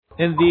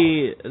And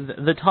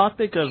the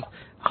topic of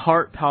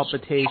heart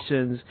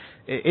palpitations,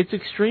 it's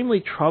extremely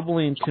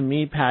troubling to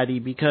me, Patty,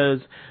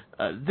 because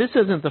this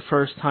isn't the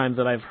first time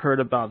that I've heard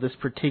about this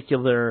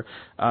particular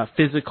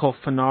physical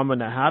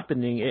phenomena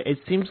happening. It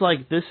seems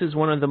like this is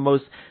one of the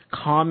most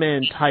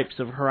common types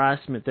of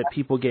harassment that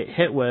people get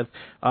hit with,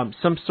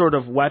 some sort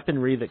of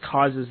weaponry that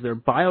causes their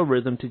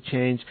biorhythm to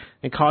change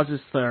and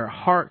causes their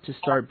heart to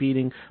start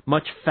beating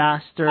much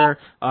faster,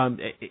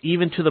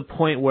 even to the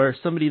point where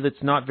somebody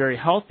that's not very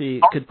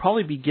healthy could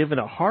probably be given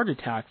a heart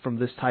attack from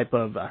this type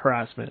of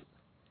harassment.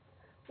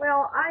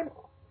 Well,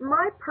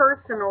 my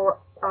personal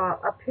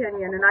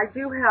opinion, and I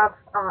do have,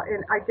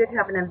 and I did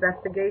have an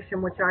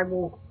investigation which I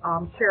will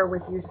share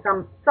with you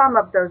some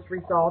of those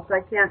results. I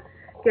can't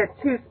get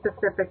too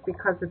specific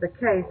because of the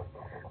case,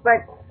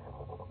 but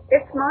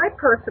it's my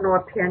personal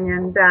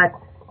opinion that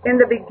in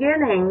the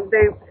beginning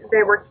they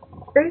were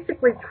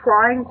basically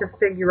trying to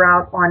figure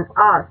out on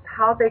us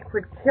how they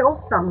could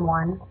kill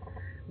someone,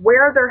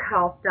 wear their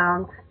health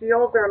down,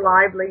 steal their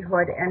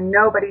livelihood, and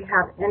nobody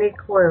have any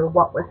clue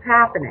what was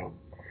happening.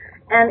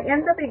 And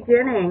in the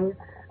beginning,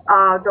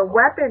 the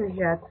weapon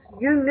hits,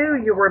 you knew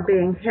you were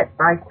being hit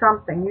by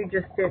something, you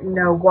just didn't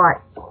know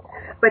what.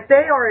 But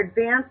they are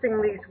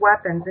advancing these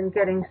weapons and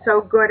getting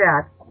so good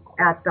at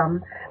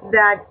them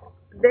that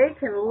they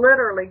can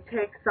literally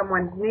take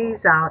someone's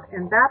knees out,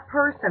 and that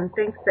person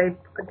thinks they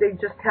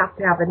just have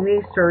to have a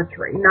knee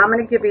surgery. Now I'm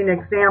going to give you an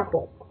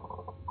example.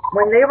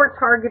 When they were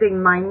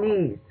targeting my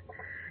knees,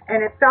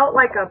 and it felt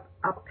like a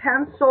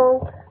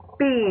pencil-sized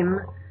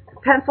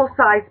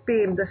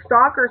beam, the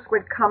stalkers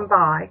would come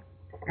by,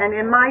 and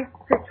in my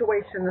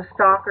situation, the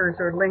stalkers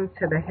are linked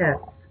to the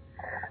hits.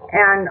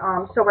 And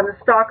so when the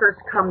stalkers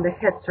come, the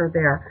hits are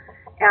there.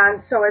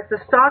 And so as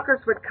the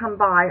stalkers would come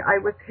by, I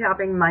was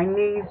having my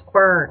knees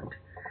burned.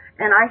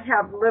 And I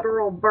have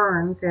literal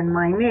burns in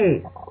my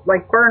knees,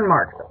 like burn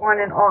marks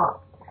on and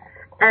off.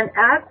 And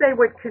as they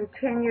would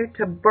continue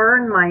to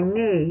burn my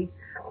knee,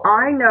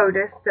 I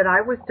noticed that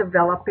I was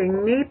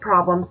developing knee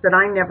problems that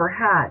I never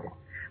had.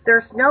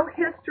 There's no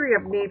history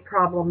of knee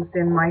problems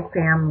in my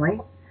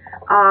family.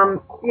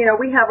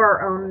 We have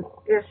our own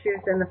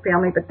issues in the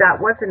family, but that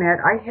wasn't it.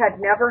 I had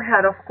never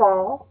had a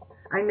fall.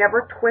 I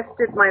never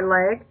twisted my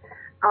leg.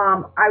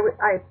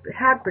 I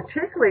had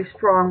particularly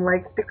strong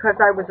legs because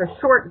I was a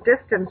short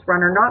distance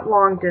runner, not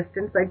long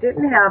distance. I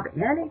didn't have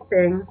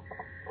anything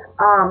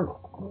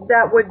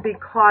that would be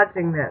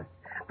causing this.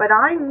 But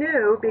I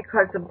knew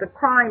because of the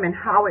crime and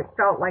how it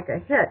felt like a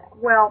hit.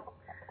 Well,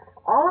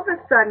 all of a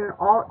sudden,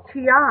 all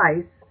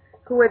TIs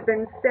who had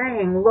been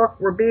saying, look,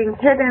 we're being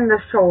hit in the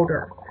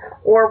shoulder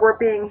or we're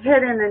being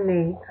hit in the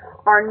knee,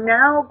 are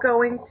now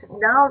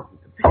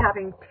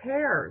having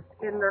tears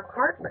in their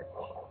cartilage.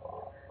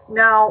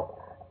 Now,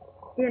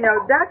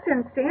 that's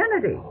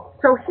insanity.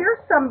 So here's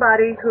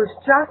somebody who's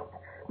just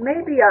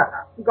maybe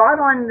got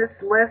on this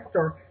list,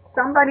 or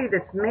somebody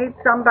that's made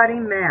somebody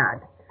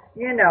mad.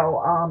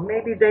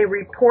 Maybe they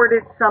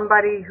reported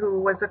somebody who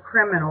was a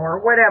criminal or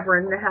whatever,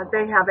 and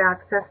they have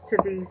access to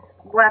these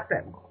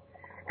weapons.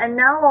 And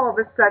now all of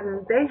a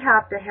sudden they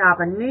have to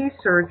have a knee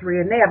surgery,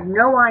 and they have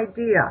no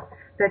idea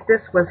that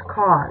this was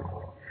caused.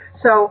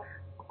 So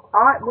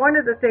one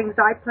of the things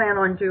I plan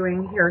on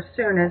doing here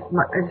soon is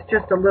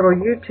just a little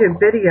YouTube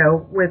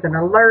video with an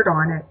alert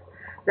on it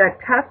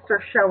that tests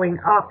are showing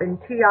up and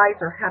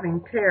TIs are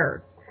having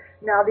tears.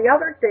 Now the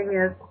other thing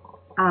is,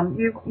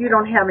 you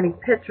don't have any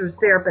pictures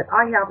there, but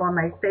I have on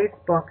my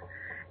Facebook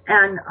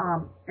and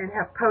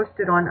have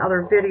posted on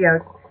other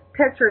videos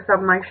pictures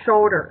of my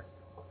shoulders.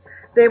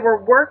 They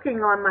were working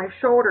on my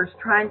shoulders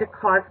trying to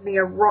cause me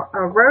a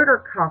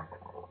rotor cuff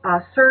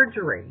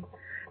surgery.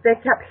 They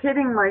kept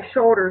hitting my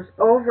shoulders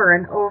over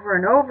and over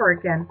and over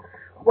again.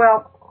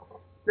 Well,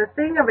 the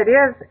thing of it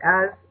is,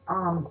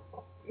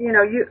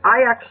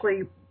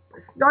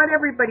 not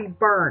everybody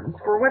burns.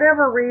 For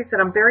whatever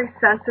reason, I'm very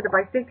sensitive.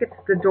 I think it's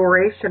the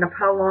duration of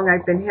how long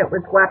I've been hit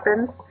with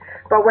weapons.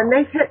 But when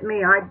they hit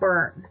me, I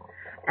burn.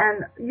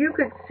 And you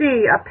could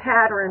see a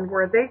pattern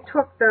where they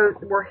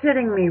were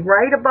hitting me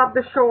right above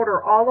the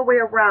shoulder all the way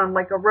around,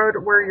 like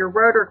where your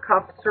rotor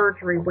cuff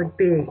surgery would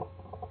be.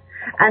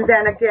 And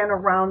then again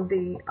around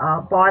the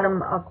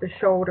bottom of the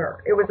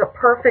shoulder. It was a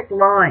perfect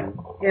line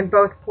in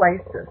both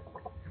places.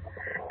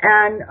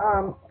 And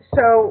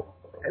so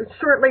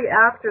shortly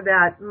after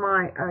that,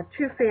 my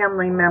two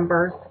family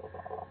members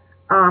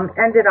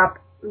ended up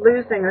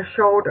losing a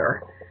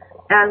shoulder.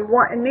 And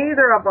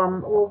neither of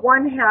them,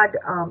 one had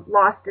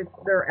lost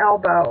their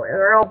elbow.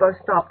 Their elbow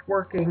stopped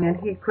working, and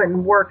he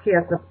couldn't work. He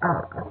has a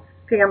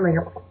family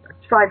of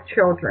 5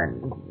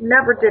 children.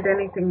 Never did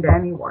anything to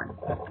anyone.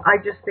 I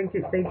just think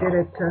they did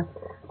it to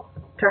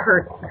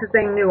hurt, because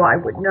they knew I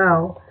would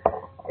know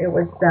it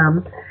was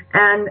them.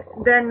 And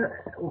then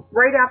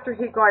right after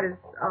he got his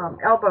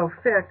elbow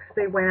fixed,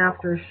 they went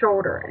after his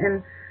shoulder.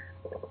 And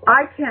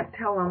I can't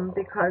tell them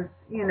because,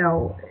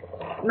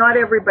 not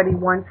everybody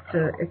wants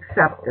to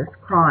accept this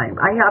crime.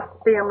 I have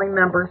family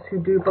members who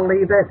do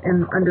believe it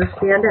and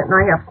understand it, and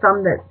I have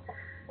some that,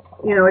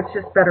 it's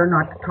just better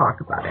not to talk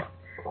about it.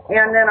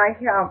 And then I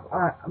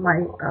have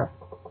my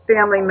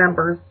family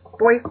member's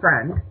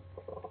boyfriend.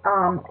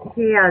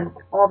 He had,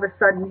 all of a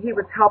sudden, he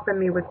was helping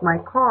me with my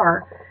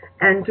car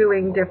and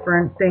doing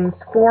different things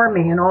for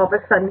me, and all of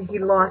a sudden he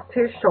lost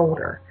his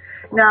shoulder.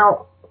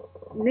 Now,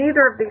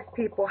 neither of these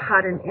people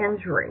had an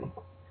injury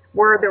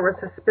where there was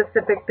a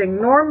specific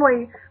thing.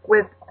 Normally,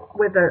 with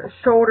a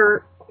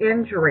shoulder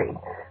injury,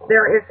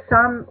 there is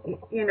some,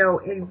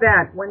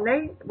 event when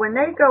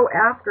they go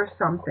after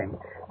something.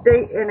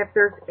 And if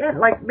there's,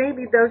 like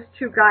maybe those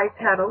two guys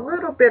had a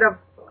little bit of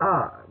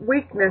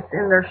weakness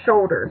in their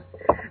shoulders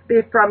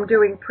from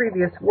doing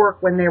previous work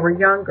when they were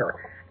younger.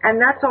 And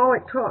that's all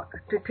it took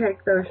to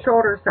take those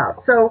shoulders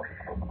out. So,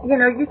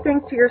 you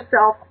think to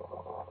yourself,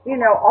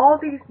 all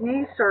these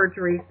knee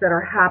surgeries that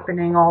are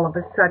happening all of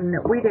a sudden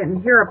that we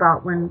didn't hear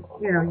about when,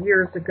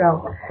 years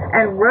ago.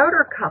 And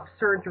rotor cuff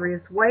surgery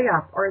is way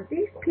up. Are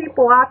these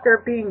people out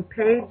there being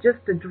paid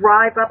just to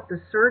drive up the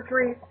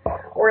surgeries?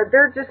 Or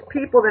they're just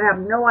people that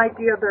have no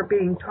idea they're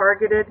being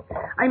targeted?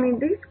 I mean,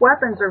 these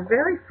weapons are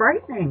very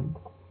frightening.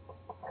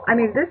 I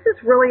mean, this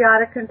is really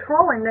out of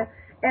control.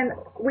 And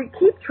we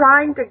keep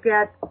trying to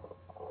get,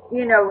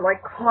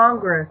 like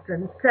Congress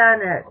and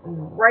Senate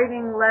and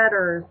writing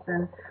letters,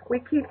 and we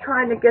keep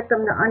trying to get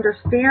them to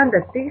understand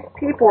that these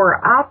people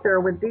are out there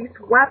with these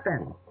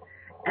weapons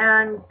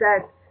and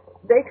that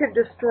they could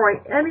destroy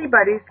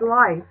anybody's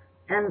life,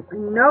 and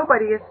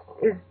nobody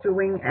is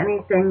doing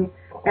anything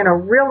in a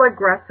real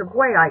aggressive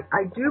way.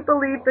 I do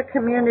believe the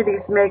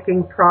community's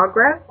making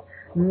progress.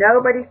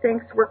 Nobody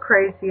thinks we're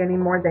crazy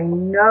anymore. They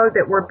know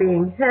that we're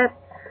being hit.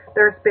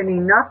 There's been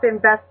enough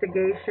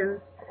investigations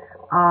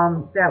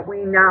that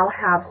we now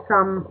have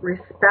some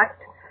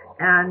respect,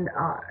 and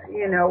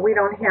we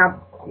don't have,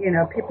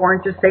 people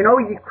aren't just saying, "Oh,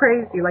 you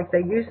crazy," like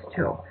they used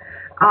to.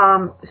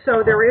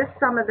 So there is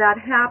some of that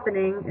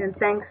happening, and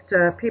thanks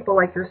to people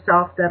like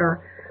yourself that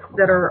are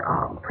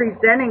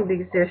presenting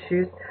these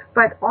issues.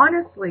 But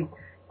honestly,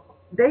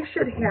 they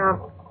should have,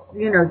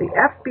 the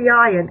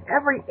FBI and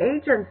every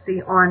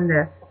agency on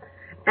this,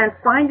 and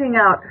finding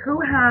out who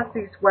has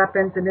these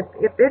weapons, and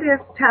if it is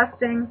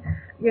testing,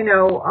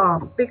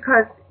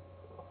 because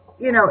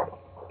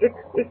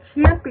it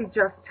can't be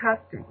just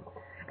testing.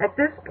 At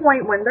this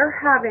point, when they're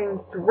having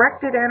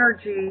directed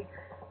energy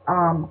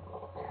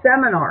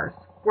seminars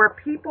where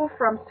people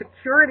from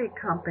security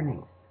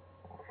companies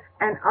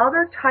and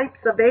other types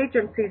of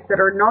agencies that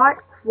are not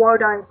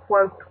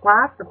quote-unquote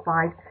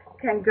classified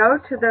can go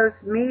to those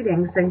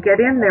meetings and get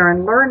in there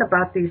and learn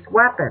about these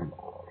weapons,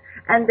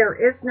 and there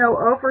is no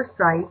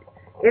oversight,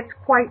 it's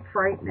quite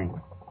frightening.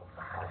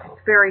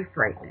 Very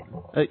frightening.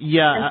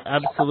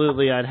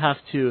 Absolutely. I'd have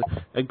to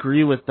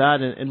agree with that.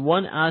 And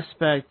one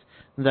aspect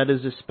that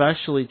is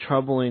especially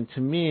troubling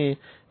to me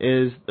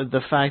is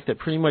the fact that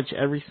pretty much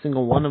every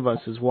single one of us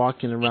is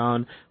walking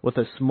around with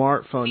a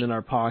smartphone in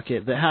our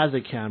pocket that has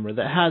a camera,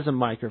 that has a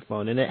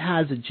microphone, and it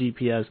has a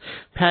GPS.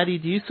 Patty,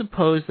 do you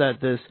suppose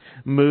that this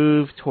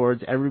move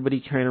towards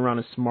everybody carrying around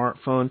a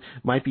smartphone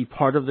might be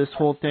part of this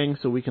whole thing,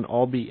 so we can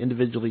all be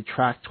individually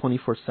tracked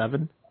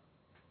 24/7?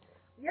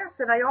 Yes,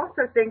 and I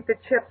also think the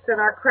chips in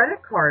our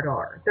credit card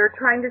are. They're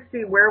trying to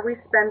see where we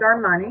spend our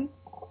money,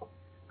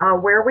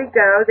 where we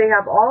go. They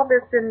have all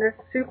this in this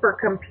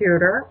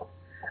supercomputer.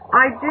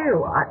 I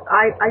do.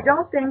 I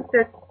don't think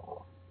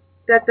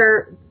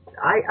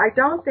I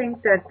don't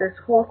think that this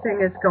whole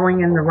thing is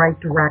going in the right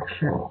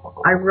direction.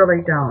 I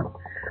really don't.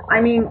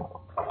 I mean,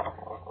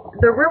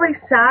 the really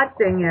sad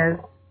thing is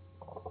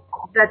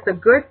that the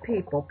good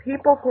people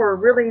who are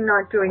really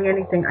not doing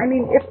anything, I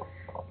mean,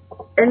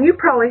 and you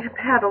probably have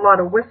had a lot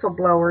of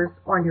whistleblowers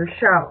on your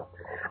show.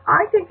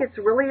 I think it's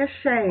really a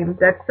shame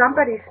that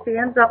somebody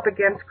stands up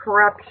against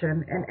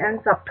corruption and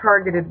ends up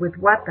targeted with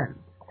weapons.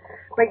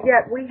 But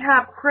yet we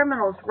have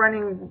criminals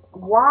running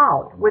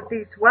wild with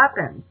these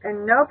weapons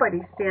and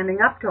nobody's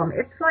standing up to them.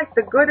 It's like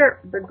the good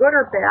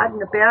are bad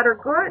and the bad are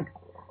good.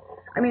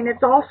 I mean,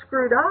 it's all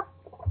screwed up.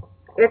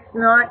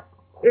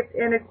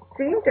 And it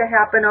seemed to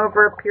happen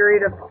over a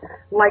period of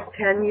like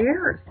 10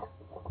 years.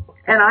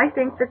 And I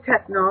think the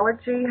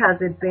technology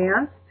has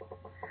advanced,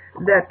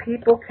 that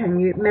people can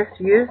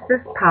misuse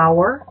this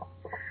power,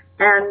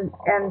 and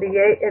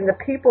the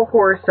people who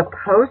are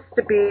supposed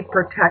to be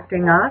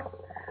protecting us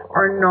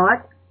are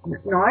not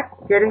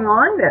getting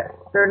on this.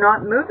 They're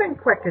not moving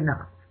quick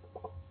enough.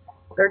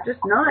 They're just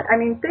not. I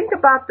mean, think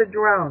about the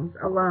drones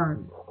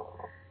alone.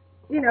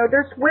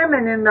 There's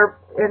women in there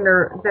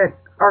that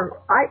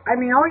are. I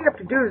mean, all you have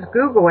to do is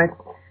Google it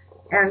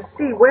and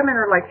see women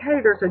are like,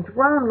 hey, there's a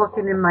drone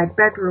looking in my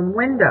bedroom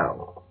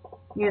window,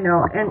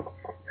 and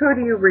who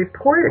do you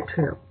report it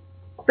to?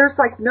 There's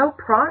like no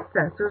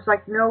process. There's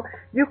like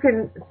you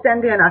can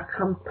send in a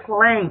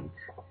complaint.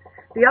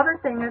 The other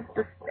thing is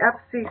the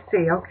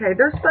FCC, okay,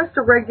 they're supposed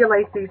to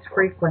regulate these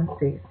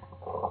frequencies.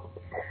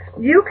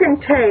 You can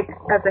take,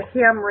 as a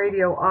ham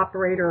radio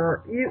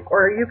operator,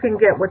 or you can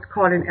get what's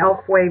called an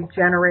ELF wave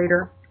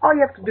generator. All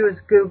you have to do is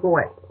Google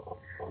it.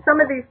 Some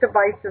of these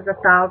devices,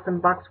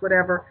 $1,000,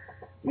 whatever.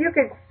 You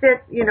could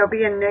sit,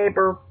 be a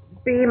neighbor,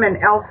 beam an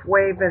ELF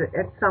wave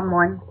at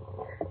someone,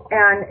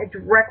 and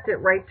direct it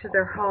right to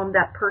their home.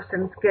 That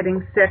person's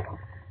getting sick.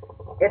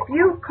 If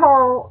you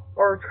call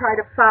or try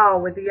to file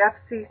with the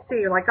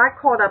FCC, like I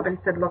called up and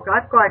said, look,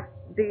 I've got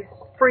these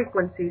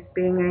frequencies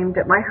being aimed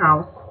at my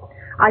house.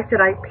 I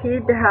said I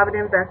paid to have it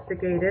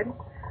investigated.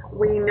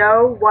 We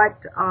know what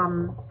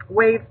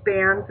wave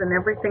bands and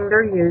everything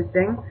they're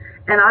using,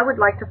 and I would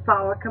like to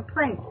file a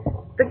complaint.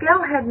 The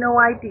gal had no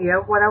idea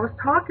what I was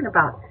talking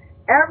about.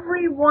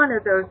 Every one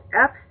of those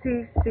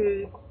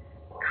FCC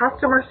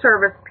customer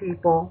service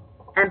people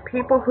and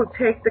people who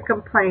take the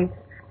complaints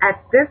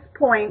at this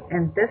point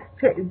and this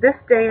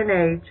day and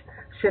age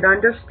should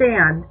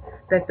understand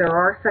that there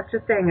are such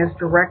a thing as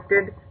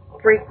directed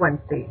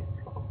frequencies.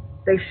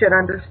 They should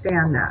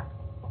understand that.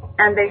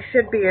 And they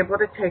should be able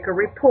to take a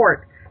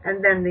report.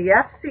 And then the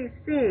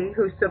FCC,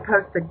 who's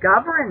supposed to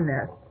govern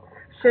this,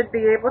 should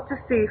be able to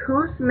see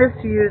who's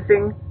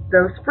misusing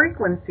those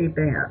frequency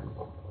bands.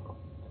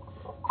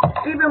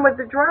 Even with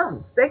the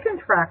drones, they can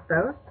track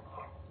those.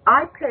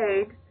 I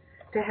paid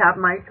to have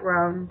my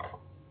drone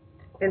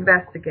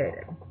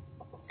investigated.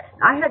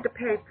 I had to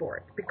pay for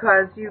it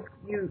because you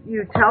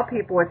tell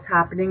people what's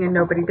happening and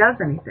nobody does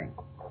anything.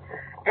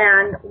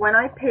 And when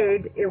I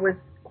paid, it was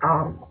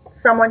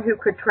someone who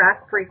could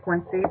track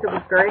frequencies. It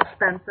was very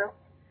expensive.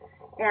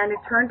 And it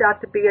turned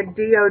out to be a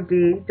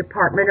DOD,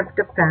 Department of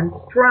Defense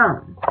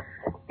drone.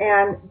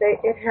 And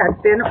it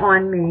had been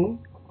on me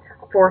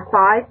for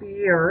 5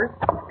 years,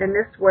 and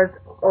this was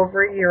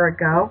over a year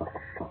ago.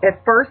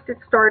 At first it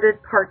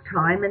started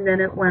part-time, and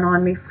then it went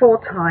on me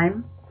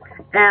full-time.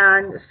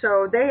 And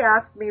so they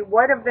asked me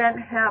what event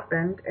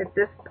happened at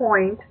this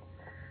point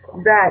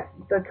that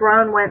the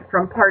drone went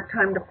from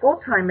part-time to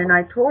full-time, and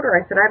I told her,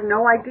 I said, I have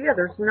no idea.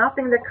 There's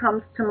nothing that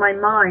comes to my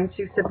mind.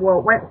 She said, well,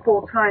 it went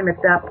full-time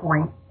at that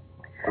point.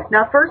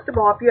 Now, first of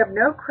all, if you have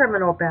no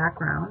criminal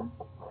background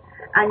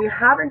and you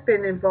haven't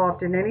been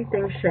involved in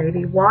anything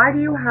shady, why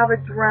do you have a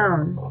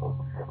drone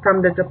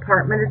from the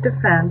Department of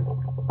Defense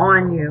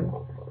on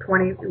you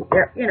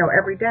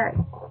every day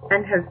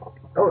and has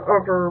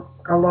over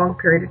a long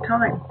period of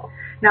time?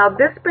 Now,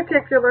 this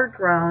particular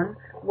drone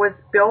was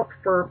built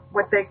for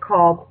what they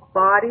call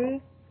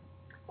body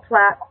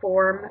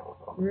platform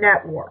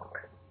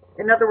network.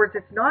 In other words,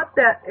 it's not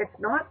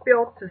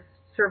built to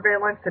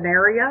surveillance an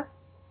area.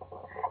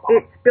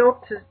 It's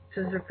built to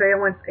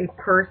surveillance a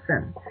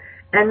person.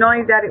 And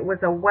knowing that it was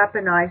a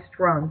weaponized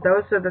drone,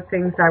 those are the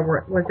things I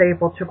was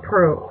able to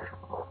prove.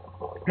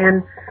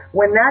 And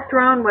when that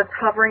drone was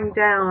hovering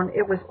down,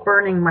 it was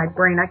burning my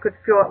brain. I could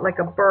feel it like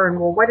a burn.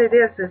 Well, what it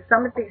is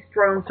some of these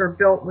drones are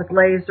built with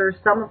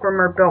lasers. Some of them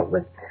are built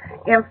with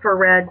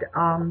infrared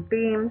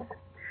beams.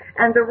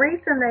 And the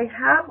reason they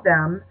have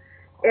them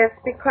is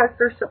because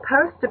they're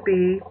supposed to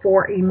be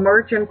for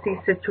emergency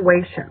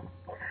situations.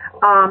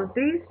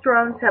 These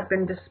drones have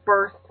been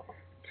dispersed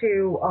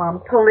to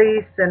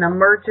police and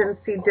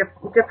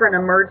different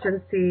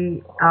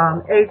emergency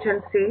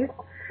agencies.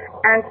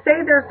 And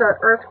say there's an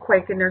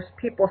earthquake and there's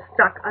people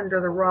stuck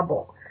under the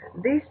rubble.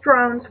 These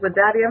drones with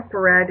that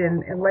infrared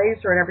and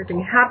laser and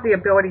everything have the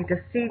ability to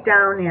see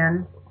down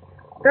in.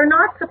 They're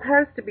not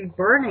supposed to be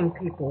burning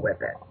people with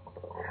it,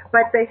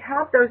 but they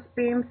have those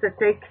beams that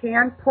they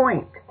can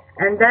point.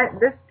 And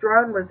this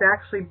drone was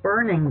actually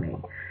burning me.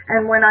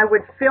 And when I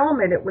would film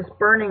it, it was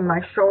burning my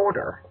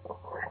shoulder.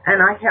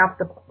 And I have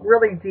the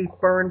really deep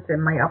burns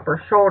in my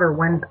upper shoulder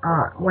when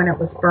it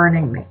was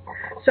burning me.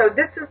 So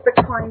this is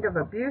the kind of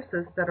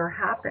abuses that are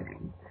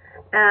happening.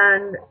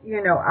 And,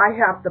 I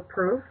have the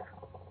proof,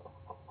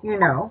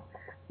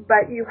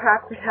 but you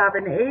have to have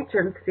an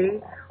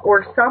agency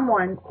or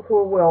someone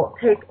who will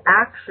take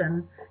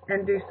action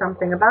and do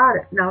something about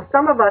it. Now,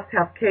 some of us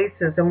have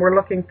cases and we're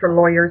looking for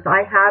lawyers.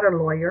 I had a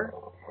lawyer,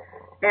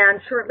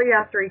 and shortly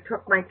after he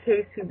took my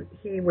case,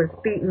 he was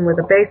beaten with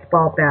a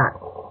baseball bat.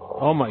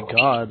 Oh my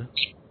God.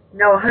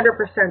 No,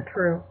 100%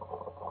 true.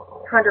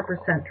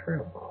 100%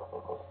 true.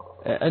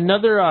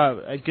 Another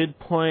a good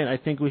point I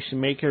think we should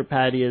make here,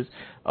 Patty, is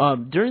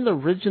during the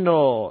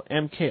original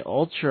MK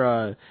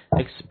Ultra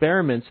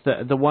experiments,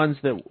 the ones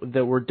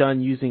that were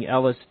done using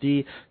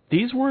LSD,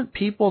 these weren't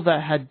people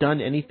that had done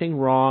anything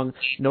wrong,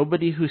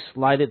 nobody who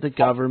slighted the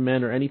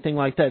government or anything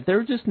like that. They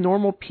were just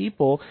normal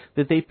people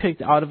that they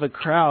picked out of a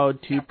crowd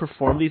to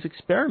perform these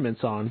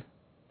experiments on.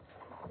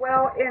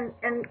 Well,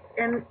 and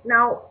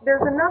now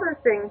there's another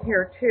thing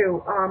here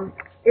too.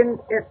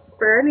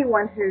 For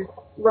anyone who's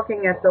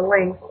looking at the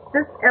links,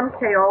 this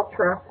MK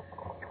Ultra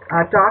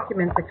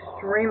document is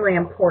extremely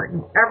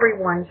important.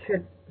 Everyone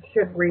should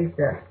read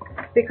this,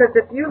 because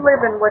if you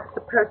live in what's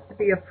supposed to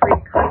be a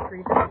free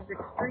country, this is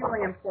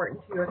extremely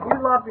important to you. If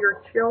you love your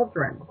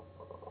children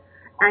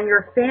and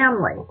your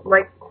family,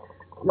 like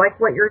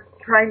what you're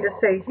trying to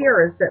say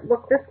here is that,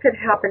 look, this could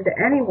happen to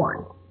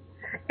anyone.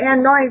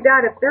 And not only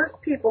that, if there's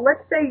people,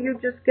 let's say you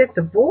just get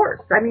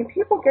divorced. I mean,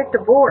 people get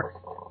divorced.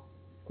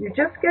 You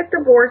just get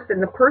divorced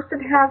and the person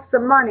has the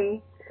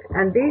money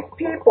and these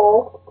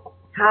people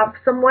have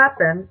some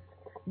weapons.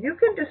 You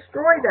can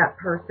destroy that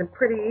person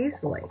pretty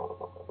easily.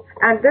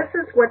 And this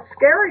is what's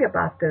scary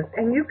about this.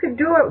 And you can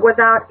do it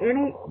without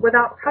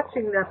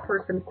touching that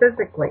person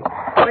physically.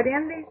 But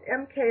in these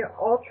MK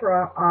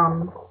Ultra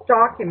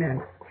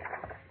documents,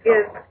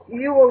 is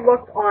you will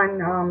look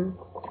on.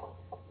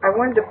 I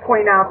wanted to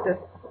point out this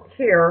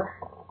here.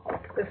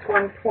 This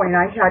one point,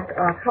 I had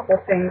a couple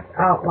things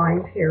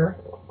outlined here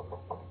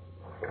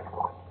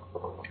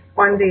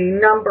on the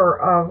number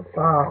of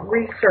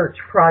research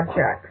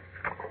projects.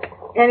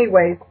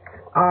 Anyways,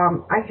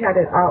 I had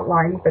it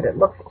outlined, but it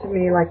looks to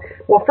me like,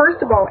 well,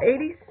 first of all,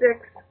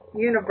 86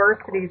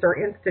 universities or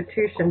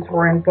institutions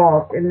were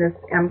involved in this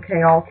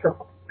MK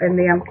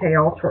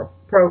Ultra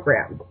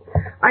program.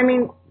 I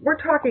mean, we're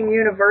talking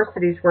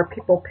universities where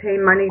people pay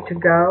money to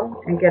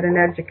go and get an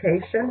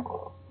education,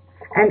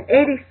 and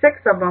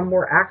 86 of them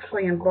were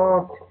actually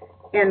involved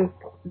in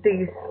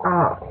these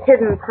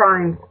hidden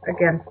crimes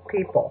against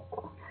people.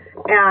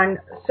 And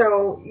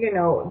so,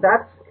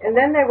 and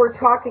then they were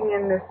talking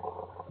in this,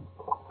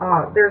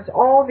 there's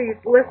all these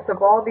lists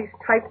of all these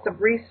types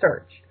of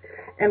research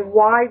and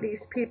why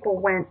these people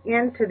went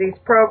into these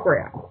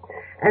programs.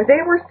 And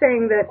they were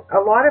saying that a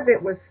lot of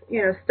it was,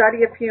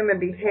 study of human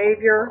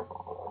behavior,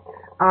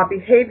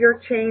 behavior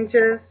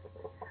changes.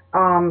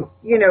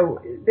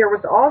 There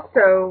was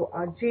also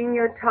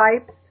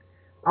genotypes,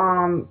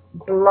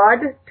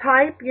 blood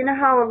type. You know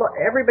how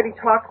everybody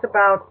talks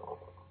about,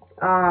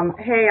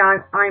 hey,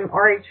 I'm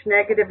Rh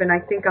negative and I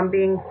think I'm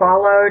being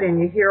followed, and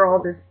you hear all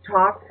this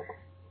talk.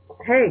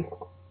 Hey,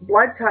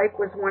 blood type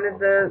was one of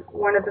the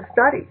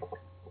studies.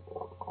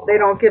 They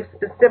don't give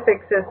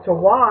specifics as to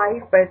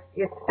why, but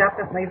it's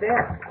definitely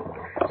there.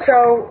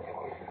 So,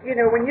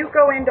 when you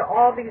go into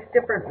all these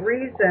different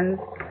reasons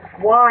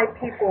why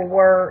people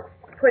were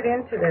put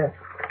into this,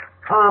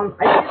 I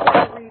just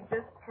want to read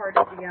this part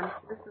of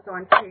this is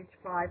on page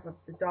 5 of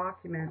the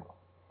document.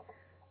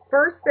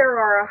 First, there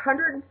are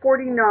 149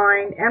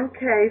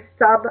 MK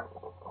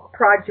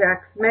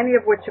sub-projects, many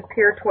of which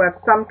appear to have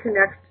some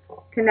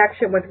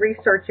connection with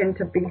research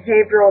into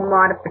behavioral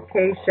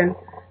modification,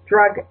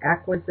 drug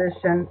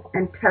acquisition,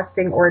 and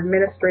testing or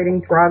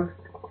administrating drugs.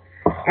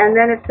 And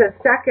then it says,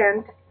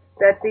 second,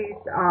 that these,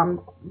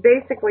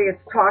 basically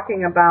it's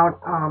talking about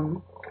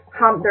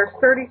there's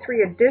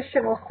 33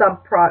 additional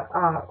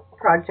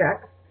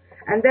sub-projects,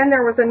 and then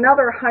there was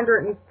another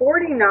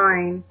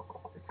 149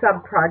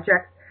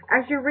 sub-projects.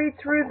 As you read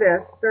through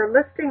this, they're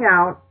listing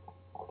out,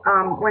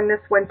 when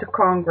this went to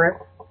Congress,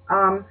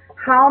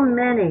 how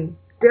many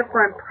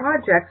different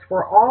projects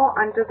were all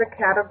under the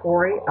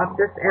category of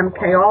this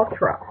MK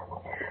Ultra.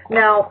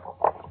 Now,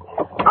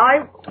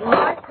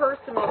 my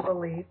personal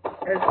belief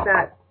is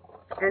that,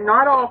 in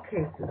not all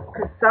cases,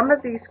 because some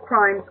of these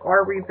crimes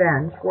are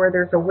revenge, where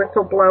there's a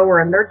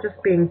whistleblower and they're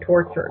just being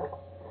tortured,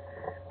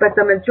 but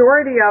the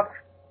majority of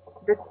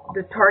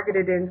the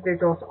targeted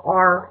individuals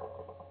are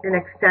an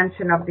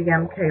extension of the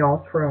MK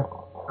Ultra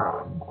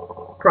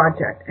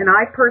project. And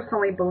I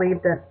personally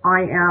believe that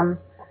I am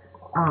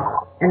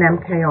an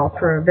MK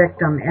Ultra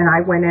victim, and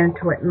I went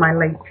into it in my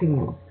late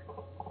teens.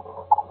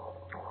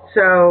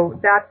 So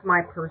that's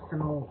my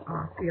personal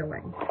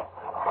feeling.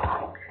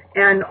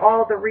 And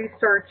all the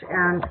research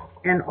and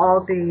all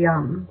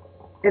the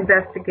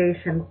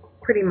investigation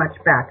pretty much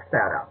backs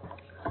that up.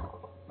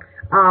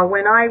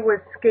 When I was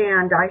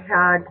scanned, I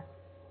had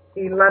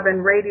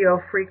 11 radio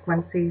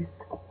frequencies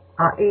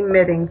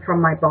emitting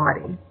from my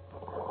body.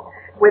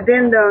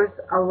 Within those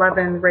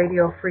 11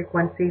 radio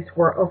frequencies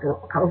were over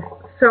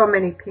so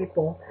many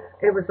people.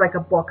 It was like a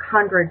book,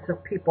 hundreds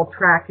of people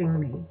tracking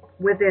me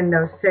within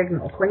those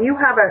signals. When you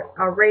have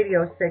a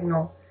radio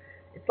signal,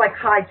 it's like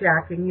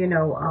hijacking,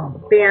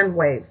 band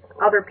waves.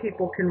 Other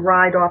people can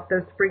ride off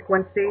those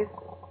frequencies.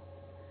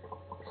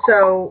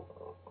 So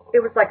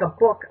it was like a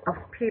book of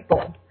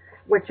people,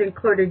 which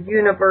included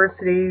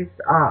universities,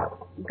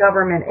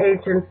 government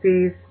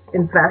agencies,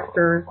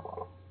 investors.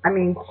 I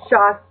mean,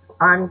 just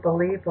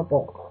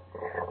unbelievable.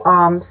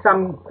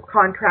 Some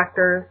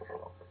contractors,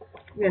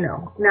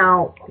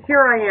 Now,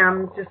 here I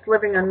am just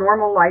living a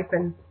normal life,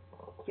 and,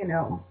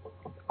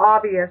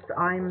 obvious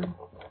I'm,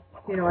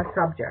 a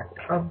subject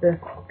of this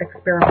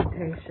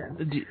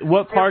experimentation.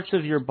 What parts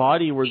of your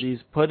body were these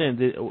put in?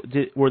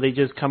 Were they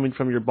just coming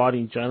from your body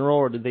in general,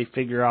 or did they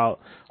figure out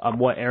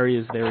what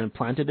areas they were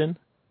implanted in?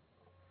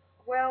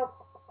 Well,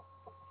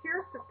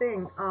 here's the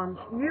thing.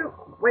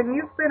 When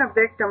you've been a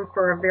victim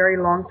for a very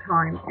long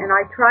time, and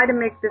I try to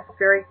make this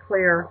very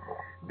clear,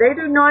 they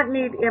do not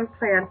need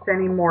implants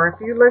anymore.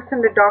 If you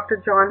listen to Dr.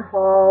 John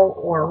Hall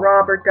or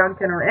Robert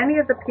Duncan or any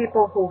of the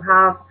people who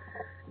have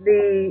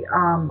the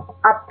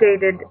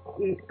updated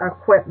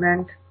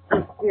equipment,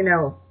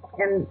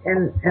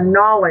 and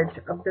knowledge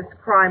of this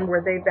crime,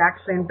 where they've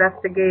actually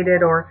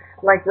investigated, or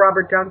like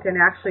Robert Duncan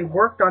actually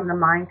worked on the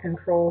mind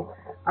control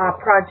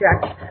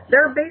project,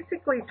 they're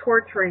basically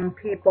torturing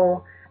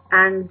people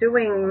and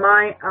doing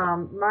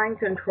mind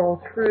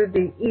control through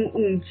the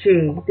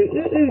EEG. The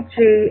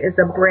EEG is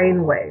a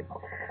brainwave.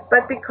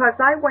 But because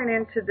I went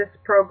into this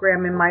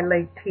program in my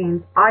late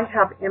teens, I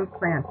have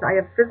implants. I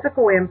have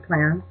physical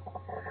implants.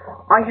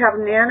 I have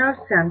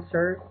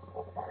nanosensors.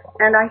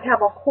 and I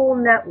have a whole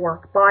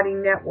network, body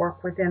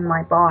network within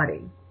my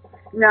body.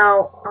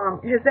 Now,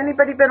 has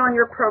anybody been on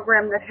your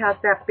program that has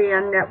that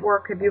band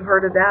network? Have you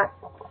heard of that?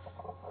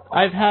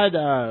 I've had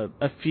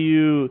a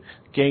few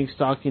gang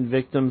stalking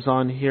victims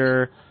on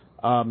here.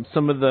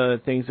 Some of the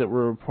things that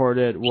were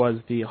reported was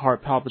the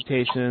heart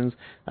palpitations,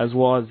 as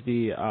well as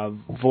the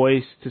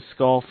voice to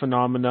skull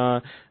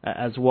phenomena,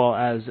 as well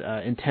as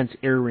intense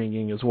ear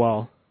ringing as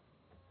well.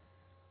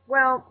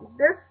 Well,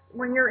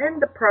 when you're in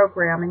the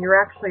program and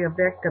you're actually a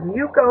victim,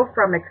 you go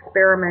from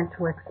experiment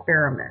to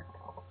experiment.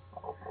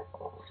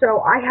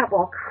 So I have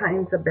all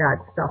kinds of bad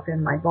stuff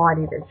in my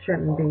body that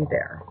shouldn't be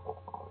there.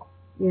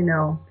 You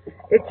know,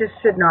 it just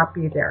should not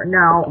be there.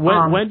 Now,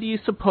 when do you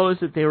suppose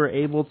that they were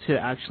able to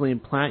actually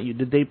implant you?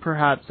 Did they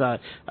perhaps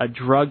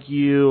drug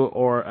you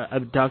or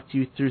abduct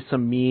you through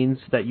some means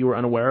that you were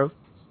unaware of?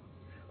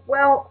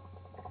 Well,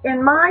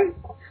 in my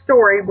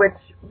story, which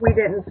we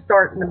didn't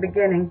start in the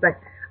beginning, but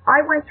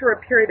I went through a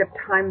period of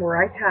time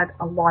where I had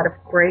a lot of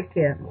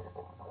break-ins.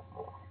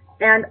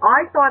 And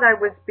I thought I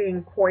was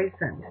being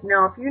poisoned.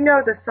 Now, if you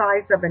know the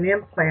size of an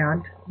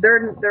implant,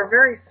 they're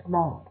very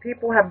small.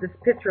 People have this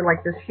picture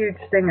like this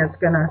huge thing is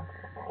gonna,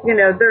 you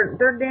know,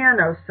 they're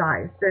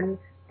nano-sized, and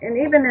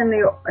even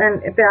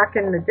back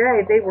in the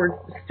day, they were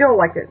still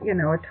like a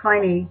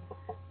tiny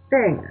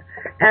thing.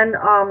 And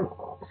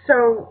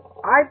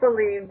so I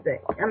believe that,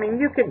 I mean,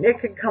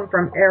 it could come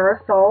from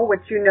aerosol,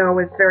 which you know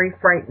is very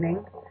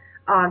frightening.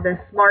 The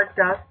smart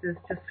dust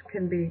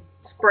can be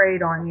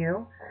sprayed on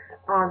you.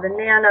 The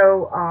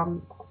nano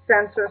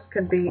sensors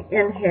can be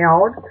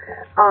inhaled.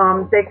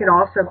 They can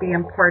also be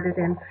imparted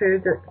in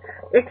food.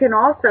 It can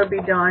also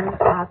be done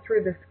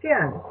through the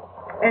skin.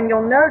 And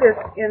you'll notice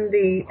in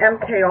the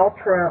MK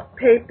Ultra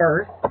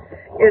papers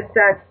is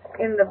that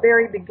in the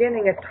very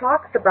beginning it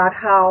talks about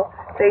how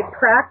they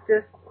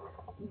practice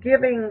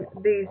giving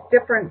these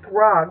different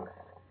drugs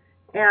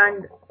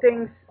and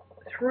things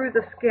through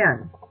the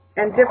skin,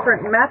 and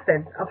different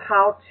methods of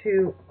how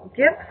to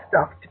give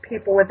stuff to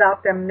people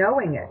without them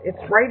knowing it.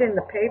 It's right in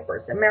the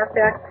papers. As a matter of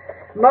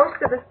fact,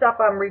 most of the stuff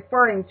I'm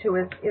referring to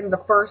is in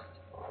the first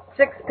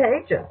 6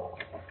 pages.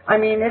 I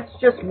mean, it's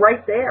just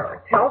right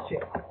there. It tells you.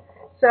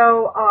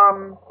 So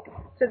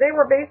they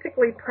were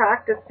basically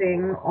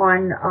practicing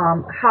on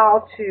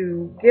how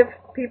to give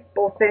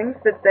people things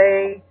that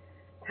they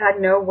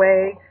had no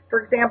way. For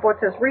example, it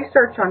says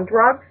research on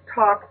drugs,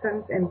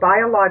 toxins, and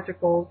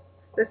biologicals.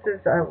 This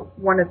is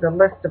one of the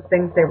list of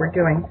things they were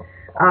doing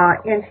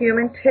in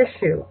human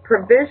tissue.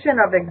 Provision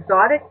of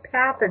exotic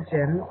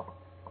pathogens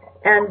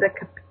and the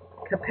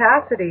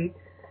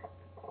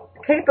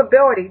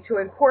capability to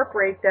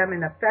incorporate them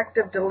in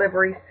effective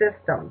delivery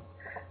systems.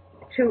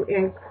 To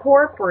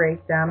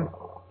incorporate them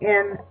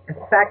in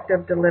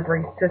effective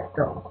delivery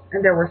systems.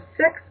 And there were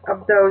 6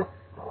 of those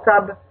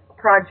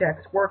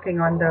sub-projects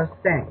working on those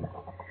things.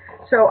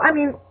 So, I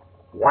mean,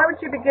 why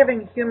would you be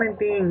giving human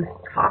beings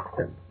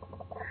toxins?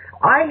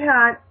 I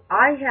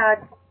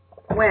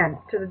went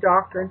to the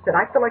doctor and said,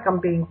 I feel like I'm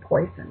being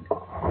poisoned.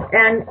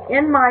 And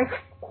in my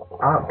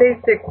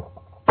basic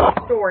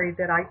story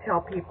that I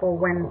tell people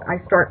when I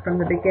start from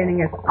the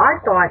beginning is I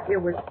thought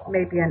it was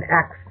maybe an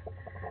ex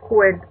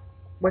who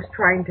was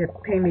trying to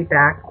pay me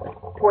back,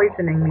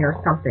 poisoning me or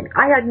something.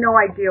 I had no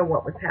idea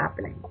what was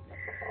happening.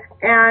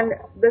 And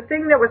the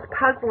thing that was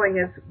puzzling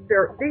is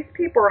these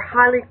people are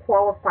highly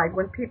qualified.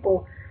 When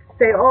people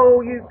say,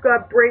 oh, you've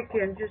got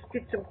break-in, just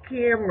get some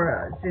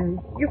cameras, and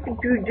you can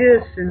do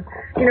this, and,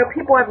 you know,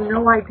 people have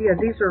no idea.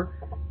 These are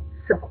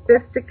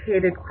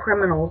sophisticated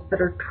criminals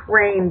that are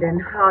trained in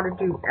how to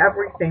do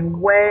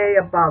everything way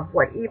above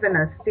what even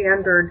a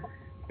standard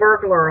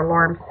burglar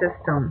alarm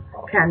system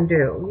can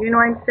do. You know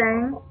what I'm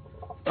saying?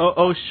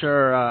 Oh,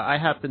 sure. I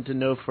happen to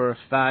know for a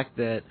fact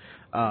that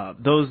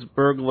those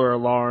burglar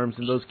alarms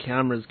and those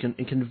cameras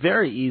can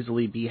very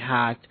easily be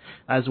hacked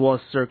as well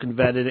as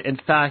circumvented. In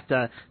fact,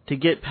 to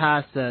get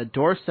past a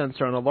door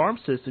sensor on an alarm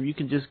system, you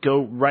can just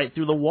go right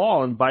through the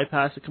wall and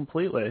bypass it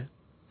completely.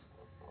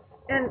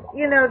 And,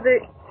 you know,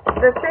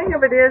 the thing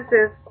of it is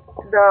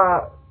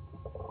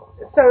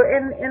so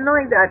in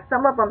knowing that,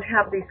 some of them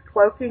have these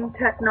cloaking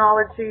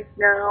technologies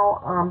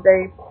now.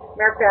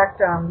 Matter of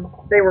fact,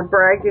 they were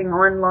bragging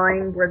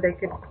online where they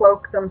could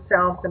cloak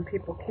themselves and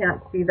people can't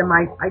see them.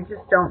 I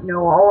just don't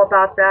know all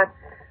about that,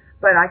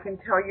 but I can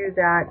tell you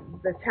that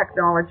the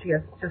technology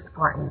has just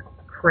gotten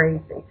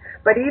crazy.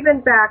 But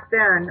even back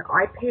then,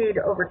 I paid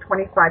over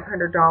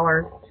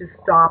 $2,500 to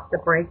stop the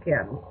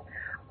break-ins.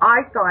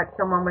 I thought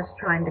someone was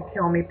trying to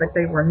kill me, but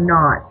they were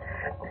not.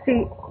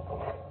 See,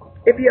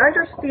 if you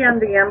understand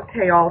the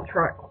MK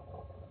Ultra,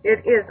 it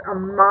is a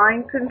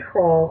mind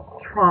control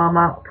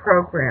trauma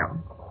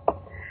program.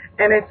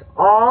 And it's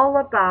all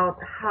about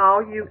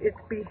it's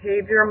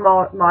behavior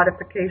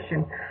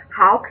modification.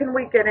 How can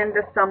we get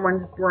into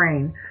someone's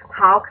brain?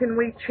 How can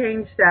we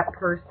change that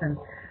person?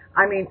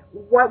 I mean,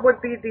 what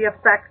would be the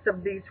effects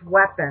of these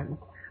weapons?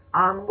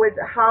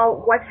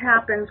 What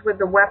happens with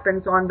the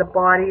weapons on the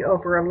body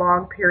over a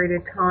long period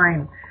of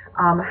time?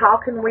 How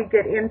can we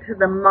get into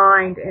the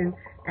mind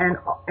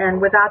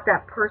and without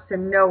that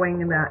person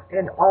knowing that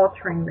and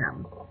altering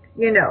them?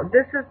 You know,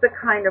 this is the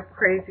kind of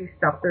crazy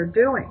stuff they're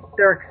doing.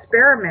 They're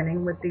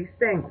experimenting with these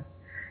things.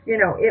 You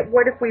know,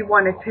 what if we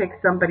want to take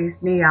somebody's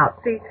knee out?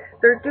 See,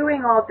 they're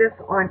doing all this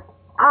on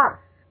us,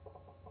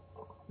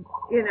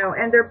 you know,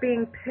 and they're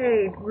being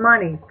paid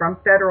money from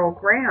federal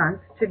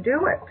grants to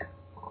do it.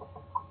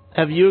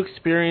 Have you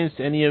experienced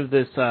any of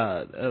this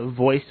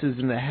voices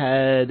in the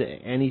head,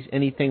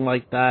 anything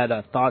like that,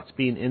 thoughts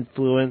being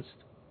influenced?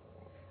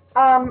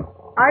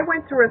 I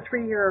went through a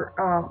 3-year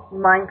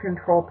mind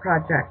control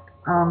project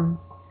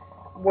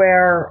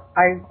where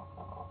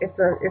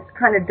it's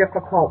kind of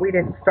difficult. We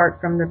didn't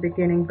start from the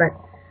beginning, but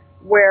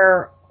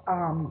where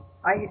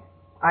I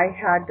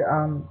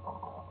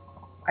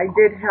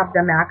did have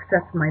them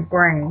access my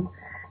brain,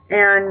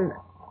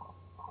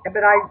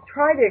 but I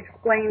try to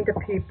explain to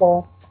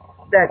people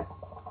that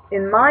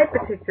in my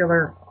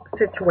particular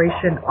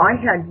situation, I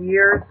had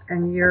years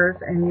and years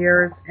and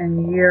years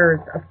and years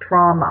of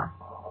trauma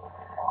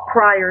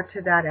prior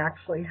to that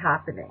actually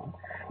happening.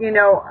 You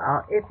know,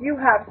 if you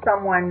have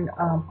someone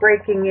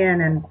breaking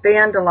in and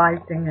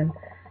vandalizing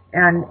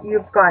and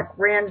you've got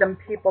random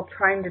people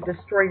trying to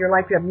destroy your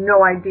life, you have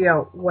no idea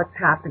what's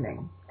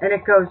happening. And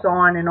it goes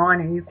on, and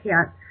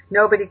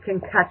nobody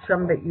can catch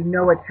them, but you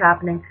know it's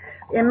happening.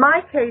 In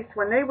my case,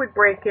 when they would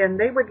break in,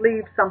 they would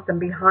leave something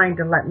behind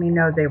to let me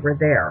know they were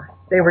there.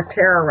 They were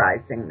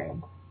terrorizing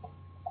me.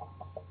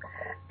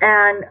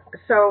 And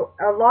so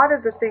a lot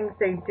of the things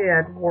they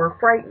did were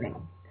frightening.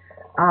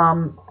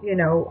 You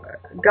know,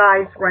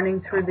 guys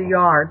running through the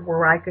yard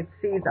where I could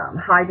see them,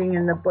 hiding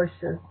in the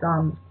bushes.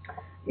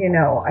 You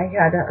know, I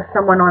had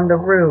someone on the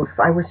roof.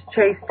 I was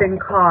chased in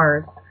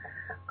cars.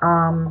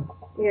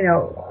 You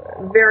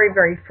know, very,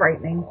 very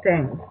frightening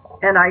things.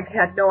 And I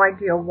had no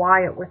idea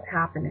why it was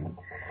happening.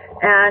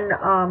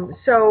 And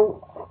so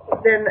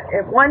then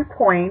at one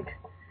point,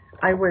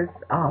 I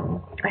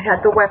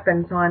had the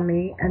weapons on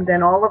me, and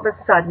then all of a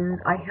sudden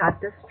I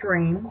had this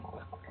dream,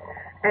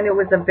 and it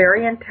was a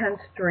very intense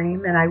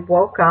dream, and I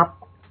woke up,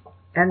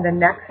 and the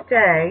next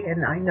day,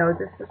 and I know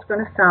this is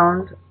going to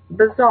sound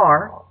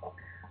bizarre,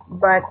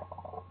 but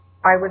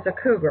I was a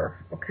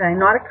cougar, okay?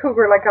 Not a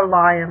cougar like a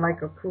lion,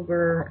 like a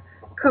cougar,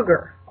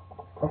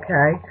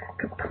 okay?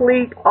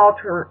 Complete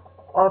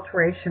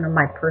alteration of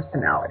my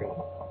personality.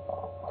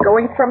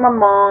 Going from a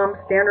mom,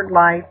 standard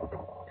life,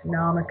 to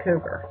now I'm a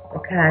cougar,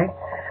 okay?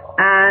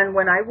 And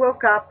when I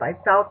woke up, I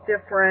felt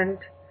different.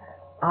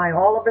 I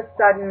all of a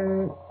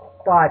sudden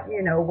thought,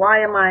 you know,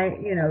 why am I,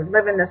 you know,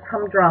 living this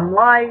humdrum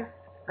life?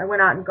 I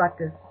went out and got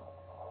this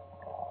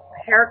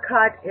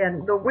haircut.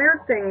 And the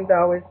weird thing,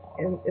 though,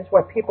 is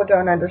what people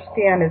don't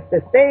understand is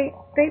that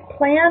they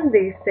planned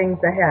these things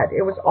ahead.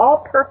 It was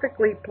all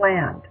perfectly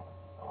planned.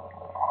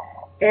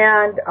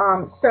 And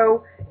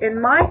so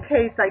in my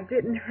case, I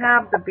didn't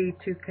have the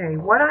B2K.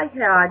 What I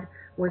had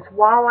was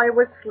while I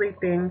was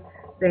sleeping,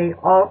 they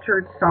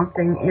altered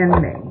something in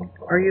me.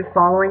 Are you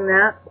following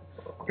that?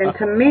 And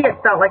to me,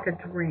 it felt like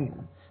a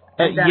dream.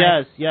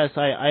 Yes,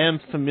 I am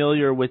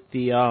familiar with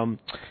the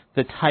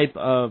type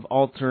of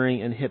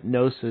altering and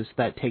hypnosis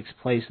that takes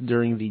place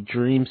during the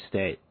dream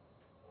state.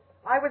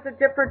 I was a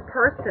different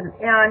person,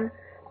 and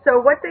so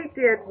what they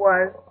did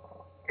was,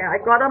 I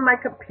got on my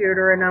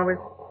computer and I was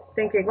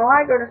thinking, well,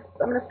 I'm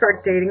going to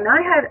start dating. Now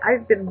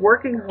I've been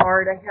working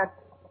hard. I had,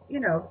 you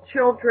know,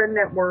 children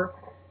that were,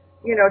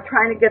 you know,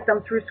 trying to get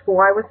them through school.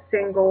 I was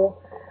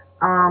single,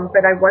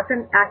 but I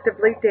wasn't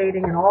actively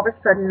dating, and all of a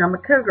sudden I'm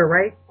a cougar,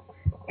 right?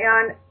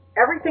 And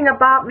everything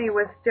about me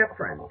was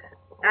different.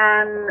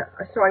 And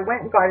so I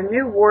went and got a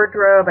new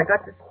wardrobe. I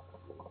got this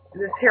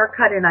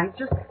haircut, and I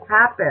just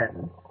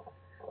happened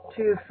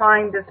to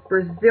find this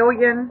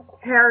Brazilian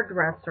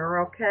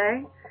hairdresser,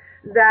 okay,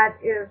 that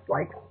is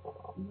like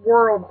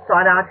world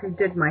sought out, who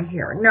did my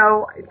hair.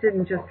 No, it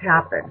didn't just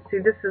happen. See,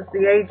 this is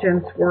the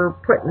agents were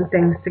putting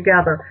things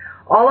together.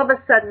 All of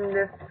a sudden,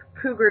 this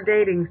cougar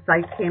dating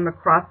site came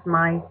across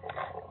my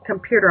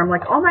computer. I'm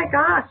like, oh my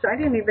gosh, I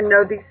didn't even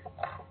know these.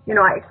 You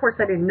know, of course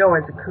I didn't know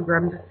as a cougar.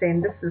 I'm just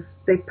saying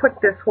they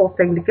put this whole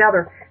thing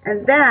together.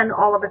 And then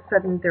all of a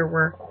sudden there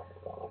were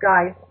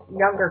guys,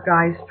 younger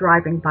guys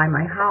driving by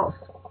my house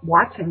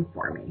watching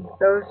for me.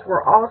 Those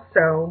were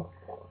also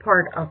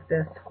part of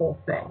this whole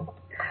thing.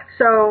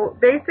 So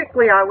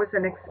basically I was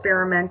an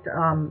experiment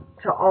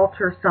to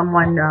alter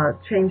someone,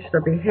 change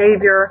their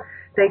behavior.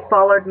 They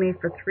followed me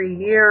for 3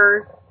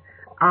 years.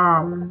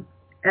 And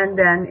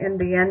then in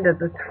the end of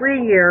the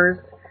 3 years,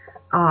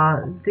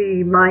 I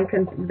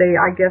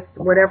guess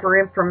whatever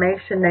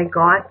information they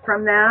got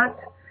from that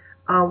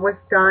was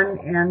done,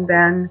 and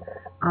then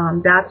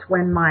that's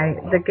when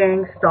the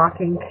gang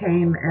stalking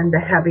came and the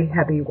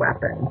heavy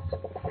weapons.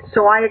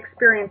 So I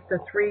experienced a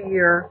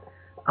 3-year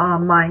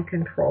mind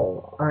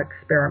control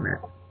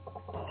experiment.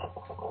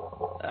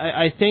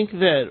 I think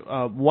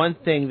that one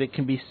thing that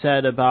can be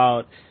said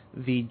about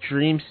the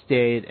dream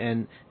state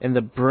and the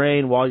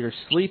brain while you're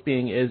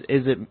sleeping is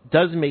it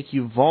does make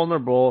you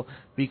vulnerable,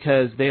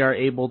 because they are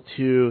able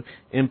to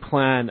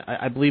implant,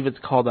 I believe it's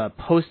called a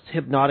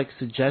post-hypnotic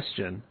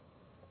suggestion.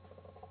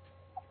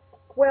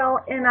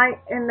 Well, and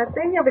the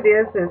thing of it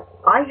is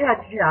I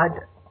had,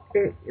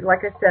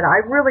 like I said,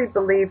 I really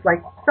believe,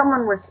 like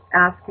someone was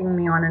asking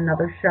me on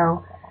another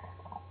show,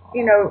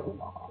 you know,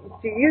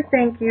 do you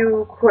think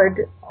you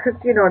could, because,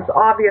 you know, it's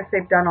obvious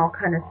they've done all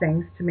kind of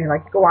things to me,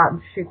 like go out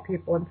and shoot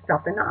people and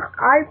stuff. And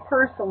I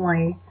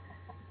personally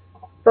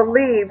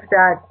believe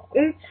that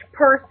each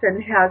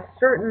person has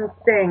certain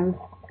things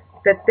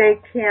that they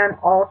can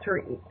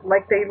alter.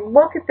 Like they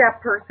look at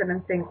that person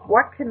and think,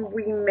 what can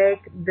we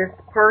make this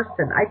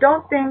person? I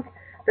don't think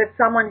that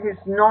someone who's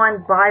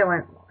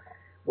non-violent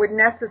would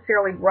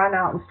necessarily run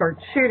out and start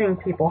shooting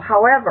people.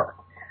 However,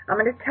 I'm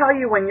going to tell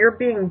you, when you're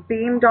being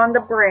beamed on the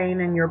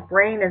brain and your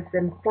brain is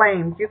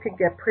inflamed, you could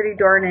get pretty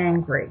darn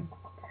angry.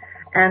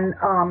 And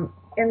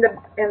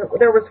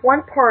there was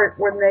one part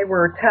when they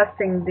were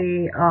testing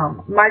the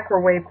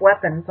microwave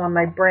weapons on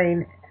my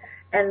brain,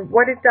 and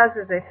what it does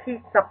is it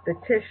heats up the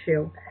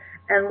tissue.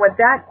 And with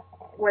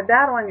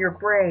that on your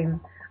brain,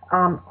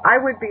 I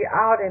would be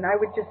out and I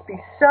would just be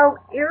so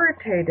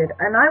irritated.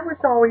 And I was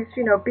always,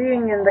 you know,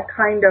 being in the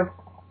kind of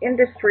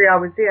industry I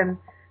was in,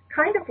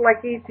 kind of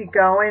like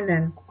easygoing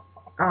and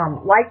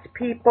liked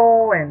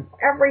people, and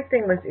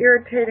everything was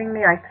irritating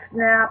me. I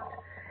snapped,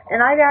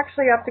 and I'd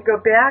actually have to go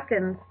back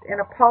and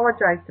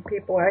apologize to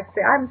people. I'd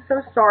say, I'm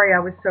so sorry I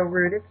was so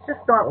rude. It's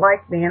just not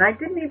like me. And I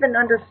didn't even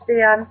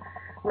understand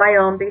my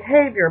own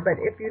behavior. But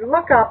if you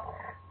look up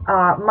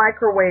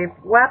microwave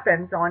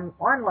weapons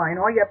online,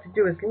 all you have to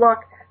do is look.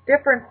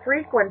 Different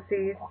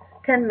frequencies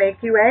can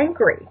make you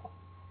angry.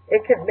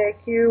 It can make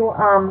you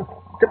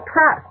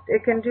depressed.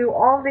 It can do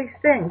all these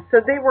things. So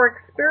they were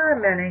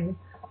experimenting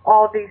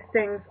all these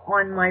things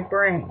on my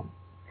brain.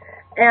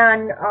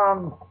 And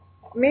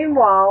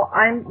meanwhile,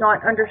 I'm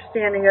not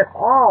understanding at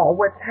all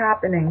what's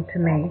happening to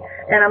me.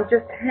 And I'm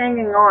just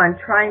hanging on,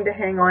 trying to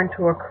hang on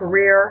to a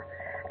career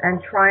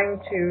and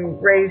trying to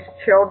raise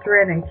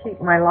children and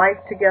keep my life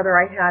together.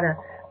 I had a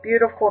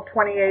beautiful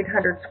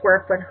 2,800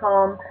 square foot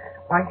home.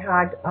 I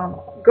had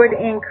good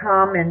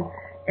income, and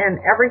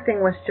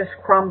everything was just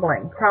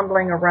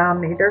crumbling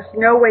around me. There's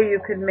no way you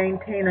could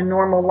maintain a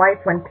normal life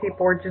when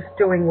people are just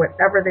doing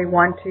whatever they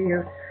want to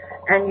you,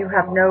 and you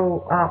have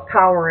no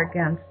power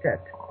against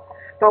it.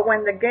 But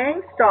when the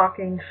gang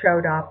stalking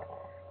showed up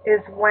is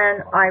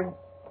when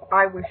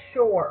I was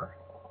sure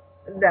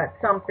that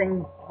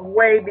something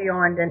way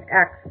beyond an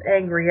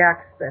angry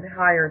ex that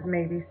hired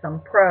maybe some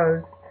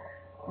pros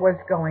was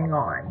going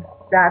on.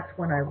 That's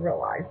when I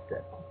realized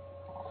it.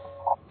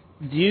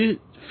 Do you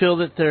feel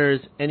that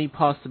there's any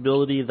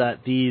possibility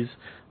that these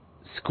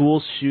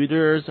school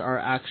shooters are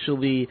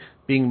actually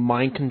being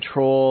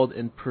mind-controlled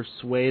and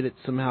persuaded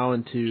somehow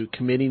into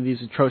committing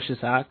these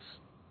atrocious acts?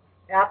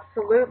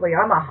 Absolutely.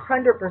 I'm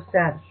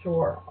 100%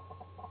 sure.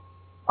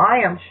 I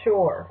am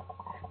sure.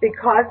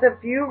 Because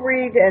if you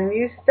read and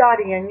you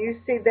study and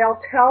you see,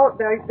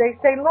 they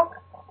say, look,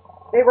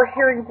 they were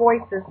hearing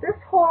voices. This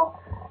whole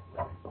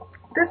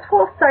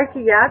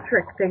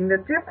psychiatric thing, the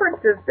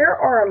difference is there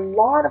are a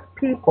lot of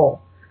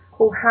people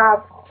who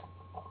have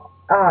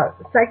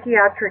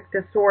psychiatric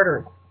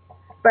disorders.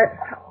 But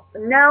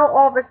now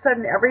all of a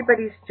sudden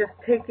everybody's just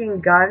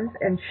taking guns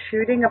and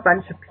shooting a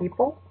bunch of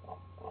people.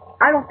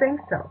 I don't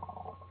think so.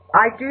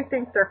 I do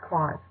think they're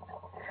caused.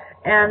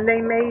 And they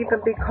may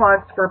even be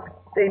caused for,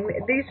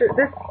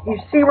 you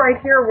see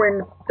right here where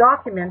in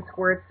documents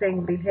where it's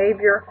saying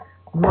behavior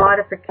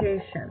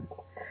modification.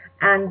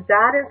 And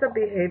that is a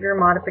behavior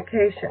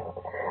modification.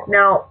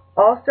 Now,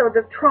 also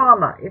the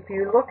trauma. If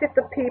you look at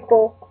the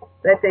people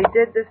that they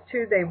did this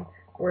to, they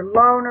were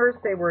loners,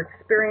 they were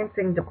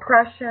experiencing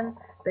depression,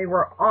 they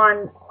were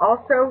on,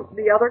 also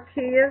the other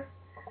key is,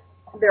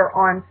 they're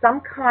on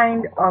some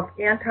kind of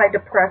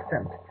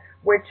antidepressant,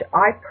 which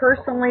I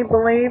personally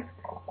believe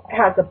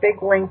has a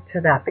big link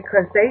to that,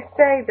 because they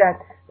say that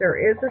there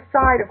is a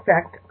side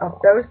effect of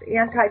those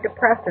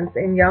antidepressants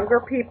in younger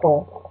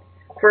people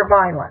for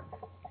violence.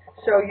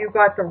 So you've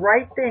got the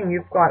right thing.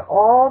 You've got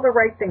all the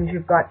right things.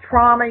 You've got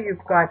trauma.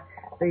 You've got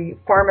the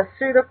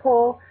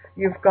pharmaceutical.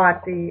 You've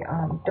got the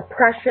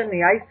depression,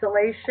 the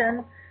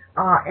isolation.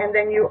 And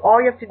then all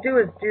you have to do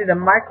is do the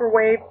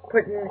microwave,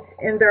 putting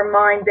in their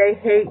mind they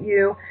hate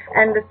you.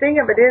 And the thing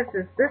of it is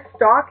this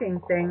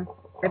stalking thing,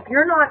 if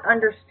you're not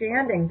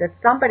understanding that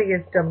somebody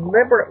is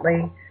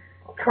deliberately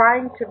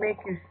trying to make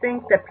you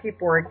think that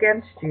people are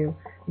against you,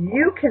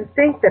 you can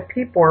think that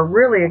people are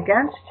really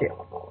against you.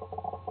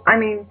 I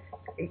mean,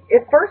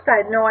 at first I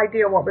had no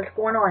idea what was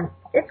going on.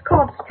 It's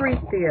called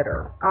street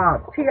theater.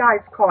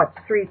 TIs call it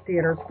street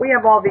theaters. We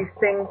have all these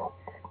things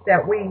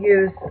that we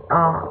use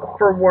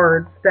for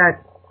words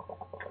that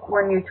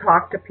when you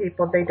talk to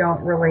people, they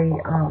don't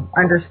really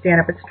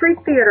understand it. But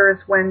street theater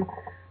is when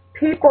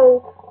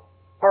people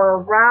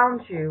are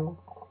around you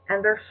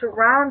and they're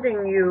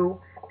surrounding you,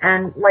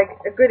 and like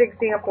a good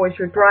example is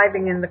you're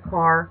driving in the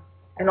car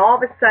and all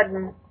of a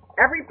sudden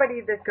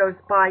everybody that goes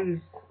by you,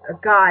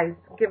 guys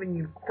giving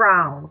you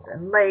frowns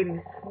and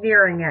ladies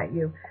sneering at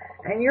you,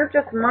 and you're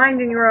just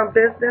minding your own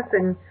business,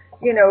 and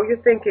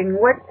you're thinking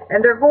what,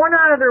 and they're going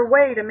out of their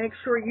way to make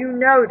sure you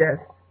notice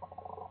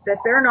that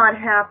they're not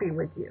happy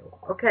with you.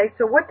 Okay,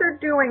 so what they're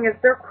doing is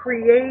they're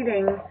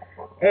creating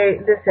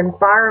this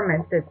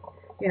environment that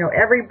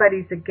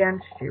everybody's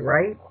against you,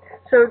 right?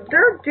 So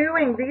they're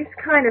doing these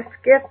kind of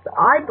skits,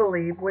 I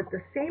believe, with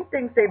the same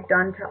things they've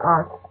done to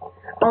us,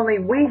 only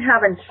we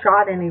haven't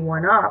shot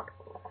anyone up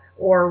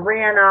or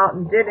ran out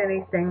and did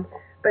anything,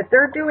 but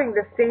they're doing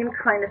the same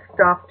kind of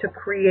stuff to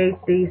create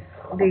these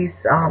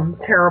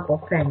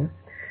terrible things.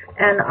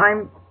 And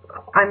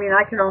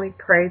I can only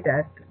pray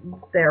that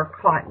they're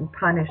caught and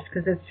punished,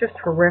 because it's just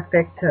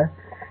horrific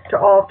to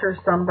alter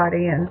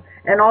somebody and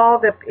all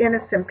the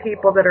innocent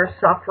people that are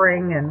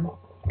suffering, and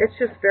it's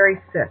just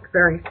very sick,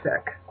 very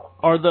sick.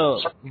 Are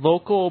the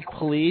local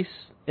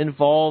police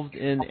involved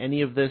in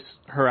any of this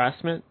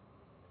harassment?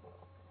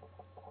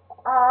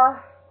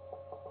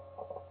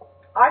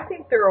 I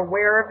think they're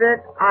aware of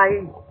it.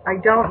 I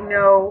don't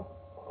know.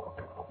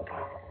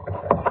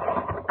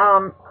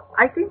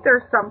 I think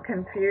there's some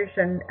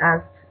confusion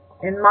as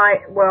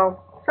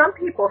some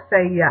people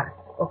say yes,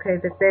 okay,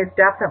 that they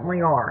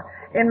definitely are.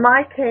 In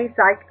my case,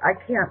 I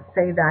can't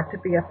say that to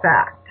be a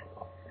fact.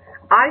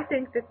 I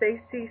think that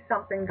they see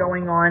something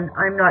going on.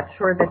 I'm not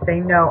sure that they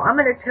know. I'm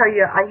going to tell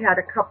you, I had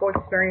a couple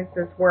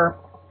experiences where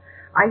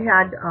I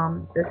had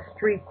this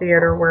street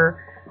theater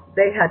where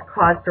they had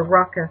caused a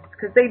ruckus,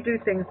 because they do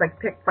things like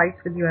pick fights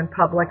with you in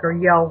public or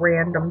yell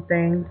random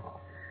things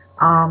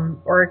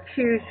or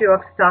accuse you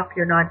of stuff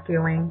you're not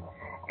doing.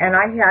 And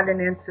I had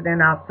an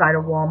incident outside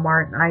of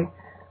Walmart, and I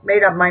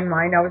made up my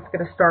mind I was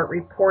going to start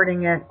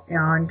reporting it,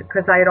 and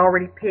because I had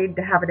already paid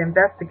to have it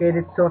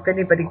investigated, so if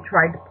anybody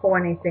tried to pull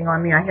anything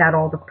on me, I had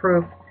all the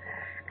proof.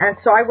 And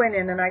so I went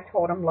in and I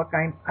told them, look,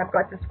 I've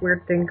got this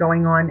weird thing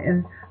going on,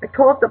 and I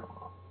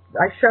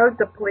showed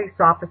the police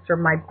officer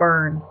my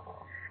burn,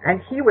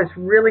 and he was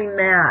really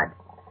mad.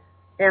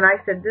 And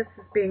I said, this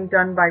is being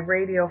done by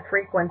radio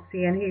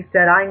frequency, and he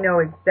said, I know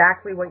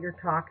exactly what you're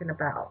talking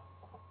about.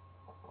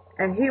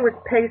 And he was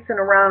pacing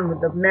around with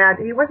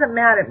he wasn't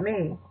mad at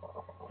me.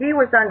 He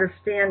was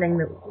understanding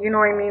that,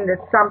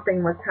 that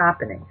something was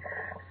happening.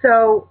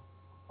 So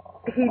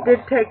he did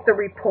take the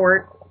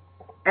report,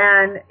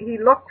 and he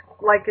looked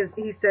like,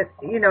 he said,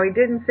 he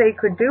didn't say he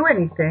could do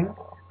anything.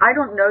 I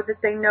don't know that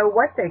they know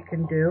what they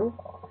can do.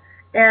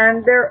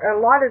 And a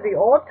lot of the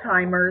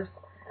old-timers,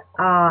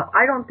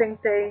 I don't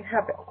think they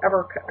have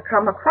ever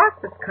come across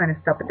this kind of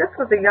stuff. But this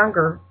was a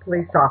younger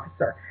police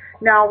officer.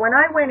 Now, when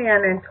I went in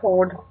and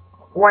told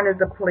one of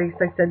the police,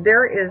 I said,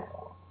 there is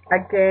a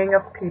gang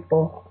of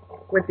people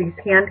with these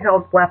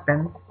handheld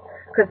weapons,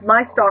 because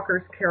my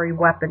stalkers carry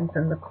weapons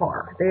in the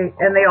car.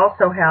 They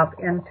also have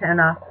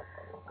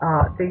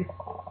these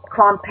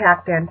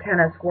compact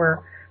antennas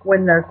where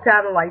when the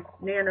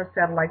nano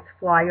satellites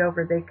fly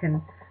over, they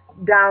can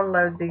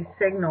download these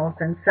signals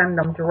and send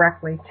them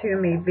directly to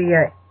me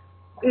via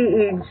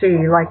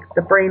EEG, like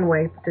the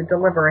brainwave, to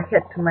deliver a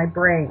hit to my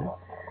brain,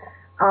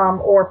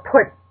 or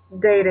put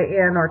data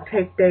in or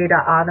take data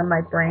out of my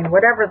brain,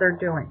 whatever they're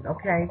doing,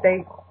 okay?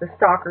 The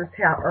stalkers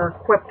are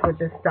equipped with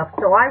this stuff.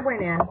 So I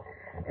went in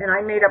and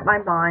I made up my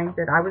mind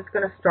that I was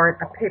going to start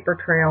a paper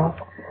trail,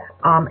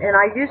 and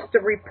I used to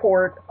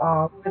report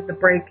with the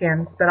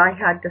break-ins, but I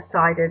had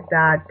decided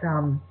that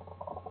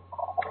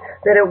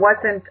it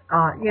wasn't,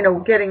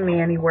 getting me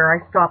anywhere.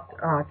 I stopped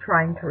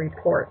trying to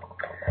report.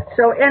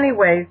 So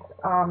anyways,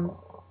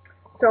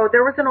 so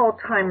there was an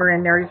old-timer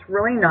in there. He's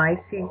really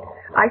nice.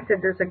 I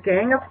said, there's a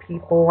gang of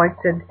people, I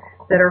said,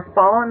 that are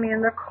following me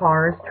in their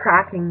cars,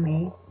 tracking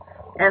me.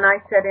 And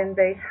I said, and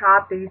they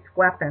have these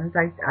weapons.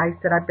 I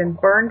said, I've been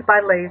burned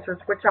by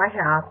lasers, which I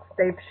have.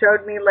 They've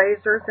showed me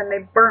lasers, and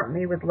they've burnt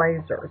me with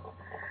lasers.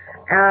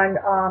 And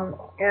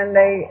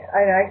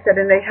I said,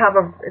 and they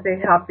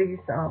have these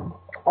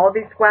all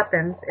these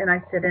weapons. And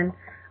I said, and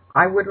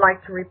I would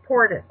like to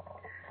report it.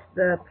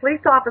 The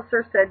police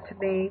officer said to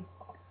me,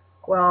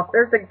 well, if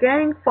there's a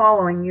gang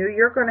following you,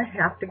 you're going to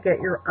have to get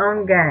your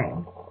own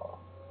gang.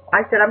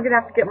 I said, I'm going to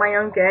have to get my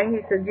own gang? He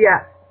said,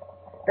 yes.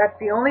 That's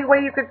the only way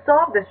you could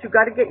solve this. You've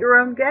got to get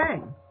your own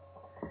gang.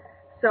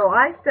 So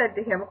I said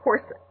to him, of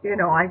course,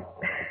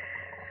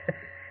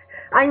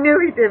 I knew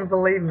he didn't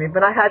believe me,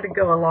 but I had to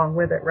go along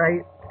with it,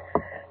 right?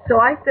 So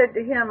I said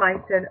to him, I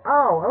said,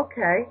 oh,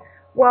 okay.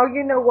 Well,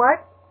 you know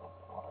what?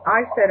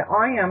 I said,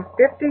 I am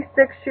 56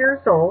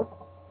 years old.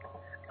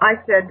 I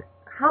said,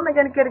 how am I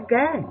going to get a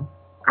gang?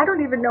 I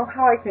don't even know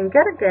how I can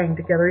get a gang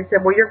together. He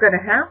said, well, you're going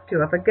to have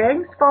to. If a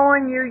gang's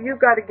following you,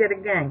 you've got to get a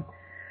gang.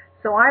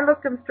 So I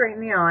looked him straight in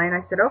the eye, and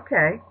I said,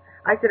 okay.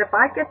 I said, if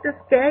I get this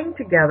gang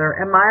together,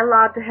 am I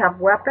allowed to have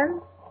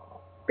weapons?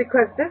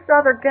 Because this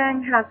other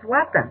gang has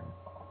weapons.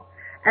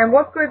 And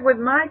what good would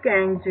my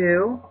gang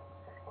do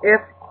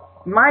if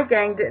my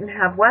gang didn't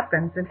have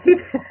weapons? And he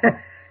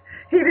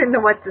didn't know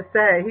what to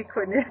say. He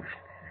couldn't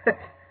answer.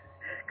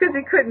 because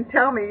he couldn't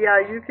tell me, yeah,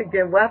 you could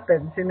get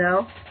weapons, you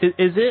know.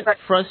 Is it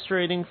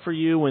frustrating for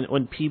you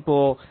when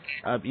people,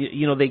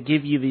 they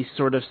give you these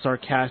sort of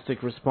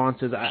sarcastic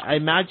responses? I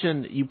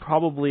imagine you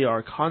probably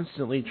are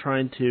constantly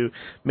trying to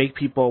make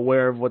people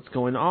aware of what's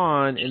going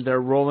on, and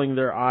they're rolling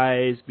their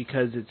eyes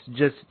because it's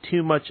just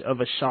too much of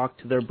a shock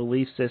to their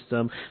belief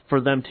system for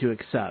them to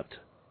accept.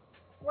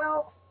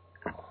 Well,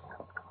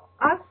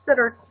 us that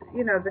are,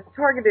 the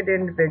targeted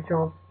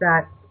individuals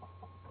that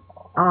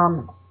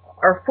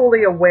are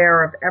fully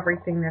aware of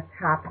everything that's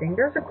happening,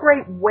 there's a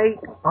great weight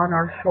on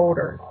our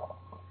shoulders.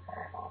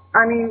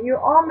 I mean, you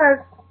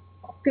almost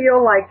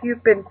feel like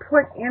you've been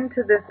put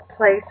into this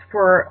place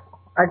for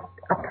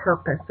a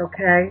purpose,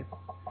 okay?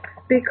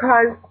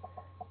 Because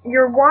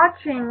you're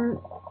watching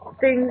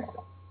things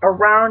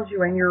around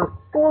you and you're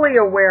fully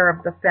aware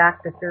of the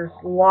fact that there's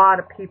a lot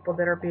of people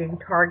that are being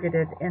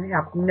targeted and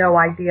have no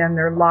idea, and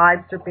their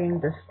lives are being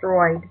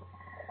destroyed.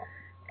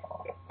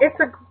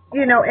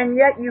 And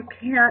yet you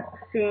can't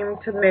seem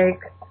to make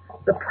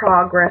the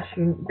progress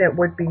that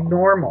would be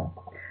normal.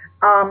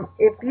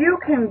 If you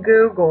can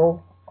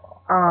Google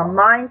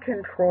mind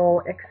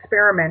control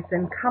experiments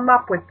and come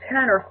up with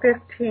 10 or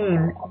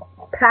 15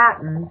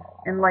 patents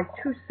in like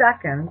 2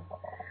 seconds,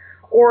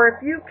 or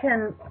if you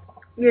can,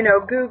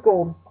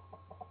 Google,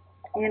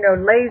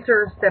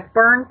 lasers that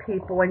burn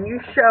people, and you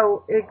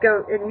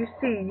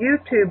see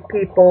YouTube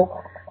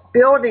people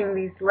building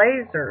these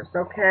lasers,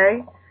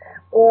 okay?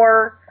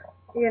 Or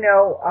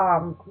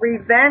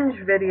revenge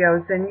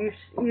videos, and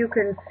you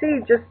can see,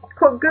 just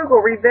Google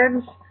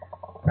revenge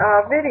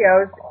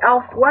videos,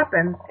 Elf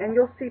weapons, and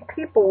you'll see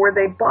people where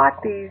they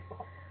bought these,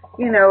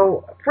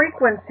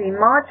 frequency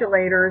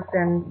modulators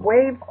and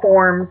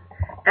waveforms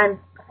and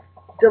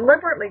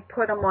deliberately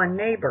put them on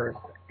neighbors.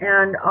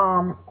 And,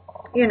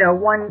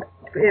 one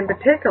in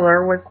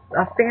particular was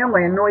a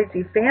family, a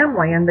noisy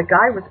family, and the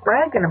guy was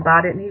bragging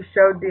about it, and he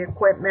showed the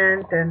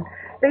equipment, and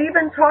they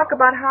even talk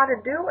about how to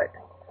do it.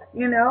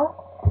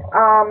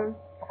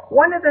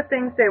 One of the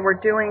things they were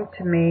doing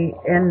to me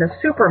in the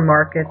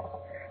supermarket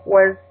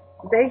was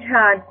they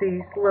had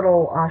these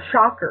little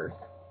shockers,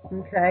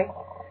 okay?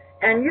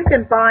 And you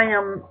can buy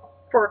them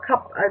for a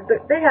couple,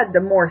 they had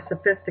the more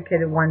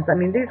sophisticated ones. I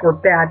mean, these were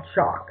bad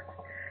shocks.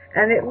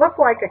 And it looked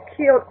like a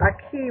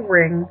key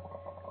ring,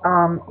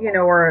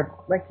 or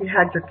like you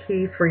had your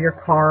key for your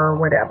car or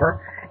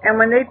whatever. And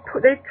when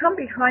they'd come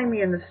behind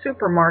me in the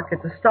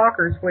supermarket, the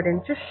stalkers would,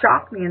 and just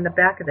shock me in the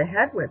back of the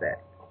head with it.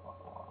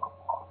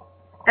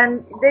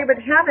 And they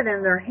would have it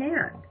in their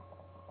hand,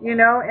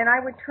 and I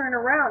would turn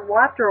around. Well,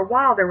 after a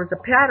while, there was a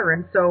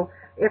pattern. So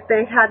if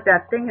they had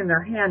that thing in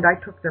their hand, I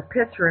took their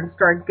picture and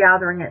started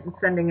gathering it and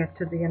sending it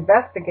to the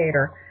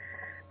investigator.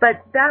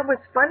 But that was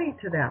funny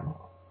to them,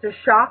 to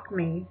shock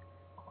me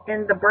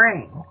in the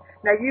brain.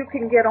 Now, you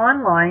can get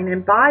online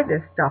and buy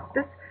this stuff.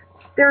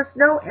 There's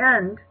no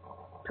end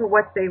to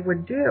what they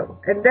would do.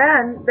 And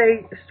then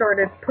they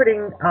started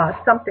putting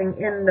something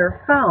in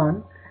their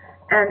phone.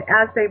 And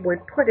as they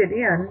would put it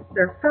in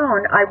their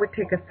phone, I would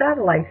take a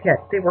satellite hit.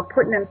 They were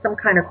putting in some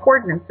kind of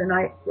coordinates, and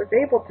I was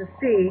able to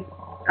see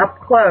up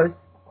close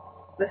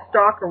the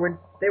stalker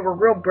they were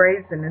real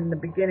brazen in the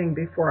beginning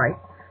before I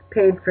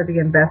paid for the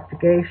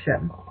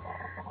investigation.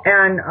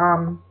 And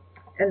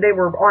they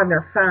were on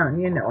their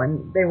phone,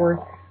 and they were,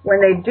 when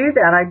they do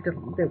that,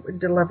 they would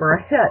deliver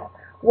a hit.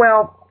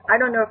 Well, I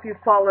don't know if you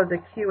follow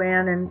the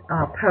QAnon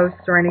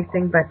posts or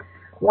anything, but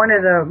one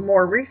of the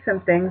more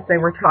recent things, they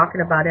were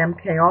talking about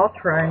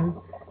MKUltra and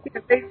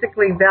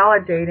basically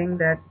validating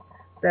that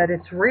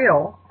it's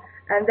real.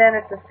 And then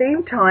at the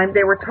same time,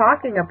 they were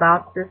talking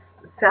about this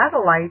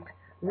satellite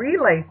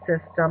relay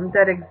system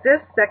that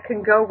exists that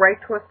can go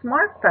right to a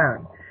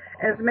smartphone.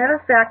 As a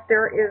matter of fact,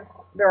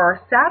 there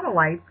are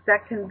satellites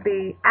that can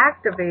be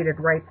activated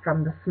right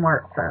from the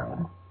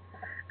smartphone.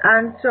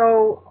 And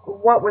so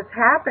what was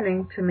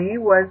happening to me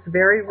was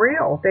very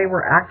real. They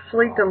were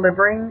actually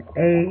delivering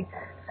a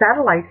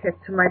satellite hit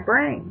to my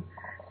brain.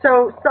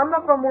 So some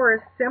of them were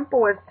as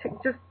simple as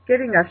just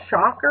getting a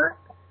shocker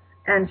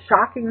and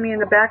shocking me in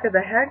the back of the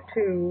head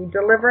to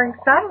delivering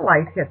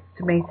satellite hits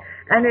to me.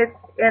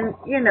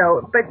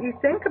 But you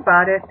think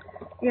about it,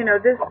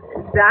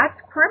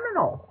 that's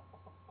criminal.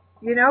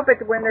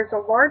 But when there's a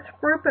large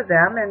group of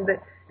them and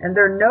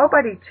they're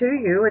nobody to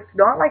you, it's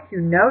not like you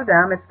know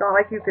them. It's not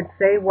like you could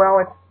say, well,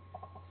 it's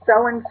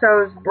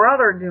so-and-so's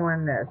brother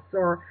doing this,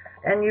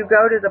 and you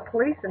go to the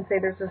police and say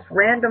there's this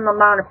random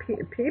amount of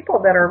people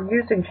that are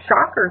using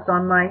shockers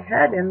on my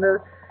head in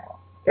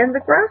the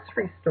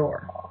grocery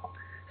store.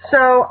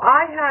 So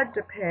I had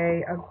to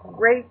pay a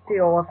great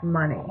deal of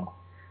money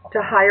to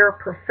hire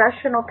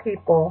professional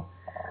people.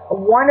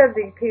 One of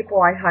the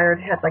people I hired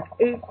had like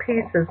 8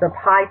 pieces of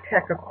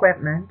high-tech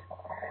equipment.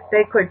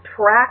 They could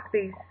track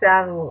these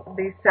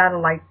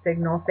satellite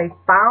signals. They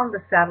found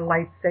the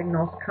satellite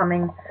signals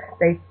coming.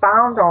 They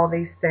found all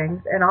these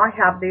things, and I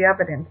have the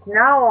evidence.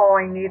 Now all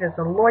I need is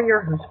a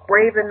lawyer who's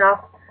brave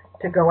enough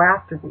to go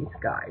after these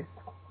guys.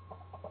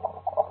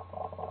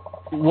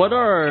 What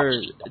are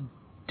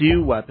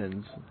DEW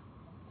weapons?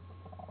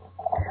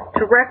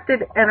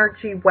 directed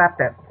energy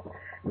weapons.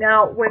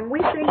 Now, when we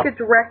think of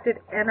directed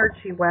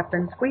energy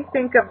weapons, we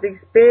think of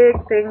these big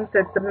things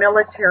that the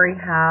military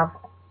have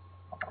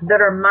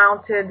that are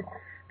mounted,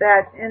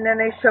 and then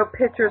they show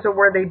pictures of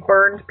where they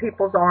burned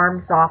people's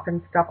arms off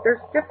and stuff.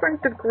 There's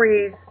different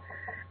degrees,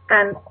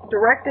 and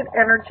directed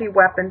energy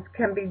weapons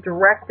can be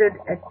directed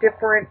at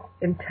different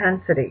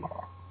intensities.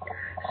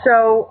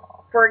 So,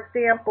 for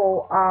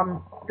example,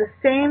 the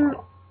same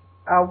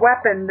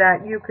weapon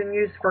that you can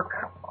use for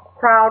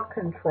crowd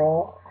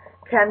control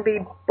can be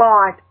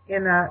bought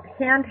in a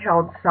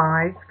handheld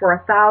size for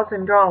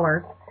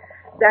 $1,000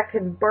 that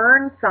can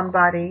burn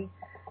somebody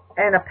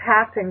in a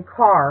passing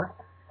car,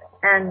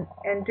 and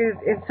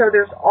so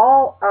there's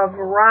all a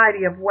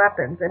variety of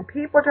weapons, and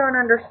people don't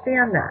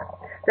understand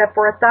that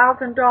for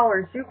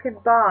 $1,000 you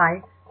could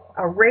buy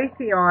a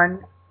Raytheon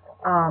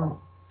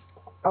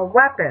a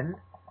weapon,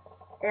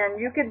 and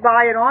you could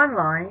buy it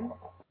online,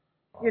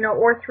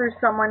 or through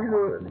someone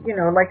who,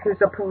 like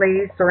who's a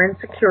police or in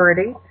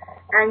security,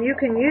 and you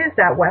can use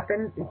that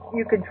weapon.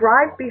 You could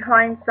drive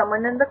behind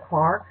someone in the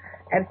car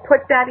and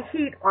put that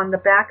heat on the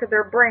back of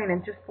their brain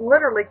and just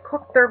literally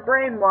cook their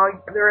brain while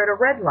they're at a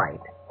red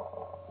light.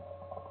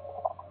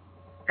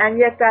 And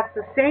yet that's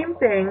the same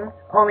thing,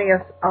 only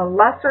a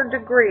lesser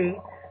degree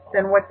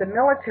than what the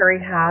military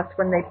has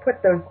when they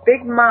put those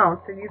big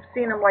mounts, and you've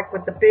seen them like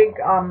with the big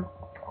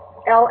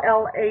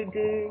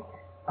LLAD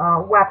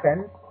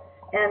weapons,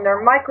 and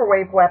they're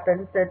microwave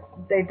weapons that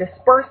they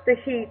disperse the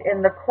heat,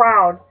 and the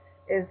crowd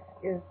is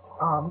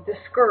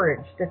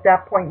discouraged at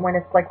that point when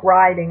it's like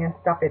riding and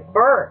stuff. It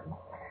burns.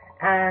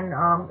 And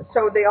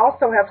so they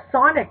also have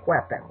sonic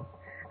weapons,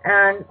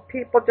 and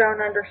people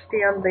don't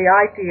understand the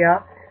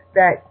idea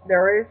that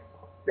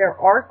there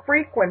are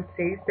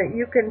frequencies that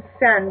you can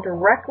send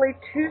directly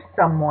to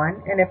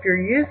someone, and if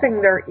you're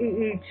using their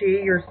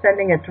EEG, you're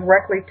sending it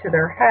directly to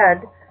their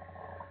head.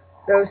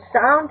 Those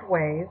sound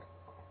waves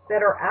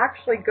that are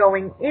actually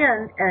going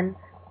in, and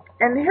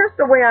here's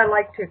the way I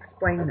like to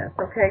explain this,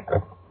 okay?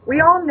 We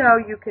all know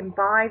you can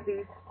buy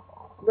these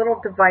little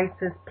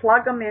devices,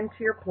 plug them into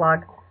your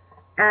plug,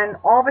 and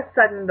all of a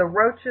sudden the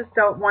roaches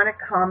don't want to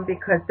come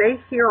because they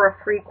hear a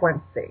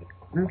frequency,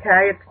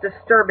 okay? It's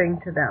disturbing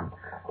to them.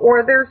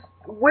 Or there's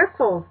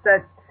whistles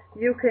that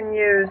you can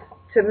use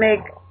to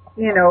make,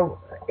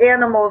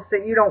 animals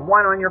that you don't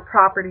want on your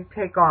property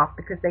take off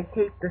because they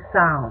hate the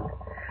sound.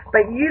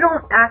 But you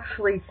don't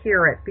actually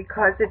hear it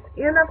because it's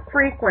in a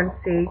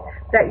frequency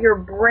that your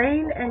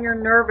brain and your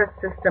nervous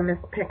system is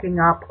picking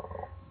up.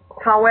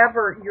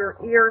 However, your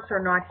ears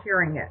are not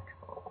hearing it.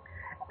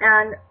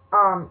 And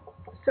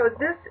so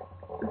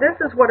this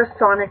is what a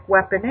sonic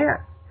weapon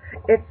is.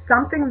 It's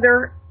something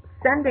they're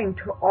sending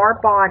to our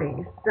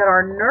bodies that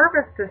our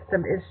nervous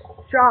system is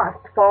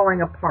just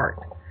falling apart.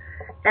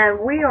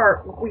 And we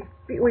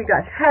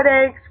got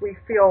headaches, we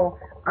feel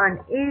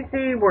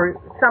uneasy,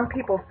 some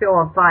people feel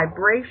a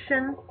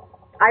vibration.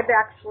 I've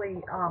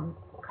actually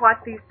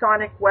caught these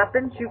sonic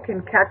weapons. You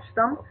can catch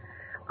them.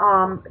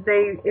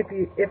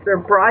 If they're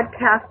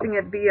broadcasting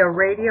it via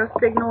radio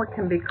signal, it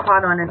can be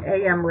caught on an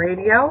AM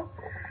radio.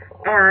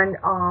 And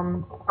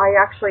I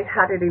actually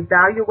had it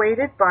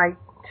evaluated by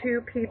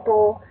two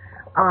people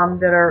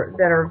that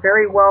are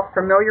very well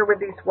familiar with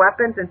these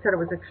weapons, and said it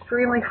was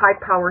extremely high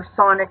power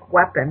sonic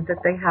weapon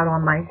that they had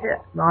on my head.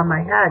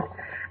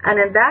 And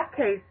in that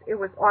case, it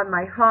was on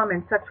my home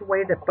in such a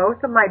way that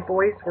both of my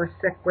boys were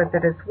sick with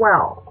it as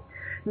well.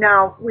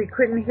 Now, we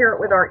couldn't hear it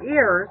with our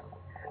ears,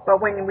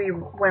 but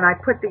when I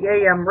put the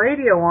AM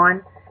radio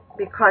on,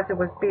 because it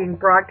was being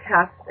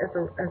broadcast as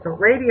a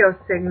radio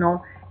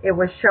signal, it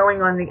was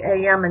showing on the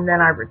AM, and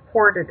then I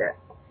recorded it.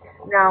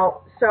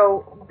 Now,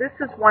 so this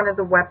is one of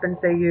the weapons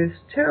they use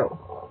too,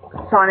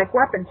 sonic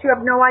weapons. You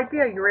have no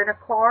idea. You're in a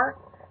car,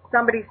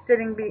 somebody's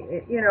sitting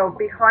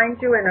behind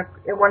you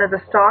in one of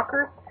the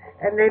stalkers,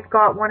 and they've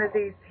got one of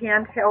these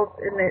handhelds,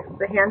 in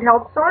the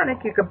handheld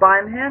sonic. You could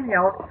buy them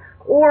handheld,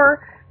 or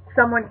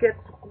someone gets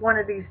one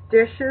of these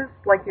dishes,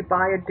 like you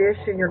buy a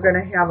dish and you're going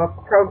to have a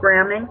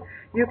programming.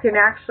 You can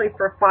actually,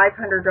 for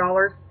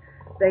 $500,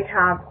 they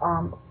have,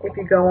 if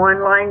you go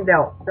online,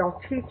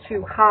 they'll teach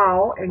you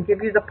how and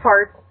give you the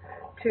parts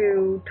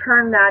to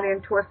turn that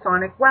into a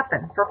sonic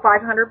weapon for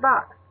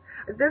 $500.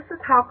 This is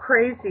how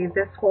crazy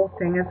this whole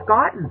thing has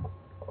gotten.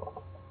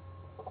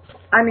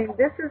 I mean,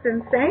 this is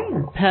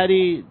insane.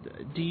 Patty,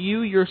 do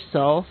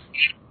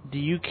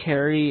you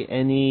carry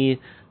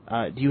any,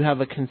 do you have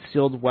a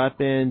concealed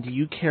weapon? Do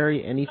you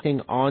carry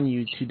anything on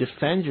you to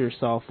defend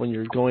yourself when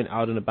you're going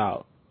out and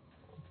about?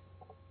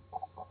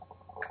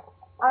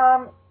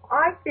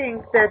 I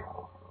think that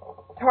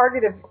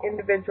targeted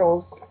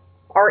individuals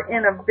are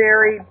in a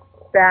very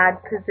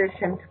bad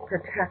position to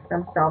protect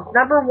themselves.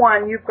 Number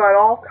one, you've got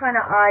all kind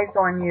of eyes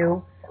on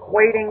you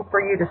waiting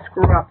for you to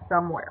screw up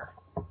somewhere.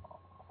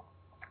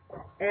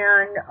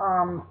 And,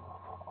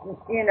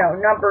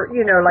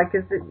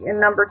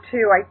 number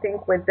two, I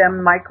think with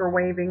them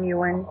microwaving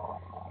you and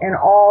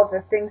all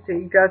the things that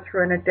you go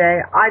through in a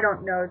day, I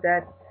don't know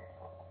that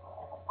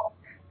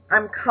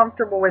I'm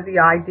comfortable with the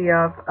idea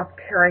of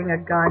carrying a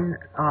gun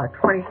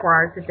 24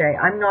 hours a day.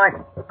 I'm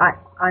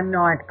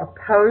not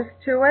opposed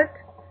to it,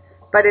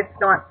 but it's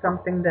not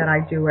something that I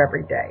do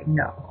every day.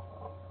 No.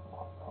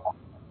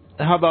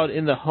 How about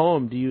in the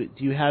home? Do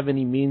you have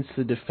any means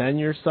to defend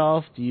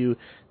yourself? Do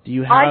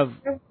you have?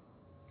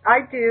 I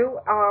do.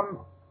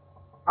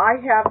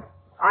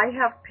 I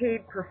have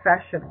paid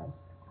professionals,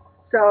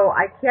 so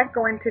I can't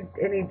go into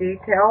any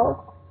details.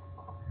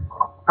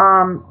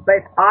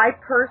 But I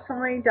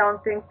personally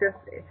don't think this.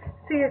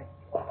 See,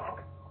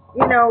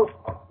 you know,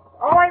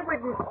 all I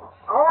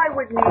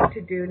would need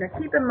to do. Now,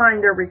 keep in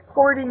mind, they're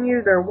recording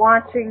you, they're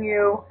watching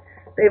you,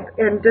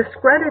 and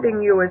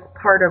discrediting you is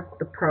part of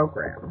the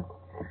program.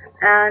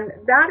 And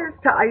that is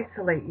to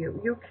isolate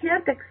you. You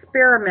can't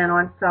experiment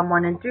on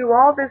someone and do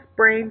all this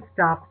brain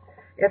stuff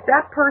if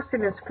that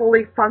person is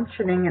fully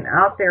functioning and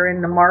out there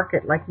in the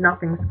market like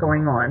nothing's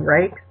going on,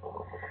 right?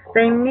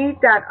 They need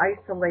that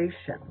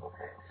isolation.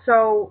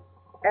 So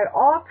at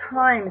all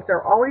times,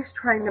 they're always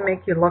trying to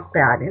make you look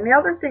bad. And the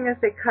other thing is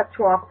they cut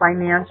you off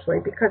financially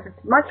because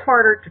it's much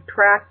harder to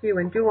track you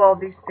and do all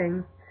these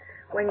things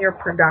when you're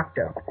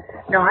productive.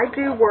 Now, I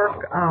do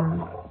work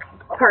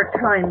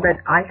part-time, but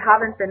I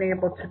haven't been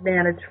able to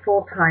manage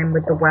full-time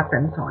with the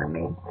weapons on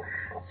me.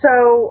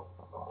 So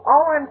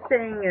all I'm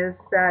saying is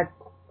that,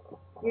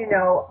 you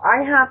know,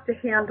 I have to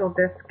handle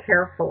this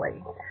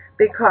carefully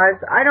because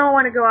I don't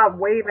want to go out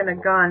waving a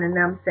gun and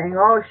them saying,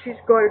 oh, she's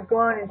got a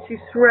gun and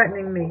she's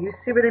threatening me. You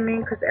see what I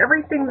mean? Because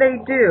everything they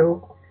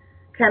do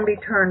can be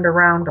turned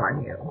around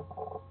on you.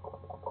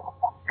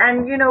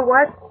 And you know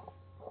what?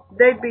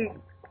 They'd be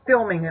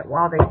filming it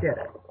while they did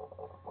it.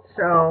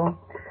 So,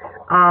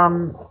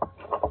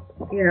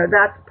 you know,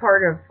 that's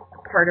part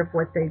of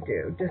what they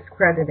do,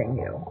 discrediting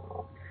you.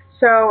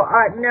 So,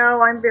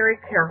 no, I'm very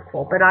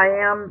careful, but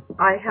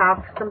I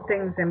have some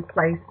things in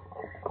place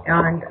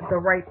and the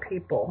right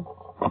people.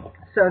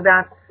 So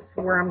that's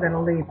where I'm going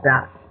to leave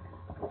that.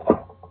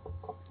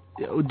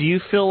 Do you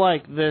feel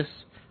like this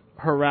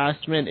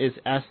harassment is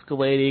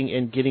escalating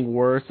and getting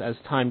worse as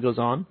time goes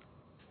on?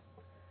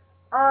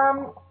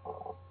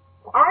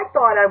 I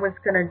thought I was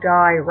going to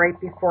die right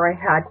before I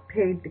had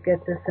paid to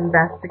get this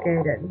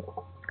investigated.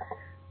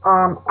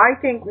 I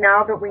think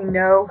now that we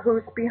know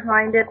who's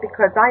behind it,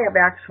 because I have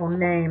actual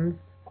names,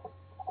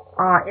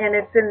 and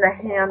it's in the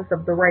hands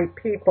of the right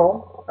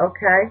people,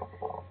 okay?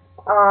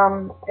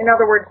 In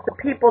other words, the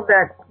people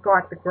that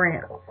got the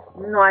grants.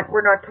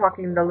 We're not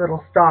talking the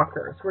little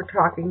stalkers. We're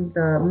talking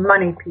the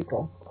money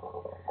people.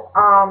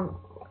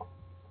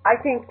 I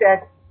think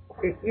that,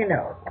 you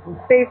know,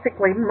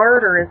 basically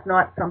murder is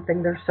not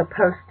something they're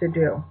supposed to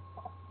do.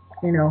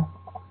 You know,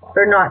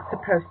 they're not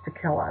supposed to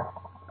kill us,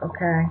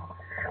 okay?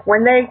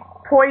 When they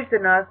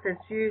poison us,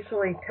 it's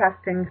usually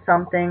testing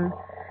something.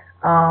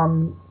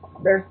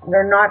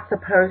 They're not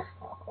supposed.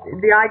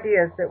 The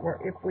idea is that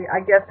if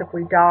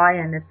we die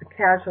and it's a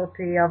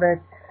casualty of it,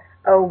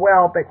 oh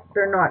well, but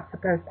they're not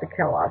supposed to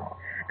kill us.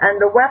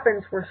 And the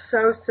weapons were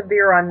so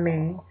severe on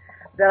me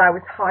that I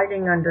was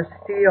hiding under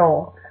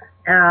steel.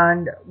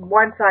 And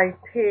once I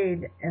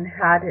paid and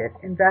had it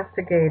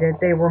investigated,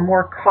 they were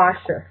more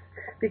cautious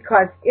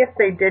because if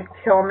they did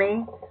kill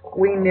me,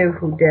 we knew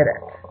who did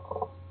it.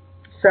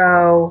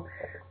 So,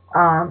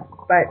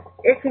 but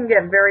it can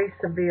get very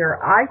severe.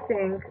 I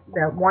think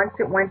that once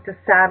it went to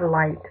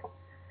satellite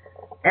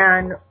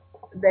and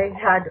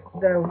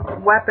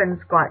the weapons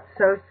got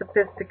so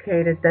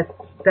sophisticated that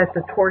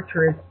the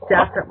torture is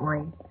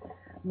definitely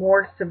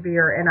more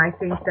severe, and I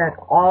think that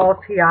all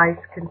TIs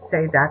can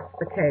say that's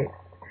the case.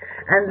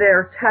 And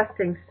they're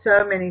testing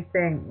so many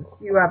things.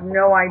 You have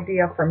no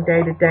idea from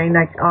day to day.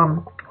 Like,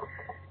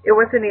 it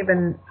wasn't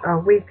even a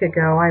week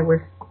ago.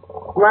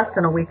 Less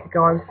than a week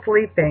ago, I was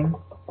sleeping,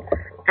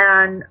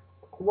 and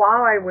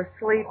while I was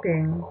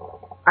sleeping,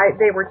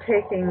 they were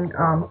taking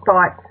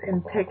thoughts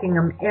and taking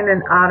them in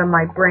and out of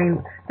my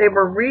brain. They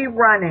were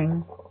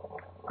rerunning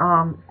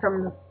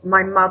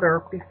my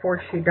mother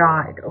before she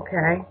died,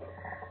 okay?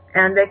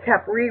 And they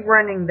kept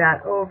rerunning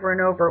that over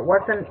and over. It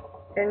wasn't,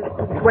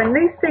 and when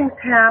these things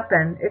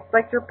happen, it's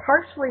like you're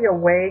partially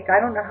awake. I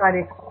don't know how to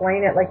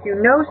explain it. Like, you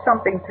know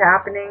something's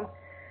happening,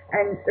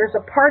 and there's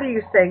a part of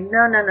you saying,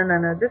 no,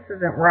 this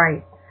isn't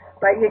right.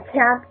 But you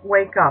can't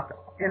wake up.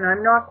 And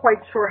I'm not quite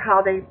sure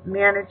how they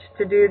managed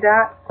to do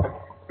that.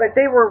 But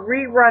they were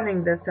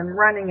rerunning this and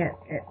running it.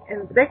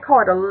 And they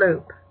call it a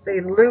loop.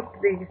 They loop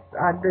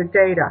the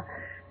data.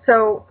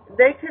 So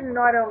they can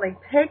not only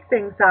take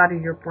things out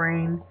of your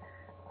brain,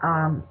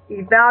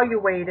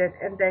 evaluate it,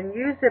 and then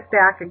use it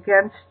back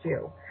against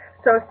you.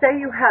 So say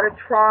you had a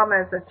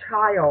trauma as a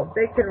child,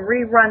 they can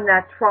rerun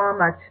that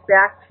trauma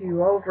back to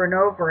you over and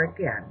over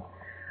again,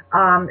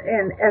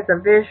 and as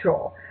a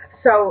visual.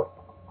 So,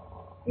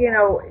 you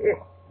know,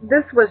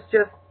 this was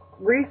just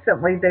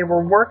recently they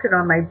were working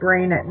on my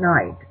brain at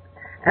night.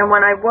 And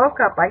when I woke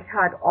up, I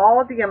had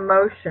all the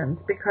emotions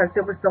because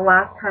it was the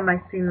last time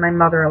I seen my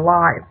mother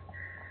alive.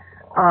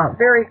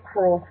 Very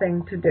cruel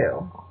thing to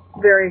do.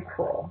 Very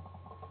cruel.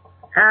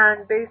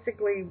 And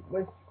basically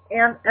was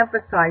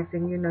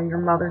emphasizing,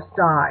 your mother's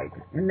died.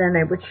 And then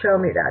they would show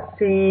me that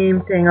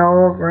same thing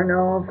over and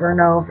over and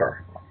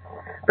over.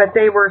 But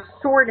they were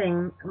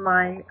sorting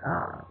my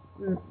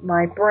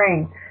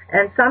brain.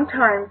 And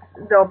sometimes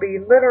they'll be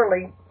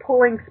literally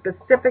pulling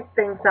specific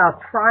things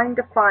out, trying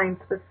to find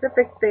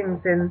specific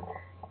things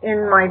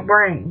in my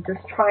brain,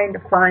 just trying to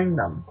find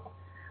them.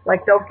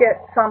 Like they'll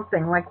get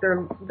something, like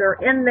they're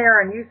in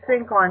there and you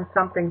think on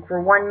something for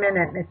 1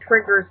 minute and it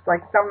triggers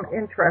like some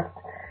interest,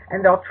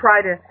 and they'll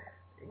try to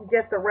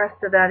get the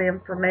rest of that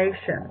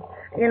information.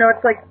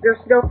 It's like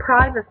there's no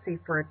privacy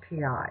for a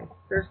TI.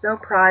 There's no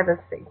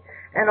privacy.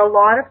 And a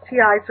lot of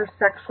TIs are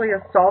sexually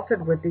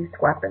assaulted with these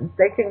weapons.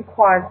 They can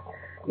cause,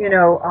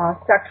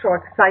 sexual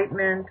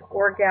excitement,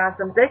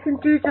 orgasm. They can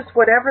do just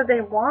whatever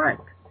they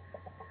want.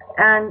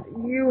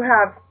 And you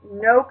have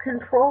no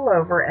control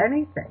over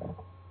anything.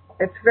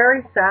 It's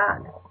very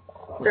sad.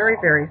 Very,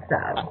 very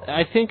sad.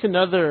 I think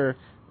a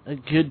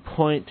good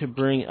point to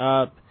bring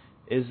up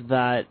is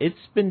that it's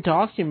been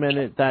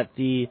documented that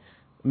the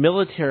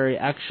military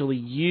actually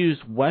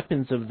used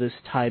weapons of this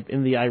type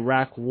in the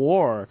Iraq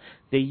War.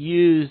 They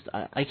used,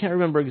 I can't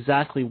remember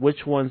exactly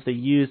which ones they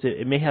used.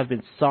 It may have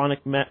been sonic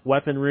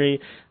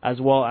weaponry as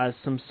well as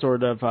some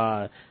sort of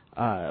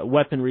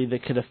weaponry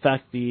that could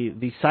affect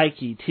the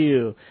psyche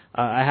too.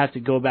 I have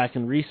to go back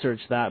and research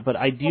that, but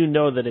I do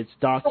know that it's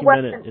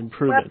documented and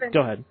proven.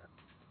 Go ahead.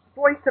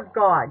 Voice of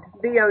God,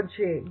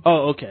 VOG.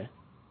 Oh, okay.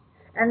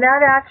 And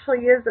that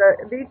actually is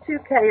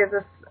V2K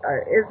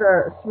is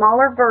a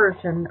smaller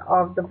version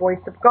of the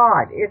voice of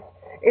God.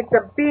 It's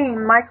a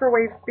beam,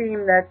 microwave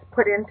beam that's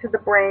put into the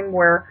brain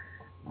where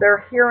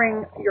they're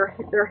hearing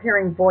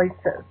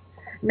voices.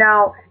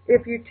 Now,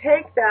 if you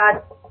take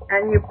that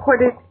and you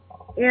put it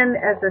in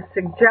as a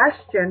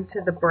suggestion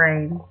to the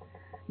brain,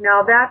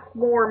 now that's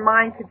more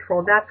mind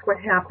control. That's what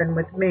happened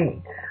with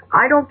me.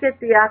 I don't get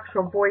the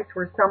actual voice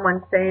where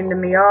someone's saying to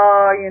me,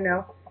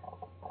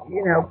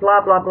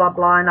 blah, blah, blah,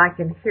 blah, and I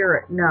can hear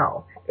it.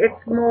 No.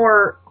 It's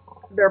more,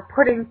 they're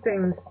putting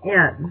things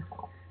in.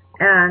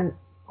 And,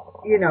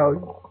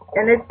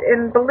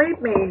 and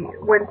believe me,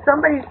 when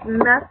somebody's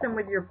messing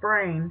with your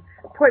brain,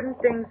 putting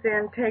things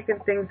in, taking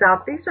things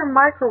out, these are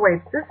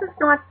microwaves. This is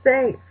not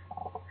safe.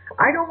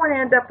 I don't want to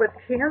end up with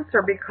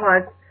cancer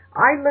because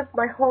I lived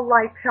my whole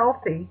life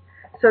healthy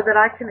so that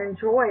I can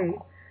enjoy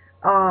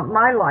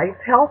my life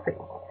healthy.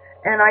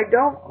 And I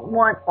don't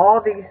want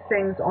all these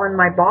things on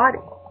my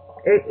body.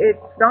 It's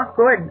not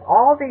good.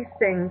 All these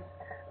things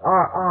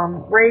are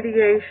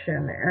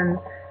radiation, and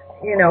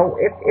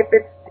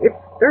if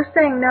they're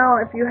saying now,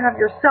 if you have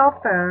your cell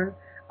phone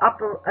up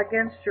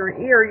against your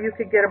ear, you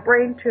could get a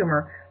brain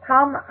tumor.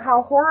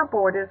 How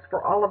horrible it is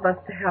for all of us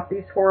to have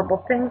these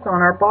horrible things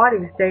on our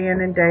bodies day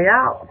in and day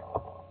out.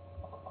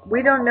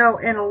 We don't know,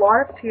 and a lot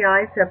of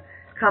TIs have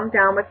come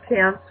down with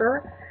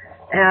cancer,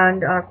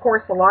 and of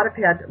course a lot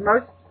have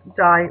most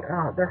die,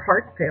 their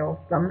heart fails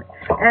them,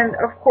 and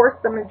of course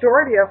the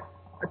majority of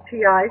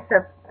TIs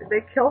they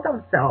kill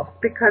themselves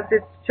because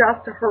it's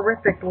just a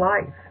horrific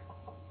life.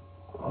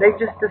 They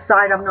just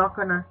decide I'm not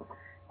gonna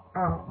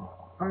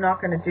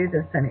do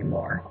this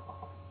anymore.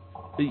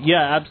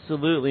 Yeah,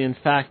 absolutely. In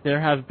fact,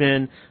 there have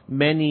been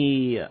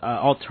many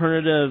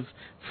alternative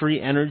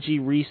free energy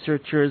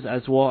researchers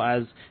as well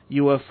as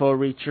UFO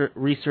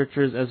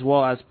researchers as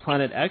well as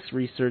Planet X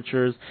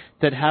researchers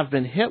that have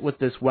been hit with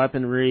this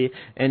weaponry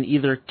and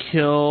either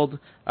killed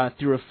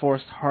through a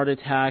forced heart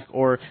attack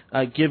or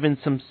given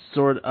some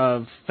sort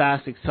of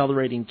fast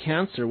accelerating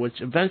cancer,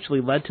 which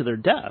eventually led to their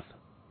death.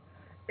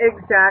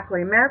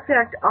 Exactly. Matter of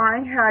fact,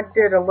 I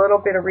did a little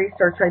bit of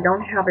research. I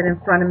don't have it in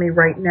front of me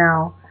right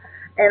now.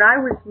 And I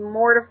was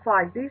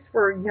mortified. These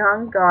were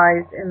young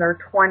guys in their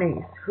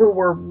 20s who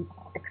were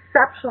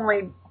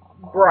exceptionally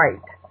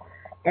bright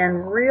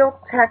and real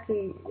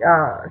techie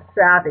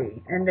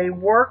savvy. And they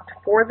worked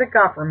for the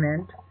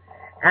government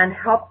and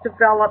helped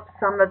develop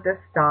some of this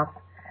stuff.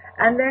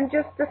 And then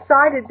just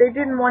decided they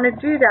didn't want to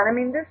do that. I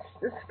mean, this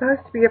is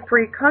supposed to be a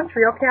free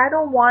country. Okay, I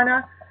don't want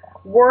to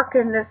work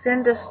in this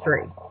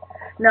industry.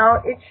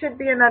 Now, it should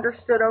be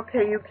understood,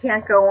 okay, you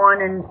can't go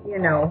on and,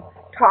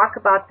 talk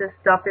about this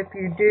stuff. If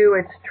you do,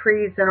 it's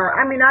treason, or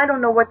I don't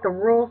know what the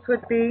rules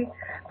would be,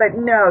 but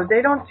no,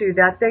 they don't do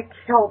that. They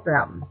kill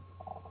them.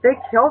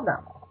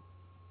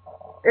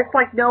 It's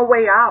like no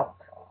way out.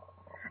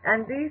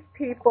 And these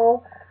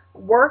people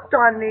worked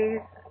on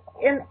these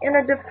in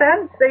a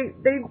defense.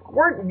 They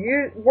weren't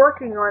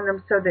working on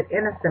them so that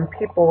innocent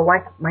people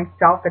like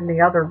myself and the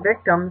other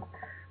victims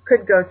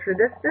could go through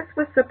this. This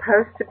was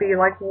supposed to be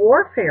like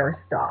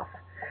warfare stuff,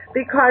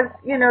 because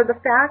the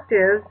fact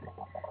is,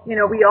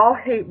 we all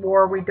hate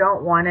war. We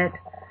don't want it,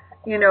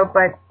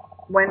 but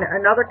when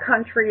another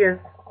country has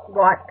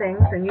got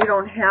things and you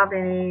don't have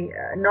any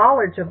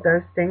knowledge of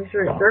those things,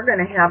 they're going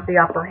to have the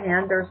upper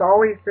hand. There's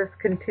always this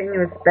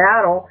continuous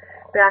battle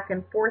back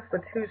and forth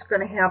with who's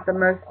going to have the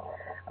most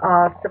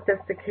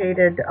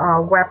sophisticated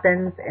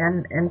weapons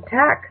and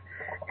tech.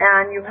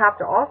 And you have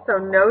to also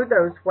know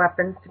those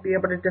weapons to be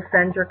able to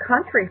defend your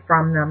country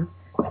from them.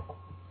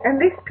 And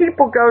these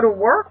people go to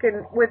work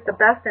and with the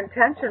best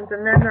intentions,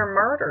 and then they're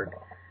murdered.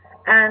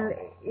 And,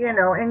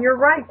 and you're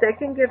right, they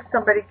can give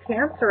somebody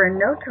cancer in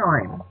no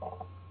time.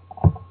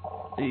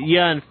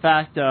 Yeah, in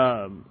fact,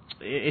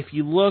 if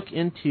you look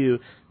into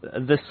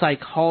the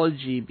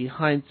psychology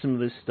behind some of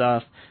this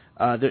stuff,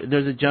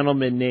 there's a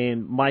gentleman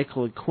named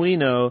Michael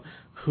Aquino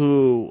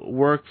who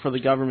worked for the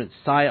government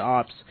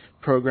PsyOps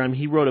program.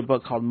 He wrote a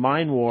book called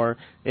Mind War,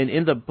 and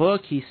in the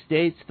book he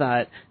states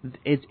that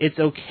it's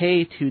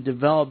okay to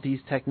develop these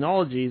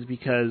technologies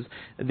because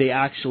they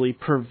actually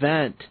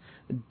prevent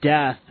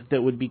death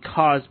that would be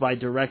caused by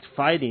direct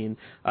fighting.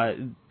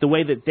 The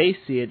way that they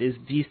see it is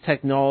these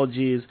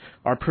technologies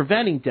are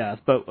preventing death,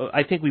 but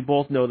I think we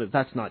both know that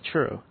that's not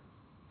true.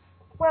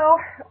 Well,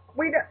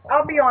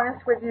 I'll be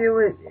honest with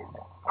you.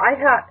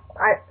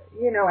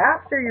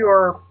 After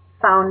your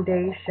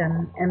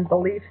foundation and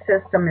belief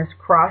system is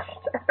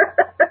crushed,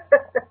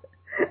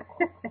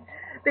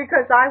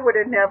 because I would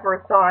have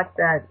never thought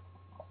that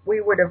we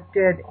would have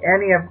did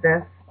any of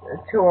this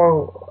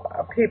to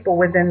people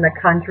within the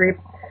country.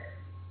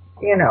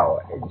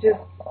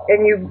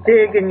 And you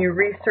dig and you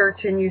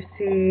research and you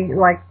see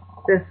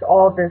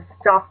all this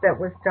stuff that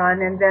was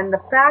done, and then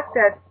the fact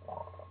that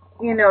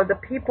the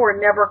people are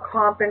never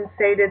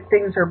compensated,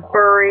 things are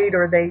buried,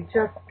 or they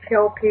just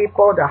kill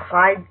people to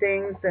hide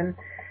things, and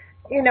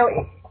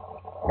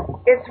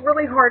it's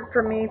really hard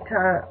for me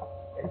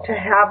to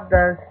have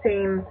the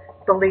same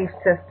belief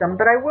system.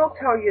 But I will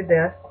tell you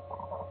this,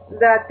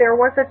 that there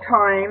was a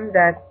time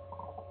that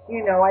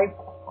I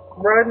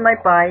rode my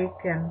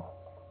bike and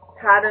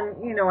had a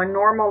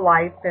normal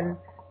life and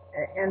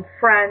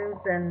friends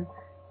and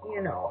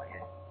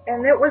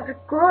and it was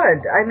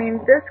good. I mean,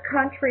 this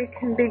country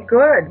can be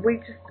good.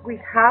 We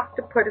have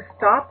to put a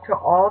stop to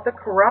all the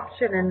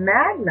corruption and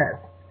madness.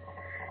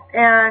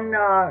 And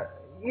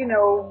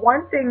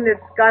one thing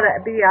that's got to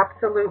be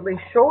absolutely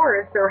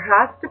sure is there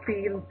has to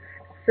be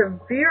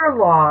severe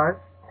laws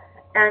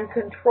and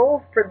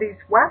control for these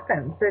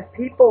weapons that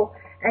people,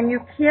 and you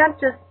can't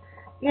just,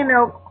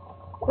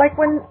 like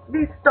when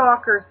these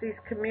stalkers, these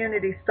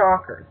community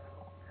stalkers,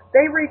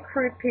 they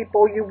recruit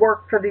people, you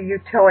work for the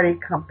utility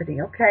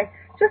company, okay?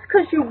 Just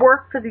because you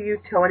work for the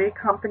utility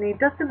company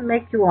doesn't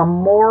make you a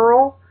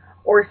moral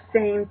or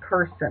sane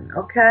person,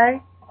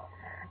 okay?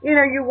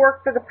 You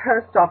work for the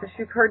post office.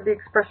 You've heard the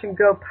expression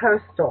 "go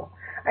postal."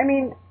 I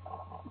mean,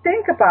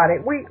 think about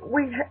it.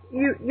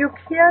 You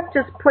can't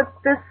just put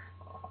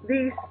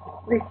these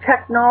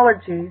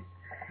technologies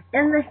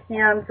in the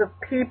hands of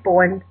people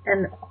and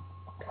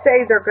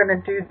say they're going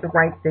to do the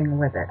right thing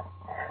with it,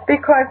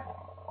 because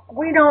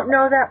we don't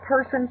know that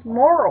person's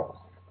morals.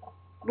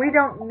 We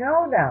don't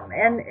know them,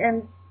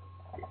 and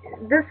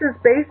this is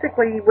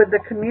basically with the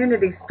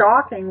community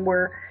stalking,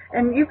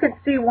 and you could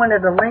see one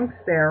of the links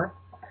there,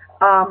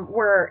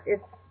 where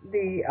it's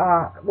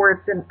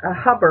in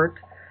Hubbard,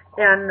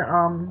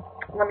 and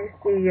let me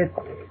see,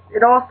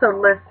 it also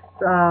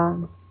lists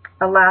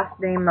a last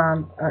name.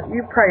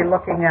 You're probably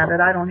looking at it.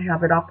 I don't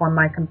have it up on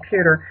my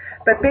computer,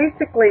 but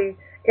basically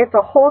it's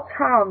a whole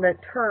town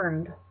that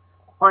turned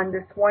on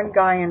this one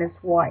guy and his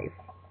wife,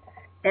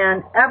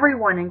 and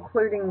everyone,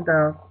 including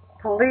the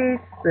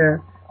police, the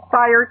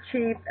fire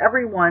chief,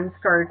 everyone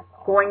started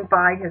going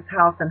by his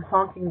house and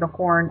honking the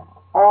horn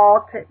all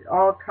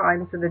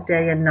times of the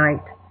day and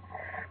night,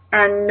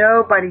 and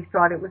nobody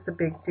thought it was a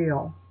big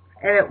deal,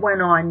 and it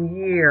went on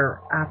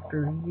year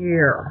after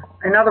year.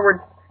 In other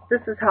words,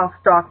 this is how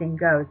stalking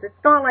goes.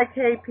 It's not like,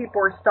 hey,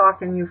 people are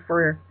stalking you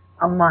for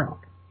a month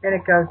and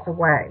it goes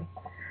away.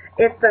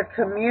 If the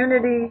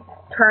community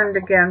turned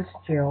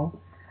against you,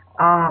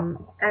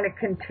 and it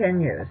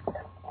continues,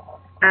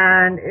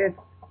 and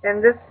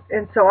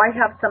so I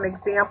have some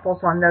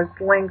examples on those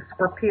links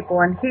for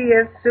people, and he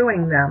is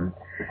suing them,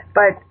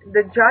 but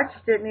the judge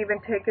didn't even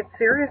take it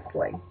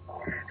seriously.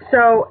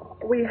 So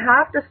we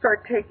have to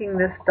start taking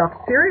this stuff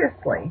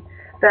seriously.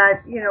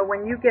 That,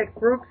 when you get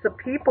groups of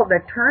people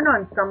that turn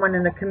on someone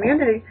in the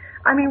community,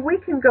 I mean, we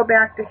can go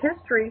back to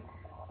history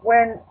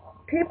when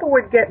people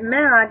would get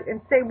mad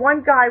and say,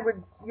 one guy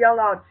would yell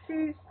out,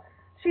 she's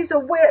a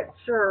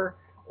witch, or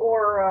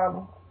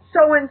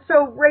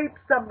so-and-so raped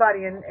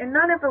somebody, and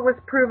none of it was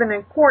proven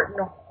in court, and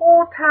the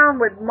whole town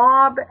would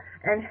mob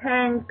and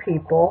hang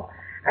people.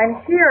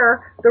 And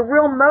here, the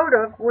real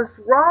motive was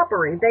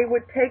robbery. They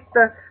would take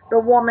the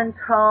woman's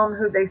home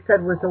who they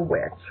said was a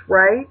witch,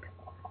 right?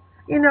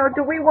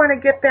 Do we want to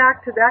get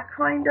back to that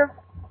kind of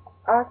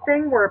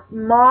thing where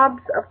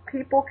mobs of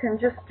people can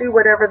just do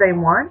whatever they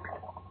want?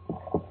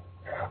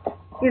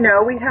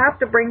 We have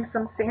to bring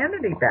some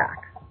sanity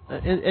back.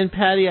 And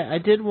Patty, I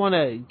did want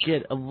to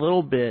get a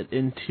little bit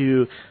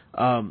into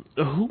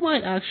who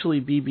might actually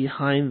be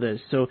behind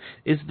this. So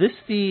is this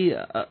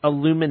the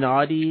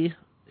Illuminati?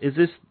 Is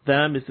this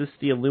them? Is this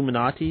the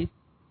Illuminati?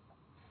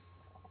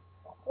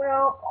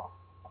 Well,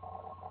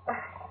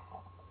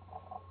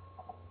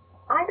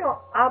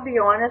 I'll be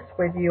honest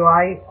with you,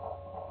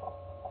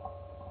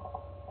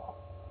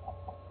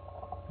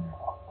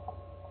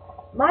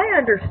 my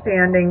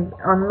understanding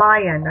on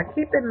my end, now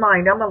keep in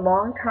mind, I'm a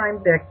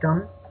long-time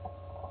victim,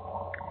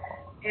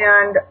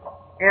 and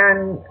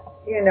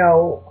you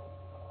know,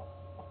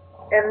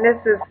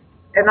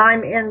 and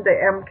I'm in the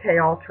MK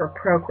Ultra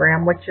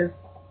program, which is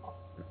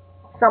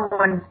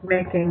someone's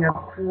making a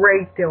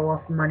great deal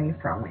of money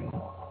from me.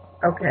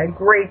 Okay,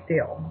 great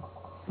deal.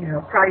 You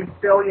know, probably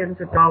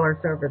billions of dollars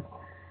over,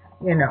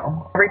 you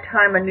know, every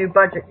time a new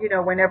budget, you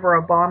know,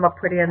 whenever Obama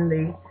put in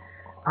the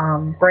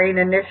BRAIN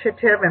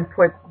initiative and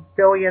put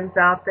billions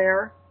out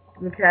there,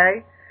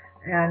 okay,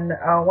 and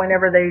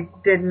whenever they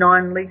did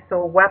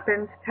non-lethal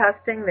weapons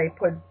testing, they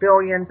put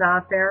billions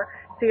out there.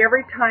 See,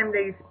 every time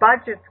these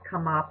budgets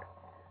come up,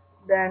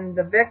 then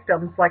the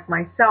victims, like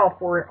myself,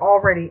 were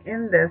already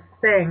in this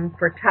thing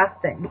for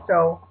testing.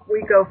 So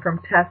we go from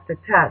test to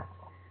test.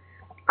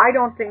 I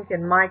don't think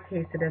in my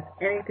case it has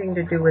anything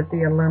to do with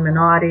the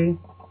Illuminati.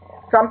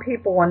 Some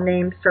people will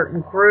name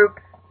certain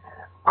groups.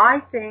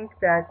 I think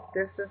that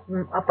this is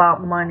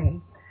about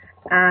money,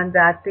 and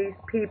that these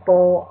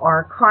people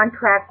are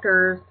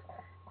contractors,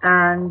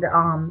 and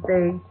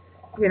they,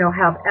 you know,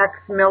 have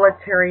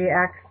ex-military,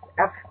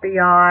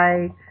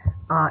 ex-FBI,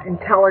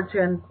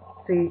 intelligence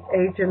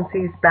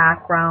agencies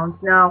backgrounds.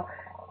 Now,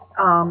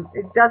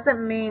 it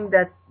doesn't mean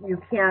that you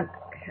can't.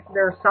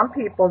 There are some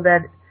people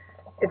that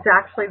it's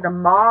actually the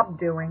mob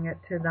doing it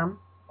to them.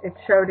 It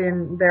showed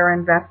in their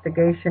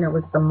investigation it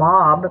was the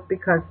mob,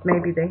 because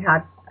maybe they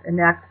had an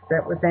ex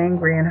that was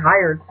angry and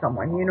hired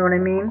someone. You know what I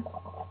mean?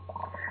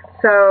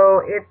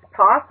 So it's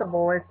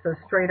possible it's a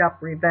straight up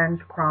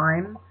revenge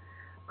crime.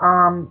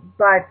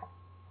 But,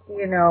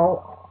 you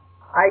know,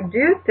 I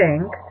do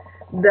think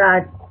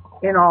that,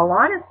 in all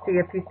honesty,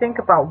 if you think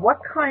about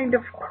what kind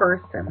of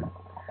person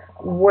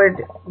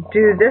would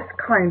do this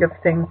kind of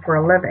thing for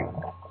a living,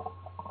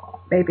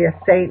 maybe a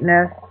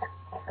Satanist,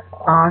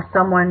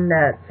 someone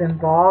that's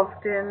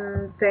involved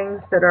in things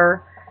that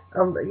are,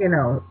 you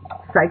know,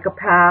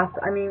 psychopaths.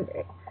 I mean,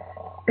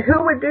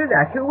 who would do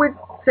that? Who would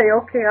say,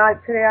 okay,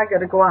 today I got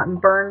to go out and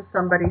burn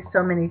somebody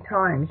so many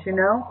times, you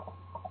know?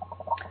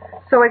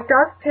 So it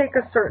does take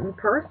a certain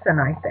person,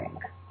 I think,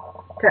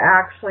 to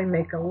actually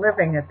make a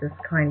living at this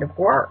kind of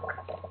work.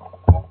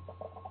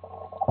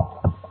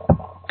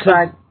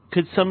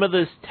 Could some of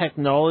this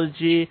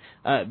technology,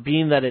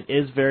 being that it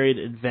is very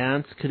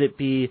advanced, could it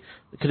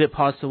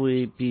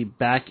possibly be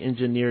back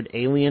engineered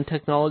alien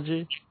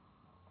technology?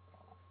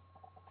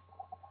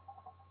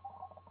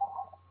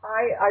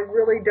 I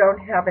really don't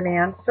have an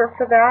answer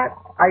for that.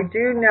 I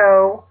do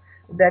know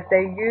that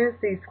they use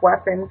these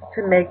weapons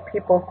to make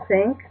people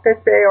think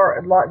that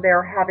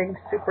they're having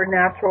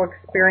supernatural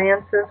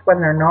experiences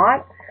when they're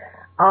not.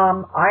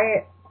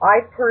 I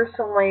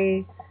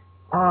personally,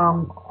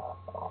 I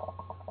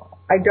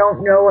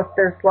don't know if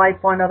there's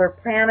life on other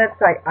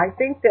planets. I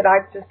think that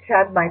I've just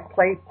had my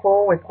plate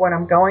full with what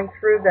I'm going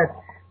through.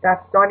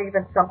 That's not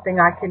even something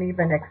I can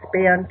even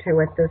expand to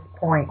at this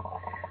point.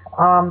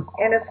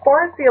 And as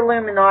far as the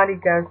Illuminati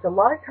goes, a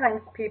lot of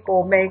times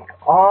people make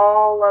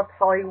all of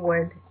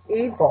Hollywood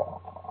evil.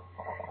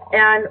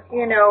 And,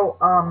 you know,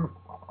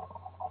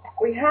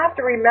 we have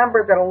to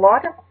remember that a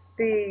lot of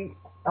the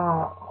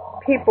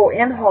people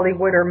in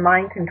Hollywood are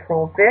mind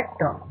control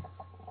victims.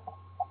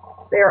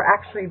 They are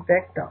actually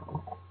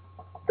victims.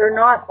 They're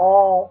not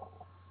all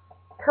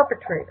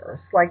perpetrators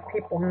like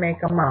people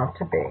make them out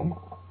to be.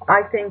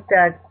 I think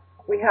that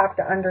we have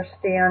to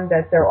understand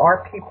that there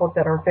are people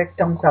that are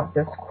victims of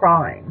this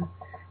crime,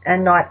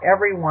 and not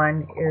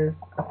everyone is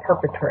a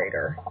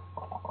perpetrator.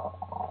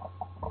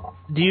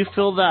 Do you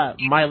feel that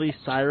Miley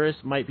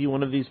Cyrus might be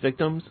one of these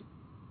victims?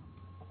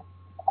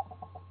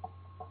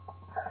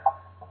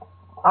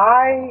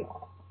 I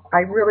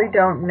really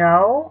don't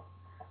know.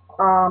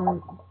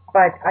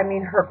 But, I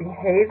mean, her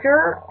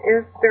behavior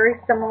is very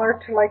similar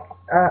to, like,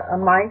 a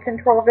mind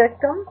control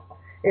victim.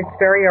 It's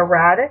very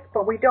erratic,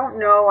 but we don't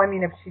know, I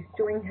mean, if she's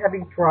doing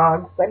heavy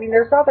drugs. I mean,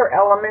 there's other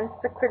elements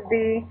that could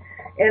be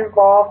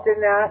involved in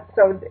that.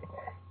 So,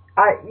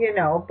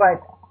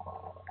 but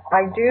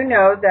I do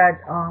know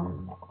that,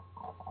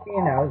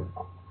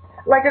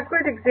 like a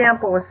good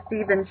example is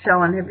Stephen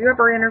Schellen. Have you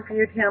ever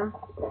interviewed him?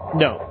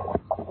 No.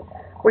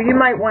 Well, you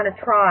might want to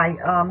try.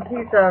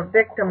 He's a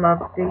victim of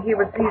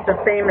he's a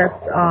famous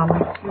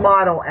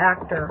model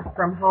actor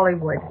from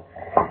Hollywood,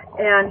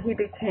 and he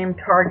became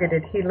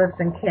targeted. He lives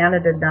in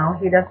Canada now.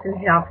 He doesn't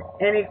have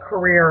any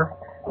career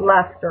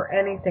left or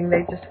anything.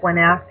 They just went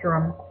after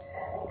him,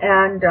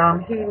 and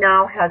he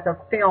now has a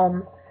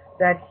film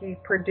that he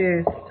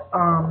produced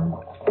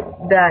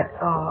that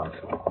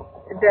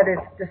is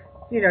just,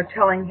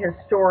 telling his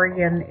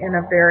story in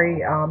a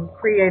very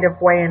creative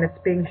way, and it's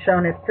being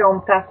shown at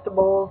film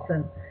festivals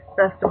and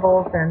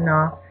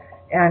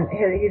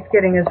he's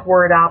getting his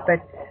word out.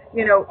 But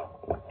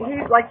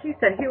like he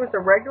said, he was a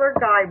regular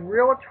guy,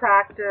 real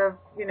attractive.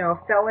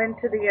 Fell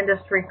into the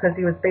industry because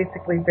he was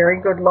basically very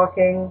good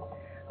looking.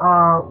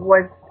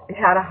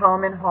 Had a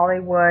home in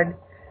Hollywood,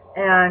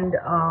 and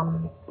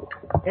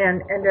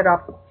ended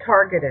up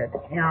targeted.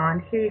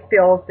 And he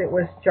feels it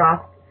was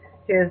just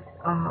his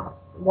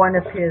one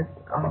of his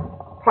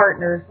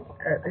partners,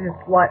 his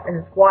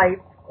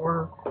wife,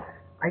 or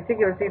I think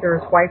it was either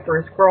his wife or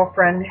his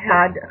girlfriend,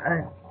 had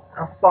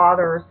a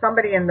father or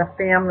somebody in the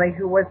family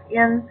who was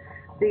in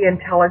the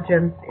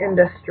intelligence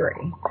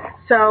industry.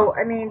 So,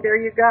 I mean, there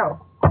you go.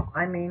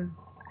 I mean,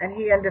 and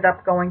he ended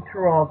up going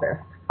through all this.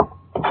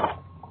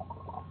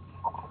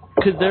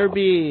 Could there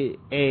be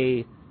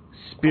a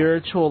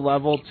spiritual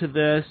level to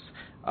this?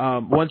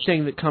 One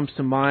thing that comes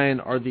to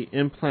mind are the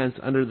implants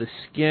under the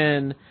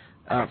skin.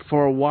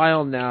 For a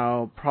while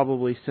now,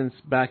 probably since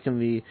back in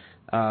the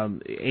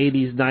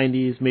 80s,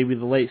 90s, maybe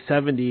the late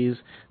 70s,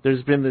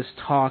 there's been this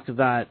talk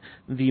that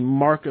the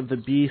mark of the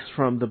beast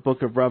from the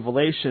book of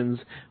Revelations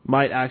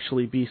might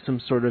actually be some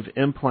sort of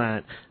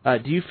implant.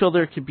 Do you feel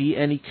there could be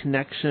any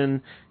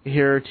connection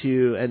here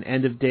to an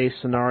end-of-day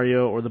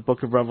scenario or the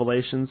book of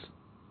Revelations?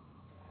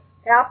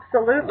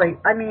 Absolutely.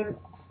 I mean,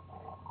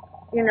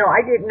 you know,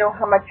 I didn't know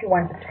how much you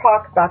wanted to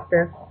talk about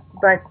this,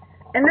 but,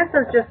 and this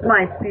is just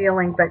my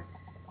feeling, but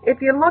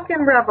if you look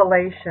in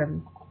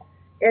Revelation,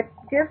 it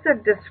gives a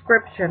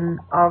description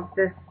of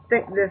this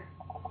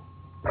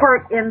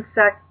part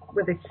insect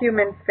with a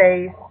human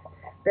face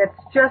that's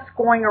just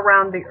going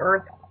around the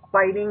earth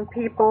biting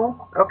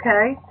people,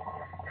 okay,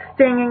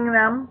 stinging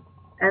them,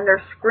 and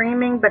they're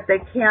screaming, but they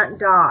can't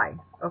die,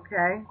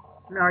 okay?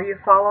 Now, are you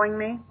following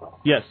me?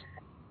 Yes.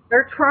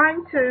 They're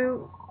trying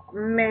to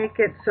make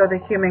it so the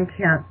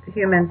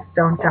humans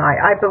don't die.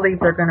 I believe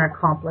they're going to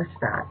accomplish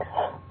that.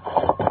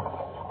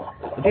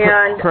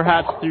 And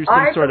perhaps through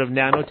some sort of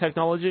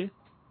nanotechnology?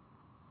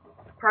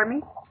 Pardon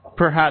me?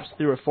 Perhaps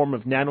through a form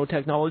of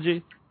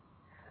nanotechnology?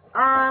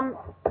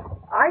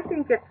 I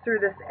think it's through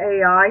this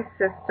AI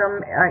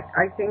system.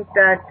 I think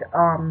that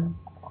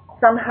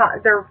somehow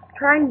they're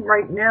trying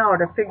right now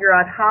to figure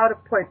out how to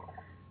put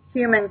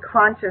human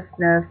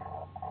consciousness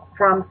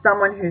from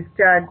someone who's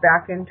dead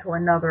back into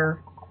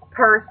another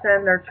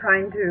person. They're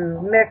trying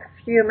to mix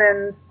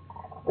humans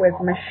with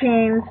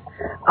machines.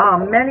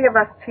 Many of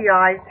us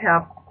TIs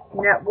have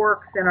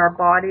networks in our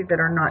body that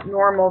are not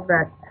normal,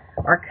 that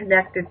are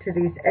connected to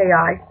these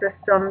AI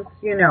systems,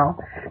 you know.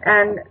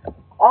 And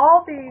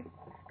all these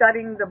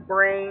studying the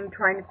brain,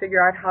 trying to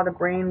figure out how the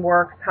brain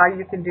works, how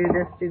you can do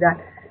this, do that.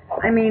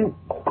 I mean,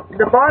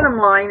 the bottom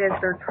line is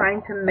they're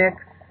trying to mix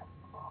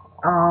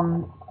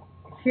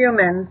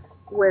humans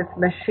with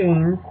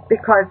machines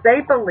because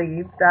they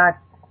believe that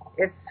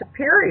it's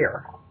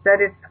superior, that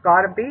it's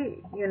got to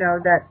be, you know,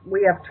 that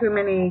we have too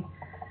many.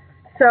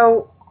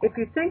 So if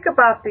you think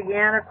about the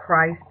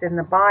Antichrist in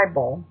the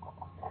Bible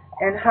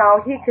and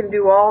how he can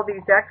do all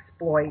these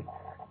exploits,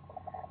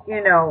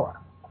 you know,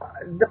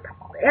 the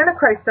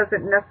Antichrist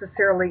doesn't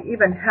necessarily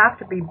even have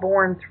to be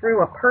born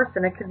through a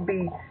person. It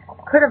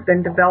could have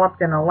been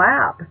developed in a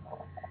lab.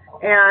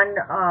 And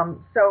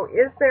so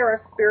is there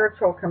a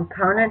spiritual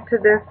component to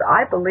this?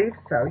 I believe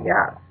so,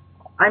 yes.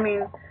 I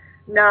mean,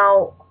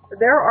 now,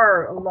 there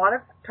are a lot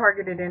of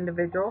targeted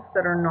individuals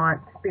that are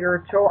not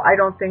spiritual. I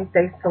don't think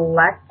they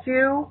select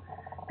you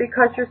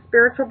because you're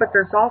spiritual, but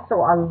there's also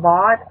a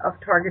lot of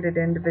targeted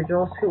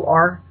individuals who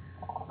are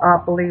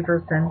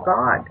believers in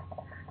God.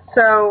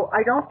 So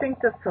I don't think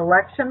the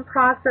selection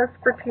process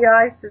for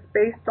TIs is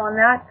based on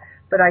that,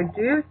 but I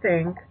do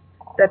think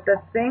that the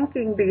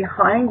thinking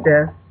behind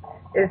this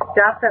is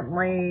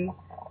definitely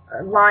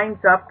lines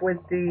up with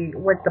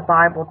what the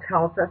Bible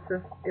tells us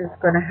is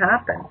going to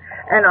happen.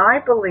 And I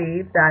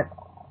believe that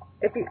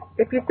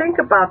if you think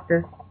about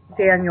this,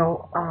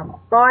 Daniel,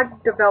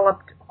 God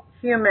developed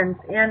humans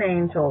and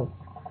angels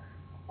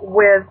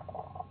with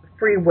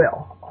free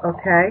will,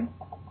 okay?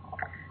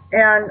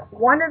 And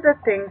one of the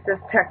things this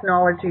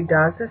technology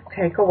does is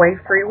take away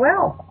free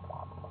will.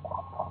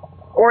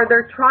 Or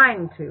they're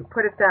trying to,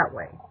 put it that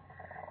way.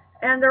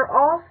 And they're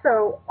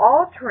also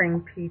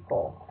altering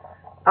people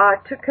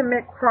to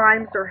commit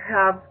crimes or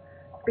have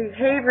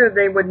behavior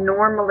they would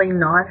normally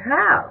not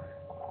have.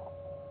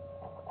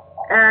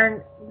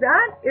 And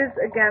that is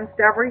against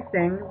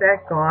everything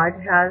that God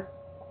has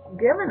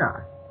given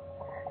us.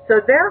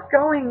 So they're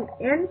going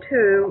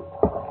into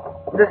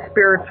the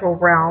spiritual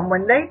realm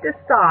when they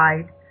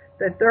decide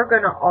that they're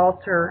going to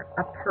alter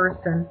a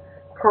person,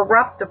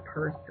 corrupt a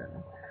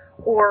person,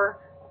 or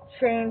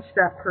change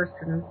that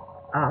person's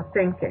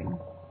thinking.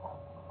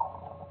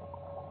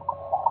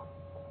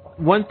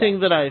 One thing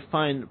that I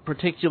find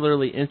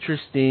particularly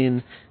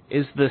interesting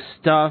is the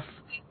stuff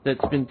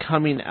that's been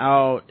coming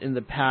out in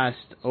the past,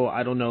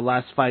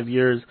 last 5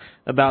 years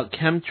about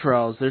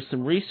chemtrails. There's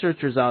some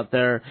researchers out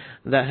there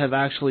that have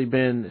actually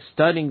been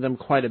studying them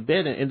quite a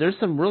bit, and there's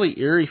some really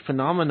eerie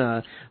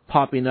phenomena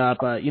popping up,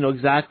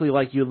 exactly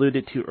like you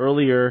alluded to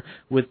earlier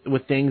with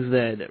things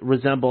that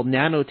resemble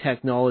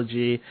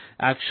nanotechnology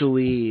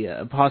actually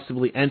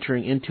possibly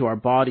entering into our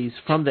bodies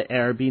from the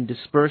air, being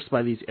dispersed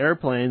by these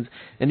airplanes,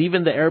 and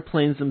even the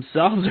airplanes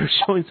themselves are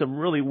showing some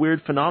really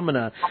weird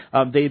phenomena.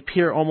 They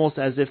appear almost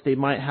as if they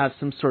might have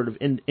some sort of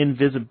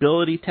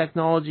invisibility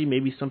technology,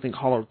 maybe something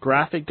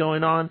holographic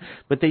going on,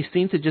 but they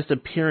seem to just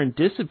appear and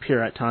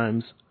disappear at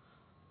times.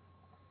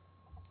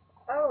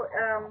 Oh,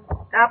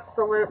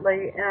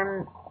 absolutely.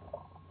 And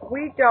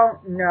we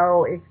don't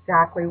know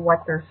exactly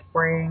what they're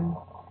spraying.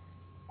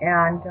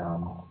 And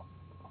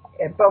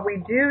but we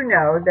do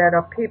know that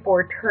people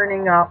are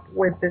turning up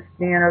with this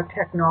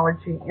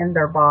nanotechnology in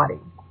their body,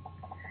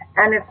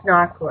 and it's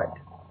not good.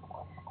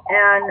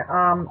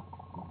 And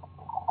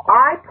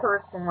I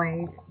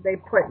personally, they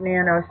put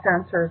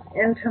nanosensors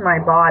into my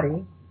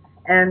body,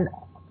 and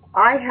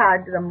I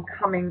had them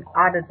coming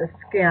out of the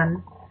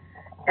skin.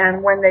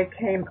 And when they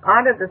came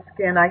out of the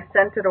skin, I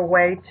sent it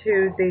away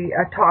to the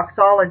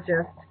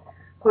toxologist,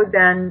 who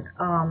then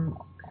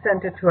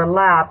sent it to a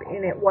lab,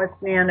 and it was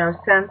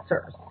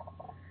nanosensors.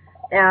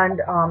 And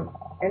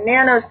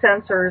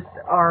nanosensors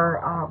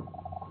are,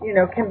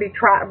 can be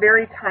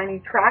very tiny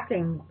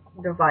tracking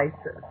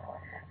devices.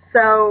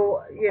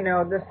 So,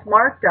 the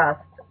smart dust,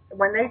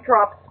 when they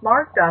drop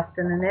smart dust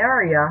in an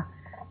area,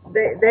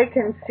 they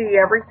can see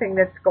everything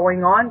that's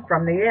going on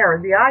from the air.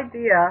 The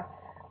idea,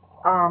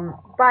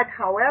 but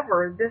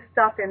however, this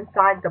stuff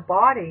inside the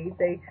body,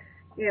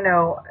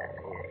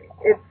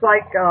 it's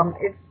like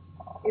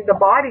the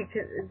body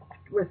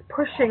was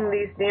pushing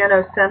these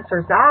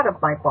nanosensors out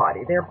of my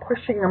body. They're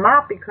pushing them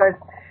out because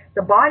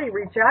the body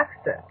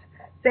rejects it.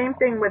 Same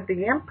thing with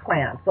the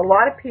implants. A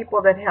lot of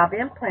people that have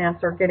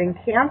implants are getting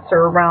cancer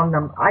around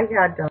them. I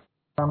had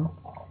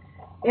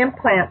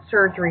implant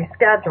surgery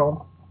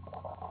scheduled,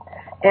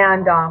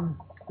 and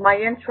my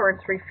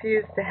insurance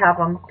refused to have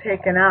them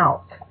taken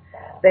out.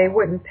 They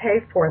wouldn't pay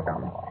for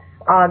them.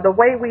 The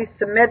way we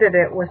submitted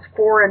it was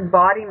foreign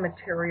body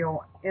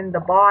material in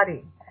the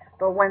body,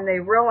 but when they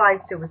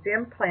realized it was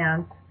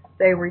implants,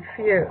 they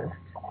refused.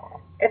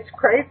 It's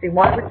crazy.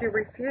 Why would you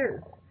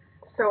refuse?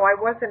 So I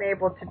wasn't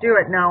able to do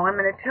it. Now, I'm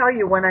going to tell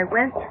you, when I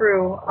went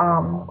through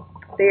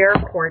the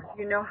airport,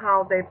 you know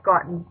how they've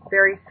gotten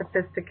very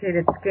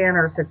sophisticated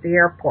scanners at the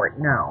airport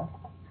now.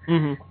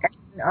 Mm-hmm.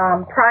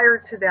 And,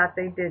 prior to that,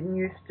 they didn't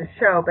used to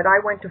show, but I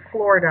went to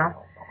Florida,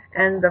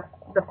 and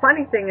the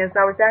funny thing is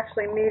I was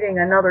actually meeting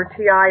another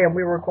TI, and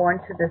we were going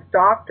to this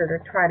doctor to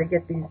try to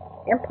get these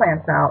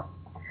implants out.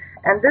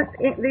 And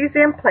these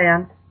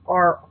implants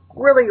are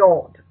really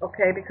old,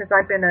 okay, because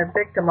I've been a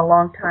victim a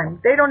long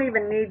time. They don't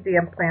even need the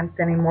implants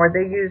anymore.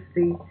 They use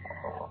the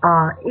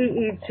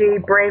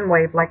EEG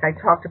brainwave like I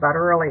talked about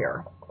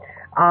earlier.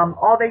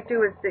 All they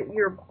do is that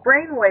your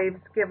brainwaves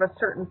give a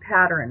certain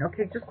pattern,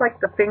 okay, just like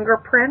the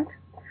fingerprint.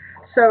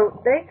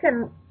 So they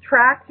can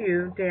track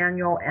you,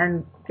 Daniel,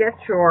 and get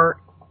your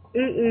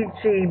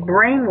EEG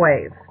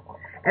brainwave.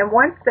 And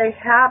once they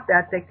have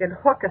that, they can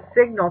hook a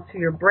signal to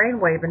your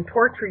brainwave and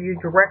torture you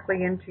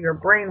directly into your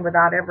brain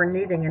without ever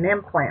needing an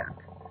implant.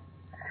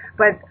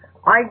 But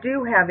I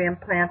do have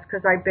implants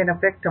because I've been a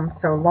victim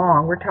so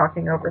long. We're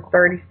talking over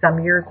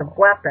 30-some years of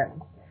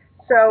weapons.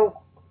 So,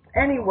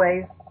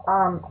 anyways,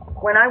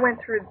 when I went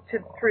through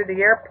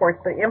the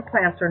airport, the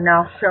implants are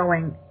now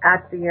showing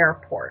at the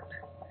airport.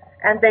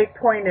 And they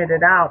pointed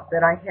it out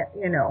that I had,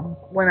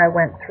 when I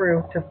went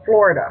through to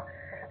Florida.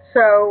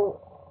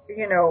 So,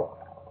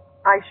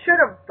 I should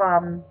have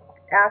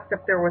asked if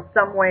there was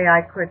some way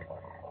I could,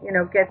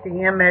 get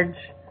the image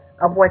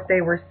of what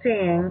they were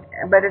seeing.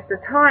 But at the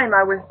time,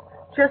 I was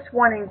just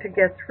wanting to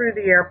get through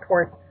the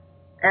airport.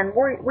 And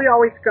we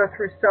always go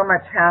through so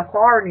much hassle.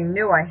 I already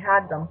knew I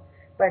had them.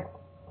 But,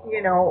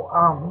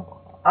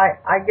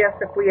 I guess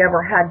if we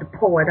ever had to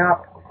pull it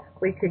up,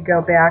 we could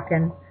go back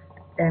and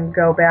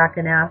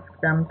ask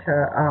them to,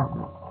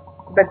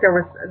 but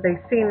they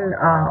seen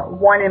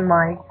one in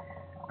my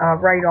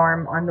right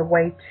arm on the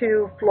way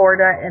to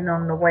Florida, and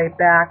on the way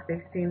back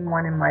they seen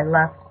one in my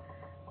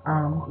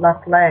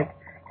left leg.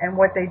 And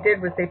what they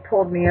did was they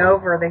pulled me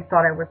over. They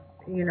thought I was,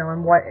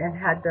 and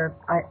had to,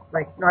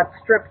 not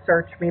strip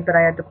search me, but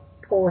I had to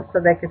pull so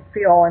they could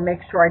feel and make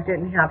sure I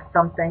didn't have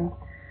something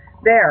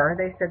there.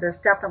 They said there's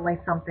definitely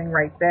something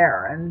right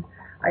there. And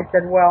I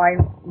said,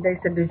 they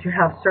said, did you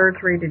have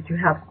surgery? Did you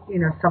have,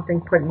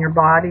 something put in your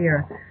body,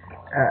 or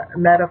a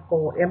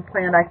medical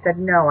implant? I said,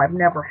 no, I've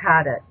never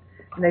had it.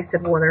 And they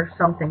said, well, there's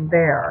something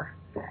there.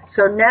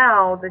 So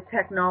now the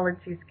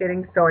technology is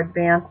getting so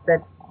advanced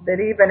that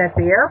even at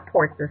the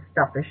airport this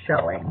stuff is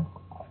showing.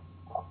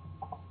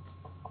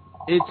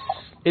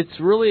 It's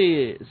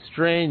really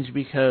strange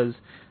because,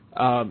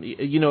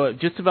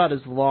 just about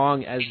as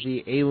long as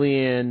the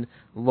alien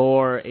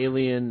lore,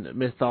 alien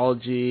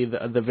mythology,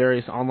 the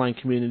various online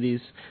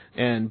communities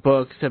and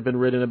books have been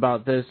written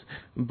about this,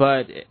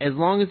 but as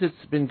long as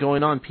it's been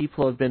going on,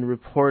 people have been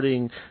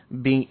reporting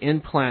being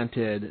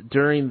implanted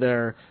during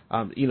their,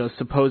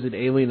 supposed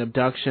alien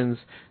abductions.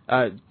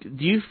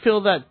 Do you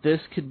feel that this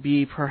could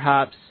be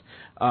perhaps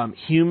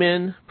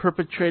human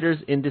perpetrators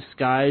in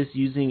disguise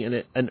using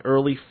an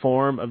early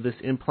form of this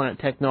implant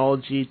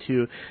technology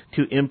to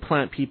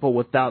implant people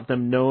without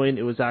them knowing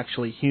it was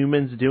actually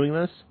humans doing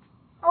this?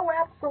 Oh,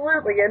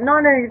 absolutely. And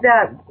not only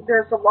that,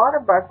 there's a lot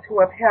of us who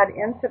have had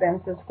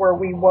incidences where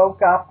we woke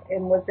up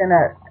and was in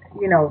a,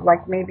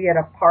 like maybe at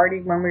a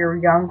party when we were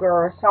younger,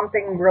 or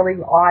something really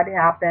odd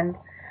happened.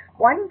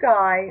 One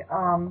guy,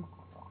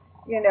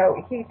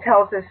 he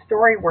tells a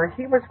story where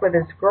he was with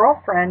his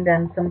girlfriend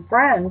and some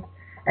friends,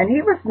 and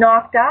he was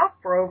knocked out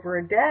for over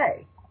a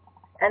day,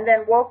 and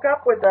then woke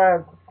up with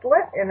a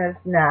slit in his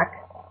neck,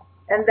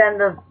 and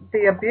then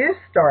the abuse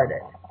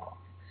started.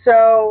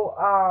 So,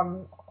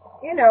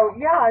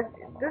 yeah,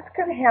 this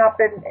can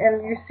happen,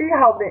 and you see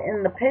how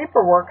in the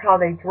paperwork how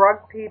they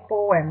drug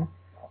people and,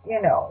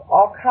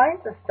 all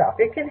kinds of stuff.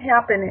 It can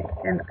happen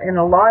in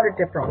a lot of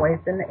different ways,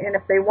 and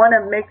if they want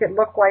to make it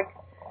look like,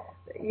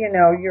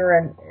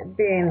 you're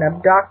being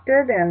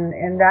abducted,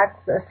 and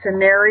that's a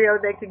scenario,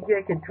 they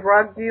could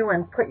drug you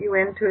and put you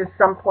into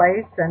some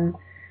place and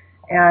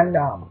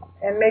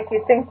make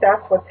you think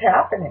that's what's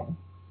happening.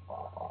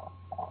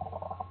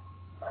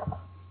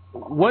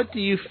 What do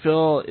you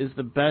feel is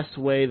the best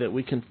way that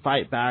we can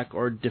fight back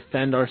or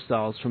defend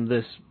ourselves from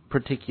this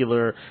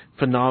particular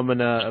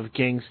phenomena of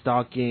gang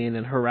stalking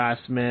and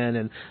harassment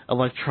and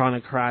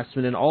electronic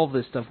harassment and all of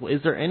this stuff?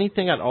 Is there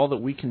anything at all that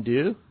we can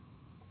do?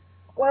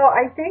 Well,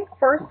 I think,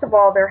 first of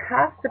all, there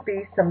has to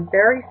be some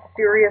very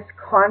serious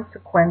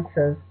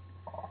consequences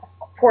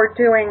for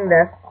doing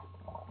this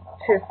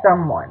to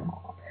someone.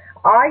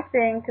 I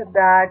think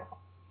that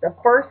the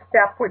first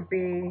step would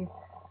be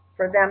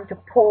for them to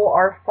pull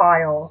our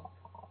files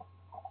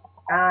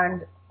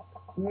and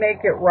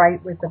make it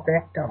right with the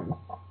victims.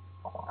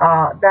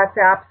 That's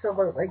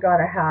absolutely got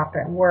to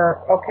happen.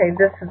 Okay,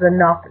 this is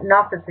enough.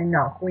 Enough is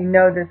enough. We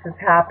know this is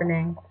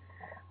happening.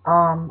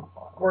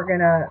 We're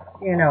going to,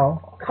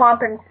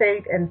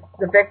 compensate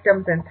the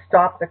victims and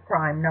stop the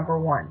crime, number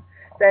one.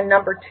 Then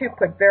number two,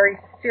 put very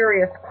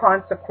serious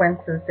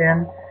consequences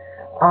in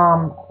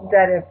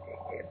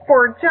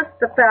for just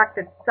the fact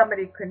that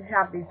somebody can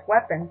have these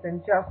weapons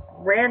and just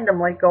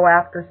randomly go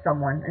after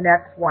someone, an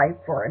ex-wife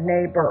or a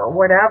neighbor or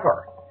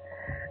whatever.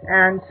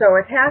 And so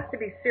it has to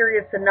be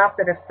serious enough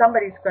that if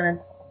somebody's going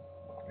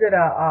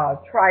to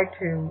try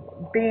to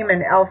beam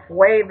an elf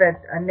wave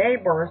at a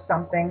neighbor or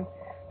something,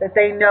 that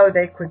they know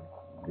they could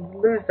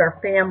lose their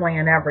family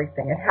and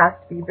everything. It has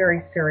to be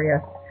very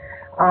serious.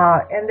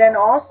 And then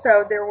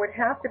also there would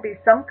have to be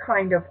some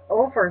kind of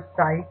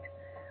oversight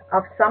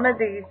of some of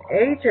these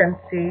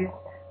agencies,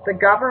 the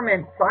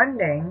government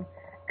funding,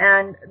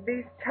 and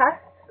these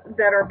tests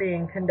that are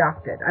being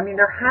conducted. I mean,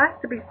 there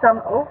has to be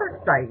some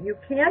oversight. You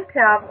can't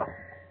have,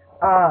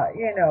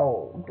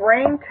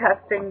 brain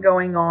testing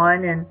going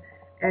on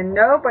and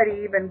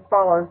nobody even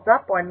follows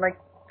up on. Like,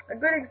 a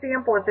good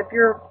example is if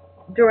you're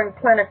doing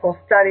clinical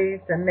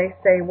studies and they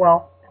say,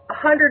 well,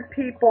 100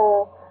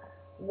 people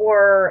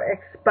were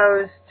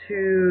exposed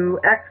to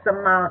X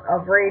amount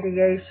of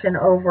radiation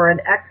over an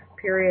X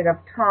period of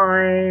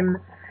time,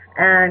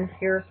 and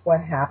here's what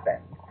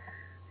happened.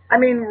 I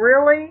mean,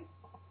 really?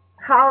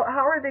 How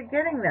are they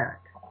getting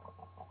that?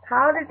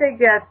 How did they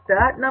get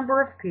that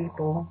number of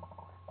people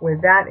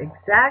with that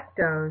exact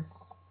dose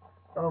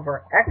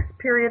over X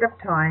period of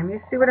time? You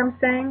see what I'm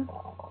saying?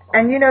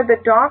 And, the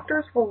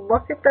doctors will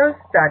look at those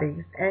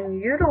studies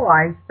and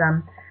utilize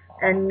them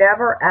and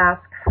never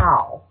ask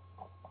how.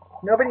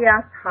 Nobody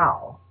asks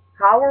how.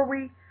 How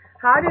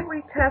did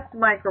we test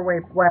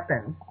microwave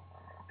weapons?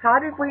 How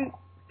did we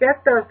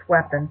get those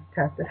weapons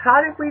tested?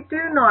 How did we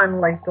do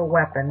non-lethal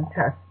weapon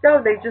tests?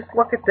 No, they just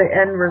look at the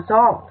end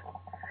result.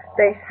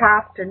 They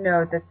have to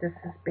know that this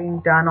is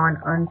being done on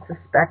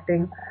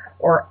unsuspecting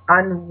or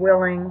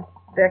unwilling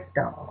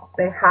victims.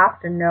 They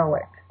have to know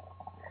it.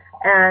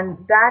 And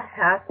that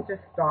has to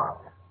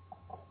stop.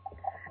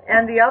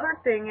 And the other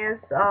thing is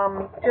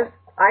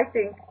I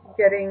think,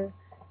 getting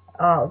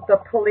the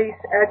police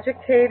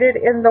educated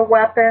in the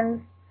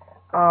weapons.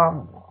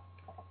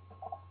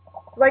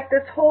 Like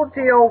this whole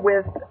deal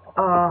with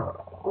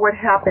what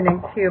happened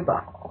in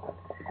Cuba.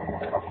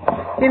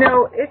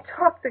 It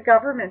took the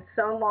government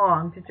so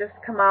long to just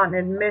come out and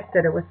admit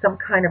that it was some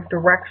kind of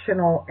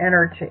directional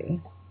energy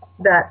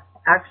that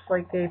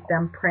actually gave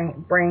them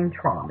brain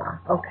trauma,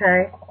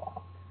 okay?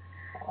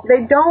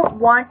 They don't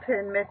want to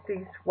admit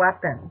these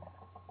weapons,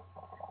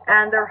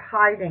 and they're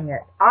hiding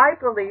it. I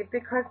believe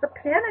because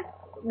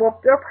there'll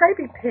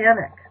probably be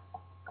panic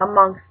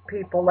amongst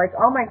people, like,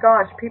 oh my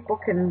gosh, people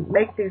can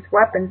make these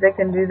weapons, they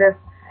can do this.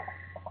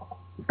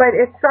 But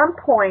at some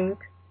point,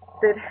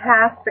 it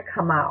has to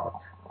come out.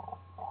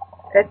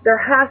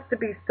 There has to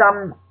be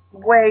some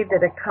way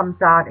that it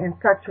comes out in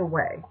such a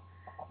way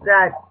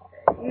that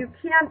you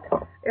can't,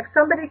 if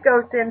somebody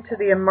goes into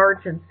the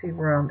emergency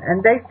room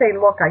and they say,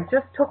 look, I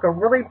just took a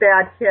really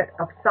bad hit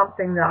of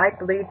something that I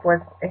believe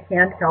was a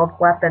handheld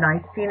weapon,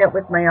 I've seen it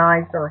with my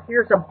eyes, or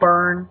here's a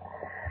burn,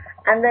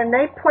 and then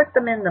they put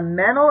them in the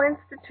mental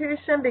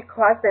institution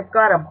because they've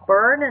got a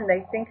burn and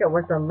they think it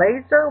was a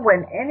laser,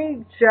 when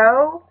any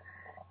Joe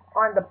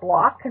on the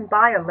block can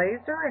buy a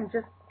laser and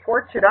just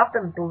torch it up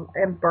and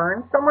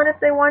burn someone if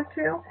they want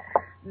to.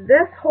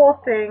 This whole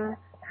thing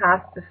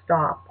has to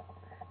stop.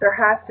 There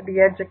has to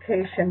be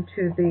education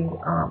to the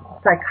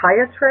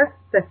psychiatrists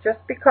that just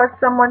because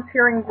someone's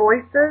hearing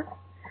voices,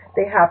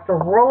 they have to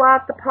rule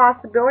out the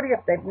possibility,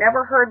 if they've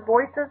never heard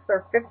voices,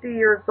 they're 50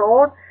 years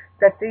old,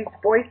 that these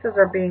voices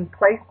are being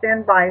placed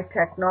in by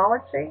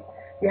technology.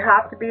 You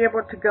have to be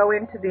able to go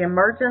into the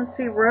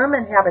emergency room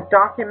and have it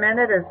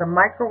documented as a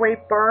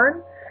microwave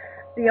burn.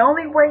 The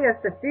only way is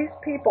that these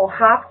people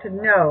have to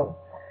know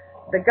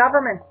The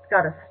government's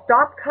got to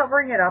stop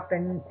covering it up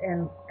and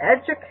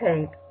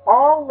educate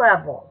all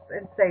levels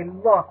and say,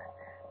 look,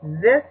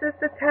 this is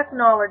the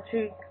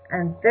technology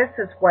and this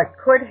is what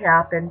could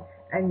happen,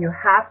 and you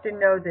have to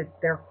know that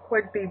there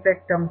could be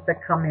victims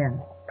that come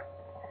in.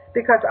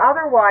 Because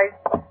otherwise,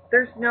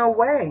 there's no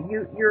way.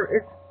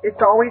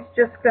 It's always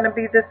just going to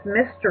be this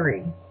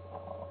mystery,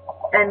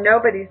 and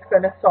nobody's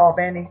going to solve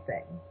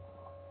anything.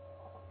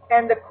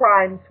 And the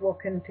crimes will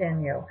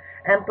continue.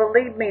 And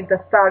believe me, the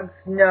thugs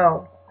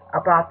know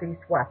about these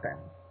weapons.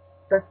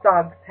 The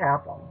thugs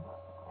have them.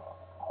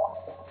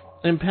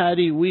 And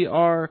Patty, we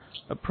are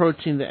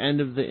approaching the end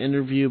of the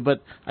interview,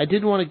 but I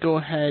did want to go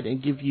ahead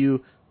and give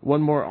you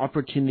one more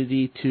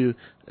opportunity to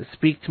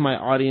speak to my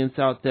audience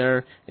out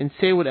there and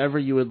say whatever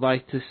you would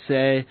like to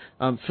say.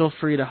 Feel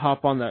free to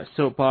hop on that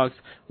soapbox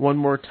one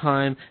more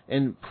time,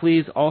 and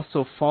please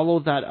also follow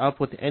that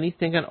up with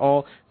anything at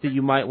all that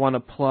you might want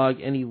to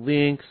plug, any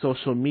links,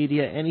 social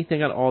media,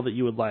 anything at all that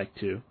you would like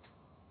to.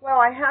 Well,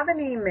 I have an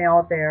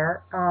email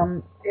there.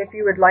 If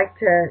you would like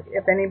to,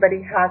 if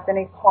anybody has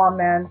any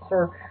comments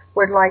or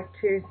would like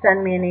to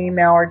send me an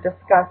email or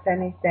discuss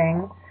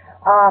anything.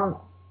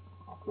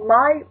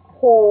 My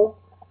whole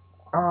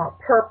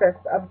purpose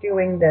of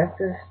doing this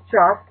is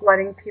just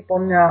letting people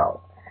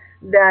know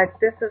that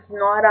this is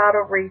not out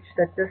of reach,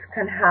 that this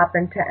can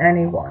happen to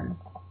anyone.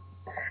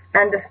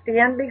 And to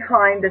stand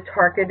behind the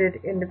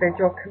targeted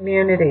individual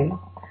community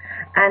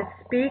and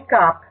speak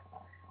up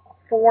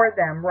for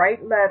them,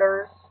 write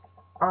letters,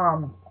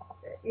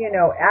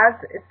 as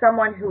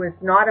someone who is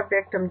not a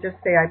victim, just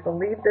say, I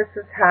believe this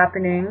is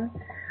happening.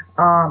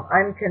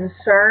 I'm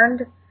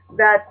concerned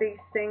that these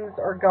things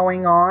are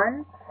going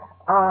on.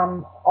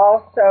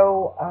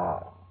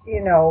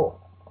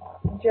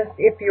 Just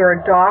if you're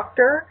a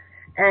doctor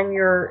and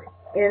you're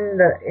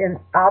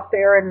out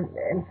there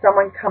and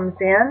someone comes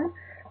in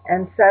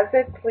and says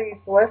it, please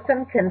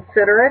listen,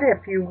 consider it.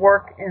 If you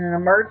work in an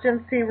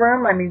emergency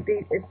room,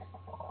 it's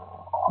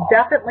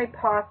definitely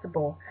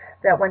possible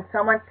that when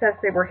someone says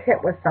they were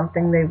hit with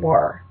something, they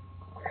were.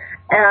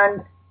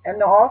 And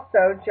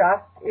also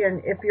just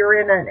if you're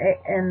in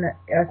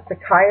a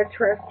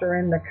psychiatrist or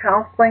in the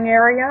counseling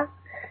area,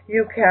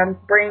 you can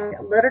bring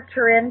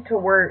literature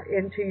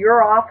into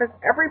your office.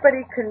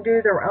 Everybody can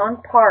do their own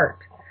part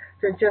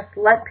to just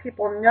let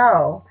people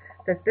know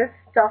that this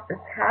stuff is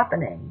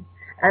happening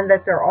and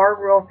that there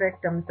are real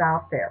victims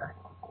out there.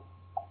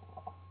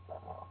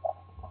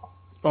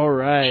 All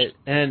right.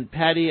 And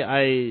Patty,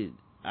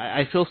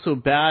 I feel so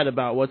bad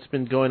about what's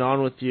been going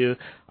on with you.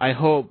 I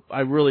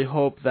really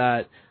hope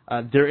that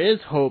there is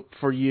hope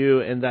for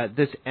you and that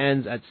this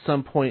ends at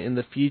some point in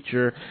the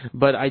future.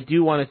 But I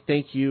do want to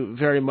thank you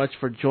very much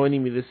for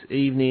joining me this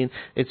evening.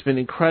 It's been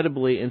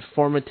incredibly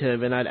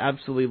informative, and I'd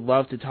absolutely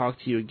love to talk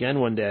to you again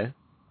one day.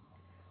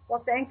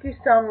 Well, thank you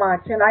so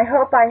much, and I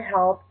hope I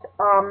helped.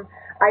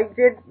 I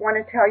did want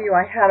to tell you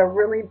I had a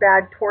really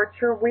bad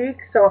torture week,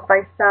 so if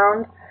I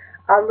sound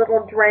a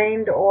little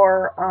drained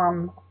or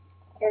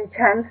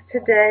intense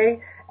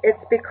today, it's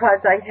because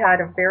I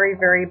had a very,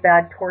 very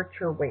bad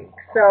torture week.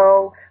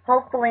 So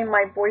hopefully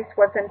my voice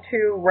wasn't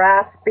too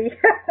raspy.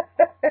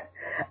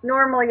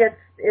 Normally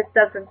it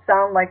doesn't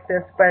sound like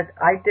this, but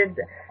I did.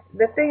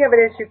 The thing of it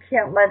is you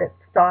can't let it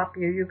stop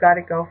you. You got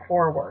to go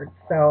forward.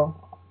 So.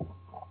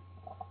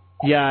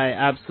 Yeah, I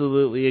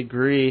absolutely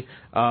agree.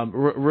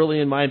 Really,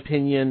 in my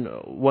opinion,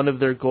 one of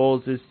their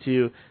goals is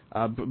to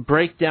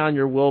break down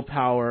your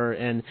willpower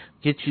and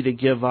get you to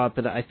give up,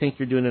 and I think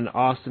you're doing an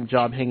awesome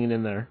job hanging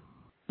in there.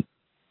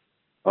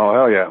 Oh,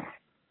 hell yeah.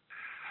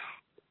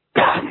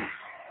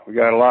 We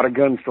got a lot of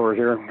gun stores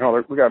here.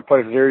 We got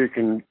places here you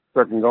can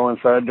frickin' go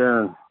inside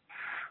there and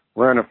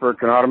rent a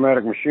frickin'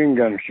 automatic machine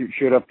gun and shoot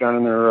shit up down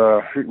in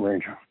their shooting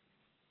range.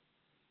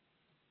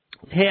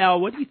 Hey, Al,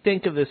 what do you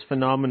think of this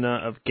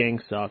phenomena of gang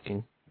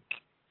stalking?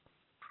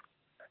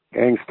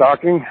 Gang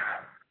stalking?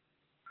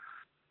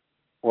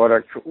 What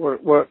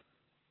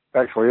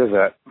actually is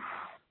that?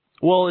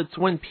 Well, it's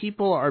when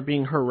people are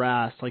being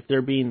harassed, like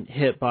they're being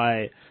hit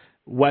by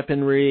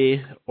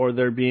weaponry, or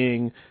they're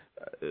being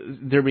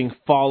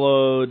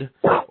followed,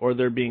 or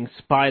they're being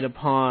spied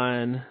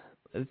upon,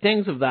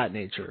 things of that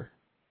nature.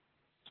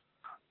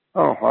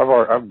 Oh,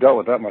 I've dealt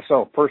with that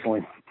myself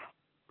personally.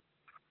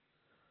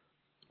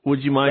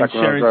 Would you mind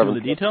sharing some of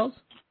the details?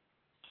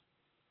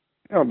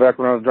 Back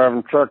when I was driving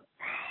a truck,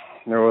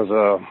 there was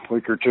a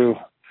week or two.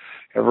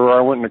 Everywhere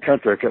I went in the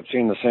country, I kept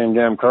seeing the same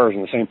damn cars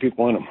and the same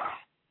people in them.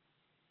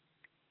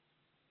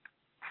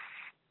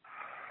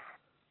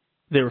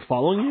 They were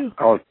following you?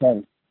 All the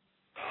time.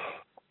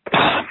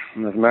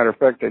 And as a matter of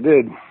fact, they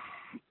did.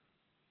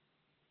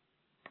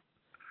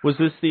 Was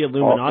this the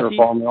Illuminati? They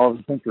were following me all over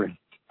the country.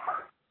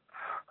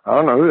 I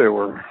don't know who they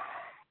were.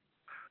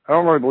 I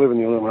don't really believe in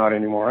the Illuminati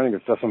anymore. I think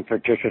it's just some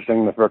fictitious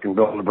thing the frickin'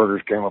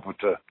 Bilderbergers came up with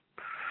to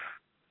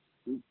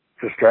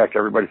distract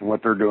everybody from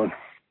what they're doing.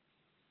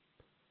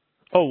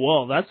 Oh,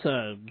 well, that's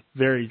a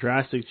very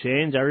drastic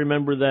change. I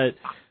remember that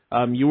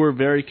you were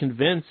very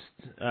convinced,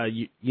 a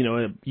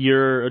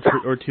year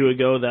or two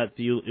ago that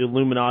the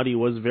Illuminati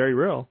was very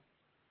real.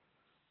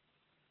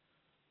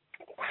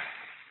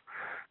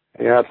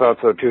 Yeah, I thought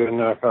so too, and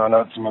then I found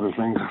out some other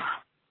things.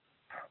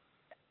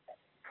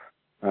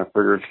 I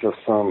figured it's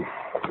just some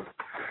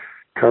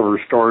cover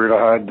story to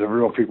hide the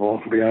real people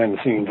behind the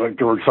scenes, like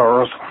George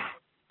Soros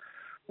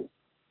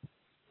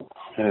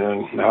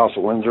and the House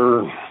of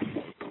Windsor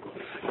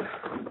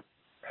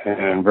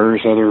and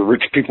various other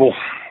rich people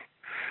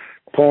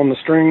pulling the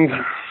strings.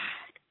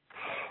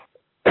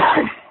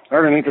 I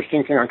heard an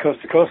interesting thing on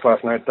Coast to Coast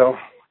last night, though.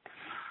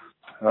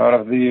 Out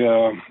of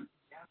the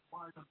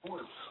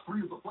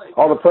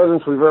all the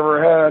presidents we've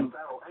ever had,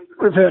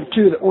 we've had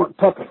two that weren't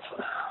puppets.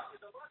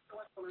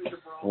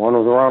 One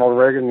was Ronald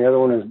Reagan, the other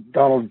one is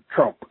Donald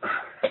Trump.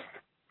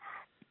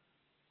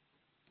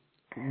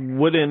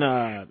 Wouldn't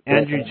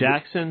Andrew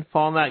Jackson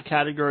fall in that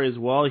category as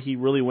well? He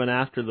really went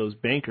after those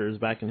bankers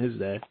back in his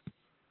day.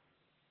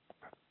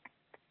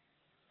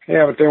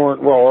 Yeah, but they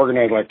weren't well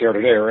organized like they are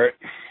today, right?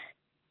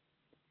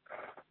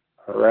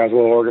 Or as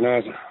well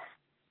organized.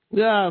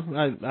 Yeah,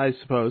 I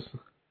suppose.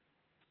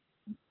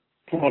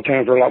 Well,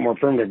 times were a lot more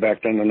primitive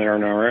back then than they are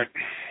now, right?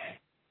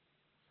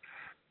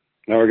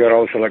 Now we got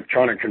all this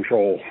electronic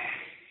control.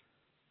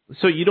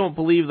 So you don't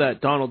believe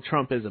that Donald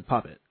Trump is a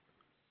puppet?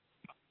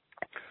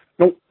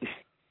 Nope.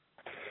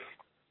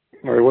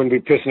 Or he wouldn't be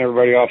pissing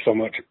everybody off so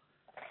much.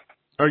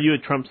 Are you a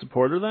Trump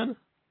supporter then?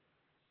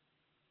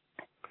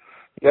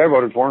 Yeah, I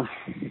voted for him.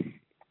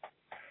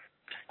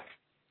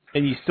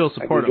 And you still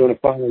support him? He's doing a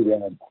fine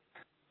job.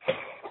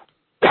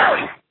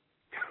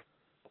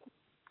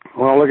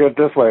 Well, look at it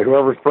this way.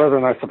 Whoever's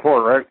president, I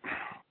support, right?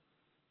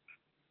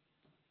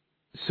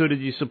 So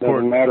did you support...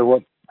 Doesn't matter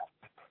what...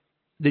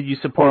 Did you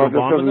support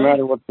Obama? It doesn't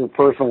matter what their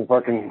personal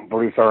fucking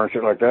beliefs are and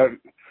shit like that.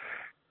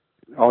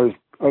 All these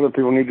other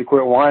people need to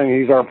quit whining.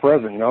 He's our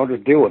president,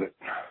 just deal with it.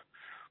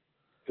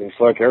 Just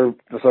like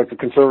the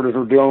conservatives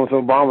were dealing with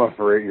Obama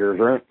for 8 years,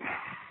 right?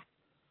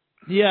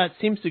 Yeah, it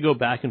seems to go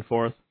back and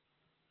forth.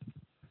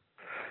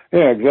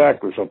 Yeah,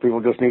 exactly. So people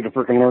just need to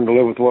freaking learn to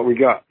live with what we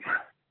got.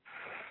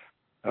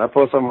 And I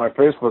posted on my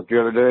Facebook the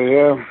other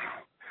day,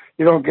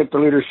 you don't get the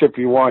leadership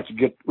you want,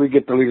 we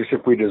get the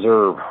leadership we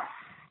deserve.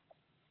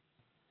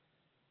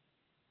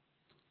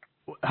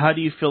 How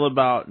do you feel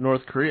about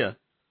North Korea?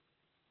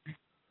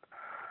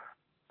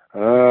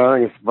 I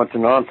think it's a bunch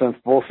of nonsense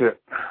bullshit.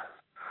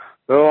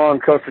 They're on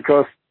Coast to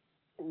Coast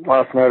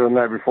last night or the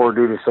night before,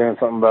 dude was saying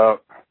something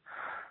about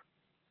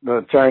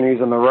the Chinese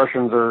and the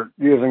Russians are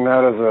using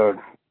that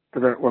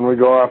as when we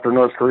go after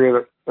North Korea,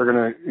 that they're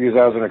going to use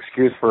that as an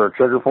excuse for a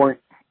trigger point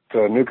to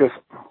nuke us.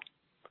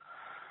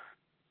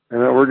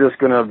 And that we're just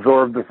going to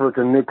absorb the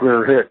freaking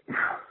nuclear hit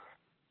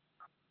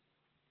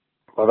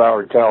without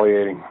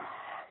retaliating.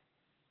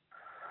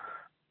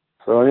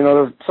 So,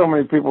 there's so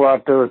many people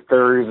out there with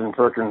theories and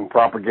freaking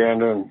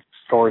propaganda and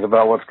stories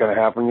about what's going to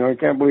happen. You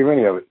can't believe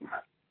any of it.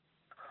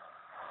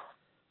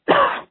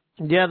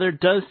 Yeah, there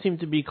does seem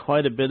to be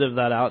quite a bit of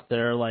that out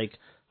there. Like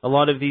a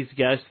lot of these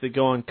guests that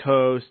go on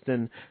Coast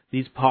and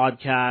these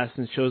podcasts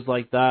and shows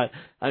like that.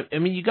 I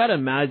mean, you got to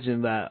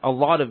imagine that a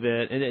lot of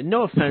it, and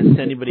no offense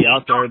to anybody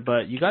out there,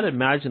 but you got to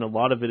imagine a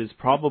lot of it is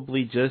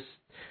probably just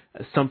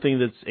something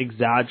that's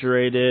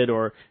exaggerated,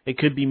 or it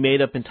could be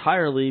made up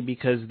entirely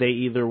because they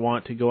either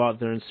want to go out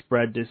there and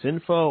spread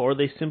disinfo, or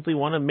they simply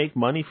want to make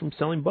money from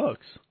selling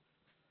books.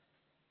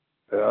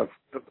 Yeah,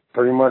 that's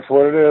pretty much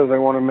what it is. They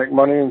want to make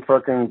money and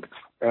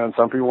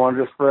some people want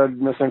to just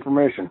spread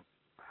misinformation.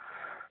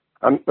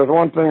 There's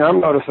one thing I'm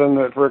noticing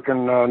that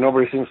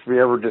nobody seems to be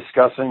ever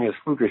discussing is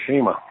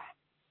Fukushima.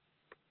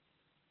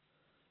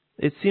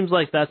 It seems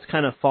like that's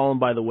kind of fallen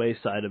by the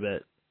wayside a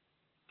bit.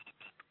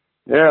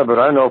 Yeah, but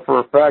I know for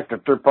a fact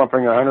that they're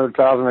pumping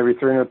 100,000, maybe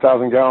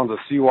 300,000 gallons of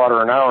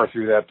seawater an hour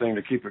through that thing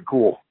to keep it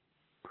cool.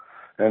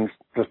 And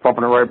just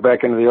pumping it right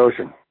back into the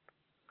ocean.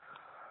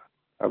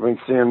 I've been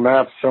seeing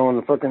maps showing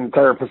the fucking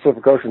entire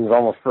Pacific Ocean is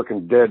almost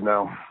freaking dead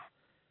now.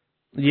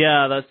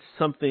 Yeah, that's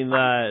something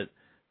that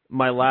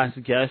my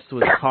last guest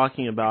was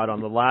talking about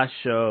on the last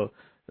show.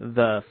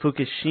 The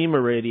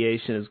Fukushima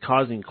radiation is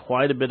causing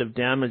quite a bit of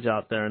damage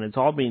out there, and it's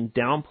all being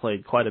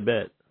downplayed quite a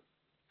bit.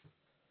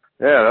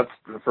 Yeah, that's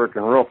the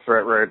freaking real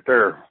threat right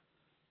there.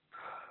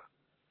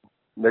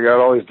 They got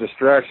all these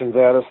distractions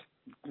at us.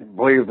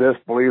 Believe this,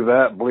 believe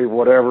that, believe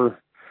whatever.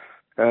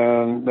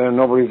 And then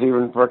nobody's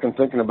even freaking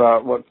thinking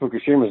about what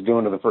Fukushima's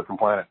doing to the freaking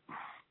planet.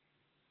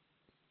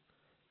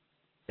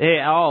 Hey,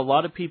 Al, a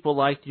lot of people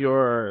liked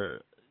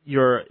your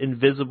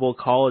invisible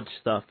college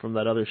stuff from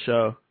that other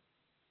show.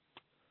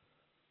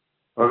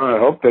 Well, I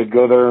hope they'd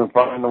go there and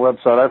find the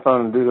website I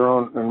found and do their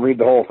own and read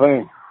the whole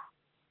thing.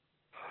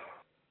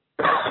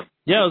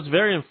 Yeah, it was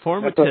very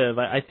informative.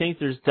 I think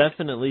there's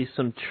definitely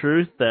some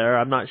truth there.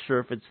 I'm not sure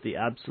if it's the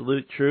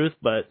absolute truth,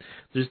 but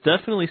there's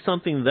definitely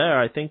something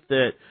there. I think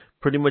that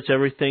pretty much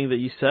everything that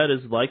you said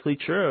is likely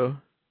true.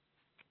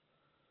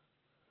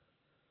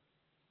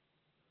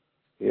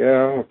 Yeah,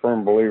 I'm a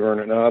firm believer in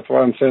it now. That's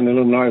why I'm saying the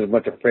Illuminati is a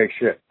bunch of fake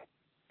shit.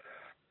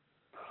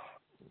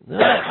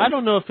 I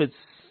don't know if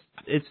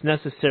it's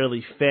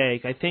necessarily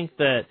fake. I think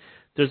that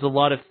there's a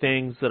lot of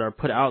things that are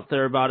put out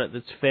there about it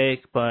that's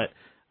fake, but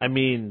I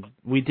mean,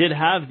 we did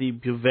have the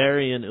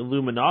Bavarian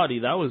Illuminati.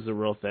 That was the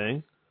real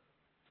thing.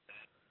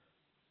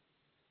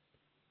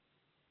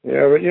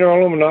 Yeah, but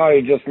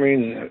Illuminati just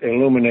means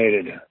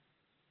illuminated.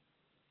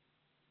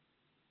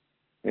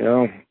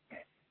 Yeah,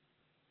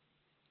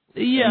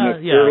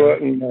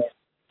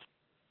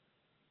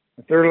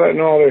 If they're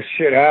letting all this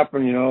shit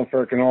happen,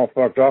 freaking all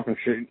fucked up and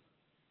shit,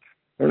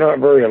 they're not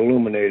very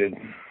illuminated.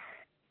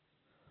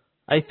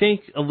 I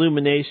think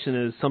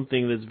illumination is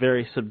something that's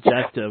very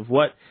subjective.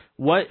 What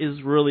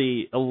is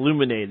really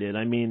illuminated?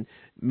 I mean,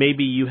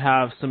 maybe you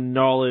have some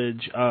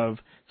knowledge of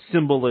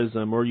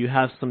symbolism, or you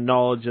have some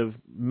knowledge of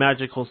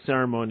magical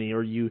ceremony,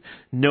 or you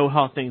know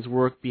how things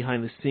work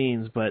behind the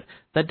scenes, but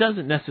that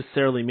doesn't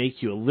necessarily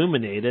make you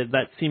illuminated.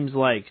 That seems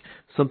like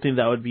something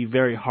that would be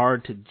very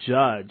hard to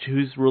judge.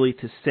 Who's really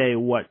to say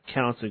what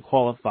counts and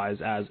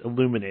qualifies as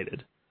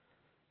illuminated?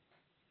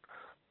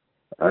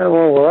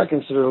 What I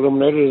consider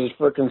illuminated is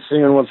freaking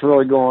seeing what's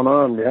really going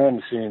on behind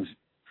the scenes,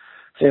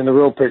 seeing the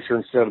real picture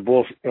instead of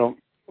bullshit,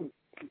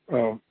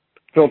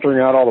 filtering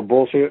out all the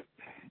bullshit.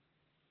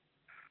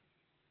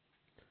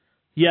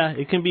 Yeah,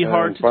 it can be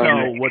hard to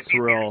tell what's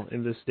real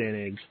in this day and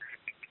age.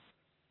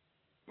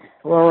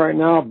 Well, right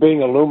now,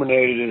 being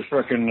illuminated is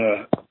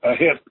freaking a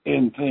hip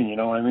in thing, you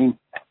know what I mean?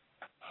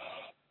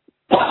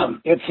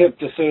 It's hip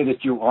to say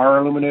that you are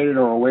illuminated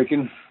or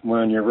awakened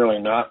when you're really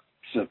not.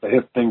 It's just a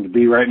hip thing to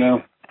be right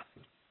now.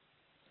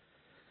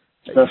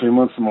 Especially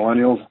amongst the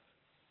millennials.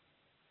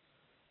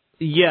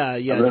 Yeah,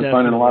 I've been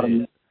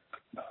definitely.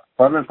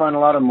 I've been finding a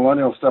lot of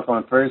millennial stuff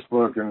on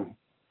Facebook, and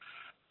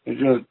it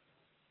just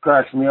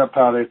cracks me up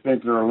how they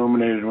think they're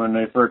illuminated when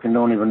they freaking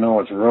don't even know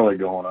what's really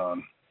going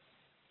on.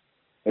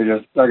 They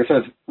just, like I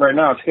said, right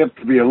now it's hip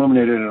to be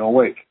illuminated and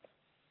awake.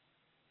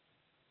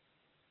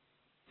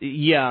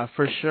 Yeah,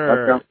 for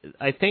sure. Okay.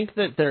 I think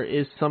that there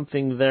is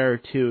something there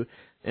to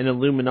an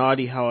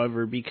Illuminati,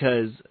 however,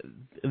 because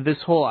this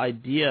whole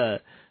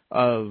idea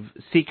of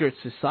secret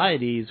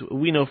societies,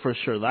 we know for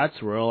sure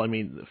that's real. I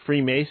mean,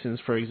 Freemasons,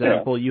 for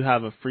example, You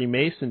have a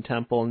Freemason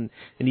temple and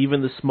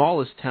even the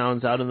smallest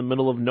towns out in the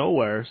middle of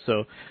nowhere.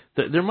 So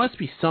there must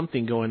be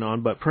something going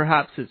on, but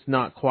perhaps it's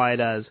not quite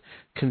as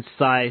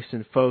concise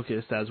and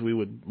focused as we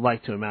would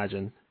like to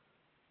imagine.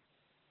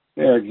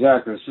 Yeah,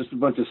 exactly. It's just a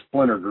bunch of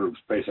splinter groups,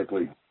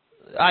 basically.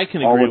 I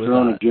can agree all with with their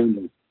own that.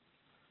 agendas.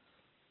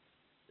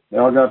 They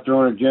all got their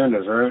own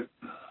agendas, right?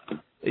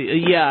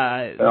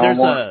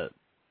 Yeah,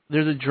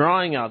 there's a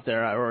drawing out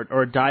there,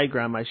 or a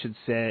diagram, I should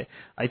say.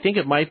 I think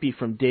it might be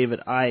from David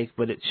Icke,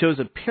 but it shows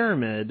a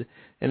pyramid,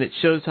 and it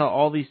shows how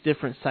all these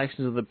different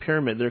sections of the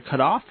pyramid, they're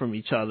cut off from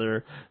each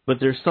other,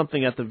 but there's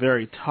something at the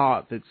very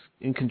top that's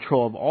in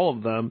control of all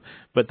of them.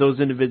 But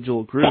those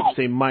individual groups,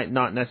 they might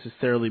not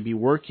necessarily be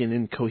working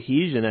in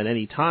cohesion at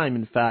any time.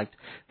 In fact,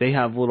 they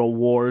have little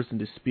wars and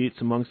disputes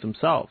amongst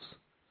themselves.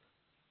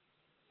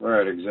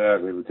 Right,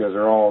 exactly, because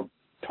they're all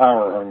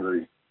power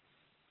hungry.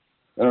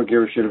 They don't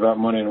give a shit about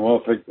money and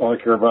wealth. All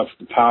they care about is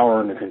the power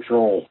and the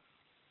control.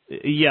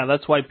 Yeah,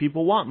 that's why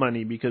people want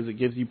money, because it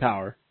gives you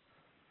power.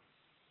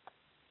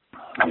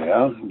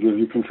 Yeah, it gives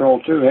you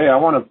control, too. Hey, I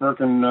want to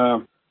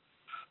freaking...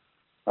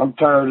 I'm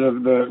tired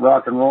of the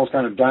rock and roll's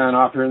kind of dying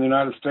off here in the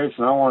United States,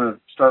 and I want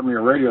to start me a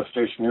radio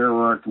station here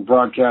where I can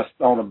broadcast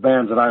all the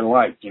bands that I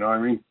like, you know what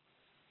I mean?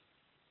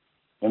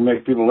 And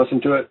make people listen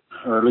to it,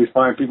 or at least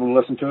find people to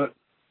listen to it.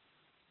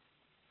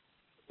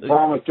 The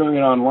problem with doing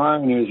it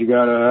online is you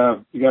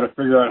gotta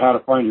figure out how to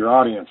find your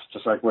audience,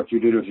 just like what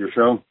you did with your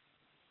show.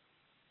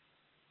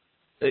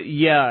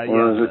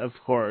 Of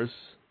course.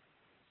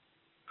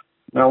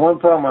 Now, one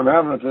problem I'm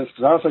having with this,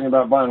 because I was thinking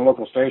about buying a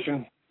local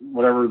station,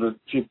 whatever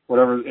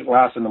it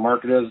lasts in the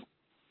market is,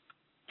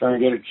 trying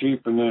to get it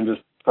cheap and then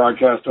just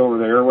broadcast over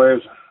the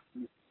airwaves.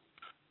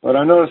 But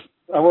I noticed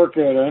I work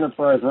at an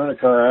Enterprise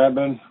Rent-A-Car. I've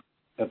been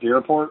at the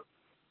airport.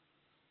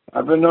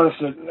 I've been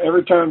noticing that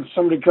every time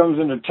somebody comes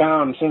into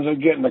town, as soon as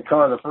they get in the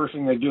car, the first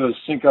thing they do is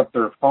sync up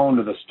their phone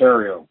to the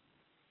stereo,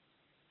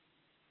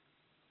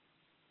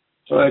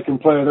 so they can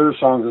play their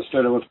songs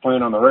instead of what's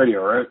playing on the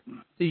radio, right?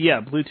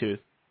 Yeah, Bluetooth.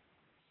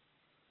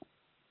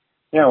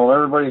 Yeah, well,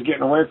 everybody's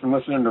getting away from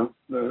listening to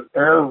the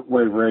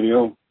airwave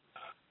radio,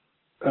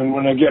 and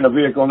when they get in a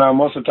vehicle now,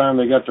 most of the time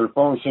they got their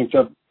phone synced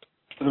up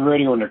to the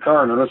radio in the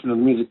car, and they're listening to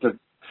the music that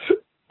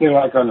they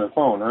like on their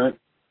phone, right?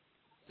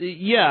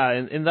 Yeah,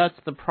 and that's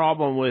the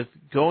problem with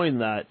going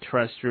that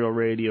terrestrial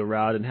radio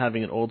route and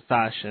having an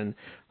old-fashioned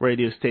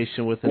radio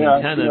station with an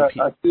antenna.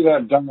 I see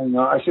that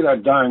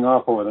dying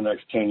off over the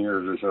next 10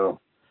 years or so.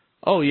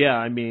 Oh, yeah,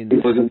 I mean,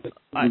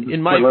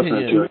 in my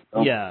opinion,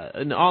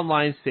 an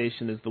online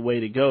station is the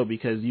way to go,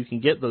 because you can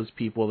get those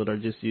people that are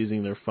just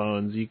using their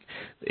phones, and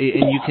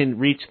you can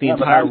reach the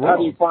entire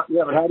world. But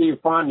how do you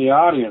find the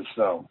audience,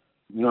 though?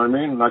 You know what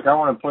I mean? Like, I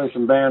want to play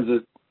some bands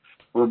that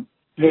were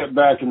hit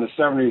back in the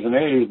 70s and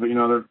 80s, but,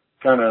 they're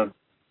kind of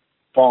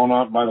falling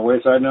off by the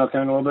wayside now,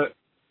 kind of a little bit.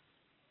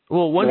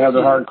 Well, once they have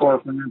the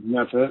hardcore fans, and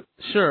that's it.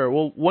 Sure.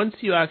 Well, once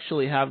you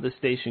actually have the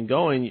station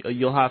going,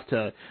 you'll have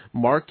to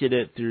market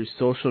it through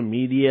social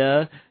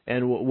media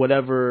and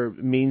whatever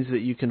means that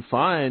you can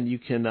find. You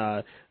can,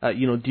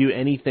 do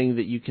anything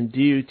that you can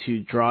do to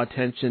draw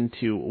attention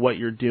to what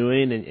you're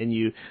doing, and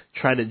you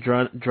try to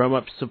drum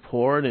up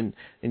support and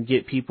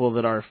get people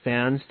that are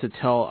fans to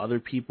tell other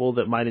people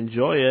that might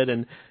enjoy it.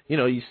 And,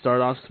 you start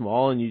off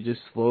small and you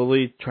just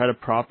slowly try to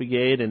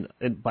propagate and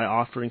by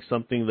offering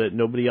something that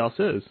nobody else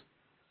is.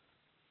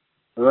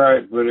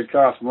 Right, but it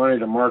costs money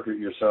to market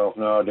yourself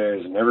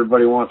nowadays, and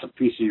everybody wants a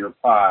piece of your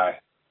pie.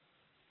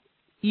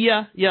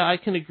 Yeah, I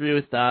can agree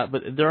with that,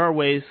 but there are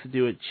ways to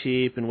do it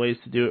cheap and ways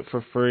to do it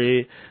for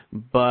free.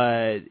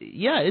 But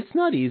yeah, it's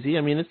not easy.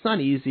 I mean, it's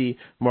not easy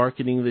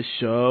marketing the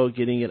show,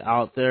 getting it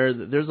out there.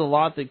 There's a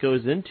lot that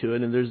goes into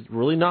it, and there's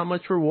really not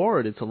much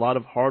reward. It's a lot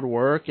of hard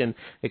work, and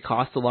it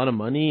costs a lot of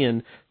money,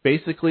 and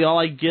basically all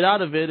I get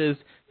out of it is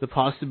the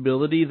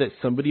possibility that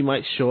somebody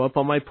might show up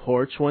on my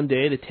porch one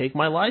day to take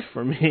my life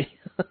from me.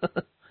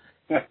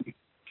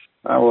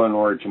 I wouldn't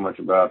worry too much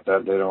about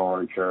that. They don't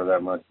really care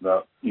that much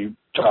about you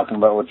talking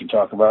about what you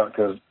talk about,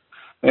 because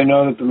they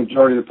know that the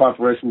majority of the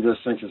population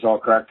just thinks it's all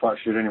crackpot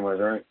shit anyways,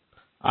 right?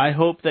 I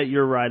hope that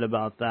you're right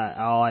about that,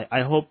 Al.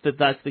 I hope that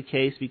that's the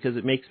case, because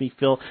it makes me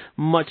feel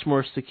much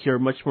more secure,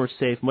 much more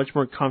safe, much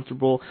more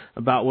comfortable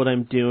about what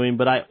I'm doing.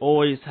 But I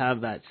always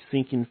have that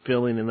sinking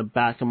feeling in the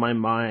back of my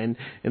mind,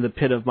 in the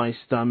pit of my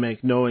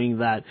stomach, knowing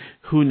that,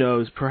 who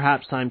knows,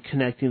 perhaps I'm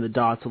connecting the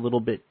dots a little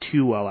bit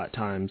too well at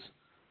times.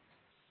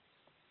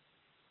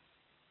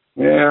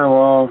 Yeah,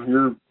 well,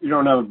 you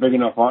don't have a big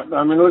enough.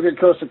 I mean, look at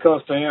Coast to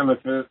Coast AM. If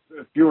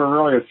you were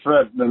really a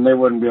threat, then they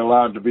wouldn't be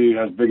allowed to be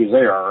as big as they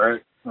are,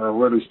 right? Or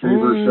Woody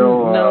Streaver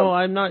show. No,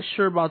 I'm not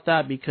sure about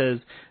that, because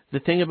the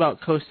thing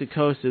about Coast to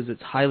Coast is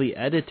it's highly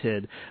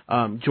edited.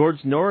 George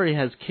Norrie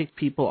has kicked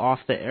people off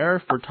the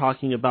air for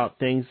talking about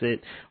things that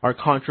are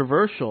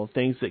controversial,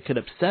 things that could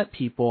upset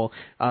people.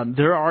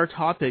 There are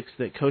topics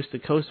that Coast to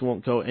Coast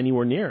won't go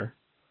anywhere near.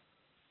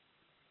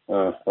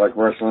 Like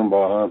Rush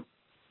Limbaugh, huh?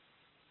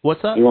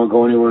 What's that? He won't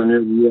go anywhere near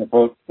the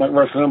UFO. Like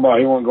Rush Limbaugh,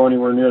 he won't go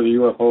anywhere near the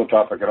UFO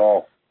topic at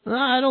all.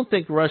 I don't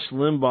think Rush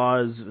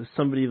Limbaugh is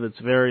somebody that's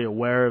very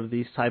aware of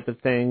these type of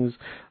things.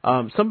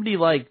 Somebody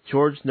like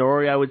George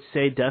Norrie, I would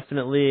say,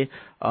 definitely.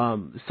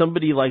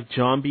 Somebody like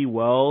John B.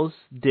 Wells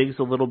digs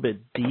a little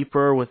bit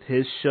deeper with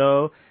his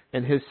show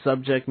and his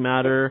subject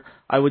matter.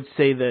 I would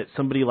say that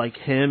somebody like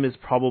him is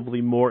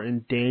probably more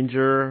in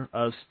danger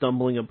of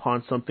stumbling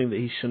upon something that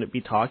he shouldn't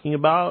be talking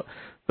about.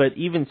 But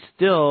even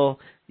still,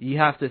 you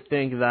have to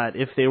think that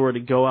if they were to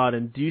go out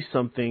and do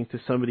something to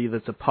somebody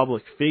that's a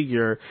public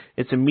figure,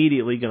 it's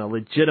immediately going to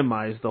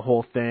legitimize the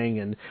whole thing,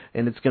 and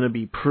it's going to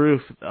be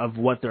proof of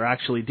what they're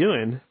actually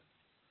doing.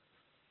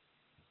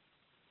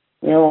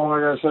 Yeah, well,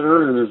 like I said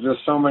earlier, there's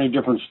just so many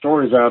different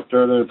stories out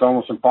there that it's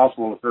almost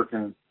impossible to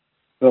freaking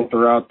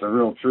filter out the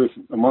real truth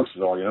amongst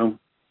it all, you know?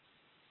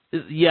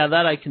 Yeah,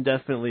 that I can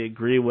definitely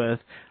agree with.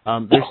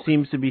 There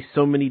seems to be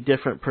so many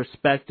different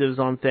perspectives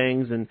on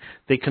things, and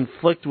they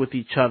conflict with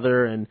each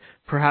other, and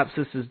perhaps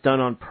this is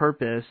done on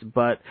purpose,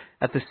 but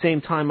at the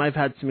same time, I've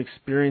had some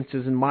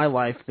experiences in my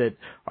life that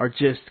are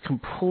just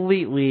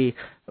completely,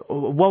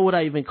 what would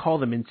I even call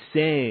them,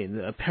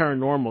 insane,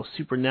 paranormal,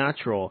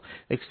 supernatural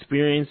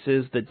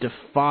experiences that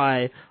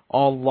defy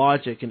all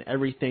logic and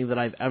everything that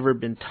I've ever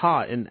been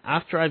taught. And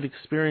after I've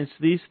experienced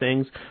these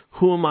things,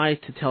 who am I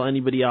to tell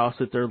anybody else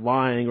that they're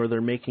lying or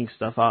they're making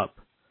stuff up?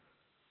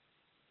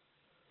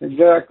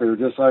 Exactly.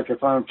 Just like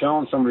if I'm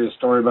telling somebody a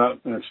story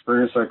about an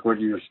experience like what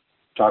you're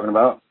talking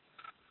about,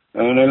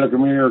 and they look at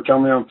me or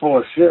tell me I'm full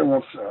of shit,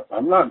 well,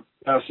 I'm not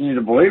asking you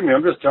to believe me.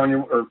 I'm just telling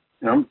you, or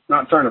I'm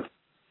not trying to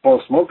blow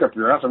smoke up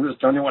your ass. I'm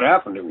just telling you what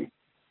happened to me.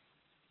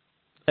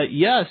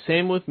 Yeah,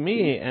 same with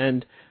me.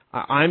 And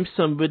I'm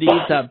somebody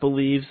that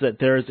believes that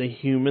there's a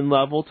human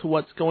level to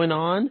what's going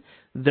on.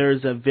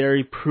 There's a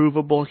very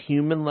provable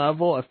human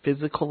level, a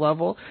physical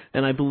level,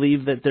 and I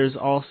believe that there's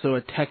also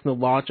a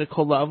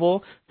technological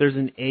level, there's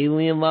an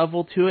alien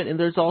level to it, and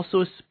there's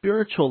also a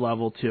spiritual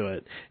level to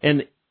it.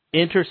 And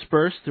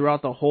interspersed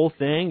throughout the whole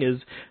thing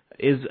is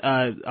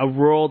a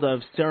world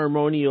of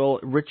ceremonial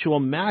ritual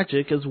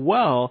magic as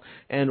well.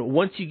 And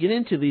once you get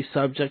into these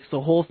subjects,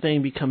 the whole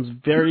thing becomes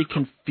very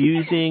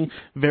confusing,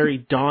 very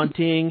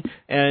daunting,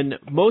 and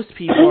most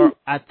people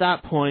at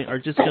that point are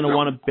just going to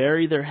want to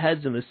bury their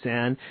heads in the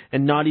sand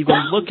and not even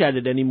look at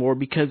it anymore,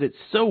 because it's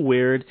so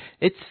weird,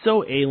 it's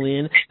so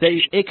alien, that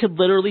it could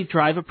literally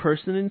drive a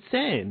person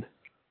insane.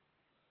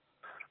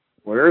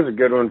 Well, here's a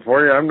good one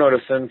for you. I'm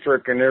noticing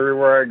frickin'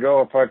 everywhere I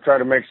go, if I try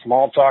to make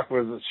small talk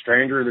with a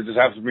stranger that just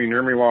happens to be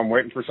near me while I'm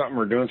waiting for something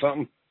or doing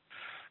something,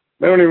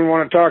 they don't even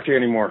want to talk to you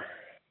anymore.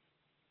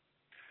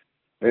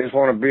 They just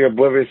want to be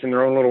oblivious in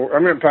their own little,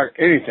 in fact,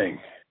 anything.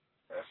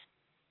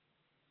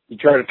 You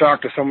try to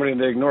talk to somebody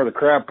and they ignore the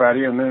crap out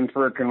of you, and then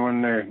frickin'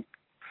 when they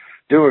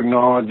do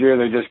acknowledge you,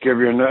 they just give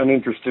you an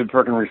uninterested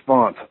frickin'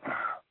 response.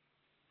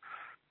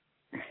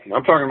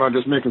 I'm talking about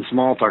just making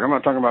small talk. I'm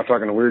not talking about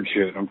talking to weird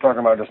shit. I'm talking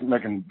about just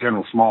making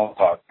general small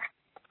talk.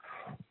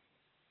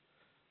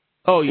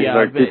 Oh yeah,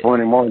 like people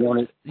anymore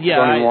don't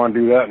even want to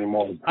do that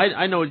anymore.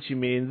 I know what you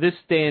mean. This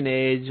day and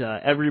age,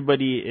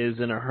 everybody is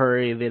in a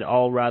hurry. They'd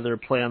all rather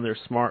play on their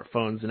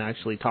smartphones than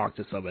actually talk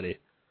to somebody.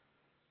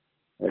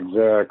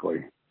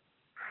 Exactly.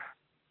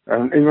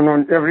 And even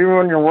when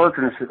you're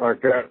working and shit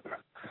like that,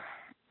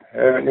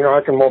 and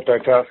I can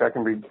multitask. I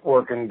can be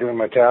working, doing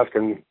my task,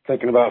 and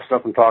thinking about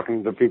stuff and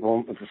talking to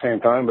people at the same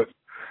time. But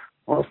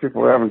most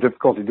people are having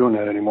difficulty doing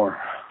that anymore.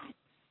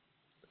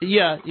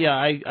 Yeah,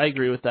 I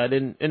agree with that.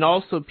 And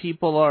also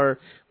people are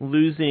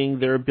losing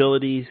their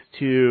abilities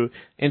to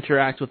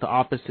interact with the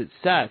opposite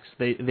sex.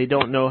 They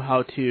don't know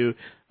how to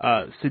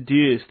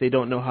seduce, they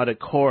don't know how to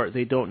court,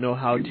 they don't know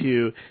how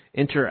to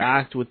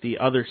interact with the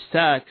other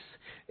sex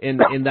in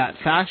that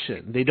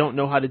fashion. They don't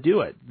know how to do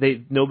it.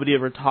 Nobody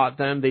ever taught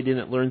them. They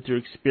didn't learn through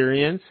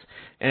experience,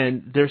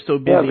 and they're so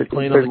busy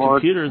playing on the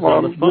computers or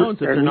on the phones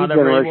that they're not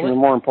ever able to.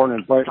 More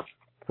important, like,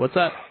 what's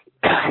that?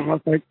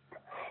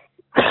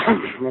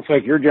 It's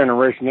like your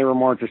generation, they were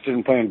more interested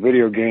in playing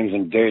video games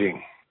and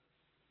dating.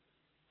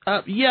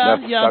 But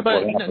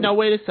now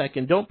wait a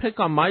second. Don't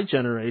pick on my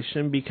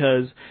generation,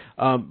 because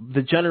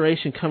the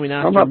generation coming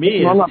after me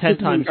is 10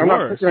 times worse. I'm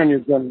not picking on your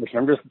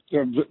generation.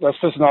 That's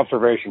just an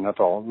observation, that's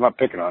all. I'm not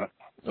picking on it.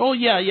 Oh,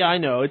 yeah, I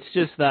know. It's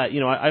just that,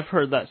 I've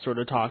heard that sort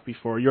of talk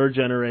before, your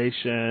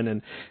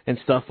generation and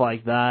stuff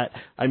like that.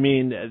 I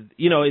mean,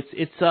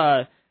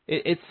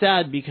 it's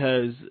sad,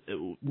 because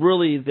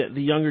really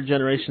the younger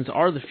generations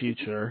are the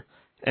future,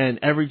 and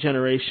every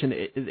generation,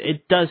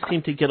 it does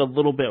seem to get a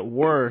little bit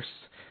worse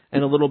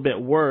and a little bit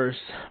worse,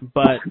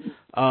 but,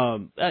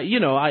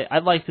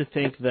 I'd like to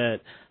think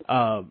that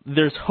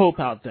there's hope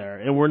out there,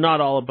 and we're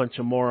not all a bunch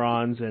of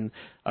morons, and,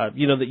 that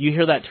you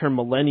hear that term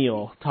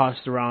millennial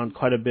tossed around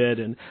quite a bit,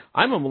 and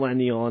I'm a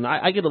millennial, and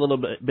I get a little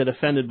bit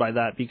offended by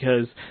that,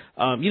 because,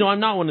 I'm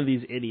not one of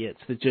these idiots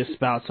that just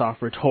spouts off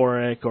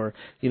rhetoric or,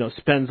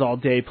 spends all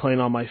day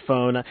playing on my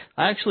phone.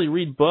 I actually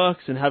read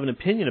books and have an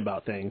opinion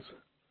about things.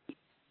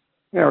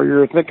 Yeah, well,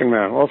 you're a thinking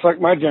man. Well, it's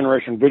like my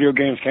generation. Video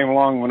games came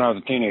along when I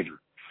was a teenager.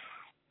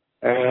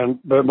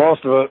 But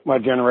most of my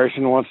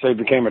generation, once they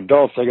became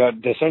adults, they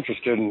got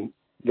disinterested in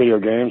video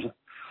games,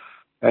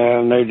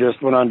 and they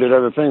just went on and did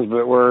other things.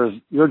 But whereas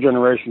your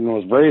generation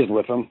was raised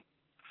with them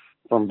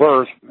from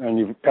birth, and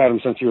you've had them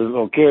since you were a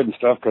little kid and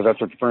stuff, because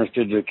that's what your parents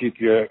did to keep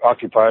you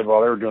occupied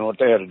while they were doing what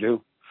they had to do.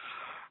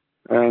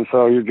 And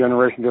so your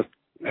generation just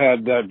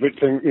had that big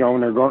thing,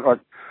 when they're going,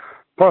 like,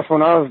 plus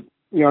when I was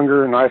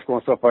younger in high school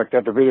and stuff like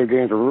that, the video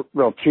games were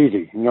real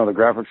cheesy. The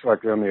graphics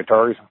like on the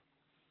Ataris.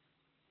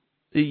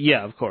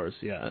 Yeah, of course,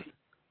 yeah.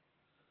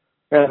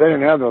 Yeah, they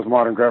didn't have those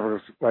modern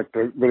graphics like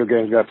the video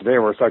games got today,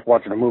 where it's like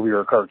watching a movie or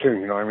a cartoon,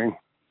 you know what I mean?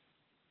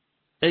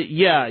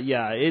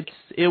 Yeah.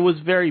 It was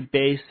very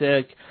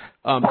basic.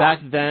 Back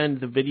then,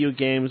 the video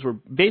games were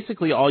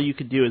basically all you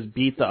could do is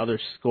beat the other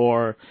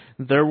score.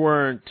 There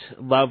weren't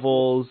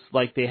levels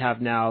like they have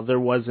now. There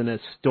wasn't a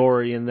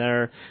story in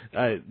there.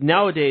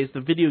 Nowadays, the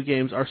video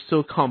games are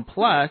so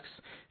complex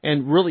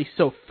and really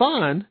so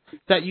fun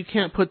that you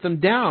can't put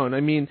them down.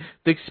 I mean,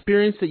 the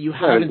experience that you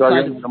have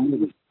inside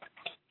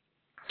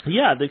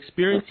the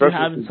experience you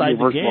have inside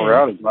the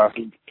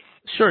game.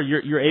 Sure,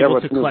 you're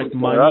able to collect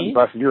money.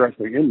 You're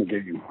actually in the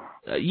game.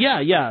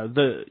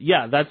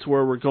 That's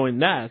where we're going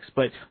next.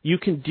 But you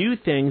can do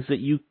things that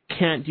you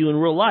can't do in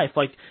real life.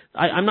 Like,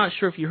 I'm not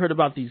sure if you heard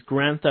about these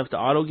Grand Theft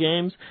Auto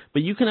games,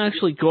 but you can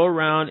actually go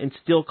around and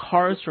steal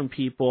cars from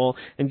people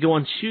and go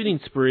on shooting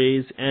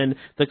sprees, and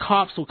the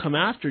cops will come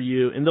after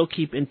you, and they'll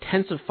keep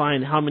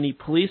intensifying how many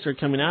police are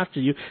coming after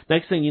you.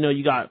 Next thing you know,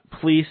 you got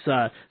police,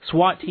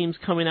 SWAT teams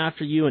coming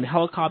after you, and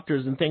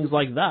helicopters and things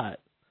like that.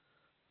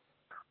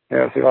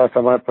 Yeah, see, last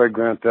time I played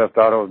Grand Theft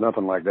Auto, it was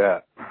nothing like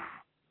that.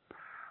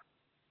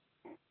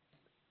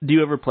 Do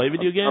you ever play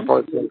video games?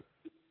 Oh,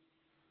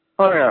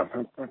 yeah.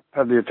 I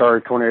had the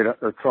Atari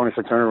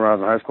 2600 when I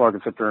was in high school. I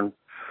could sit there and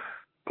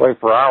play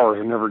for hours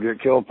and never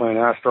get killed playing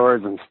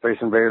Asteroids and Space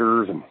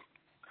Invaders and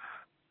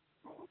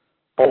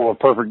bowl a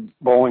perfect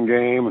bowling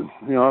game. And,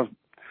 then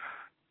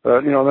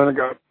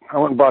I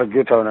went and bought a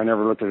guitar, and I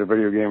never looked at a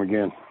video game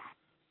again.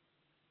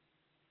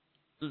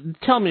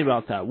 Tell me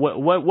about that.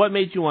 What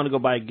made you want to go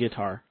buy a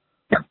guitar?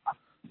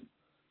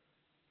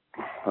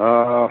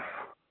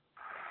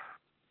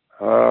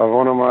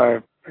 One of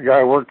the guy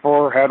I worked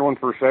for had one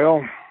for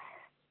sale,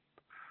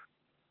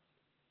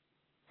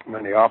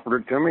 and he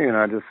offered it to me, and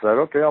I just said,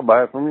 okay, I'll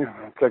buy it from you.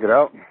 I'll check it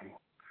out.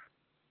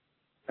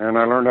 And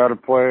I learned how to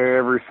play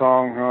every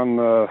song on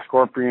the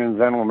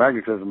Scorpions' Animal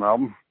Magnetism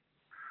album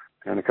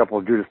and a couple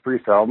of Judas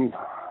Priest albums.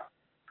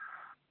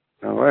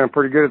 And I'm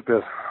pretty good at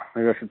this.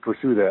 Maybe I should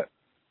pursue that.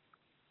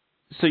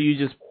 So you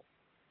just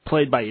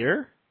played by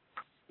ear?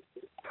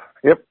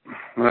 Yep.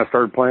 And I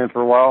started playing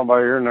for a while by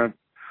ear, and I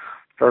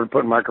started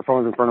putting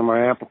microphones in front of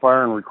my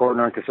amplifier and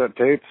recording on cassette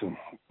tapes and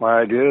my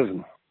ideas.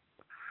 And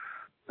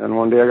then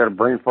one day I got a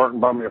brain fart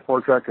and bought me a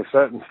 4-track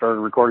cassette and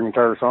started recording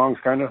entire songs,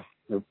 kind of.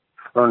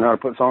 Learned how to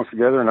put songs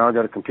together, and now I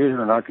got a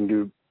computer, and I can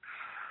do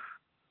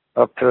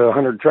up to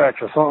 100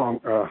 tracks a song.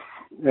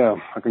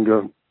 I can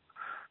do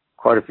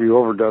quite a few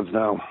overdubs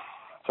now.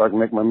 so I can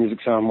make my music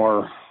sound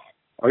more.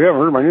 Oh, you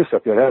haven't heard my new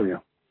stuff yet, have you?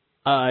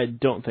 I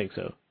don't think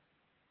so.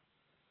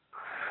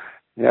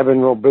 Yeah, I've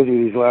been real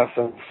busy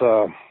since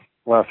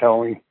last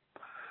Halloween.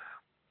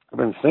 I've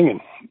been singing.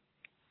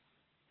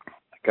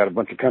 I got a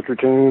bunch of country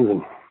tunes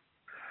and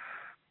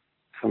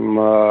some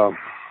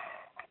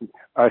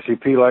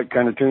ICP-like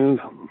kind of tunes.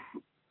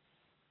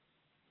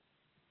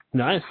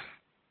 Nice.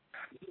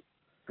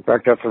 In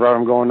fact, that's the route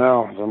I'm going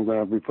now. So I'm going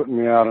to be putting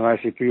me out an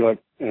ICP-like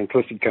and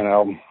Twisted kind of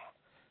album.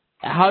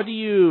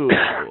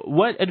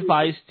 What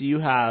advice do you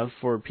have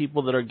for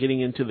people that are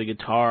getting into the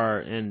guitar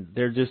and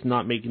they're just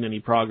not making any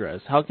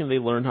progress? How can they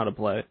learn how to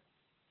play?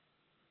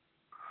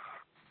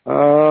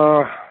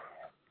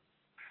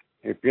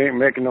 If you ain't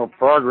making no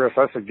progress,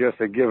 I suggest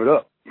they give it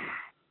up.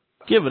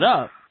 Give it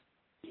up?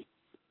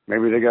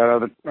 Maybe they got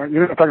other...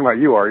 You're not talking about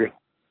you, are you?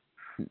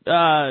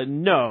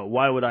 No.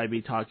 Why would I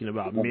be talking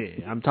about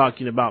me? I'm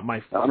talking about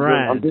my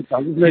friend.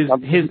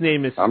 His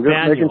name is Spaniel. I'm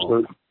just making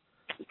sure.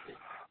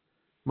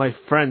 My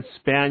friend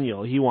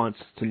Spaniel, he wants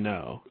to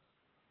know.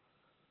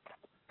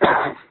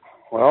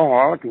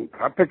 Well,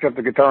 I picked up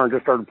the guitar and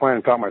just started playing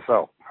and taught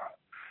myself.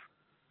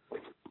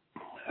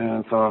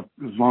 And so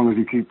as long as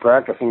you keep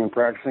practicing and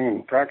practicing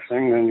and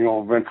practicing, then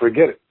you'll eventually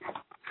get it.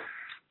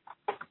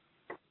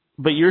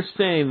 But you're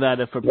saying that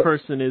if a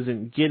person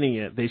isn't getting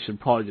it, they should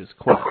probably just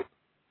quit.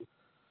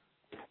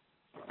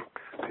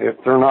 If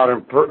they're not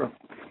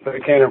they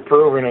can't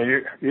improve in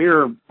a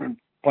year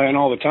playing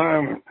all the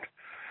time,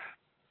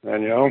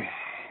 then,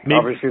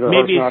 obviously the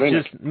heart's not in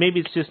it. Maybe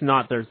it's just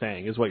not their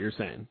thing, is what you're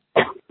saying.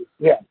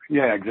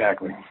 Yeah,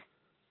 exactly.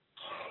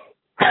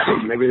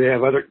 Maybe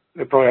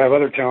they probably have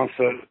other talents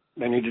that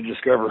they need to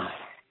discover.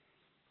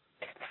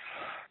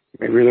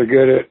 Maybe they're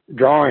good at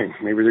drawing.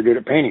 Maybe they're good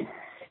at painting.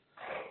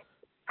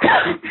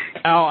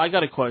 Al, I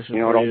got a question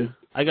for you.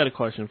 I got a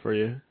question for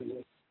you.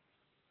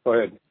 Go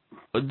ahead.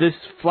 This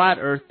flat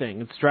Earth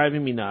thing, it's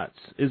driving me nuts.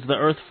 Is the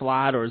Earth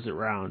flat or is it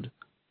round?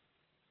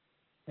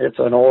 It's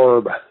an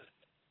orb.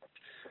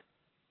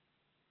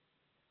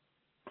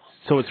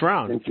 So it's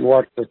round. If you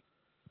watch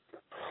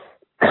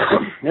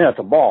yeah, it's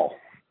a ball.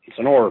 It's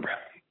an orb.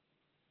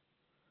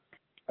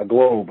 A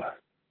globe.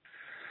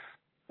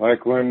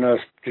 Like when,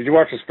 did you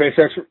watch the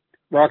SpaceX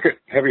rocket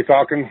Heavy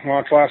Falcon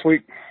launch last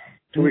week?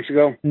 2 weeks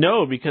ago?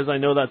 No, because I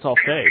know that's all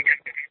fake.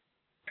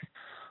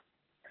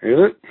 Is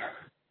it?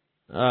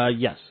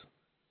 Yes.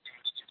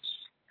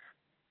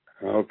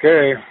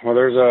 Okay. Well,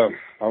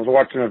 I was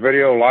watching a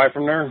video live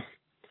from there,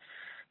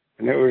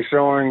 and it was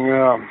showing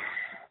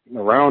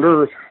the round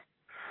Earth.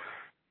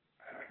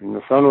 And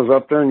the sun was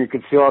up there, and you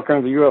could see all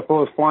kinds of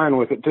UFOs flying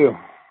with it, too.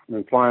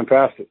 And flying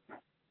past it.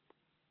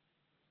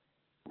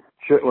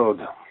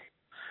 Shitloads.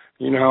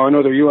 You know how I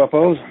know they're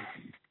UFOs?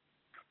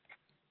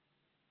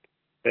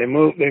 They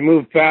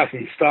move fast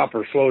and stop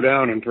or slow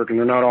down, and freaking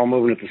they're not all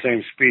moving at the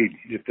same speed.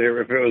 If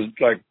it was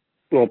like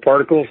little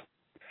particles,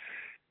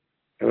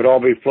 it would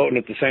all be floating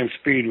at the same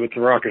speed with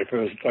the rocket. If it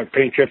was like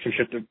paint chips and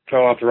shit that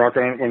fell off the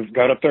rocket when it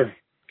got up there,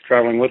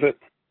 traveling with it,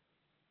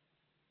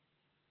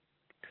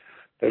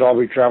 they'd all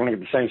be traveling at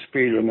the same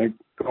speed when they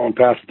going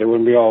past it. They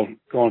wouldn't be all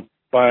going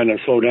by and then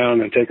slow down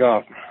and then take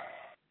off.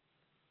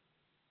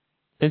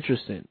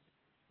 Interesting.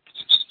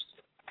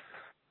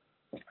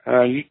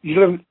 I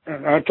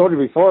told you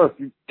before, if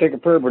you take a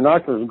pair of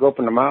binoculars and go up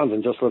in the mountains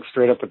and just look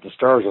straight up at the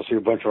stars, you'll see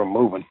a bunch of them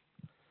moving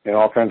in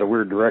all kinds of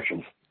weird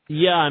directions.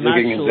 Yeah,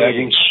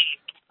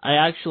 I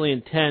actually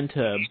intend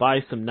to buy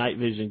some night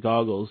vision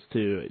goggles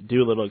to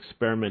do a little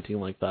experimenting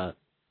like that.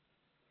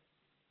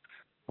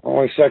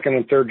 Only second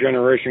and third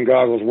generation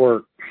goggles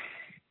work.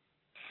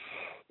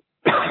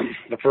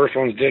 The first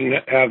ones didn't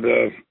have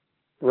the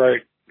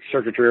right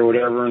circuitry or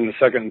whatever, and the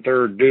second and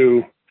third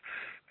do.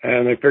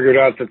 And they figured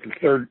out that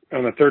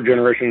on the third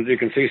generation you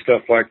can see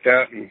stuff like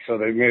that, and so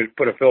they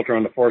put a filter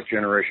on the fourth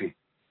generation.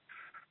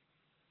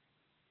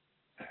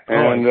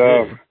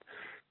 And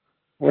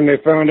when they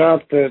found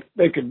out that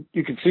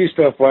you could see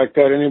stuff like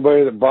that,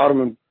 anybody that bought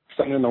them and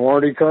sent in the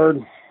warranty card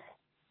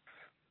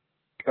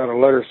got a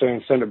letter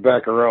saying send it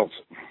back or else.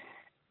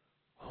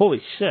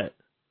 Holy shit.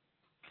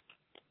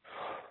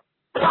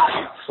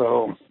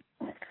 So,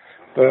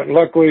 but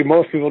luckily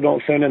most people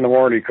don't send in the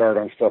warranty card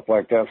on stuff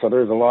like that, so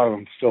there's a lot of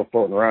them still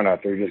floating around out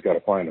there. You just got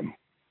to find them.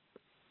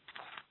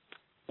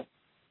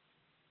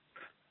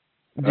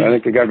 I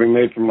think they got to be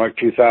made from like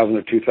 2000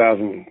 to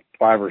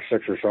 2005 or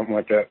 6 or something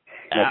like that.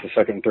 That's the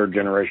second and third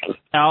generation.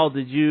 Al,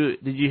 did you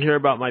hear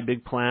about my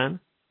big plan?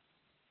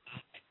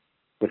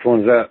 Which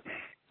one's that?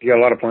 You got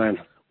a lot of plans.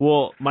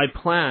 Well, my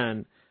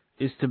plan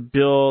is to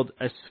build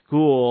a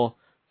school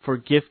for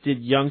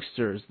gifted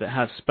youngsters that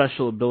have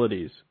special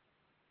abilities.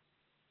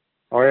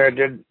 Oh, yeah, I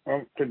did.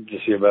 Oh, did you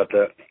see about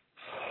that?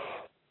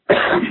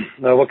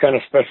 Now, what kind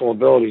of special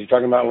abilities? You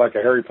talking about like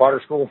a Harry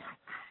Potter school?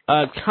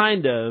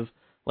 Kind of.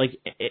 Like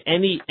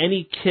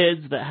any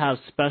kids that have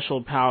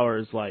special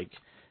powers, like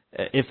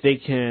if they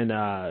can,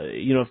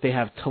 if they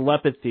have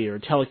telepathy or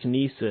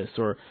telekinesis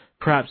or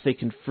perhaps they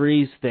can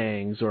freeze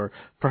things, or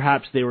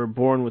perhaps they were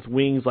born with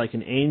wings like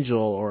an angel,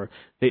 or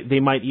they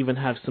might even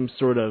have some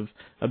sort of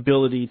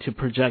ability to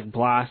project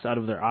blasts out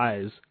of their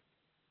eyes.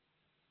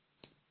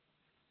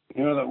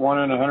 You know that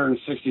 1 in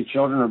 160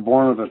 children are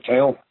born with a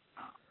tail?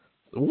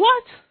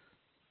 What?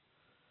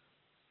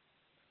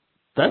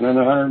 And then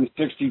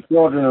 160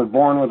 children are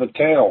born with a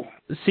tail.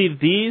 See,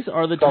 these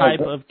are the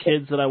type of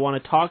kids that I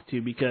want to talk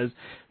to, because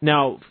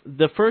now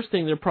the first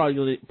thing they're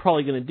probably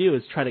going to do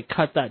is try to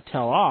cut that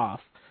tail off.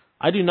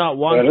 I do not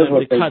want them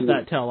to cut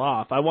that tail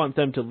off. I want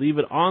them to leave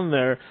it on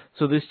there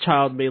so this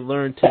child may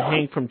learn to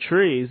hang from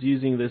trees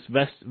using this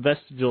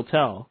vestigial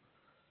tail.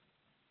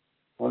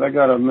 Well, they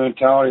got a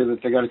mentality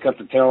that they got to cut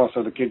the tail off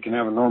so the kid can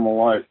have a normal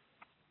life.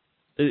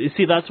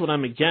 See, that's what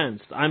I'm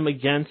against. I'm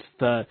against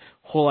the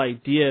whole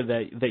idea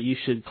that you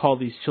should call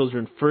these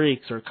children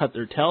freaks or cut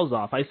their tails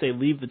off. I say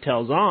leave the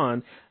tails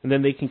on, and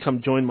then they can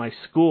come join my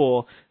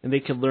school, and they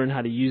can learn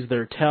how to use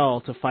their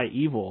tail to fight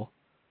evil.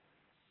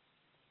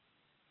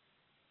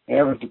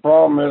 Yeah, but the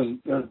problem is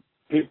the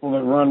people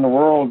that run the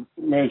world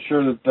made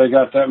sure that they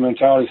got that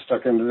mentality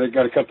stuck in. They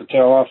got to cut the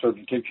tail off so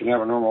the kid can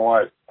have a normal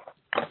life.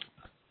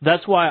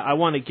 That's why I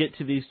want to get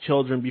to these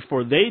children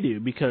before they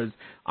do, because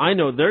I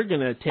know they're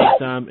going to take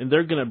them and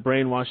they're going to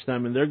brainwash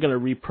them and they're going to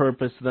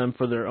repurpose them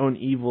for their own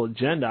evil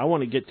agenda. I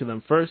want to get to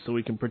them first so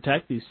we can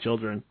protect these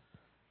children.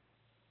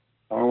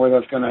 The only way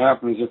that's going to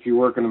happen is if you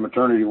work in a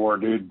maternity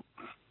ward, dude.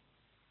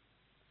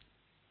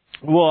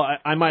 Well,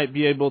 I might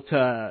be able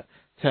to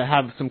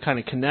have some kind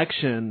of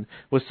connection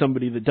with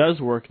somebody that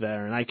does work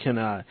there, and I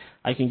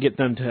can get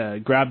them to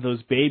grab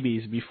those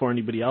babies before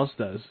anybody else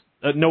does.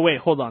 No, wait,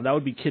 hold on. That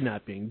would be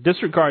kidnapping.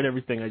 Disregard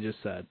everything I just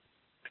said.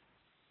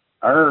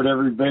 I heard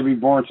every baby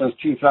born since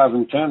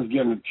 2010 is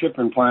getting a chip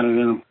implanted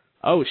in them.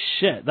 Oh,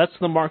 shit. That's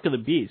the mark of the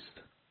beast.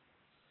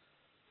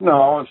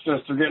 No, it's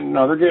just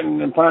they're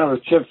getting implanted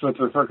with chips with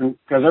their freaking,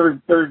 because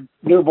every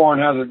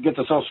newborn gets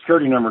a Social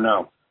Security number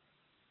now.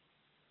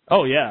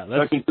 Oh, yeah.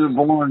 Second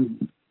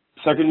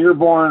year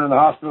born in the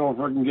hospital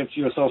freaking gets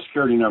you a Social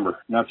Security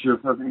number. That's your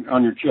freaking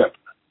on your chip.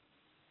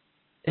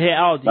 Hey,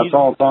 Al, that's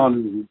all it's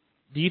on.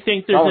 Do you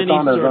think there's any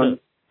sort of...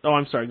 Oh,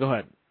 I'm sorry. Go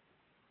ahead.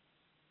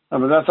 No,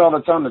 but that's all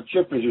that's on the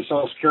chip is your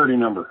Social Security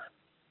number.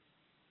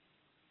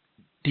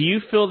 Do you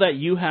feel that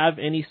you have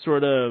any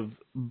sort of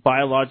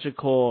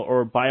biological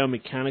or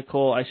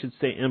biomechanical, I should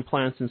say,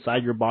 implants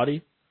inside your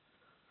body?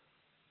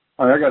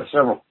 Oh, I got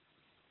several.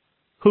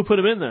 Who put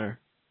them in there?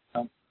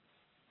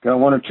 Got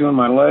 1 or 2 in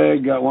my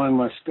leg. Got 1 in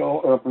my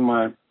skull, up in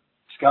my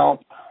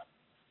scalp.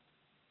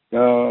 I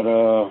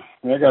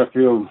got a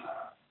few.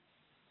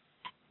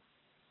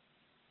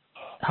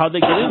 How'd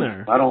they get in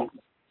there? I don't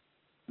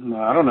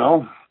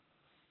know.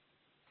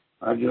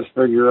 I just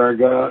figure I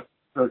got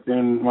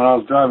freaking when I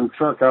was driving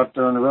truck out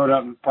there on the road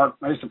out in park.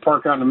 I used to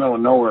park out in the middle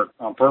of nowhere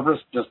on purpose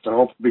just to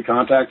hope to be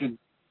contacted.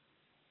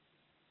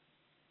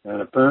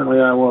 And apparently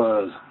I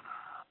was.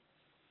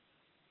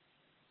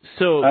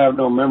 So I have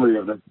no memory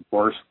of it, of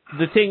course.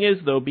 The thing is,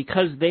 though,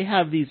 because they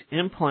have these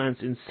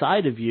implants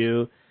inside of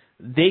you,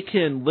 they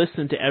can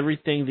listen to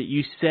everything that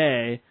you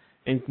say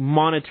and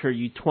monitor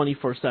you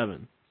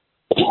 24/7.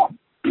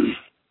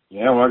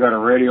 Yeah, well, I got a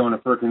radio and a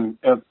freaking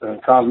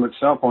cosmic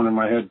cell phone in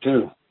my head,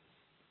 too.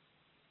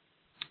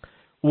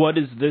 What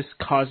does this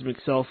cosmic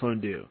cell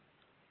phone do?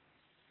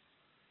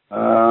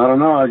 I don't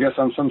know. I guess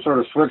I'm some sort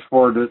of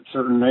switchboard that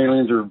certain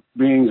aliens or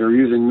beings are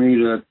using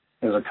me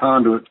as a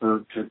conduit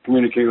to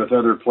communicate with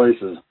other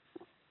places.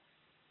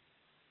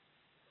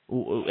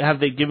 Have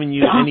they given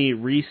you any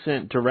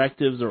recent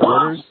directives or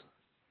orders?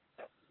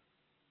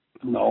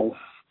 No.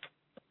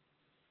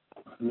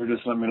 They're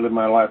just letting me live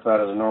my life out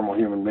as a normal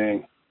human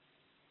being.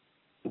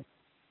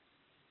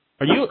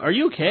 Are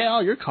you okay,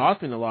 Al? You're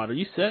coughing a lot. Are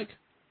you sick?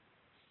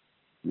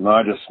 No,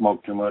 I just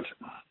smoked too much.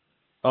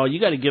 Oh, you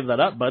got to give that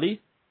up, buddy.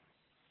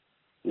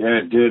 Yeah,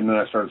 it did, and then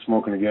I started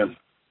smoking again.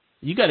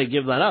 You got to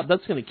give that up.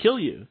 That's going to kill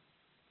you.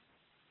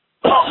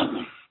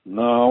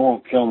 No, it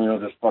won't kill me.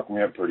 It'll just fuck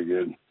me up pretty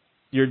good.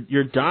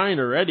 You're dying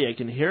already. I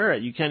can hear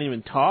it. You can't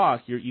even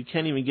talk. You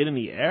can't even get in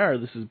the air.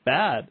 This is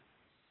bad.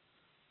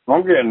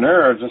 I'm getting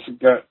there. I just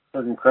got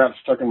freaking crap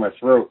stuck in my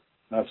throat.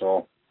 That's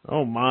all.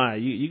 Oh my!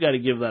 You got to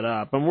give that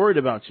up. I'm worried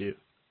about you.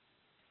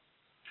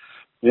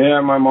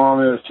 Yeah, my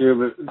mom is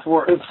too,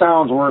 but it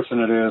sounds worse than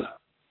it is.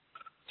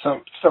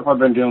 Some stuff I've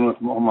been dealing with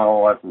my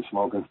whole life from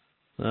smoking.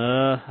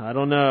 I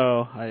don't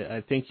know.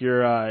 I think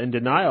you're in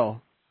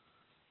denial.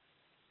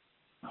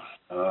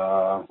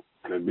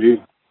 Could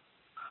be.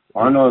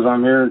 All I know is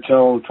I'm here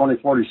until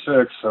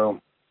 2046, so.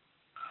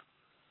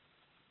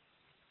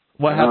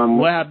 What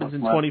happens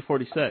in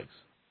 2046?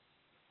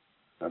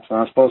 That's when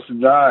I'm supposed to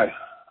die.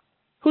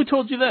 Who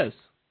told you this?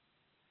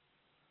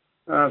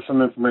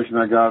 Some information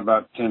I got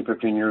about 10,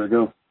 15 years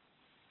ago.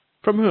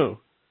 From who?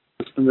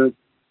 The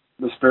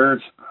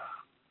spirits.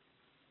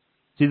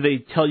 Did they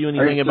tell you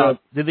anything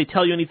Did they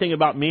tell you anything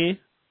about me?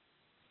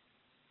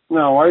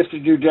 No, I used to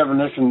do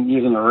divination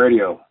using the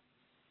radio.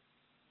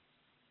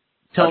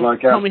 Tell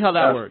me how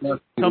that works.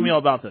 Tell me all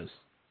about this.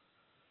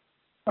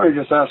 Oh, you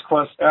just ask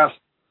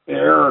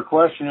error or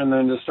question and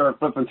then just start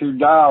flipping through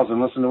dials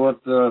and listen to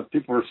what the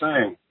people are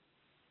saying.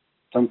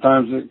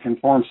 Sometimes it can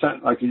form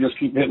sentence, like you just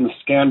keep hitting the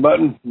scan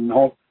button and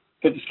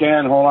hit the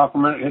scan, hold off for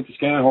a minute, hit the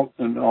scan, hold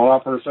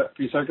off for a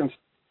few seconds.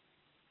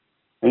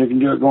 And you can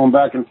do it going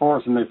back and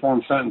forth and they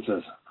form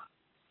sentences.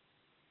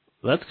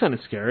 That's kind of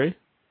scary.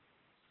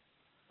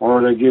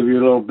 Or they give you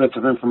little bits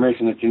of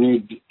information that you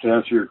need to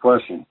answer your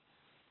question.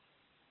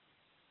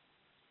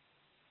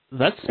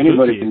 That's spooky.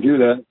 Anybody can do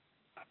that.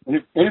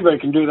 Anybody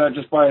can do that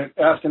just by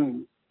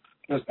asking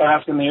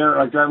the air,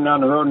 like driving down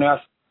the road and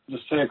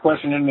just say a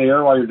question in the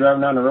air while you're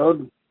driving down the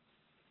road.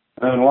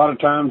 And a lot of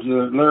times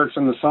the lyrics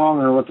in the song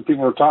or what the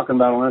people are talking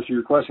about will answer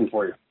your question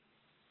for you.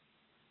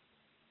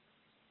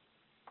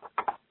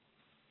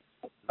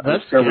 I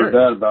discovered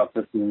that about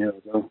 15 years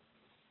ago.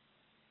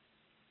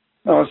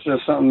 No, it's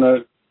just something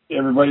that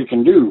everybody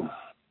can do.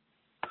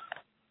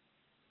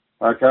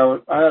 Like I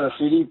had a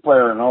CD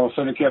player and all of a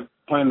sudden it kept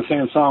playing the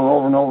same song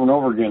over and over and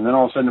over again. Then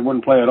all of a sudden it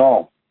wouldn't play at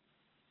all.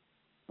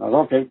 I was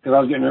okay, because I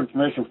was getting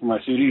information from my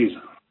CDs.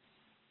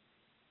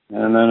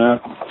 And then,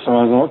 so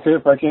I was okay,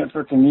 if I can't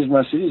freaking use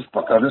my CDs,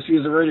 I'll just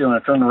use the radio. And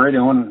I turned the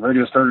radio on and the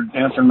radio started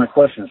answering my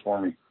questions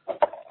for me.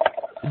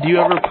 Do you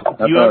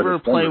ever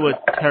play with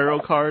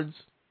tarot cards?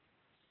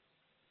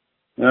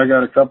 Yeah, I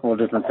got a couple of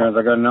different kinds.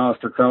 I got an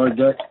Aleister Crowley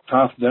deck,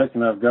 Thoth deck,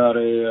 and I've got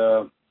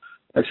a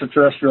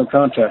extraterrestrial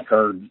contact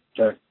card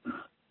deck.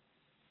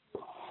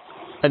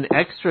 An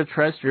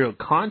extraterrestrial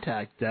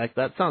contact deck?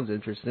 That sounds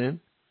interesting.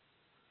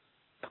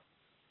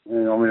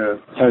 You want me to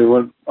tell you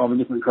what all the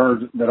different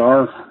cards that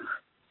are?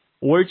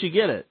 Where'd you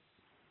get it?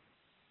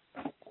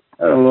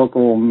 At a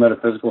local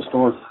metaphysical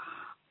store.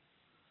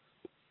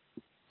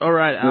 All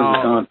right,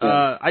 Al.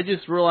 I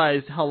just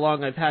realized how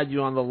long I've had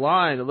you on the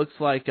line. It looks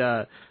like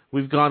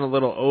we've gone a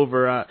little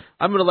over.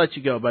 I'm going to let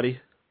you go, buddy.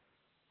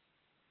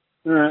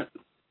 All right.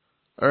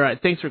 All right.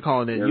 Thanks for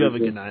calling in. You have a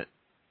good night.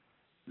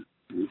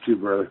 You too,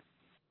 brother.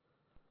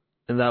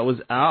 And that was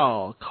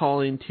Al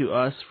calling to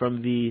us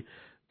from the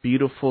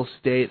beautiful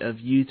state of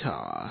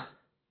Utah.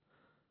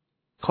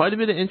 Quite a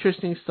bit of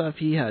interesting stuff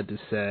he had to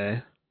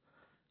say.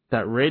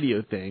 That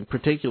radio thing,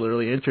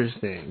 particularly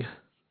interesting.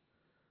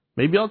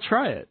 Maybe I'll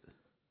try it.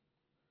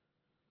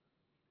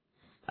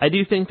 I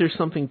do think there's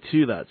something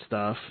to that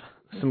stuff.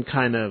 Some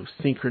kind of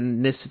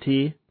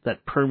synchronicity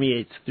that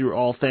permeates through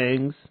all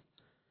things.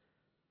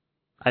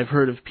 I've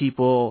heard of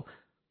people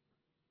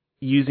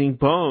using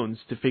bones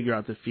to figure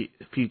out the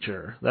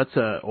future. That's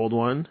an old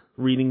one.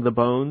 Reading the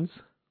bones.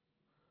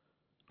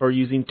 Or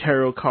using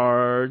tarot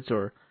cards,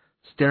 or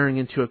staring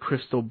into a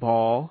crystal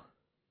ball.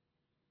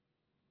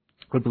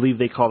 I believe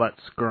they call that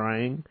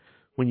scrying,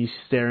 when you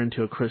stare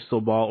into a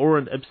crystal ball, or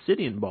an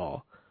obsidian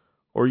ball.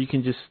 Or you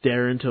can just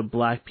stare into a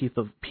black piece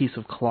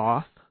of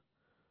cloth,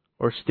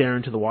 or stare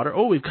into the water.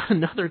 Oh, we've got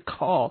another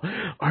call.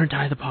 Aren't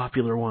I the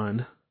popular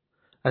one?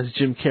 As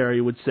Jim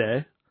Carrey would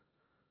say.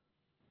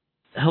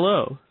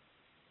 Hello.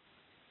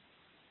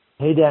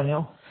 Hey,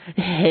 Daniel.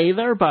 Hey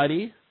there,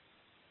 buddy.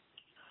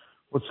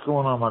 What's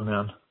going on, my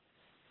man?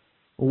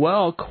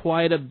 Well,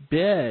 quite a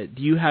bit.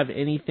 Do you have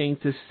anything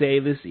to say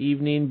this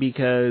evening?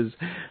 Because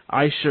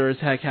I sure as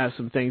heck have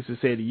some things to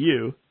say to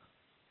you.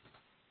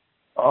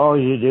 Oh,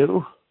 you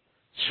do?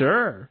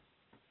 Sure.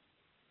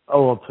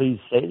 Oh, well, please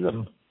say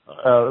them.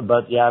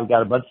 But, yeah, I've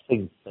got a bunch of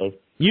things to say.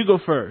 You go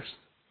first.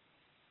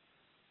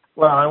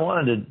 Well, I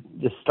wanted to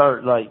just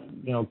start,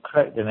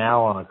 correcting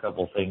Al on a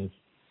couple things.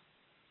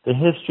 The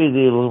history of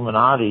the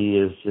Illuminati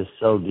is just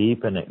so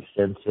deep and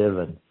extensive,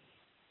 and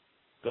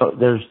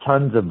there's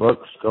tons of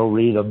books. Go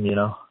read them,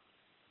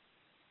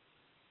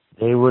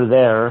 They were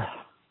there.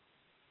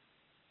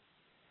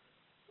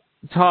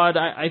 Todd,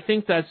 I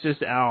think that's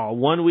just Al.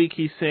 1 week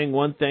he's saying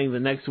one thing, the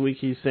next week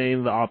he's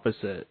saying the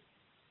opposite.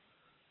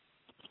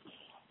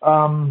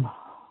 No,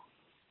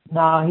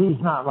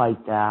 he's not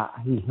like that.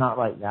 He's not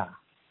like that.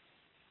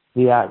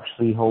 He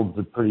actually holds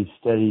a pretty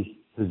steady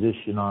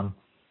position on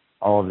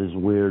all of his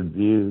weird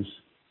views.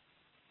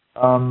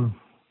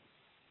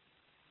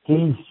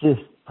 He's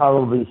just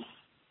probably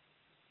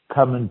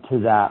coming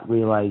to that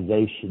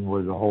realization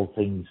where the whole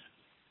thing's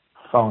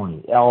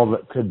phony. All of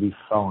it could be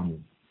phony,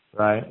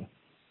 right?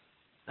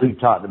 We've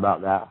talked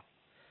about that.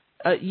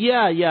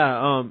 Yeah.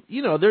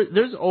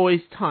 There's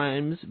always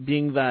times,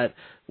 being that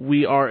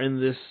we are in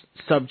this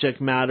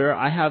subject matter,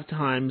 I have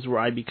times where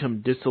I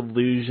become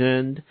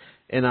disillusioned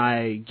and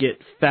I get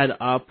fed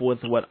up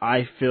with what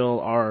I feel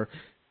are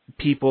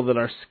people that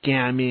are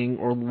scamming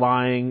or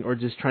lying or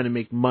just trying to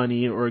make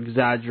money or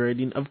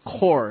exaggerating. Of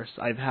course,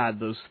 I've had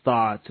those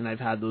thoughts and I've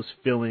had those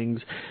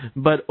feelings.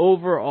 But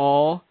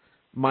overall,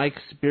 my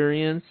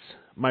experience,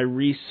 my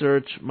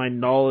research, my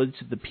knowledge,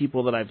 the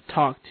people that I've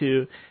talked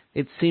to,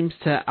 it seems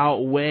to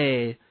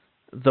outweigh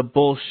the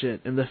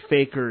bullshit and the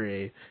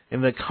fakery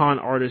and the con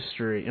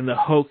artistry and the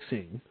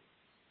hoaxing.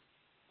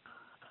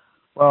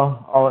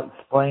 Well, I'll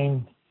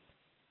explain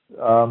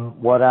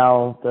what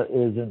Al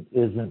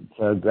isn't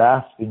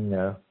grasping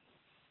there.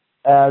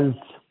 As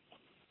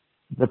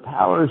the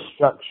power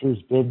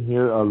structure's been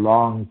here a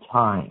long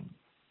time,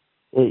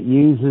 it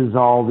uses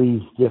all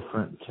these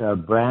different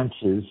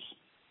branches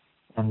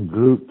and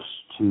groups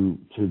to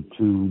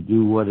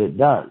do what it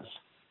does.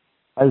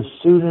 As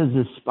soon as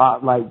the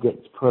spotlight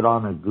gets put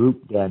on a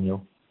group,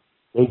 Daniel,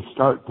 they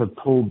start to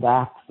pull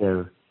back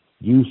their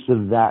use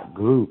of that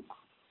group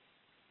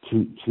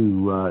to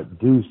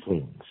do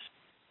things.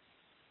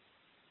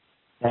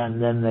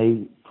 And then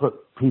they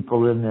put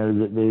people in there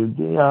that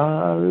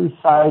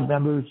they side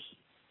members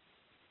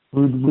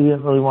who we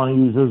didn't really want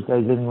to use those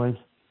guys anyways.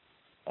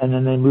 And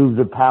then they move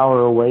the power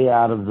away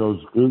out of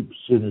those groups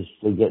as soon as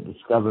they get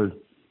discovered,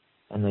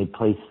 and they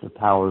place the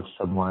power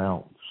somewhere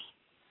else.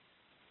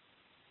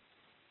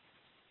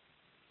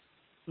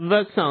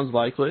 That sounds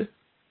likely.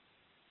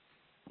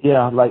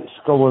 Yeah, like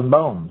Skull and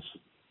Bones.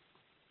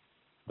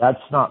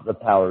 That's not the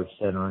power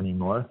center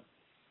anymore.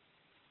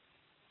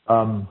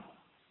 Nope.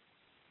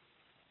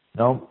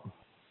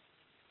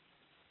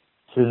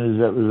 As soon as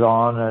it was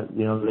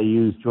on, they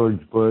used George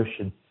Bush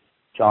and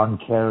John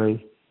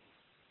Kerry.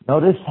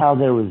 Notice how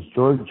there was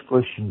George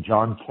Bush and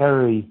John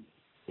Kerry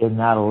in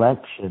that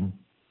election.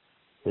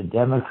 The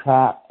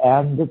Democrat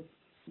and the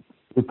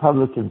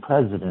Republican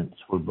presidents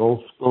were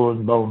both Skull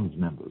and Bones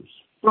members.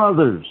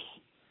 Brothers.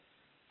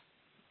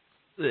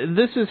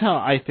 This is how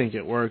I think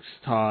it works,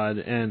 Todd,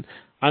 and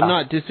I'm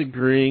not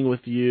disagreeing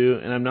with you,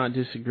 and I'm not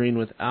disagreeing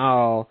with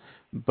Al,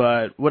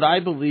 but what I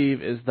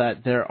believe is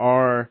that there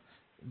are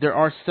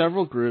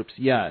several groups.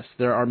 Yes,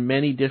 there are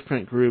many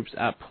different groups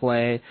at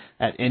play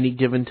at any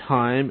given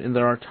time, and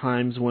there are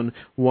times when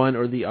one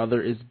or the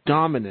other is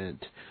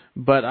dominant.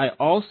 But I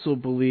also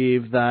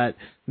believe that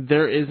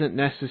there isn't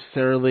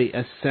necessarily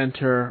a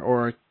center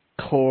or a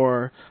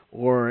core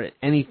or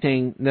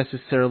anything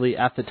necessarily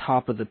at the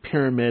top of the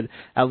pyramid,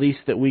 at least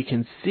that we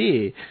can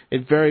see.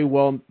 It very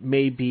well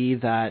may be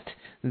that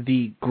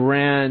the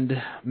grand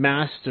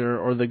master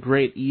or the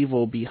great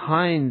evil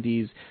behind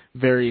these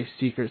various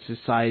secret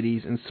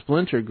societies and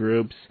splinter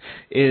groups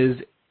is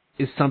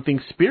something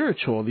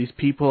spiritual. These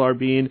people are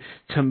being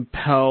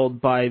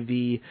compelled by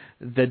the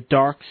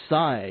dark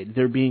side.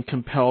 They're being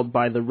compelled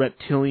by the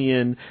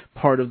reptilian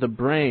part of the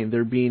brain.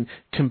 They're being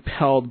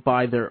compelled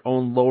by their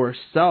own lower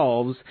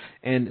selves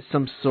and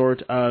some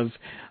sort of,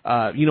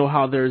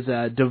 how there's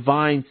a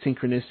divine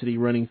synchronicity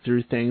running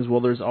through things. Well,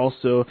 there's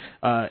also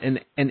an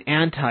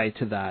anti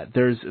to that.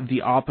 There's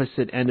the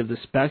opposite end of the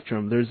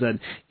spectrum. There's an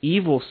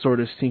evil sort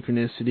of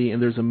synchronicity,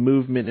 and there's a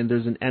movement, and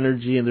there's an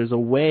energy, and there's a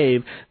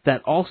wave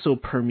that also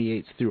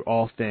permeates through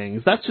all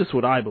things. That's just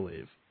what I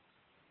believe.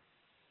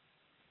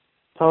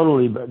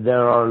 Totally, but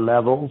there are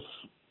levels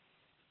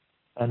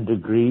and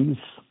degrees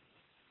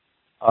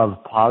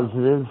of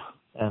positive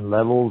and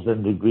levels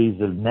and degrees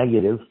of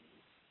negative,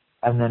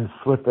 and then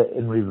flip it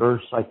in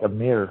reverse like a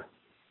mirror,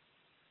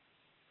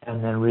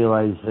 and then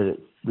realize that it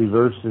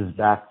reverses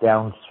back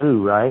down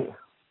through, right?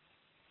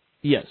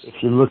 Yes. If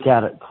you look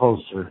at it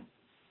closer,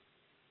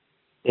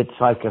 it's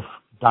like a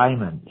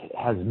diamond. It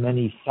has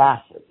many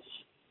facets,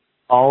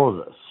 all of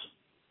us.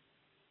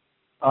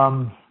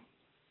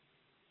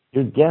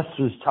 Your guest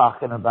was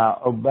talking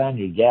about,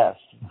 your guest,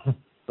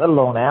 let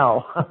alone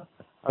Al.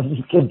 I'm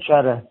just going to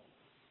try to,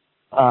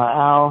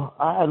 Al,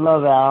 I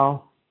love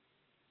Al.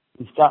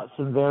 He's got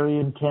some very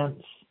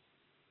intense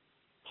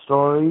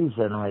stories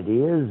and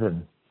ideas,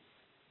 and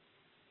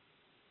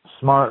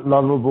smart,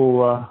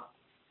 lovable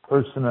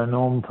person. I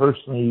know him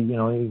personally.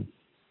 He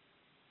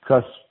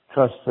trusts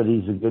that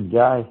he's a good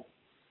guy.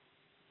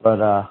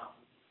 But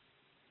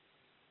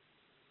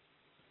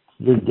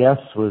your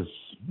guest was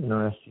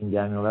interesting,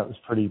 Daniel. That was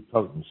pretty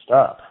potent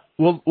stuff.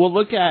 We'll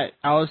look at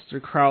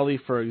Aleister Crowley,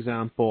 for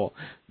example.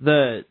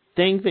 The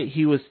thing that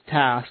he was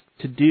tasked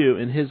to do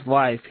in his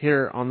life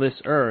here on this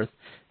earth,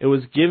 it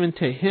was given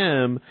to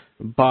him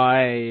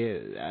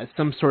by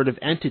some sort of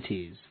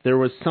entities. There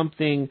was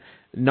something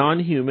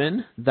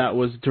non-human that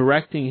was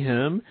directing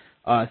him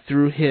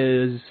through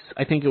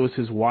I think it was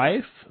his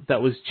wife,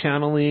 that was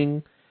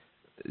channeling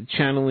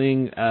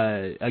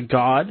a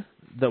god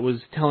that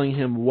was telling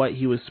him what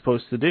he was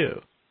supposed to do.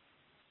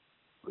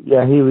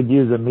 Yeah, he would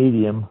use a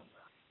medium.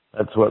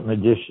 That's what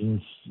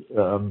magicians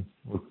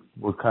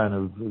were kind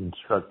of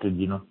instructed,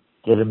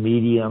 Get a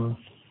medium.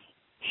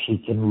 She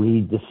can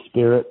read the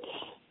spirits.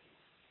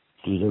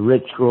 She's a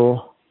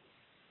ritual.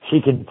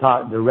 She can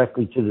talk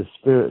directly to the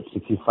spirits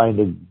if you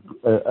find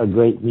a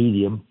great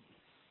medium.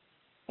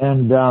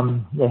 And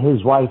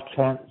his wife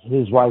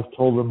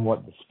told him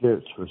what the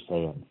spirits were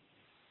saying.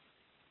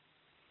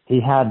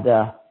 He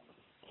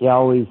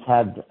always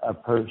had a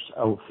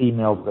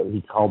female that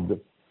he called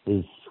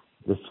the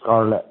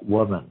Scarlet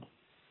Woman,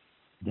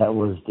 that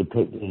was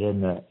depicted in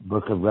the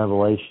Book of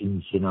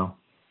Revelations,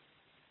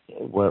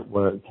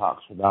 where it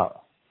talks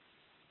about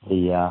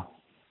the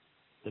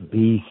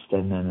beast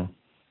and then a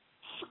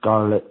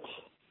scarlet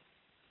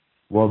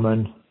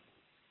woman.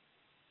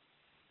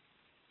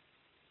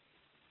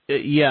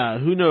 Yeah,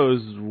 who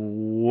knows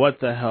what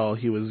the hell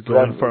he was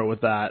going for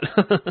with that.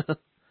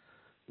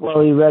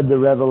 Well, he read the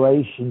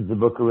Revelations, the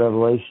Book of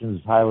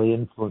Revelations, highly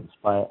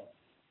influenced by it.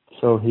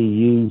 So he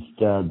used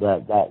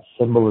that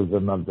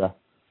symbolism of the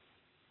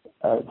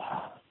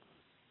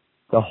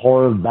the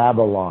Whore of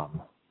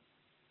Babylon.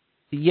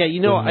 Yeah,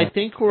 I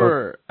think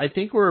we're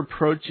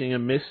approaching a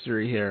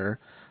mystery here.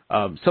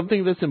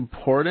 Something that's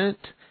important,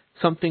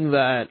 something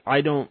that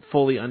I don't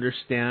fully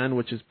understand,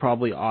 which is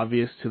probably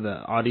obvious to the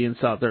audience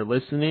out there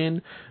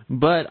listening.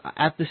 But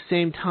at the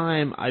same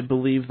time, I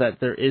believe that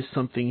there is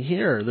something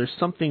here. There's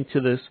something to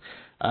this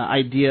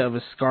idea of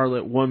a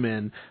Scarlet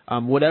Woman.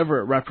 Whatever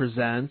it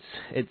represents,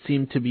 it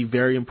seemed to be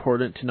very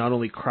important to not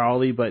only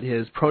Crowley, but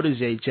his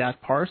protege,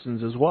 Jack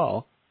Parsons, as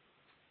well.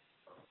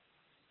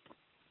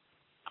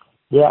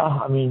 Yeah,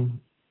 I mean,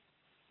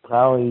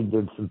 Crowley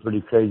did some pretty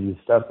crazy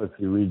stuff if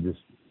you read this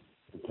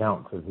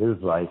accounts of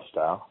his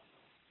lifestyle.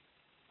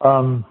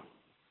 More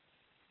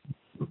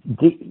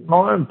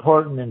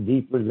important and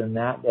deeper than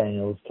that,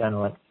 Daniel, is kind of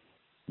like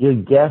your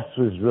guest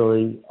was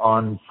really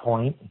on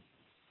point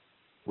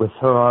with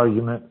her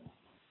argument,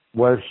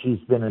 where she's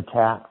been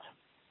attacked,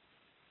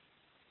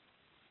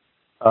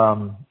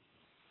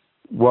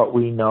 what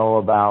we know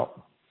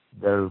about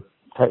their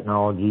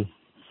technology.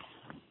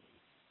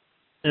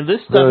 And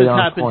this stuff has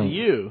happened to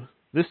you.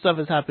 This stuff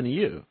has happened to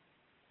you.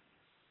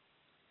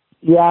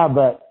 Yeah,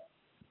 but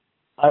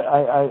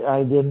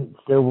I didn't.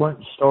 There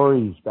weren't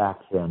stories back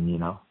then,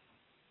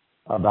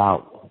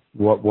 about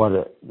what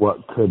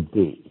could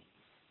be.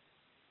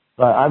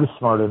 But I was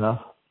smart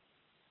enough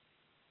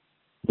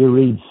to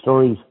read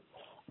stories.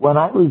 When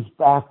I was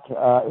back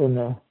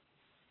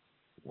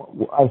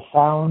I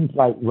found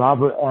like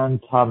Robert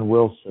Anton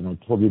Wilson. I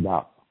told you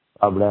about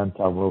Robert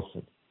Anton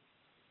Wilson.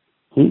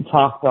 He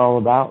talked all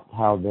about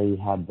how they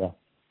had the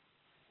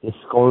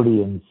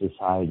Discordian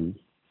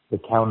society, the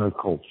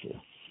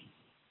counterculture.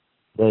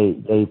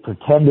 They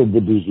pretended to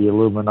be the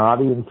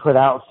Illuminati and put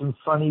out some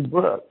funny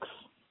books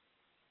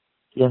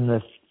in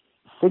the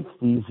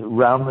 60s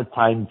around the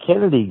time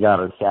Kennedy got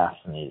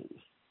assassinated.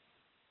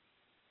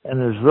 And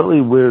there's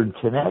really weird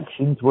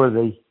connections where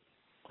they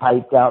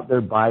typed out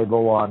their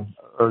Bible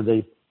or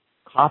they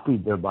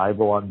copied their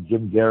Bible on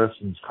Jim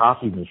Garrison's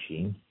copy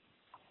machine,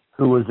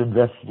 who was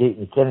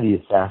investigating the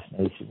Kennedy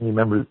assassination. You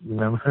remember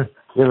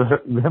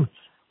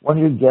one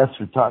of your guests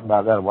were talking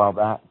about that a while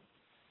back.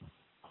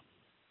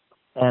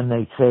 And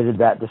they created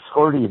that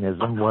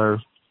Discordianism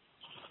where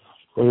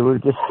they were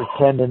just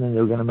pretending and they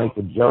were going to make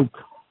a joke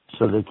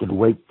so they could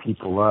wake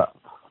people up.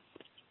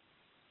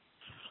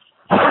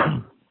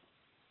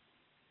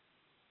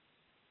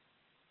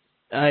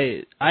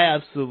 I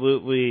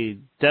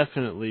absolutely,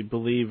 definitely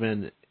believe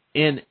in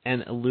an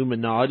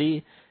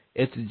Illuminati.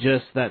 It's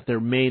just that there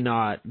may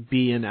not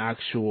be an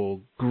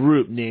actual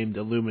group named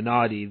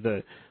Illuminati.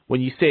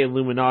 When you say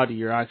Illuminati,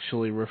 you're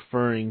actually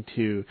referring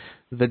to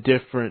the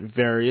different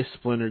various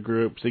splinter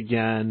groups.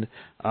 Again,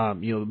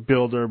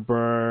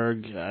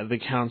 Bilderberg, the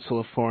Council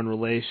of Foreign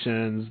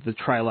Relations, the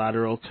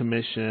Trilateral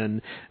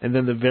Commission, and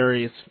then the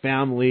various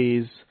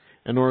families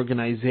and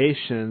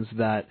organizations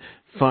that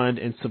fund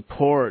and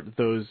support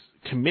those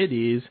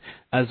committees,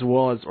 as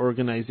well as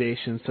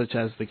organizations such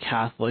as the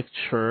Catholic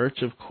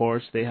Church. Of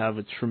course, they have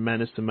a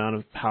tremendous amount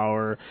of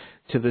power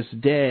to this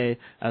day,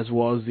 as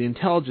well as the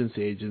intelligence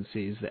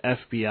agencies, the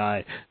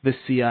FBI, the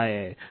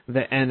CIA,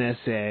 the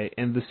NSA,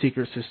 and the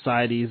secret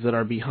societies that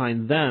are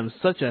behind them,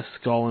 such as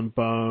Skull and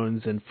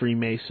Bones and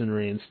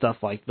Freemasonry and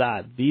stuff like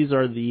that. These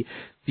are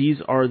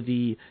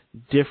the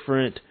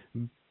different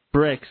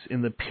bricks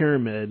in the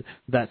pyramid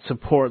that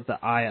support the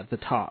eye at the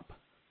top.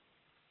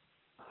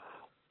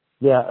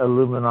 Yeah,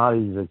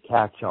 Illuminati is a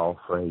catch-all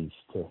phrase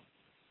to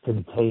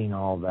contain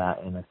all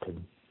that in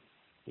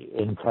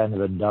kind of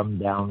a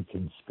dumbed-down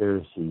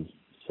conspiracy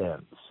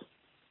sense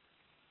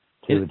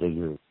to a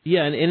degree.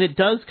 Yeah, and it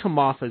does come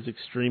off as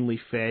extremely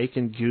fake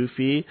and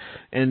goofy,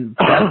 and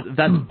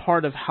that's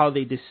part of how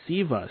they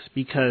deceive us,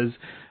 because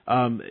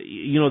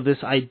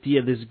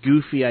this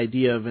goofy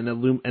idea of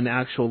an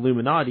actual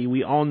Illuminati,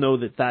 we all know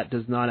that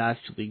does not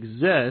actually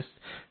exist,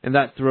 and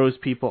that throws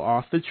people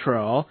off the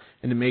trail,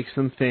 and it makes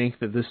them think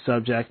that this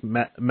subject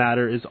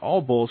matter is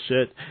all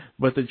bullshit.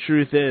 But the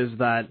truth is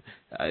that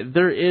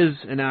there is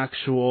an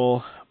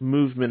actual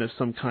movement of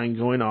some kind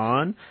going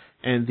on,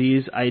 and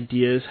these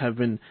ideas have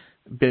been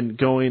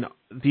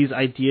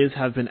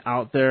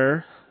out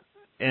there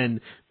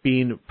and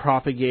being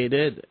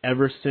propagated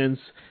ever since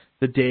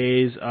the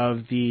days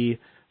of the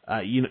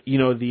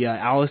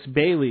Alice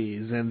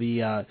Baileys and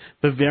the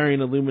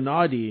Bavarian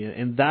Illuminati,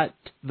 and that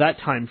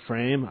time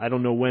frame. I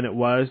don't know when it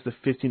was, the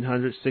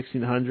 1500s,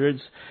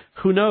 1600s.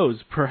 Who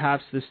knows?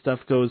 Perhaps this stuff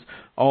goes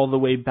all the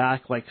way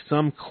back, like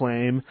some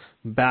claim,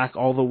 back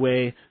all the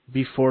way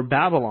before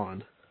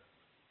Babylon.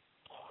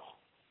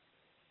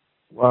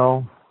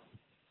 Well,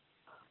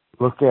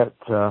 look at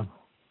the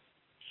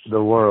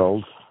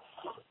world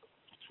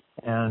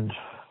and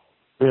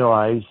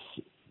realize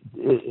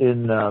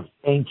in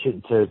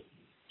ancient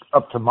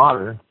up to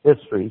modern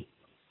history,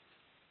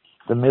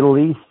 the Middle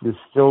East is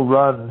still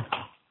run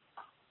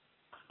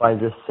by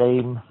the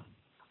same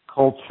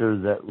culture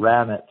that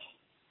ran it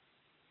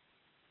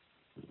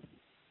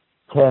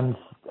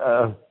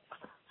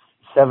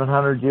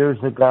 700 years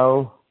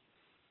ago.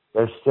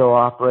 They're still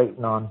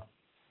operating on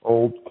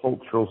old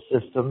cultural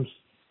systems.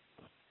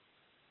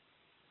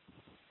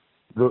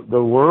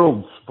 the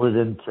world split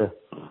into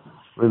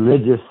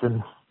religious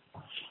and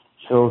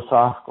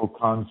philosophical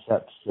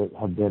concepts that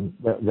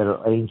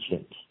are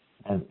ancient,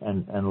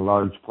 and a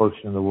large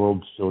portion of the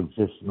world still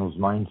exists in those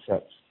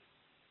mindsets.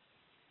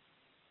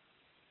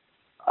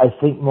 I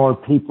think more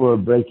people are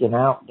breaking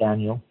out,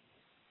 Daniel.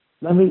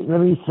 Let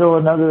me throw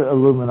another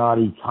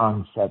Illuminati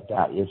concept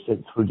at you,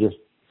 since we're just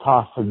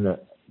tossing the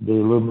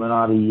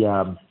Illuminati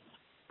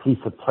piece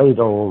of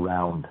Play-Doh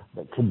around.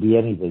 That could be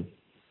anything.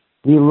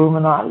 The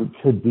Illuminati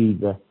could be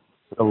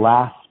the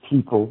last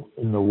people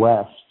in the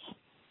West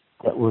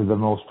that were the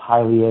most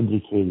highly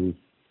educated,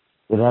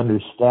 that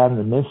understand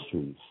the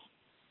mysteries,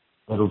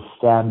 that'll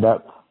stand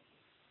up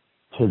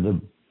to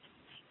the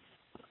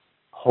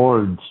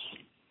hordes.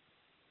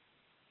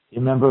 You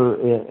remember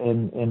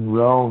in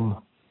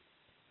Rome,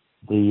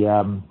 they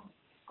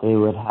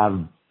would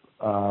have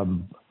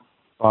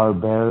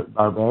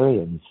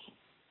barbarians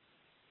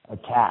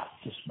attack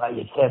just by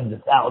the tens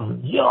of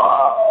thousands,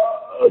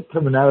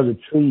 coming out of the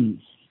trees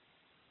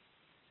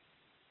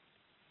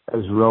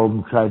as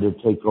Rome tried to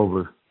take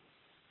over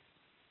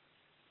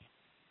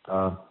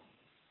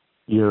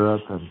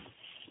Europe and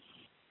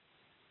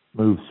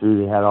move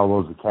through. They had all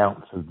those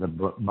accounts of the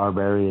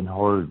barbarian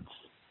hordes.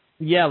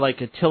 Yeah, like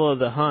Attila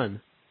the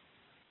Hun.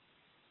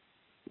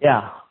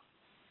 Yeah.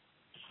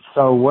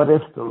 So what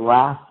if the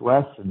last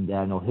lesson,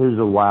 Daniel, here's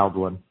a wild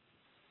one.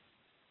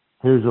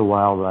 Here's a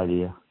wild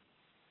idea.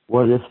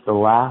 What if the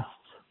last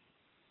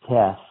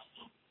test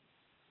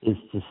is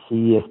to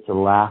see if the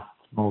last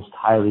most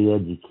highly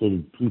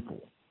educated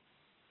people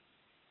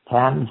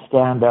can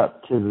stand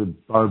up to the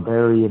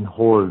barbarian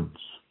hordes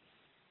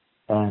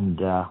and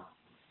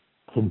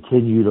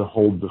continue to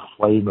hold the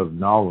flame of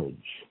knowledge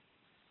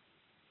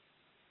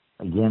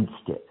against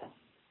it?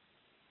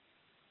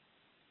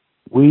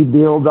 We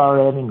build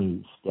our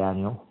enemies,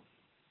 Daniel.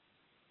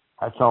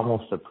 That's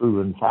almost a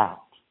proven fact.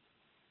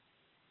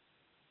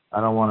 I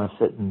don't want to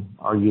sit and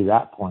argue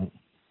that point.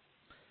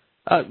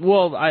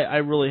 Well, I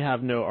really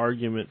have no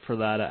argument for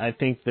that. I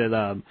think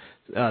that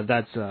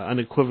that's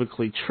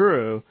unequivocally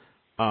true.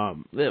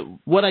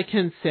 What I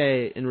can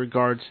say in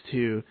regards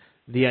to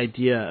the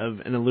idea of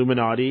an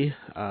Illuminati,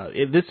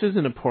 this is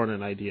an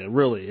important idea,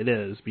 really, it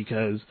is,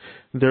 because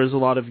there's a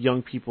lot of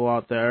young people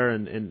out there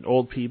and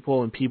old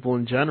people and people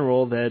in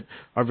general that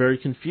are very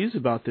confused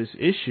about this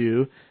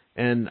issue,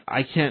 and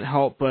I can't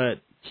help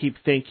but keep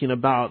thinking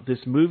about this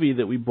movie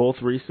that we both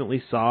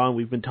recently saw and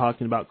we've been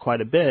talking about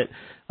quite a bit,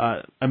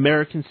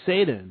 American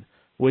Satan,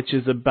 which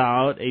is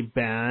about a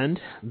band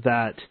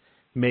that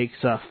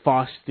makes a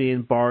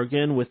Faustian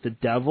bargain with the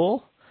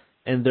devil,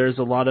 and there's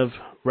a lot of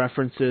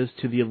references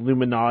to the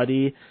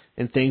Illuminati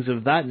and things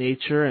of that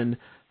nature, and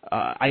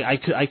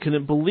I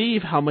couldn't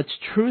believe how much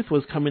truth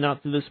was coming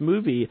out through this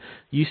movie.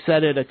 You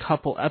said it a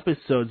couple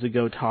episodes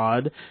ago,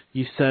 Todd.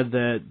 You said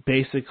that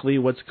basically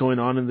what's going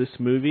on in this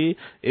movie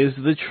is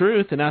the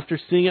truth, and after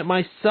seeing it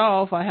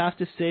myself, I have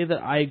to say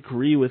that I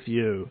agree with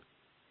you.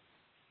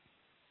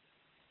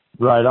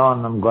 Right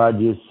on. I'm glad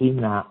you've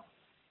seen that.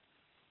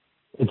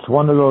 It's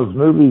one of those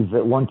movies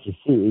that once you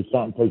see it, you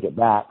can't take it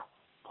back.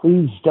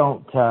 Please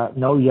don't,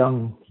 no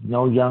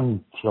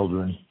young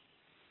children.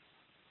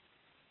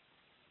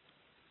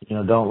 You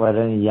know, don't let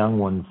any young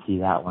ones see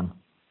that one.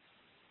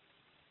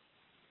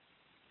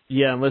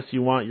 Yeah, unless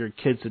you want your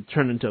kids to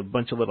turn into a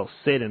bunch of little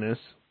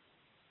Satanists.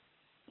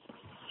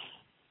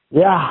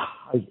 Yeah,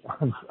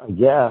 I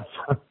guess.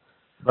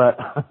 But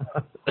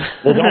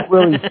they don't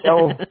really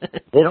sell,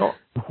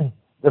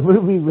 the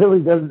movie really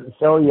doesn't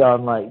sell you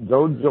on, like,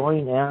 go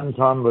join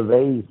Anton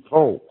LaVey's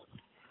cult.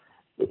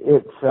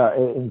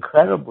 It's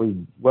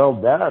incredibly well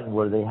done,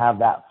 where they have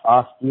that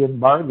Faustian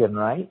bargain,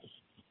 right?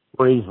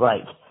 Where he's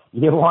like,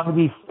 you want to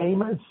be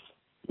famous?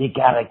 You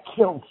gotta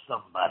kill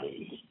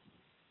somebody.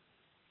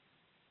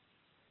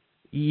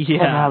 Yeah.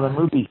 That's how the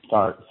movie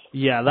starts.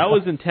 Yeah, that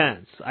was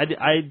intense. I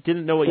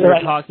didn't know what you were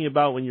talking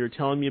about when you were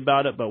telling me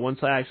about it, but once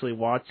I actually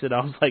watched it,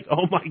 I was like,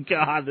 oh my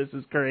God, this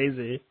is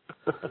crazy.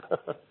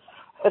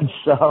 And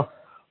so,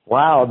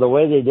 wow, the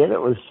way they did it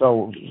was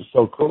so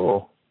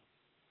cool.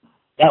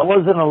 That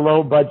wasn't a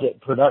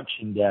low-budget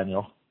production,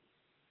 Daniel.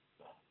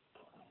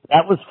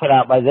 That was put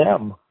out by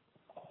them.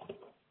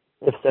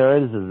 If there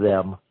is a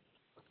them.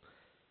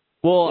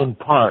 Well, in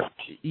part.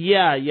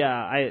 Yeah,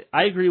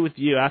 I agree with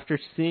you. After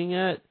seeing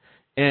it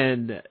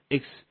and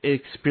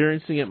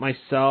experiencing it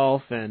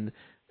myself and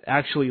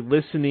actually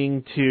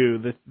listening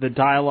to the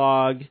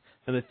dialogue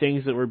and the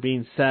things that were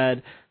being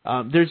said,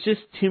 there's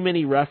just too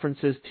many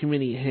references, too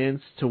many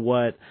hints to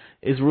what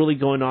is really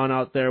going on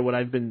out there, what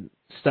I've been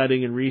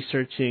studying and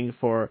researching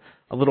for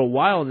a little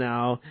while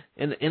now,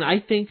 and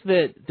I think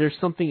that there's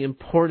something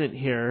important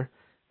here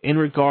in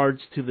regards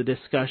to the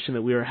discussion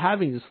that we were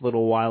having just a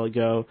little while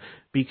ago,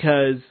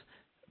 because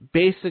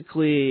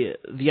basically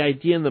the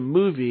idea in the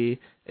movie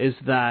is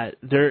that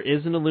there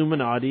is an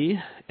Illuminati,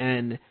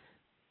 and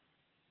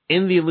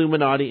in the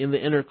Illuminati, in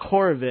the inner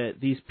core of it,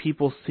 these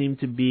people seem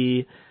to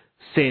be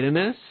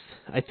Satanists.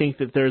 I think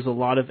that there's a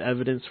lot of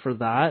evidence for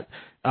that.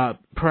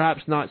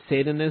 Perhaps not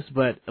Satanists,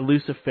 but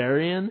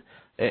Luciferian.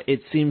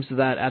 it seems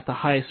that at the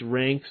highest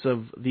ranks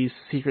of these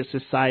secret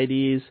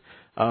societies,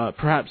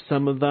 perhaps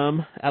some of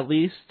them at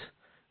least,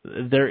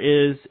 there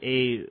is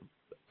a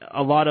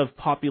lot of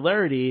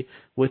popularity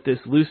with this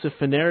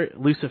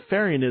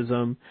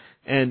Luciferianism,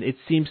 and it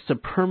seems to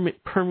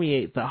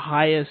permeate the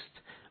highest,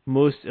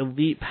 most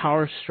elite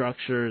power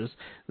structures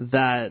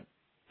that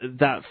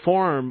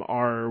form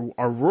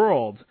our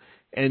world.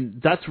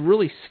 And that's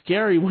really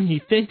scary when you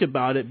think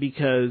about it,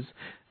 because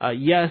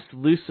yes,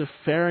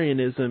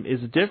 Luciferianism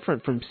is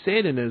different from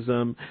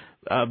Satanism,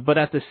 but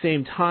at the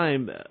same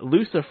time,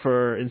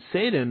 Lucifer and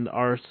Satan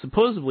are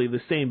supposedly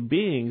the same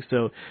being.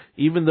 So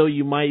even though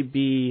you might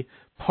be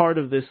part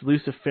of this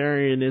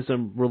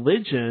Luciferianism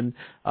religion,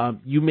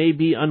 you may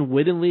be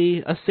unwittingly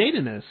a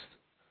Satanist.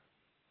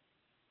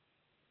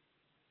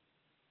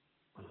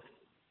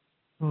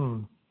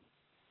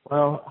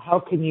 Well, how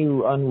can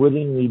you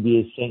unwittingly be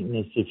a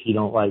Satanist if you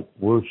don't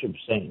worship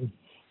Satan?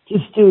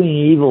 Just doing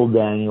evil,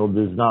 Daniel,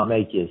 does not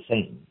make you a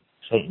Satan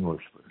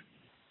worshiper.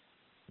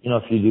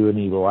 If you do an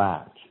evil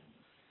act.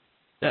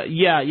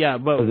 Yeah,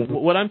 but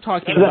what I'm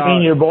talking about... doesn't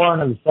mean you're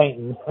born of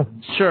Satan.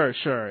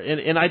 Sure.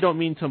 And I don't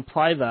mean to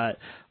imply that.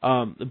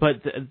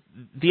 But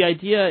the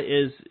idea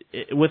is,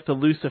 with the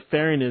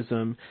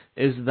Luciferianism,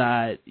 is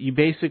that you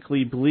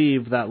basically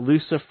believe that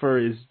Lucifer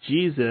is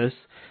Jesus,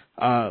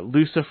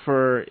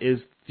 Lucifer is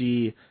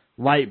the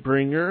light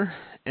bringer,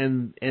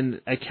 and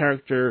a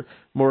character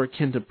more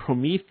akin to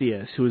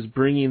Prometheus, who is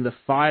bringing the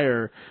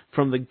fire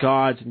from the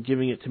gods and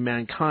giving it to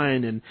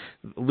mankind, and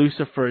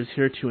Lucifer is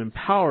here to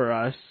empower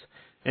us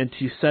and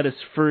to set us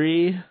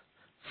free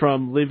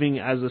from living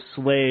as a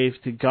slave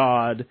to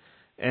God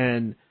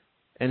and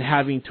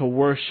having to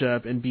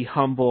worship and be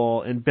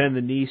humble and bend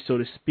the knee, so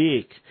to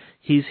speak.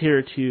 He's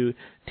here to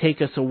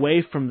take us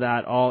away from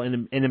that all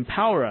and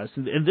empower us.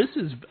 And this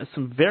is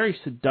some very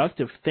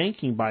seductive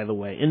thinking, by the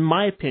way, in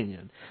my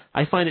opinion.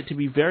 I find it to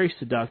be very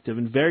seductive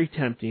and very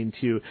tempting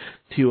to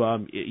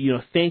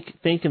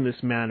think in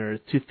this manner,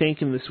 to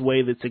think in this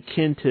way that's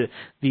akin to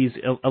these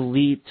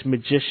elite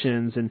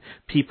magicians and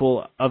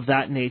people of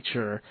that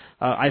nature.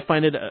 I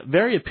find it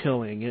very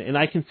appealing, and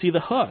I can see the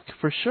hook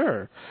for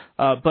sure.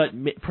 But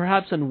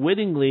perhaps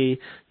unwittingly,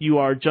 you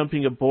are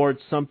jumping aboard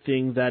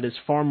something that is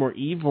far more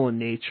evil in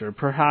nature.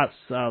 Perhaps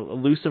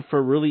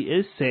Lucifer really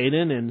is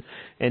Satan,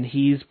 and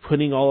he's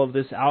putting all of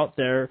this out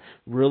there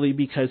really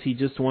because he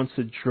just wants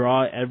to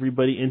draw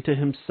everybody into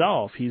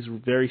himself. He's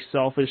very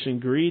selfish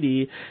and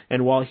greedy,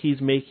 and while he's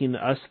making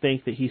us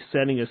think that he's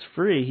setting us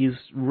free, he's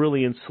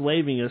really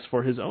enslaving us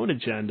for his own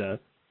agenda.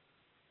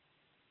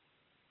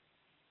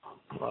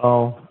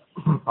 Well,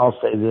 I'll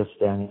say this,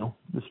 Daniel.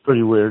 It's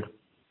pretty weird.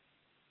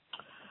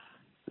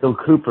 Bill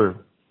Cooper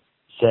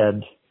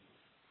said,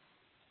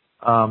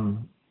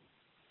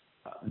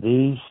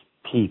 these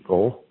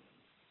people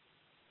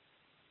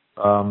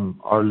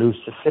are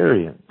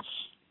Luciferians.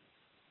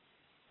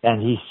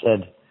 And he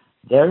said,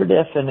 their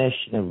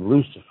definition of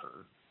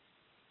Lucifer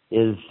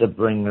is the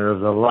bringer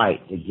of the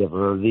light, the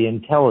giver of the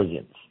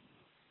intelligence.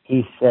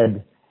 He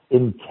said,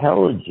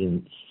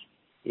 intelligence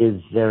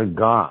is their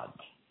God.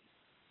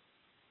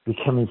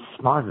 Becoming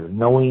smarter,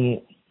 knowing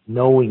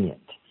it.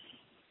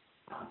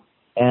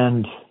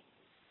 And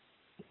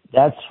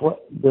that's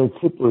what Bill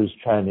Cooper was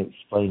trying to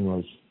explain.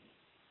 Was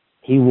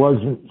he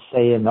wasn't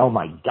saying, oh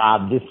my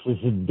God, this is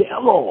a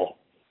devil.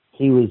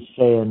 He was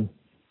saying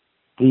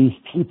these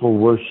people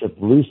worship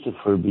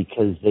Lucifer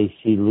because they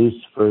see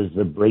Lucifer as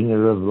the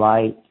bringer of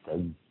light,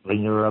 the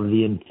bringer of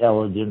the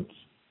intelligence.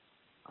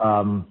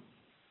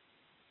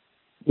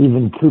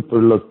 Even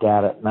Cooper looked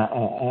at it, and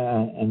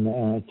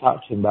I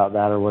talked to him about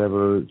that or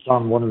whatever. It's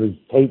on one of his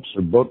tapes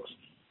or books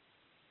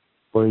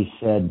where he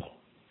said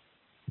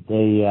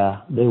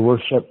they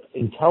worship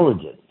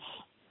intelligence.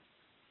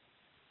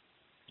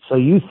 So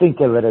you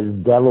think of it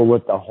as devil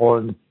with the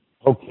horn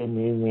poking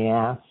you in the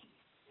ass.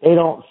 They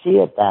don't see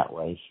it that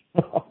way.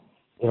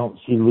 They don't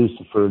see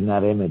Lucifer in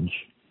that image.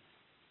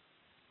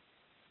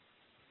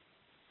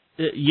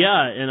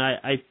 Yeah, and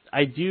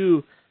I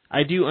do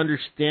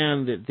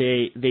understand that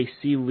they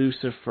see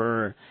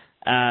Lucifer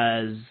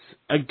as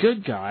a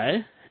good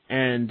guy,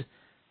 and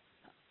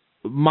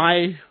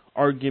my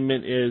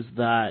argument is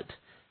that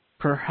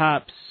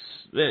perhaps,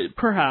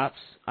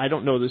 I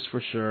don't know this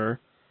for sure,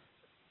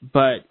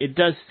 but it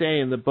does say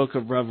in the book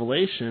of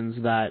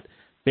Revelations that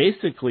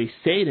basically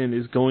Satan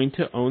is going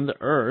to own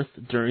the earth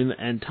during the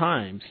end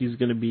times. He's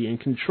going to be in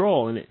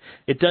control. And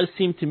it does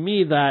seem to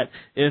me that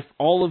if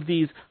all of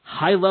these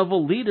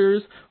high-level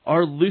leaders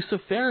are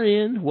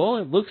Luciferian, well,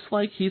 it looks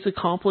like he's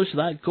accomplished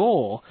that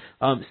goal.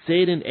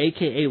 Satan,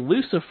 a.k.a.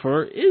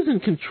 Lucifer, is in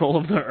control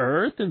of the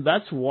earth, and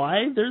that's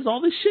why there's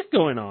all this shit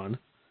going on.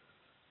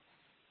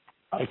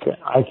 I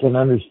can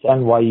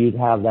understand why you'd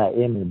have that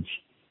image,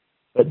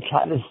 but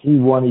try to see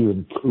one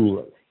even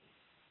cooler.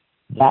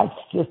 That's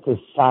just a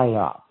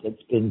psyop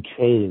that's been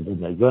created,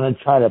 and they're going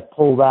to try to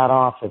pull that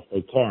off if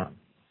they can.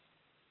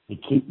 They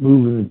keep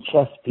moving the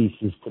chess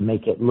pieces to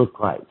make it look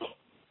like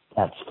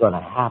that's going to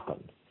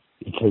happen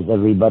because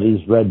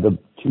everybody's read the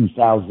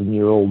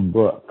 2,000-year-old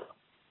book.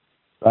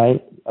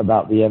 right,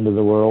 about the end of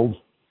the world.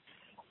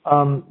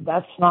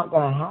 That's not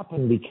going to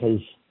happen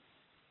because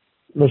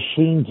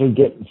machines are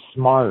getting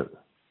smart,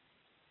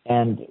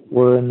 and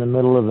we're in the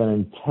middle of an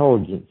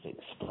intelligence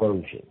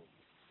explosion.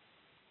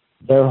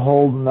 They're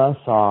holding us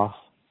off,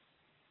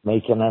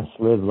 making us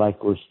live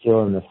like we're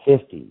still in the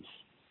 50s,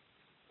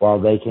 while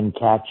they can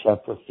catch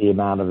up with the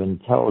amount of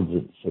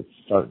intelligence that's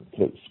starting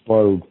to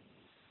explode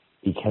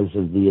because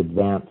of the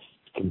advanced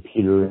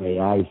computer and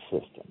AI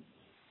system.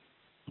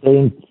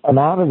 The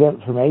amount of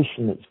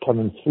information that's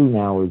coming through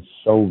now is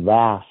so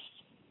vast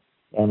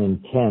and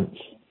intense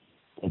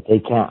that they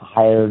can't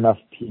hire enough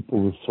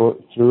people to sort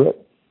through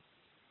it.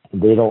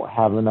 And they don't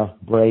have enough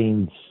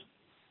brains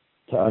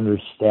to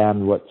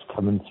understand what's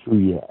coming through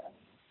yet.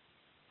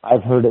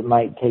 I've heard it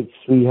might take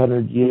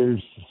 300 years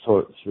to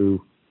sort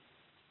through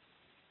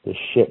the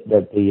shit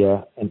that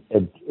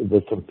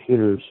the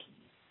computers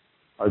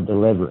are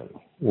delivering.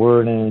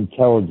 We're in an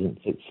intelligence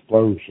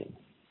explosion.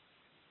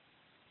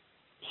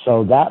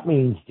 So that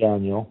means,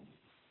 Daniel,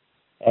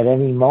 at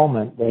any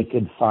moment they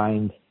could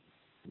find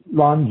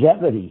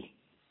longevity.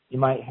 You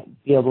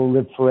might be able to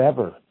live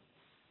forever.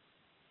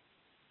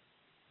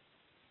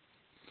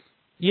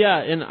 Yeah,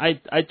 and I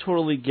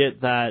totally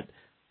get that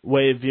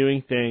way of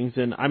viewing things,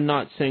 and I'm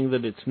not saying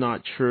that it's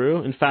not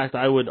true. In fact,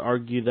 I would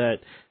argue that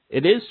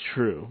it is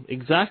true,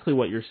 exactly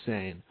what you're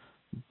saying.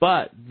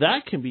 But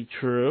that can be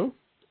true,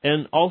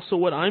 and also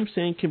what I'm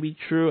saying can be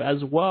true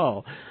as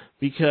well,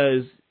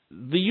 because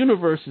the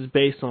universe is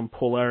based on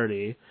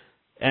polarity,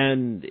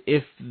 and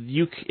if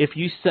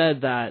you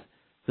said that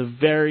the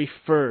very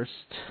first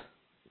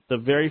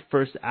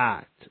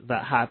act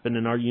that happened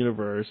in our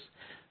universe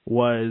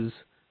was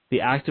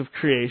the act of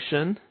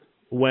creation,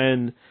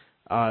 when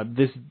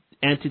this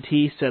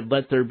entity said,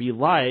 "Let there be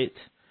light,"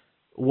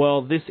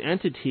 well, this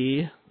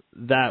entity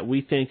that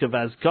we think of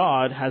as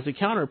God has a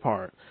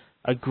counterpart,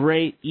 a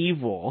great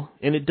evil,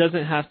 and it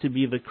doesn't have to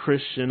be the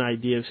Christian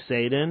idea of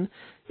Satan.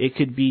 It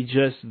could be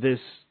just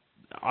this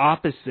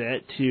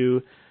opposite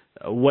to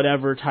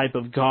whatever type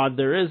of God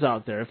there is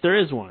out there, if there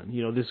is one,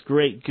 this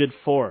great good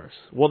force.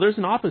 Well, there's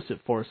an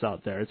opposite force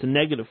out there. It's a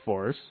negative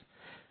force,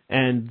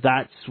 and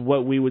that's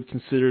what we would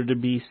consider to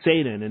be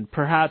Satan. And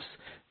perhaps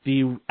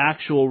the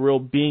actual real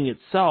being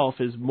itself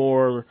is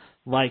more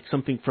like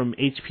something from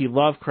H.P.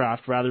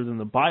 Lovecraft rather than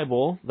the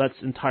Bible.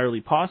 That's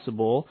entirely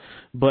possible.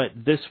 But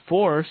this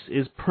force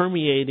is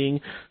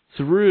permeating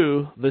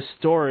through the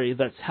story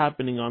that's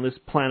happening on this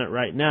planet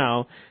right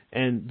now.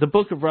 And the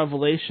book of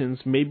Revelations,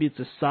 maybe it's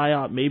a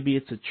psyop, maybe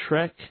it's a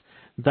trick.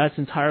 That's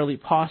entirely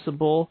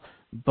possible.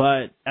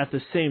 But at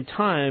the same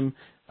time,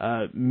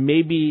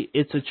 maybe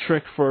it's a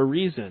trick for a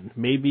reason.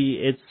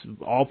 Maybe it's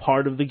all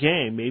part of the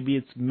game. Maybe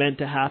it's meant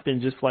to happen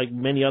just like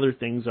many other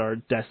things are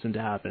destined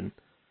to happen.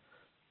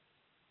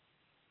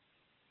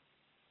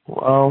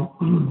 Well,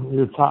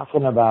 you're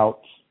talking about...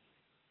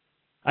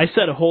 I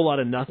said a whole lot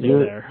of nothing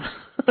there.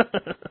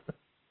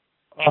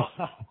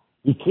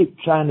 You keep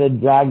trying to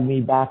drag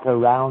me back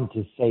around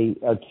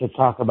to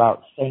talk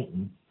about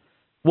Satan.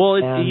 Well,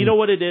 you know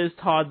what it is,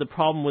 Todd? The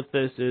problem with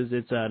this is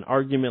it's an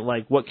argument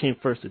like, what came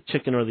first, the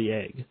chicken or the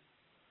egg?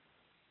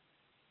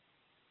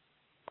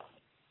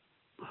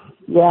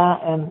 Yeah,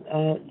 and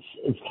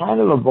it's kind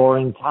of a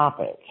boring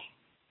topic,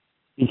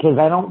 because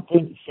I don't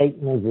think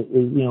Satan is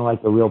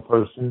like a real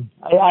person.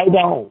 I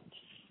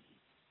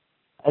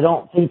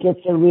don't think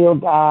it's a real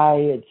guy.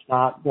 It's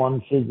not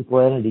one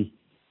physical entity.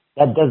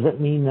 That doesn't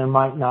mean there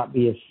might not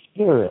be a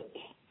spirit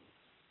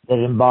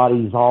that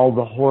embodies all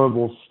the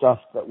horrible stuff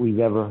that we've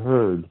ever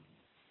heard,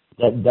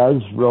 that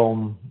does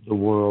roam the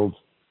world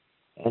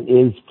and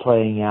is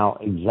playing out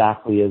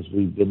exactly as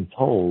we've been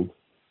told.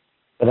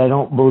 But I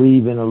don't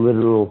believe in a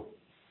literal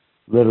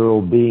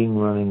being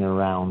running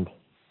around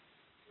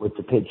with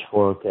the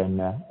pitchfork and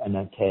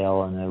a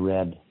tail and a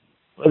red.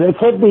 But there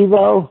could be,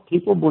 though.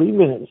 People believe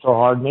in it so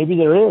hard. Maybe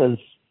there is.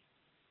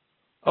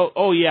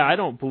 Oh yeah, I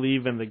don't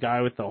believe in the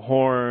guy with the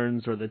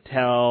horns or the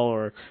tail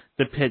or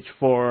the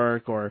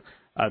pitchfork or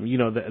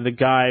the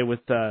guy with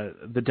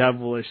the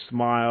devilish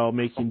smile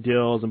making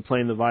deals and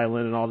playing the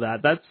violin and all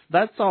that.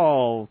 That's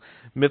all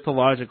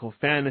mythological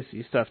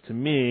fantasy stuff to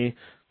me.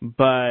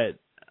 But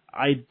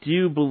I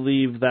do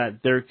believe that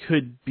there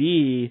could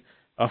be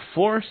a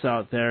force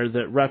out there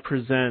that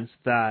represents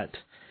that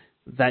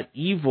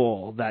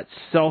evil, that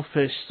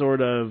selfish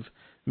sort of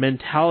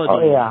mentality.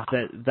 Oh, yeah.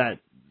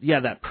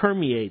 that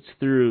permeates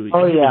through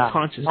human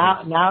consciousness.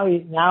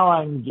 Now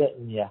I'm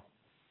getting you.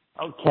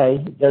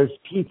 Okay, there's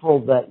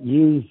people that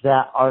use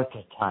that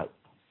archetype.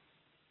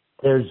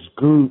 There's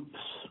groups.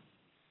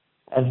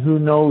 And who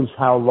knows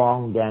how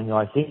long, Daniel,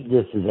 I think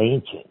this is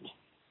ancient.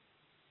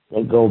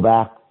 They go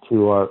back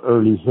to our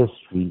early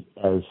history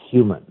as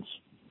humans.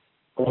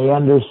 They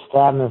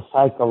understand the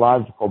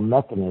psychological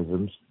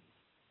mechanisms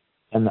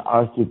and the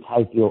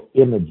archetypal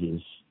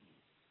images,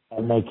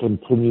 and they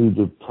continue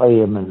to play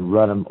them and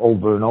run them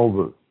over and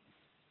over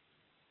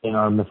in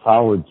our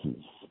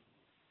mythologies,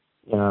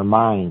 in our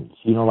minds.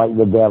 Like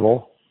the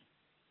devil.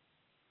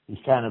 He's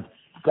kind of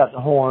got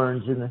the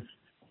horns and the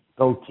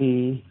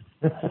goatee.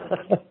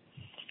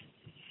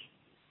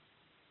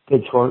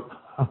 pitchfork.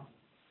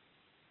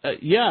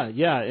 Yeah,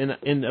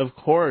 and of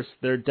course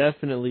there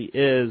definitely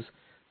is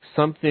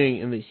something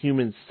in the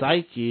human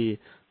psyche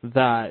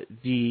that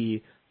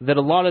that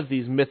a lot of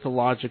these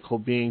mythological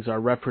beings are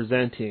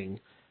representing,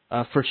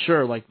 for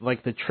sure.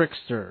 Like the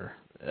trickster.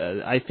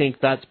 I think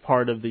that's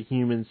part of the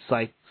human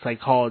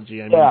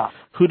psychology. I mean,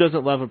 who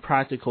doesn't love a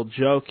practical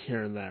joke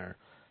here and there?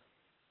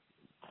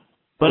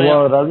 But at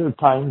other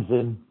times,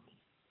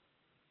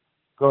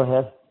 go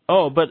ahead.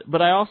 Oh,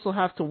 but I also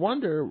have to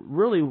wonder,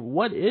 really,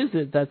 what is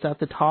it that's at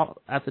the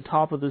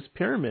top of this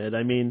pyramid?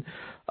 I mean,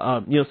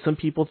 some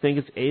people think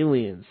it's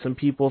aliens. Some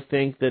people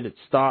think that it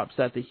stops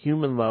at the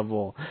human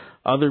level.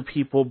 Other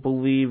people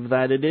believe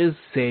that it is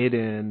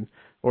Satan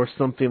or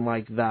something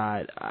like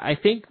that. I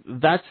think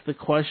that's the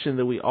question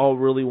that we all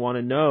really want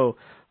to know.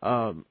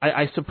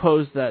 I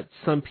suppose that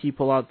some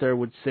people out there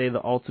would say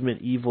the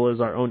ultimate evil is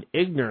our own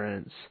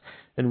ignorance,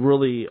 and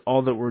really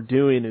all that we're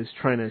doing is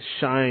trying to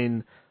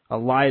shine a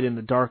light in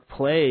the dark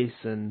place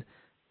and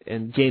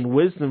gain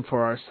wisdom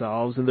for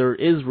ourselves, and there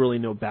is really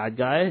no bad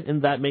guy,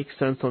 and that makes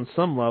sense on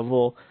some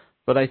level.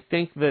 But I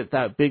think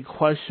that big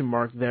question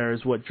mark there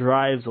is what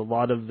drives a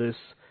lot of this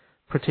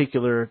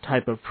particular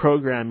type of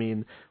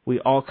programming. We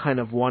all kind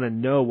of want to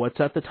know what's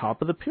at the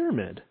top of the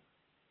pyramid.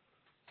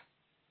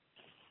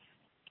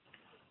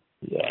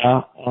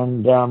 Yeah,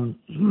 and I'll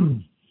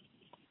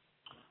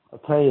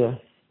tell you,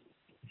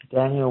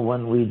 Daniel,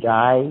 when we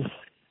die,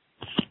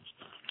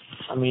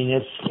 I mean,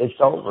 it's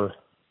over.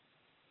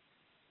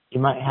 You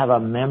might have a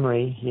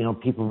memory,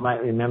 people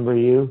might remember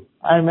you.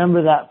 I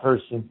remember that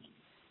person,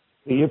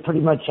 but you're pretty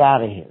much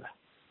out of here.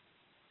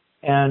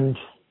 And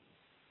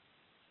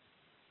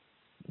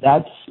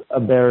that's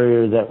a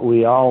barrier that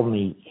we all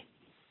meet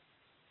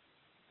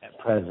at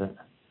present,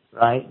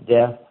 right?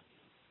 Death.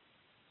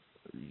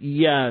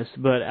 Yes,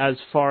 but as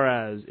far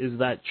as, is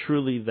that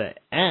truly the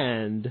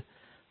end,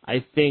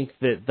 I think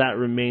that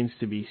remains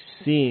to be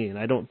seen.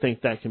 I don't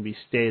think that can be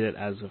stated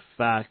as a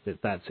fact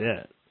that that's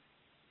it.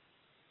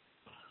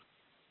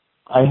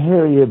 I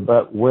hear you,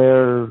 but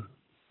where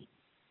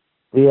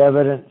the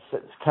evidence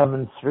that's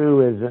coming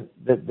through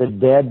isn't that the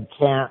dead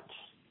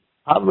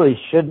probably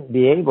shouldn't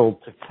be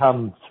able to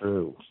come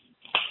through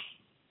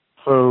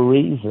for a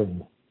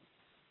reason.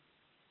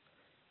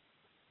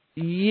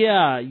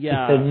 Yeah.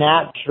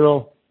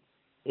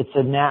 It's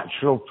a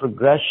natural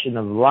progression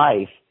of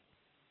life.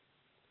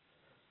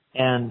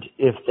 And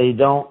if they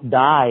don't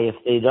die, if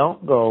they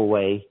don't go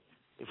away,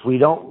 if we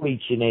don't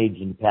reach an age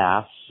and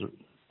pass,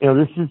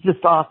 this is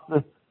just off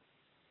the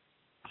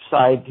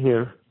side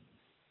here.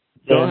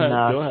 Go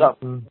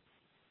ahead.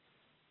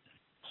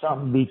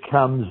 Something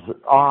becomes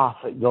off,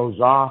 it goes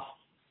off.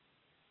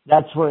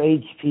 That's where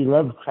H.P.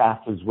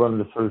 Lovecraft was one of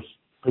the first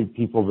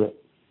people that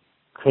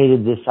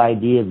created this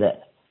idea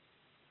that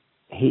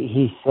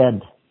he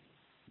said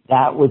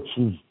that which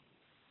is,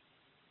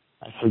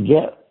 I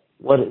forget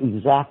what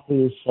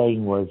exactly his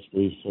saying was, but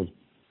he said,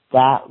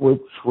 that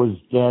which was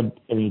dead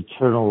and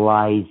eternal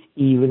lies,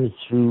 even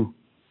through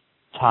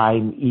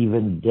time,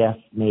 even death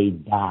may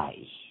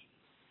die.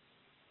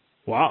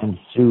 Wow. And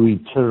through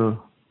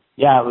eternal,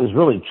 it was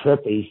really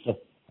trippy. He said,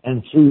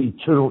 and through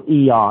eternal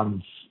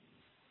eons.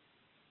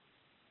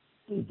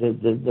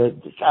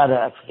 God,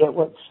 I forget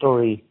what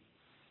story.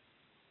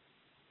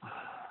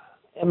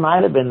 It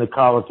might have been the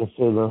Call of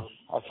Cthulhu.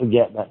 I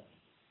forget, but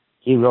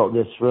he wrote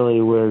this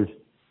really weird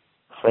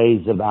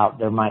phrase about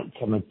there might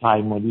come a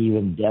time when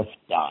even death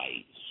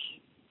dies.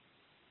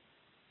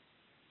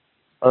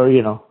 Or,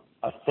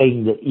 a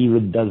thing that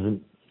even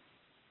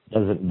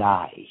doesn't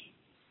die.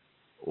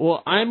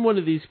 Well, I'm one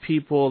of these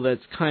people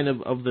that's kind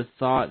of the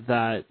thought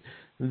that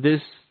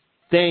this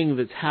thing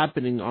that's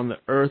happening on the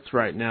earth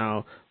right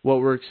now, what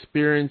we're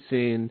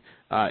experiencing,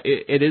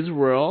 it is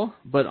real,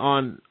 but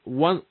on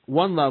one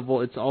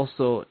level, it's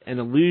also an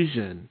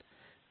illusion.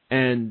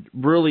 And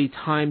really,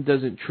 time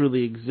doesn't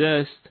truly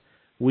exist.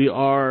 We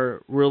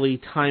are really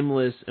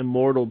timeless,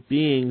 immortal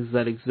beings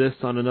that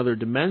exist on another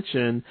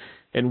dimension,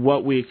 and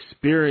what we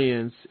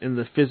experience in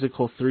the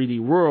physical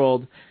 3D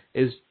world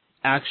is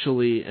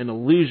actually an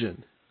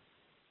illusion.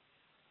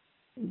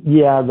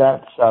 Yeah,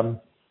 that's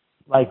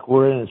like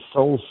we're in a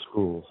soul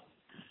school.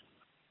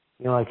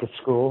 Like a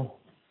school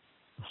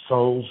of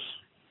souls,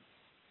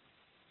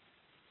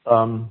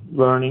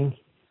 learning,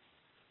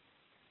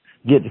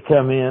 get to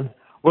come in.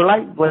 We're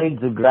like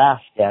blades of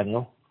grass,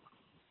 Daniel.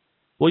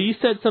 Well, you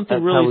said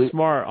something really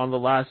smart on the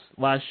last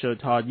show,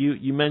 Todd.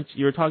 You mentioned,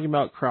 you were talking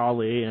about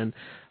Crowley, and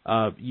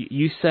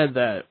you said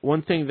that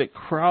one thing that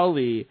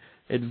Crowley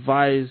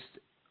advised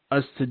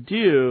us to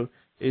do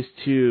is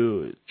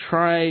to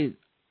try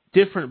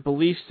different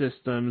belief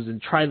systems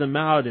and try them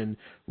out and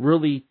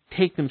really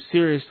take them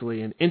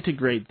seriously and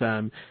integrate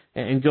them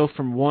and go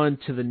from one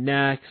to the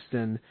next.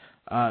 And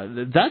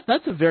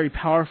That's a very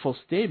powerful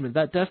statement.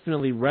 That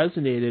definitely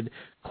resonated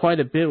quite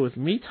a bit with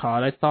me,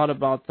 Todd. I thought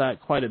about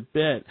that quite a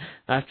bit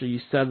after you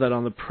said that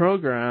on the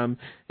program,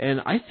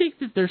 and I think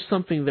that there's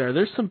something there.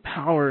 There's some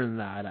power in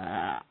that.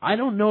 I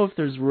don't know if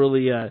there's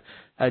really a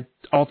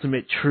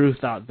ultimate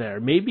truth out there.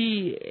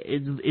 Maybe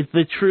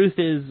the truth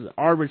is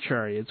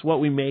arbitrary. It's what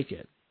we make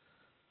it.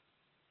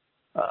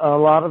 A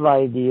lot of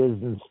ideas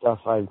and stuff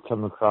I've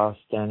come across,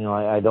 Daniel,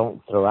 I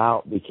don't throw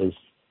out because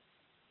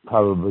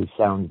probably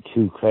sound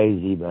too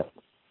crazy, but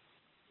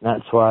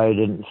that's why I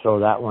didn't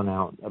throw that one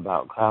out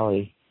about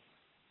Crowley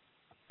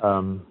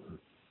over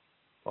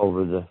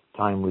the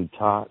time we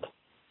talked,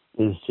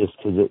 is just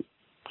because it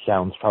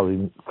sounds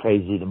probably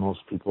crazy to most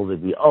people.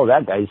 They'd be, oh,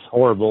 that guy's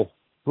horrible.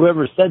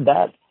 Whoever said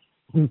that,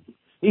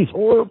 he's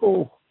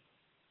horrible.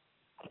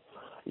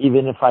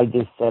 Even if I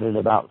just said it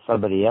about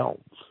somebody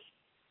else,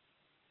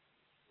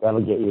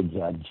 that'll get you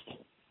judged.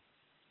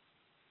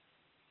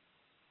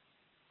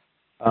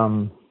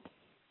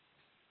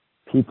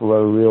 People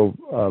are real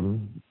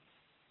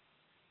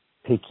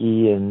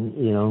picky and,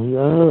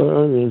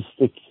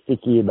 they're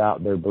sticky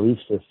about their belief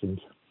systems.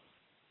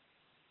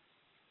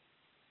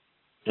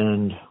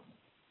 And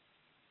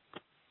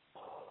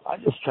I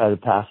just try to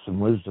pass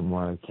some wisdom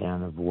where I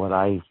can of what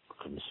I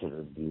consider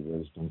to be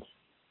wisdom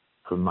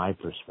from my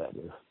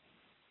perspective.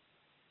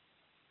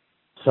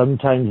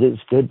 Sometimes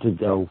it's good to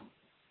go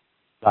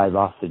dive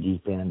off the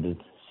deep end and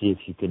see if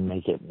you can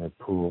make it in the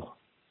pool.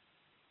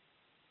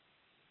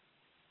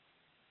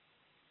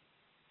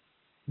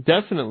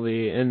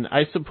 Definitely, and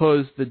I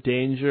suppose the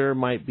danger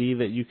might be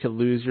that you could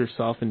lose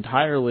yourself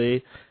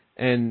entirely,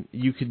 and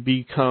you could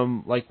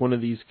become like one of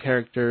these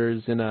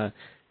characters in a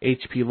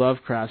H.P.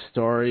 Lovecraft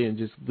story and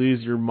just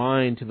lose your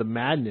mind to the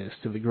madness,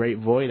 to the great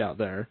void out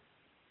there.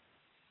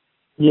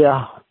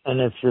 Yeah,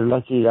 and if you're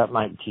lucky, that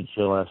might teach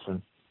you a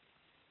lesson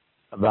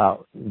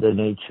about the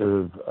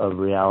nature of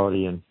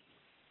reality and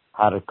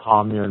how to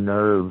calm your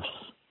nerves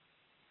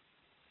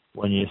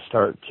when you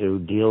start to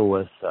deal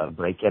with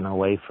breaking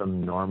away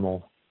from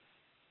normal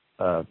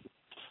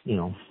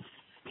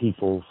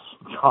people's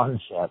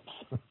concepts.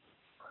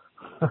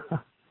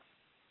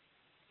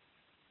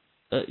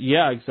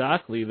 Yeah,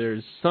 exactly.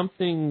 There's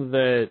something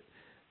that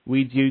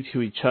we do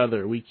to each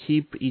other. We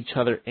keep each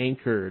other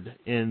anchored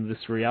in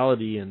this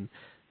reality, and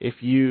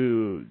if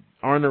you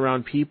aren't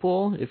around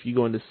people, if you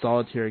go into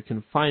solitary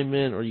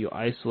confinement or you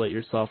isolate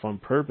yourself on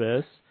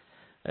purpose,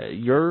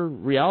 your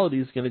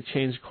reality is going to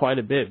change quite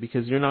a bit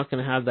because you're not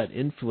going to have that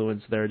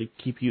influence there to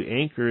keep you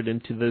anchored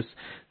into this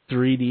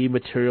 3D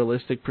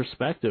materialistic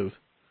perspective.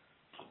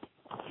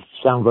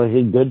 Sounds like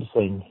a good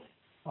thing,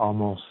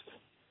 almost.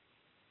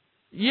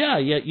 Yeah,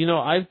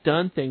 I've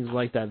done things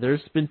like that.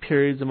 There's been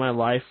periods in my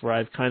life where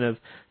I've kind of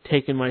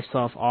taken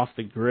myself off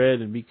the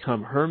grid and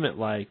become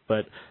hermit-like,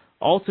 but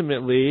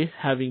ultimately,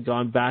 having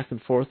gone back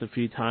and forth a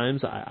few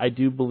times, I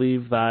do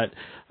believe that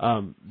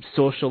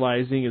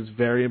socializing is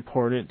very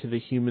important to the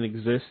human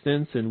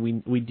existence, and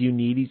we do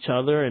need each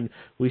other, and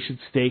we should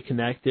stay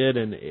connected,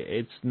 and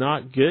it's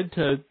not good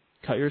to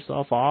cut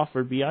yourself off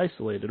or be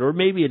isolated, or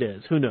maybe it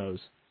is. Who knows?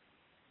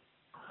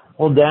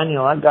 Well,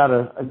 Daniel, I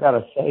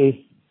gotta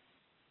say,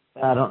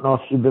 I don't know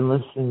if you've been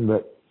listening,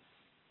 but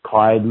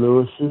Clyde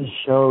Lewis's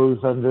show's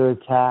under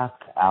attack.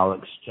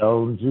 Alex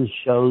Jones's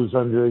show's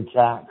under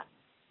attack.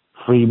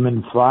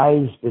 Freeman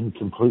Fly's been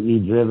completely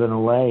driven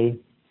away.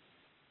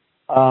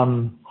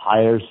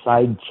 Higher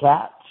Side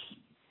Chats,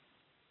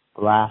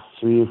 the last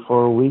 3 or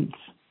 4 weeks,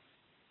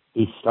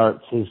 he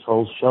starts his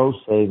whole show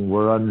saying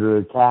we're under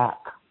attack.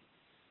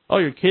 Oh,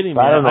 you're kidding me.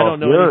 I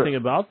don't know anything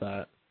about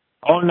that.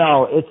 Oh,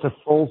 no, it's a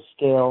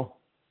full-scale.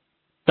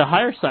 The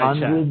Higher Side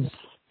Chats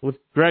with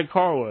Greg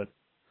Carlwood.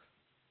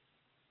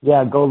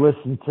 Yeah, go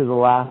listen to the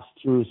last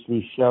 2 or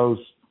 3 shows.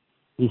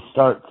 He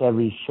starts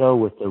every show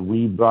with a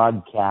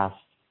rebroadcast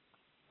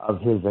of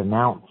his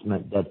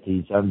announcement that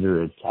he's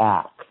under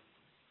attack.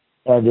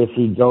 And if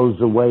he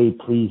goes away,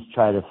 please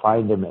try to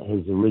find him at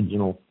his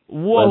original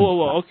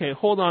Whoa. Okay,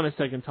 hold on a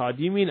second, Todd.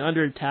 Do you mean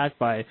under attack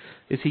by,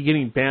 is he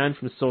getting banned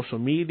from social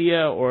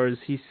media, or is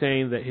he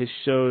saying that his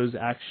show's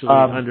actually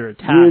under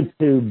attack?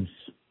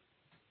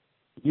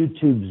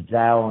 YouTube's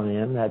dialing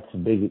in. That's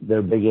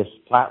their biggest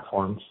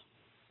platforms,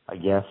 I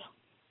guess.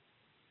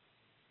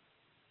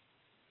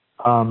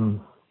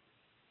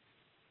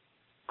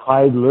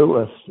 Clyde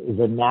Lewis is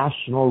a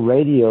national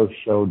radio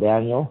show,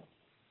 Daniel.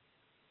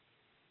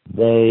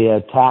 They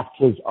attacked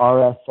his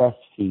RSS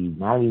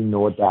feed. I don't even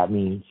know what that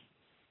means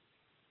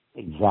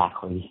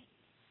exactly.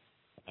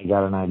 I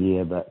got an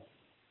idea, but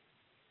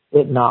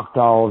it knocked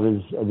all of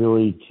his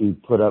ability to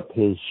put up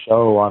his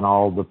show on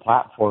all the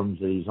platforms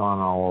that he's on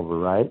all over,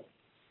 right?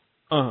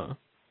 Uh-huh.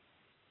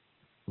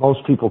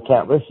 Most people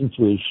can't listen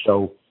to his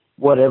show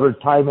whatever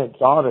time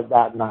it's on at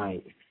that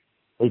night.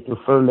 They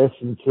prefer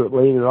listening to it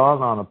later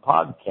on a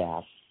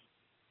podcast.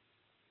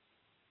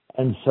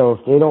 And so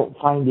if they don't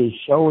find his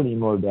show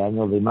anymore,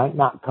 Daniel, they might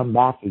not come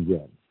back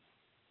again.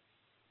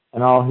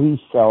 And all he's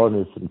selling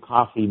is some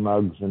coffee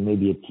mugs and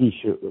maybe a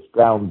T-shirt with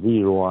Ground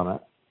Zero on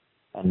it.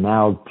 And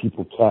now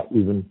people can't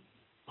even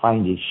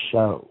find his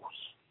shows.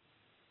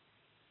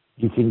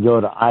 You can go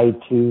to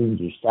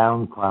iTunes or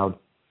SoundCloud,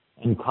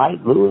 and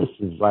Clyde Lewis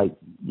is like,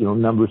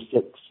 number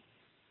 6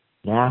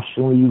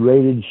 nationally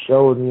rated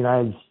show in the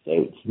United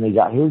States, and they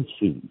got his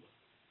feed.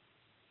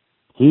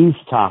 He's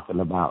talking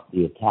about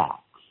the attacks.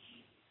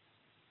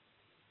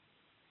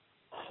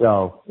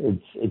 So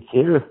it's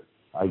here,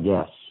 I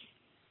guess.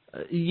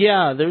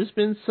 Yeah, there's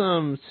been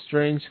some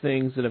strange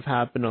things that have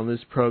happened on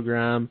this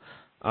program.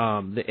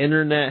 The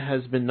internet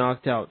has been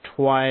knocked out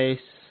twice.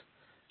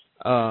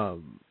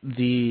 The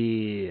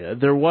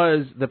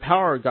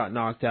power got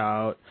knocked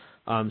out.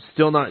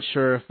 Still not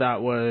sure if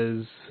that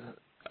was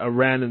a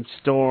random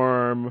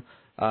storm.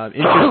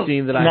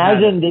 Interesting that I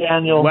had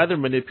Daniel, weather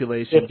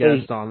manipulation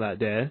guest on that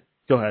day.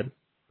 Go ahead.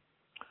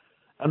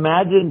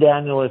 Imagine,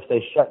 Daniel, if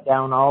they shut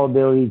down all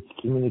ability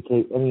to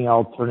communicate any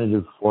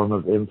alternative form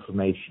of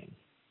information.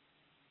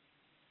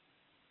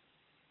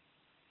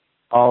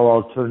 All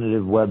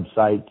alternative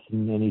websites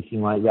and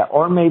anything like that.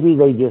 Or maybe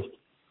they just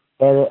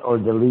edit or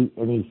delete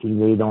anything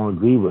they don't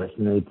agree with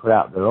and they put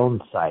out their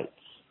own sites.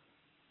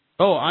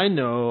 Oh, I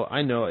know.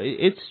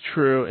 It's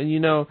true. And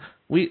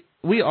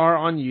we are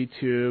on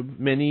YouTube.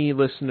 Many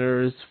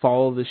listeners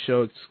follow the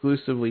show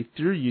exclusively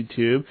through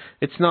YouTube.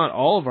 It's not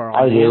all of our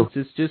audience.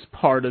 It's just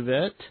part of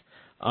it.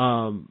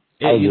 I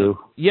do.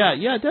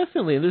 Yeah,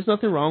 definitely. And there's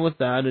nothing wrong with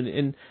that.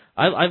 And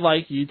I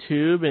like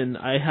YouTube, and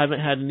I haven't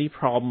had any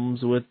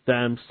problems with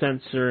them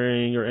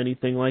censoring or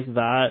anything like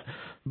that.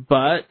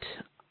 But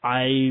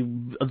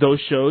those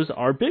shows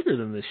are bigger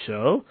than this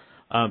show.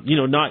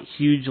 Not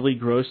hugely,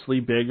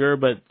 grossly bigger,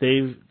 but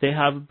they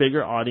have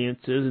bigger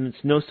audiences, and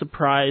it's no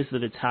surprise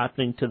that it's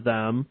happening to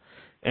them.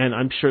 And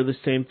I'm sure the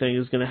same thing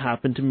is going to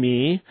happen to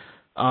me.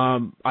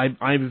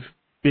 I've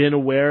been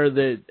aware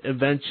that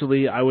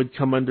eventually I would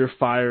come under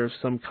fire of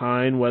some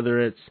kind,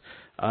 whether it's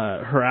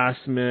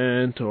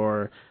harassment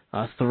or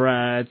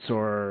threats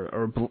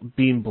or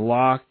being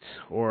blocked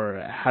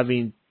or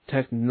having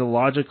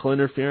technological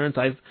interference.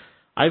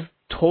 I've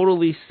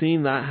totally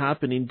seen that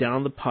happening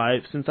down the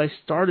pipe since I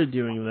started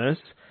doing this,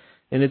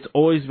 and it's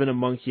always been a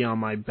monkey on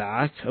my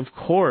back, of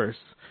course,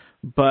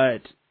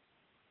 but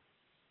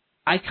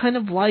I kind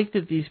of like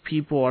that these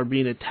people are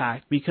being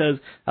attacked because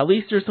at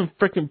least there's some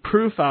freaking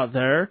proof out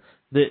there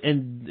that,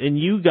 and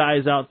you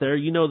guys out there,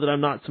 you know that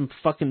I'm not some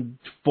fucking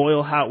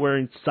foil hat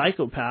wearing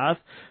psychopath.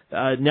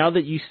 Now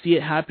that you see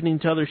it happening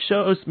to other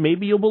shows,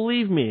 maybe you'll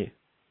believe me.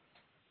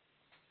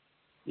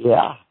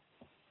 Yeah.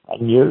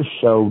 And your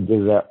show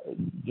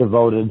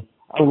devoted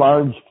a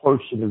large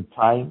portion of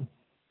time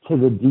to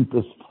the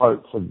deepest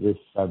parts of this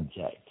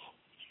subject.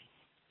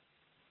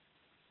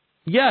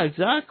 Yeah,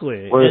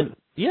 exactly. Where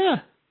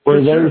sure.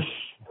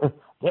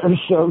 their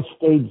show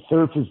stayed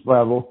surface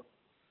level,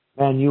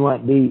 and you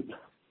went deep.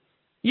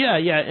 Yeah,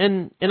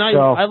 and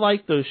I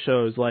like those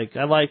shows. Like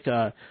I like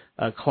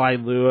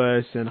Clyde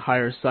Lewis and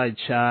Higher Side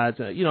Chats.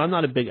 I'm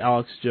not a big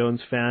Alex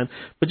Jones fan,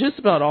 but just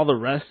about all the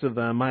rest of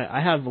them,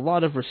 I have a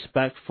lot of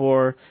respect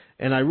for,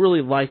 and I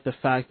really like the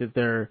fact that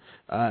they're,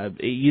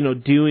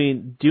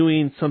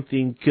 doing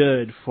something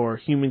good for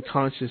human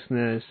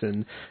consciousness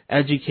and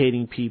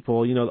educating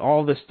people.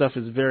 All this stuff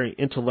is very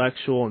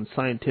intellectual and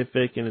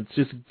scientific, and it's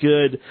just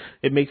good.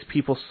 It makes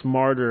people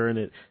smarter, and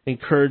it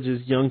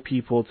encourages young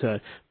people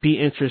to be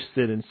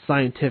interested in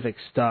scientific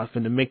stuff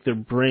and to make their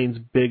brains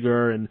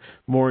bigger and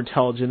more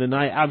intelligent. And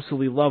I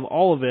absolutely love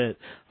all of it.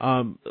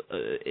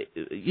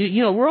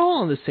 We're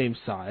all on the same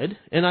side,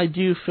 and I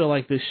do feel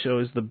like this show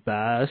is the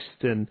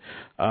best, and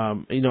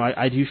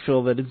I do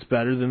feel that it's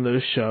better than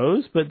those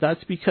shows, but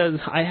that's because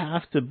I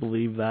have to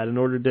believe that in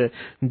order to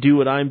do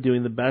what I'm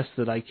doing the best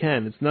that I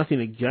can. It's nothing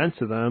against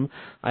them.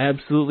 I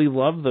absolutely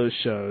love those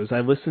shows.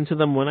 I listen to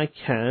them when I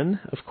can.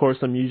 Of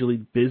course, I'm usually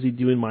busy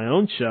doing my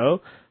own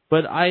show,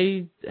 but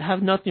I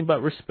have nothing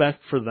but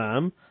respect for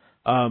them.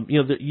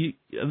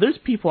 There's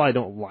people I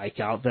don't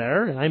like out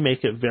there, and I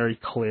make it very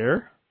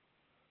clear.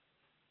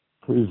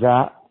 Who's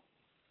that?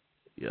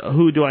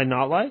 Who do I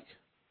not like?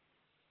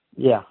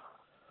 Yeah.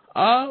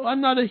 I'm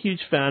not a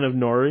huge fan of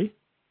Nori.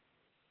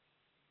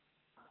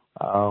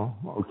 Oh,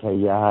 okay.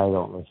 Yeah, I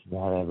don't listen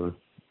to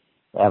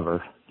that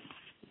ever.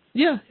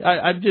 Yeah,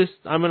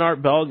 I'm an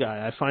Art Bell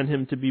guy. I find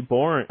him to be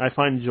boring. I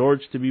find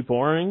George to be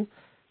boring,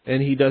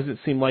 and he doesn't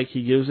seem like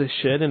he gives a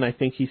shit, and I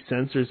think he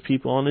censors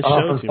people on his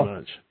show too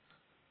much.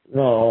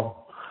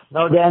 No,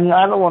 Daniel,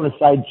 I don't want to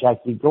sidetrack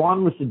you. Go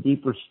on with the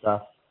deeper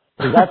stuff.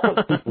 Because that's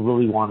what people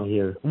really want to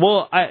hear.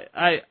 Well,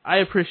 I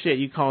appreciate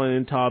you calling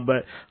in, Todd,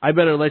 but I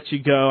better let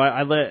you go.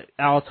 I let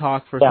Al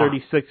talk for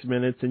 36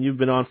 minutes, and you've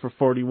been on for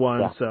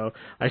 41, so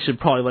I should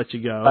probably let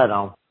you go. I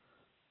know.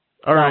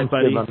 All right,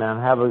 buddy. Good, my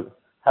man. Have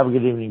a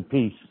good evening.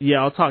 Peace.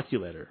 Yeah, I'll talk to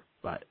you later.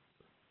 Bye.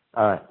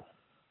 All right.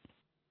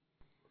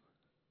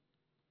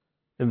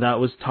 And that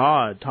was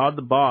Todd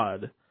the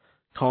Bod,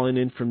 calling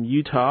in from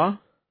Utah.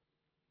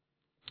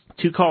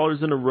 2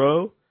 callers in a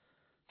row,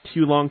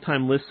 2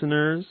 longtime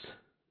listeners,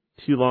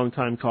 2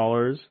 longtime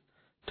callers,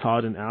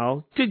 Todd and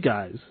Al. Good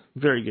guys.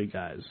 Very good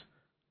guys.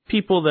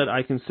 People that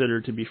I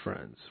consider to be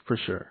friends, for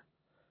sure.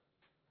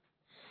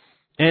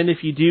 And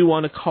if you do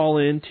want to call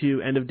in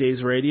to End of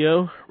Days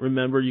Radio,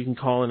 remember you can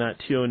call in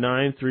at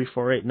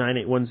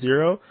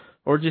 209-348-9810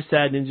 or just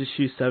add Ninja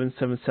Shoe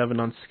 777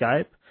 on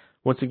Skype.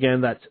 Once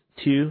again, that's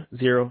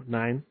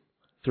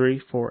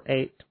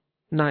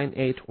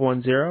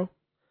 209-348-9810.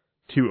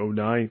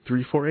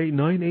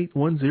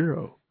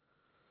 209-348-9810.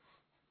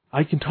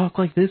 I can talk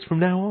like this from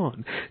now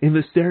on, in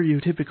the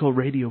stereotypical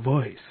radio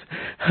voice.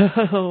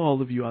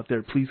 All of you out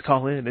there, please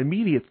call in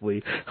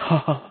immediately. Ha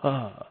ha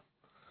ha.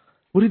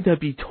 Wouldn't that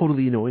be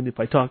totally annoying if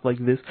I talked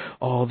like this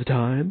all the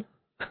time?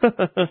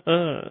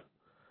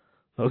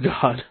 Oh,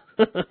 God.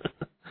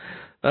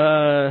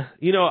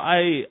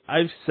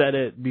 I've said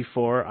it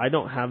before. I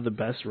don't have the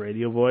best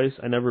radio voice.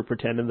 I never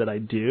pretended that I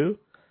do.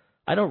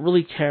 I don't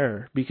really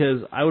care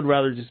because I would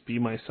rather just be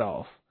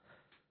myself.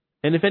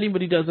 And if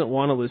anybody doesn't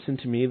want to listen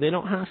to me, they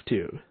don't have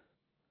to.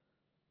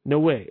 No,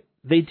 wait.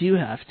 They do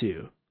have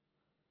to.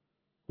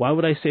 Why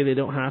would I say they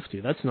don't have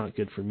to? That's not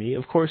good for me.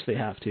 Of course they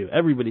have to.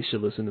 Everybody should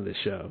listen to this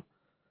show.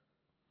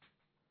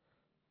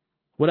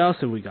 What else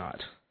have we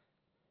got?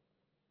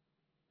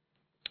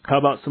 How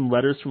about some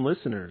letters from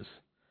listeners?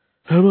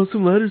 All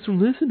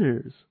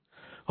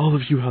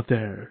of you out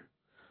there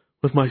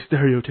with my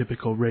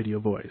stereotypical radio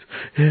voice.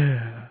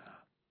 Yeah.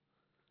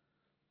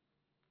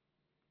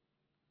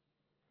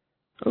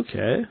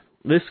 Okay.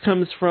 This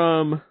comes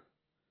from...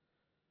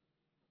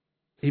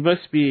 He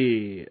must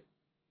be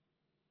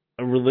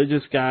a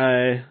religious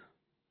guy.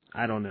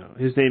 I don't know.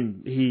 His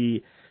name,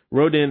 he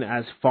wrote in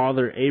as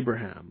Father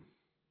Abraham.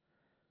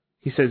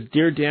 He says,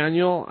 Dear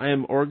Daniel, I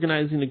am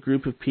organizing a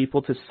group of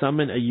people to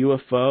summon a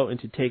UFO and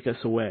to take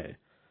us away.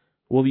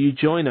 Will you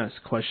join us? ?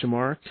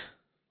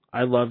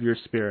 I love your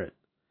spirit.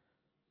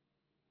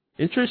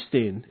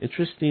 Interesting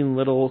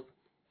little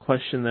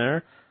question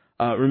there.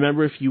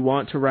 Remember, if you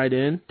want to write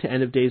in to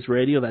End of Days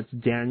Radio, that's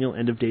Daniel,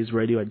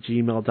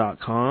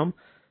 endofdaysradio@gmail.com.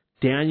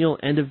 Daniel,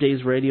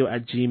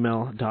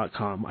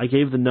 endofdaysradio@gmail.com. I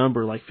gave the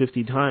number like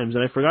 50 times,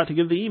 and I forgot to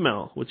give the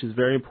email, which is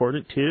very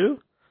important too.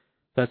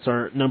 That's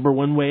our number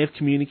one way of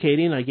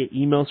communicating. I get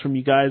emails from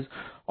you guys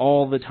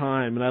all the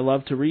time, and I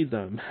love to read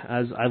them,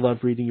 as I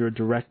love reading your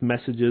direct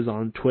messages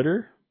on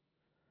Twitter.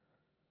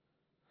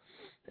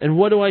 And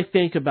what do I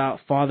think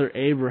about Father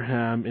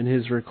Abraham and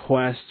his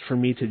request for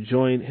me to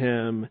join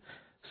him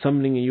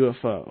summoning a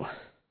UFO?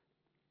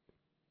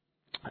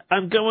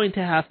 I'm going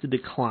to have to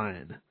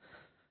decline.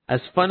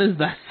 As fun as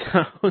that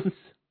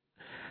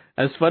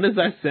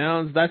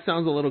sounds, that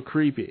sounds a little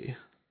creepy.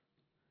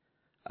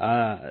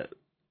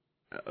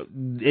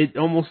 It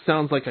almost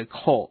sounds like a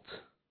cult.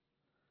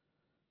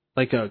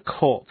 Like a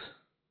cult.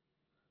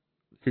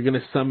 You're going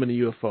to summon a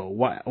UFO.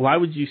 Why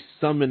would you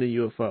summon a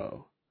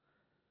UFO?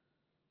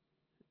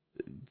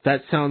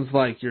 That sounds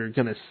like you're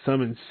going to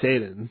summon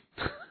Satan.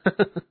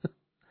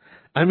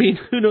 I mean,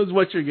 who knows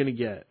what you're going to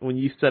get when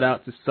you set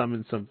out to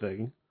summon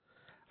something.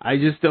 I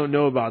just don't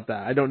know about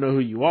that. I don't know who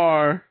you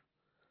are.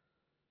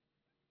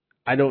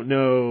 I don't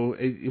know.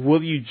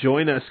 Will you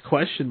join us? ?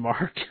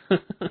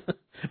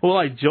 Will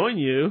I join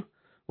you?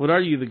 What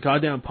are you, the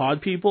goddamn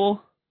pod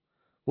people?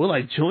 Will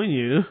I join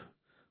you?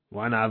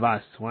 One of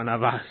us.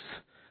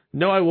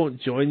 No, I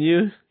won't join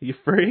you, you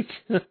freak.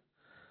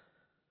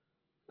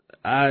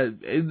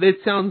 It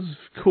sounds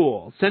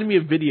cool. Send me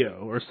a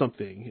video or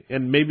something,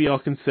 and maybe I'll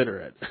consider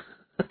it.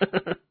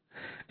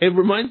 It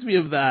reminds me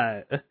of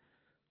that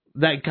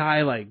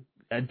guy like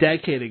a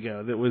decade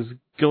ago that was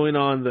going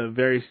on the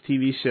various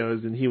TV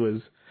shows, and he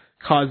was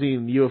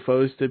causing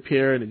UFOs to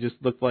appear, and it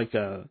just looked like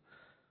a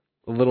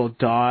little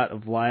dot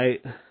of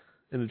light,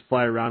 and it'd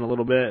fly around a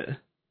little bit.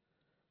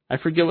 I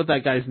forget what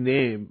that guy's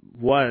name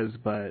was,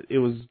 but it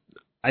was,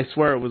 I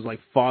swear it was like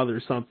Father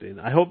something.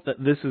 I hope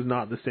that this is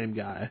not the same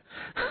guy.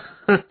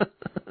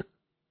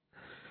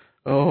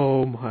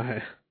 Oh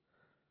my.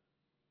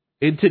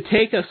 And to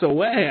take us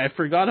away, I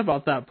forgot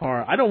about that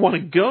part. I don't want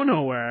to go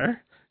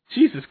nowhere.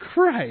 Jesus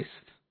Christ.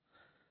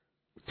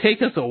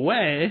 Take us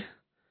away?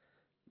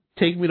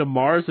 Take me to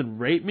Mars and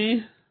rape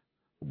me?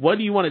 What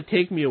do you want to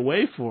take me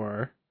away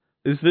for?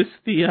 Is this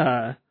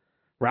the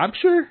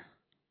rapture?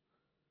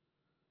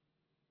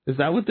 Is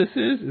that what this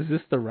is? Is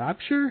this the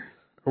rapture?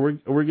 Or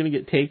we're going to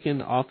get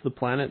taken off the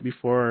planet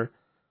before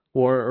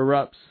war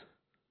erupts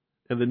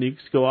and the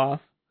nukes go off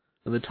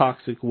and the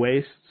toxic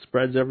waste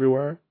spreads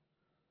everywhere?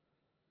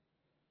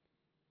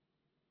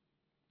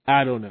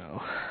 I don't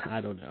know.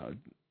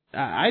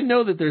 I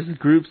know that there's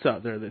groups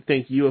out there that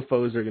think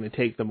UFOs are going to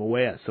take them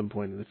away at some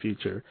point in the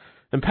future.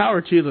 And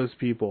power to those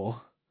people.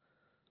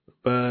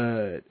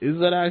 But is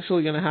that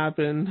actually going to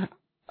happen?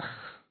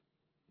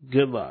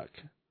 Good luck.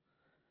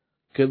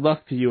 Good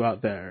luck to you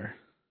out there.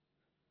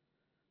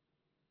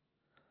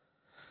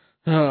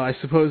 Oh, I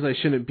suppose I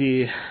shouldn't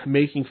be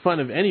making fun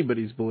of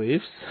anybody's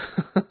beliefs.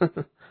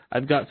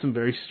 I've got some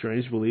very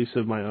strange beliefs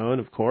of my own,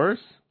 of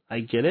course. I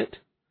get it.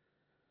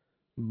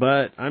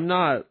 But I'm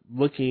not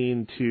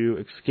looking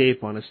to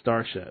escape on a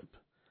starship.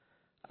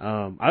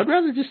 I'd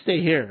rather just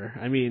stay here.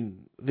 I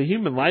mean, the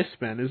human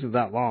lifespan isn't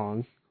that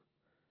long.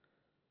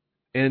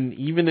 And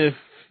even if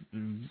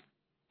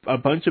a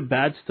bunch of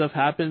bad stuff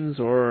happens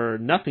or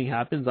nothing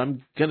happens,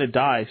 I'm gonna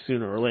die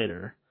sooner or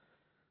later.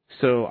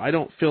 So I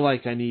don't feel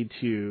like I need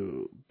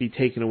to be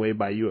taken away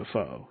by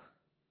UFO.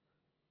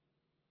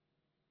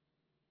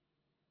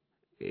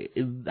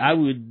 I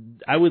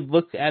would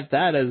look at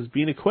that as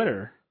being a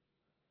quitter.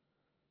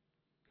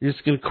 You're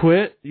just gonna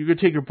quit? You're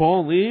gonna take your ball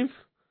and leave?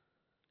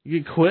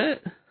 You gonna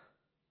quit?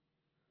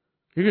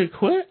 You're gonna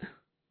quit?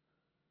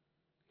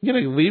 You're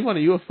gonna leave on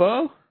a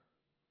UFO?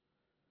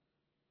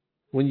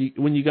 When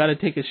you gotta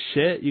take a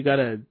shit, you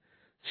gotta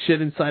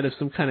shit inside of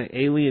some kind of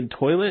alien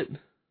toilet?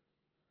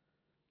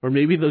 Or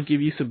maybe they'll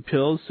give you some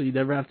pills so you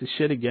never have to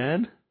shit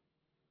again?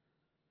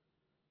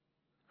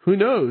 Who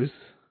knows?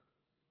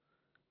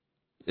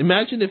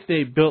 Imagine if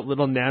they built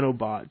little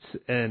nanobots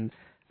and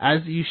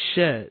as you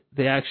shit,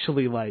 they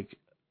actually like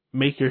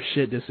make your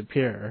shit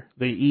disappear.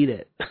 They eat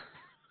it.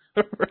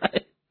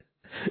 Right?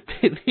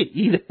 They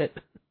eat it.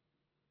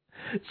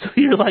 So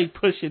you're like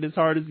pushing as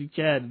hard as you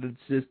can and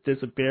it's just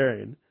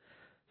disappearing.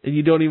 And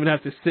you don't even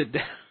have to sit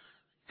down.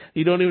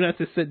 You don't even have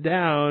to sit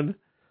down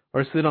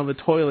or sit on the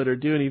toilet or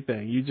do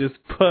anything. You just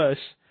push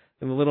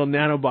and the little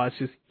nanobots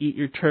just eat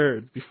your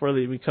turds before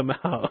they even come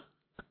out.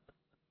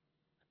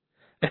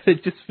 And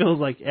it just feels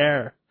like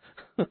air.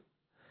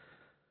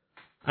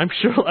 I'm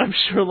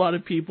sure a lot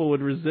of people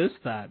would resist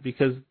that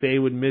because they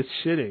would miss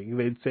shitting.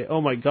 They'd say,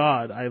 "Oh my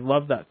God, I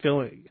love that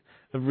feeling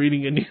of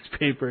reading a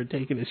newspaper and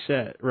taking a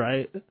shit,"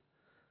 right?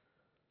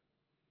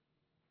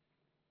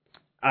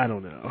 I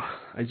don't know.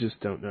 I just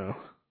don't know.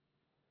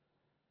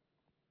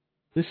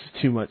 This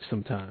is too much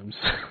sometimes.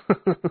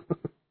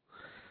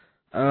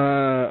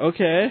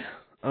 Okay.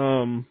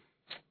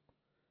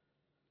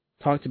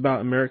 Talked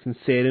about American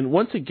Satan.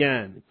 Once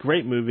again,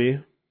 great movie.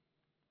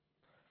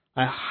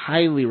 I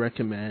highly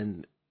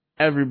recommend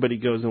everybody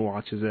goes and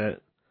watches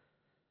it.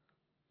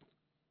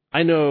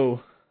 I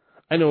know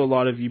a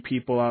lot of you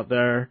people out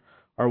there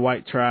are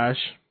white trash,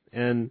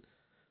 and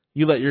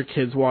you let your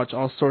kids watch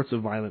all sorts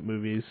of violent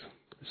movies.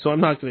 So I'm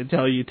not going to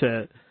tell you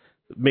to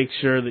make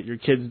sure that your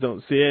kids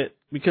don't see it,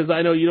 because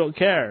I know you don't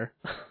care.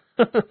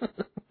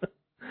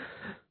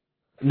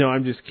 No,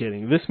 I'm just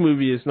kidding. This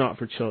movie is not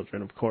for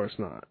children, of course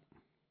not.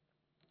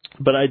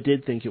 But I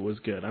did think it was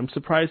good. I'm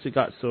surprised it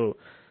got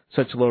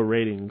such low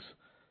ratings.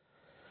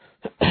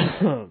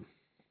 I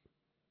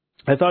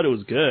thought it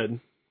was good.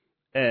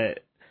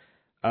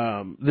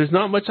 There's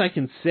not much I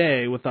can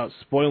say without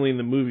spoiling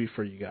the movie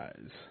for you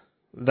guys.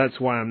 That's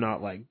why I'm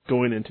not like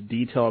going into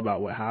detail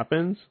about what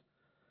happens.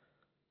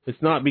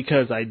 It's not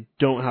because I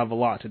don't have a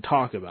lot to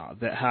talk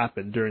about that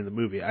happened during the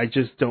movie. I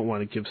just don't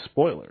want to give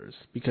spoilers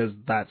because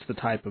that's the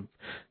type of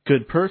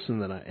good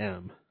person that I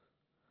am.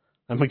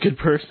 I'm a good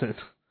person.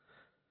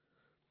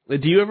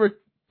 Do you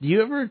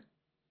ever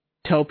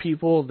tell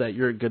people that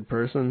you're a good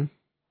person?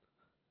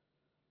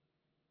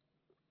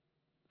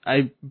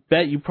 I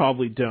bet you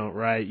probably don't,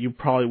 right? You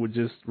probably would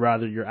just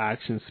rather your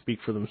actions speak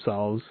for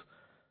themselves.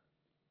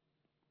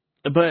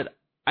 But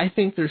I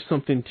think there's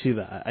something to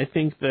that. I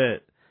think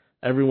that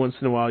every once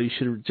in a while you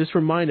should just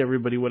remind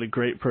everybody what a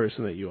great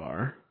person that you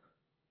are.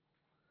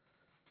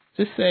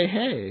 Just say,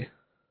 hey,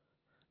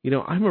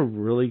 I'm a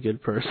really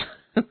good person.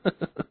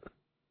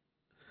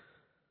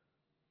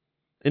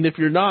 And if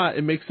you're not,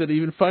 it makes it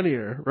even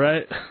funnier,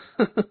 right?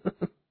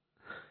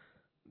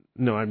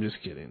 No, I'm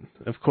just kidding.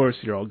 Of course,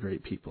 you're all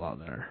great people out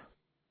there.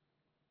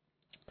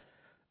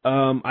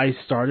 I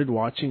started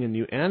watching a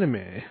new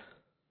anime.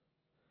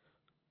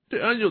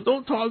 Daniel,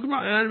 don't talk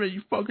about anime,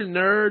 you fucking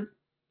nerd.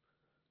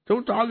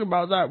 Don't talk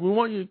about that. We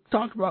want you to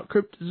talk about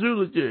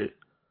cryptozoology.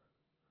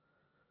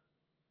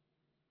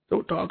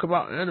 Don't talk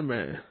about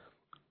anime.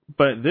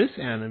 But this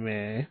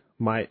anime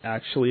might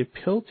actually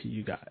appeal to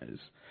you guys.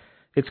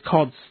 It's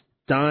called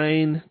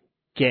Steins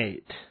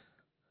Gate.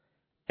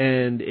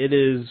 And it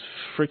is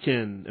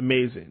freaking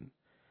amazing.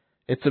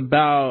 It's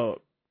kind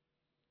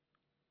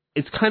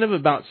of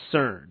about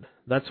CERN.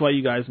 That's why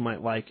you guys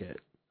might like it.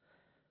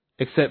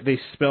 Except they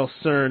spell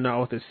CERN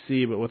not with a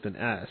C but with an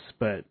S.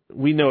 But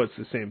we know it's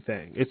the same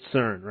thing. It's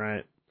CERN,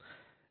 right?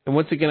 And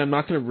once again, I'm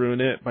not going to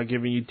ruin it by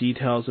giving you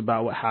details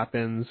about what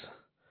happens.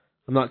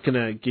 I'm not going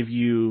to give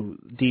you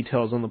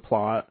details on the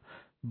plot.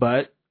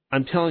 But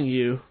I'm telling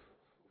you,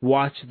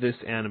 watch this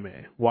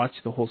anime. Watch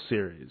the whole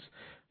series.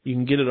 You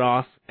can get it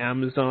off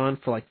Amazon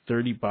for like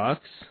 $30.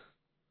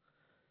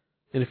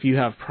 And if you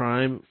have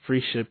Prime,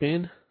 free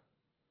shipping.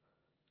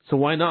 So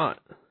why not?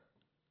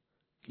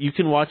 You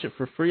can watch it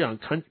for free on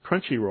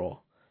Crunchyroll.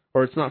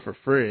 Or it's not for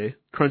free.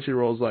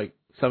 Crunchyroll is like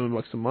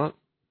 $7 a month.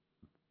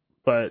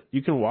 But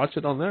you can watch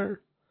it on there.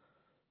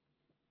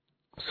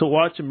 So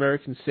watch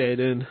American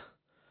Satan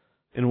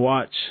and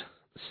watch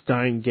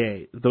Steins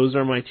Gate. Those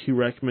are my two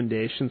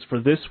recommendations for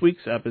this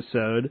week's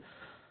episode.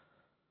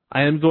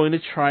 I am going to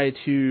try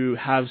to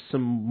have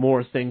some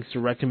more things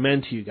to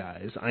recommend to you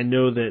guys. I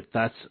know that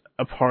that's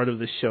a part of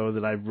the show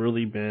that I've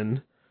really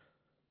been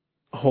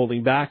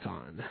holding back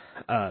on.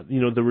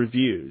 The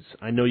reviews.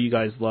 I know you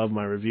guys love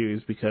my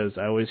reviews because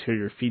I always hear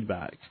your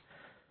feedback.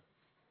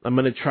 I'm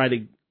going to try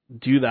to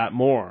do that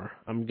more.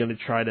 I'm going to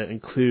try to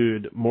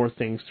include more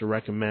things to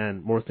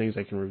recommend, more things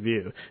I can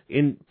review.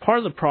 And part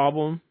of the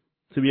problem,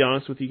 to be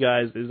honest with you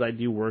guys, is I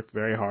do work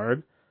very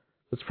hard.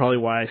 That's probably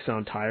why I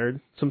sound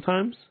tired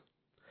sometimes.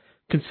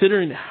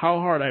 Considering how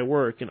hard I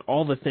work and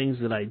all the things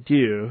that I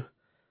do,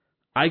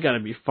 I got to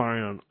be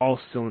firing on all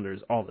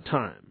cylinders all the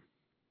time.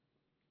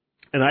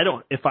 And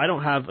if I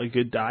don't have a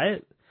good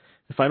diet,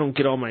 if I don't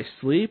get all my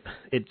sleep,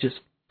 it just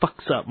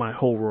fucks up my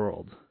whole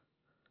world.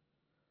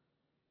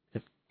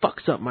 It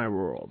fucks up my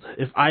world.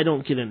 If I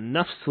don't get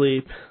enough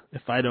sleep,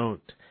 if I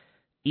don't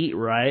eat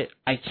right,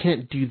 I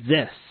can't do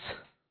this.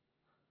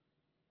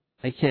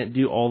 I can't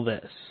do all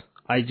this.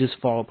 I just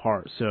fall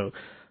apart. So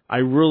I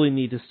really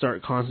need to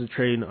start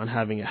concentrating on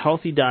having a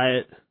healthy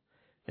diet,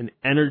 an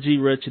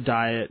energy-rich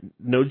diet,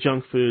 no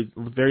junk food,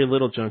 very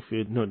little junk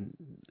food. No,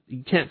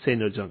 you can't say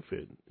no junk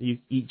food. You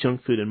eat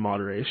junk food in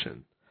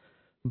moderation.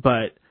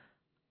 But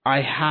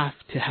I have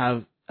to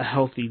have a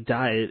healthy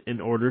diet in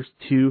order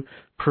to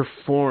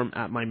perform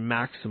at my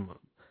maximum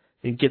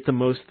and get the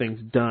most things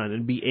done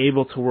and be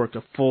able to work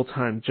a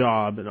full-time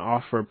job and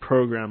offer a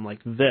program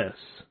like this.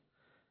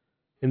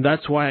 And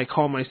that's why I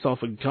call myself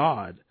a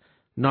god.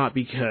 Not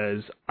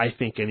because I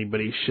think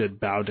anybody should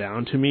bow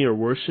down to me or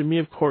worship me,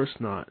 of course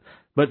not,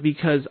 but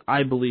because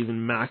I believe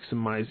in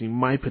maximizing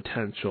my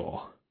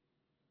potential.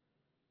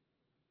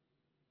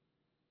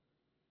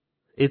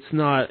 It's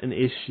not an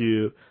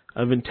issue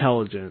of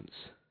intelligence.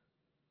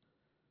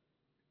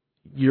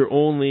 You're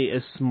only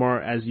as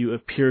smart as you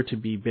appear to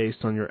be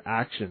based on your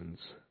actions.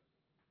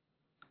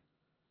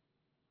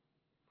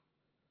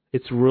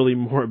 It's really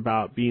more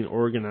about being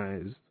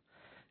organized.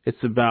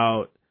 It's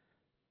about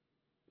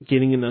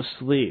getting enough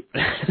sleep,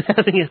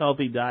 having a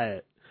healthy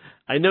diet.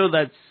 I know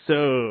that's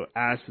so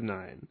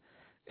asinine,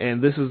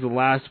 and this is the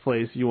last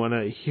place you want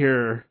to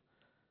hear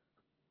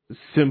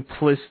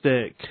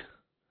simplistic,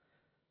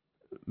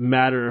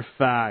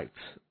 matter-of-fact,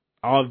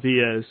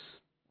 obvious,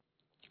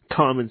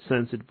 common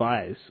sense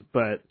advice,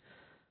 but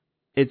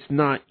it's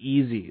not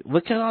easy.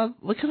 Look at all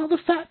the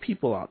fat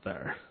people out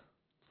there.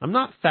 I'm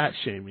not fat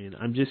shaming.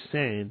 I'm just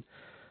saying,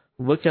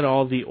 look at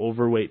all the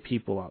overweight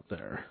people out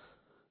there.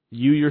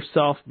 You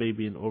yourself may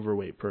be an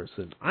overweight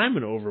person. I'm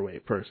an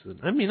overweight person.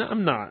 I mean,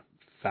 I'm not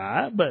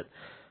fat, but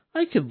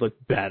I could look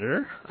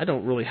better. I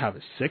don't really have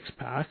a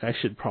six-pack. I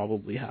should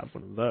probably have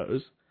one of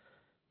those.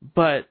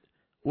 But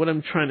what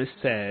I'm trying to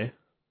say,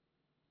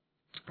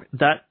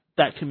 that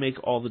can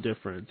make all the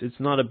difference. It's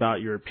not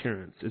about your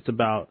appearance. It's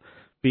about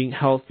being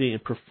healthy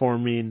and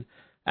performing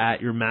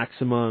at your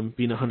maximum,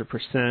 being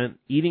 100%.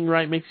 Eating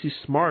right makes you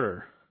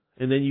smarter.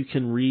 And then you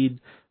can read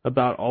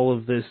about all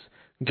of this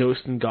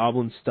ghost and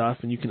goblin stuff,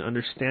 and you can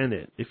understand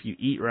it. If you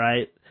eat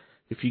right,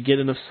 if you get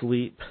enough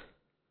sleep,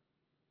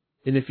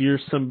 and if you're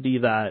somebody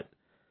that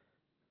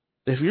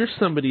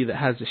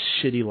has a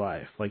shitty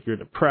life, like you're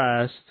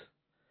depressed,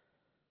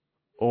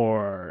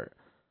 or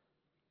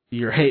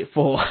you're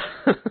hateful,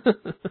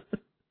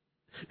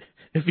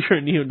 if you're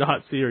a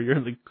neo-Nazi or you're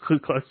in the Ku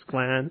Klux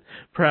Klan,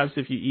 perhaps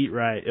if you eat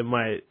right, it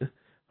might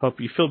help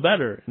you feel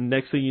better. And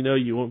next thing you know,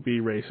 you won't be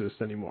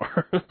racist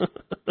anymore.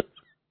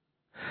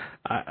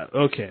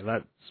 Okay,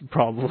 that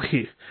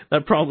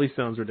probably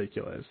sounds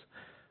ridiculous,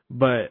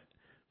 but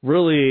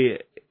really,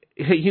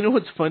 you know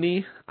what's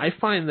funny? I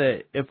find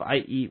that if I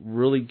eat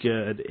really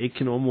good, it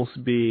can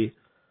almost be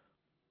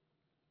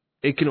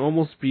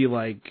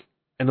like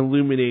an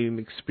illuminating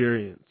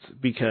experience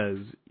because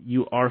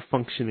you are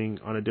functioning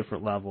on a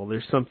different level.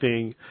 There's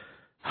something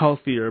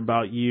healthier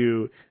about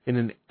you in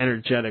an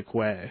energetic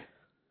way.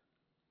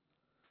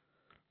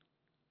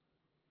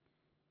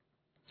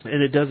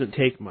 And it doesn't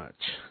take much.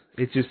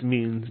 It just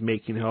means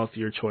making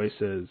healthier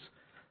choices,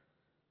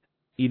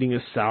 eating a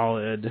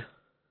salad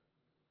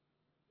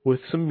with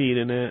some meat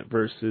in it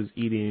versus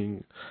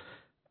eating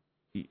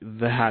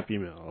the Happy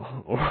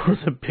Meal or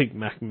the Big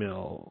Mac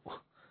meal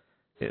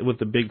with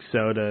the big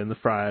soda and the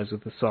fries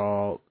with the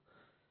salt.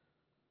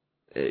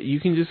 You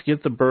can just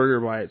get the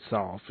burger by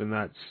itself, and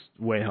that's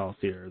way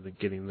healthier than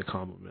getting the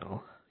combo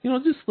meal. You know,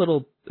 just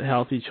little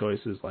healthy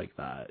choices like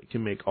that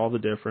can make all the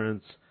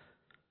difference.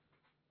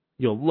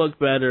 You'll look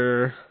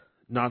better.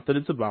 Not that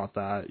it's about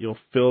that. You'll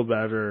feel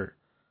better.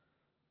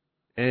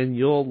 And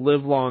you'll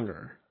live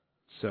longer.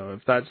 So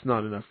if that's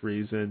not enough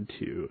reason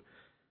to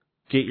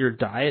get your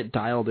diet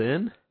dialed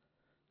in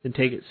and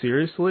take it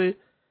seriously.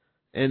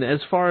 And as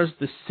far as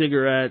the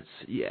cigarettes,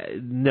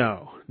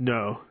 no.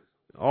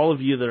 All of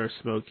you that are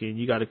smoking,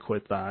 you got to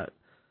quit that.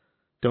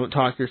 Don't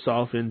talk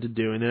yourself into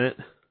doing it.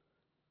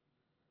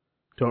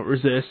 Don't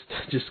resist.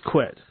 Just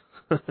quit.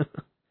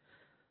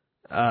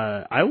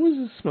 I was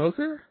a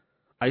smoker.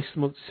 I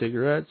smoked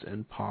cigarettes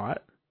and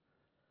pot.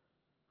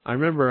 I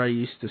remember I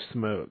used to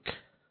smoke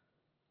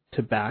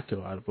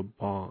tobacco out of a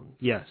bong.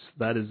 Yes,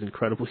 that is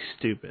incredibly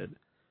stupid.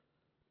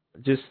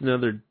 Just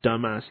another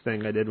dumbass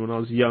thing I did when I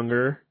was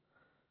younger,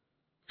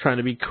 trying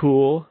to be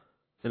cool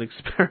and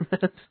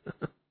experiment.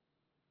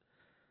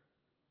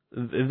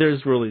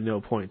 There's really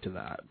no point to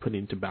that,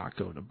 putting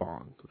tobacco in a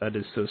bong. That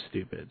is so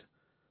stupid.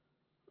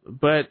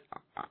 But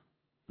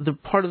the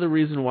part of the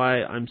reason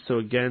why I'm so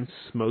against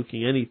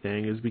smoking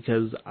anything is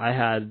because I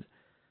had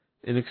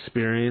an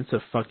experience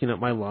of fucking up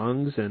my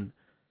lungs, and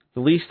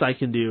the least I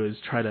can do is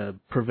try to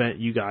prevent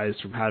you guys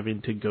from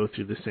having to go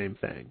through the same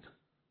thing.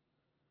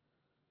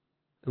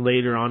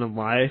 Later on in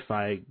life,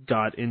 I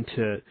got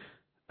into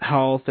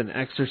health and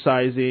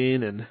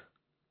exercising, and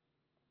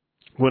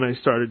when I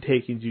started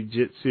taking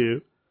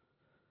jiu-jitsu,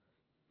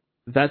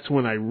 that's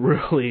when I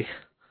really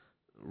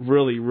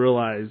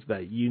realized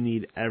that you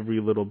need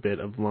every little bit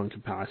of lung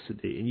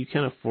capacity, and you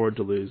can't afford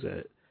to lose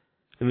it.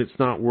 And it's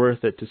not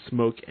worth it to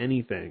smoke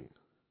anything.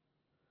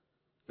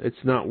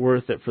 It's not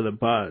worth it for the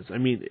buzz. I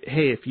mean,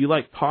 hey, if you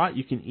like pot,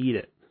 you can eat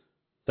it.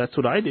 That's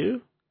what I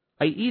do.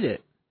 I eat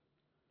it.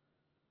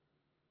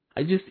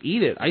 I just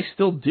eat it. I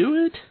still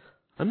do it.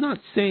 I'm not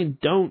saying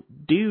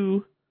don't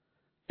do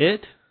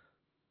it.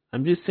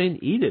 I'm just saying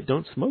eat it.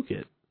 Don't smoke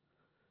it.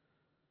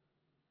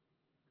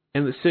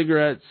 And the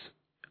cigarettes,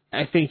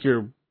 I think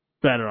you're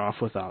better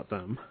off without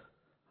them.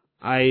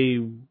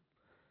 A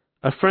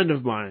friend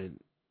of mine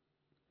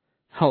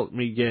helped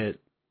me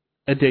get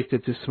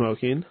addicted to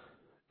smoking,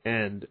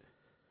 and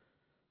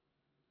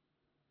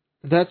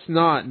that's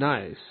not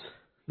nice.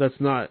 That's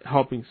not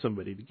helping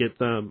somebody to get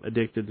them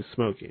addicted to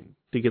smoking,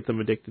 to get them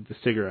addicted to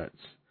cigarettes.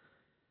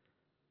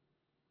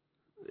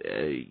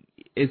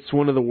 It's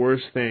one of the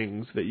worst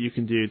things that you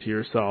can do to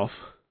yourself.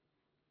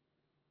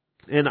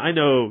 And I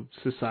know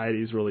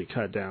society's really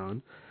cut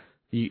down.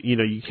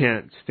 You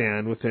can't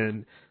stand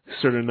within a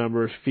certain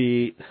number of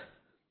feet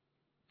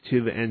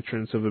to the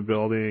entrance of a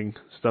building,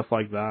 stuff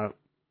like that.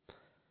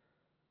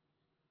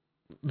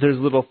 There's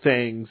little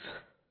things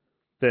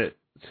that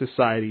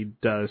society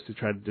does to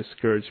try to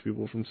discourage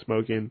people from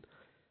smoking.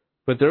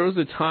 But there was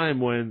a time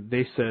when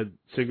they said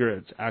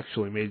cigarettes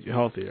actually made you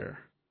healthier.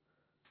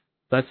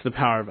 That's the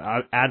power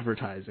of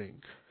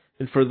advertising.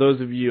 And for those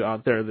of you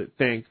out there that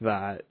think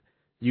that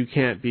you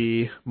can't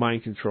be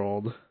mind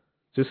controlled,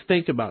 just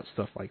think about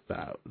stuff like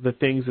that. The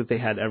things that they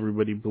had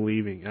everybody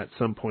believing at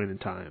some point in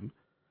time.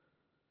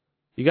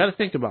 You got to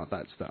think about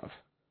that stuff.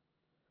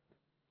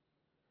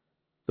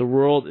 The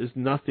world is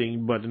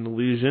nothing but an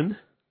illusion,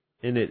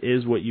 and it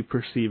is what you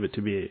perceive it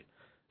to be.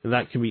 And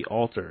that can be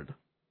altered.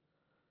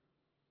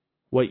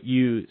 What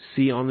you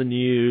see on the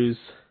news,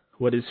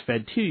 what is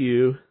fed to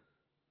you,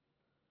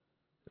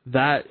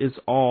 that is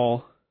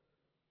all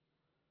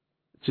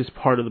just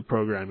part of the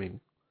programming.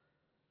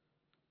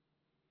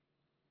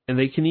 And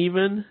they can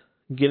even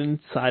get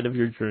inside of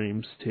your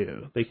dreams,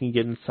 too. They can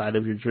get inside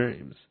of your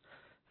dreams.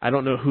 I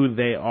don't know who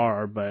they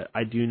are, but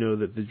I do know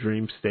that the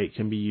dream state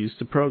can be used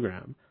to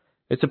program.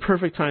 It's a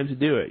perfect time to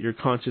do it. Your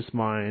conscious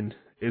mind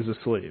is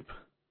asleep.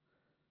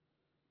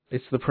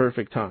 It's the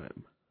perfect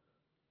time.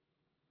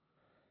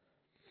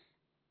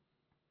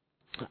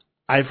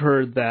 I've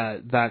heard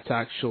that that's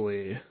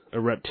actually a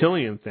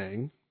reptilian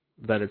thing,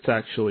 that it's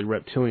actually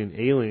reptilian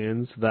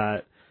aliens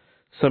that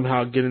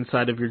somehow get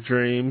inside of your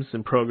dreams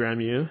and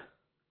program you,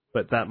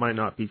 but that might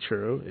not be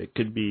true. It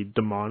could be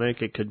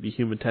demonic, it could be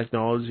human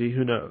technology,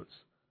 who knows?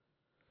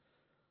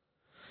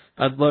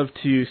 I'd love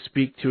to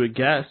speak to a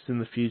guest in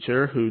the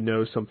future who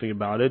knows something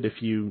about it.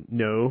 If you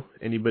know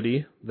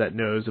anybody that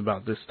knows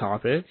about this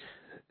topic,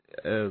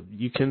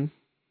 you can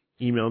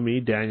email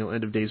me,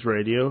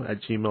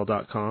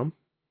 DanielEndofDaysRadio@gmail.com.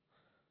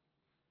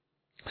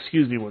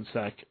 Excuse me one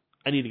sec.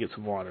 I need to get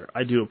some water.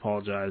 I do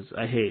apologize.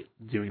 I hate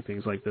doing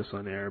things like this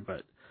on air,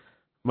 but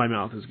my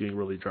mouth is getting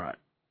really dry.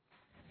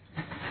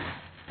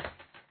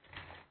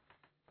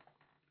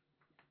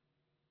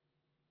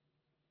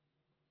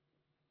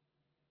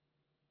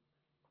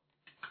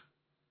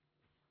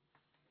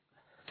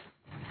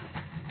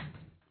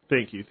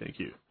 Thank you.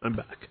 I'm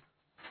back.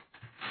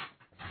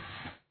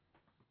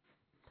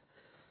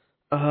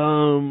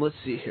 Let's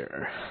see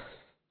here.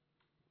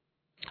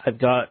 I've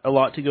got a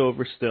lot to go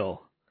over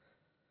still.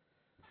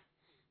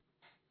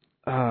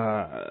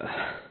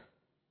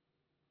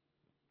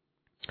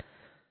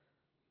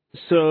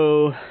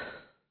 So,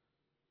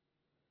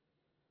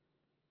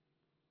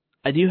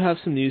 I do have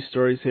some news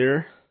stories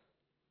here.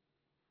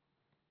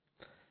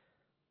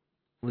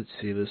 Let's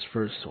see this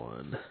first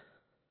one.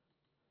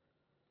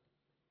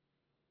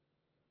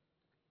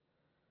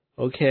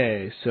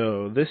 Okay,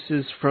 so this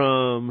is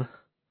from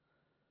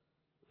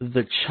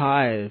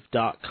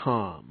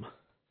thechive.com.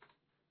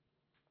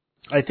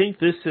 I think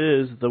this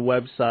is the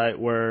website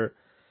where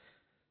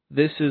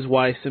this is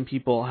why some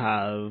people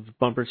have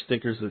bumper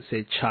stickers that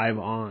say Chive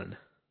on.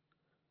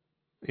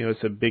 You know,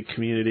 it's a big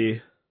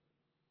community.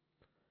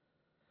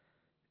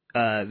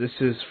 This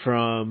is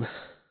from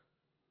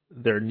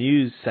their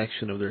news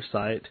section of their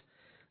site.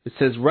 It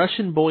says,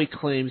 Russian boy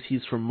claims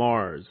he's from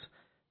Mars.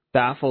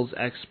 Baffles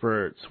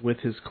experts with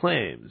his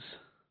claims.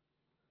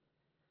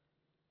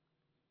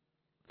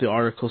 The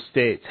article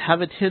states,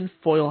 have a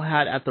tinfoil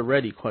hat at the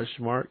ready, ?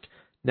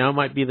 Now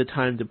might be the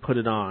time to put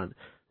it on.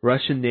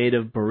 Russian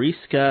native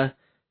Boriska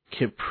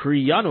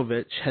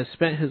Kipriyanovich has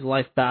spent his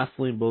life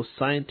baffling both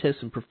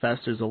scientists and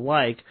professors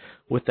alike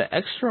with the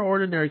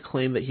extraordinary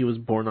claim that he was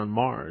born on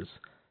Mars.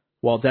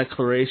 While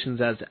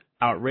declarations as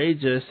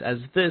outrageous as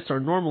this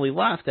are normally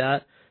laughed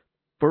at,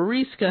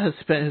 Boriska has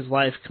spent his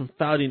life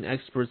confounding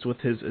experts with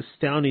his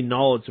astounding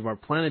knowledge of our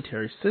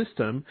planetary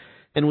system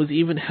and was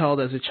even hailed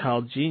as a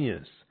child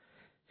genius.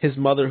 His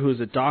mother, who is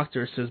a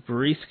doctor, says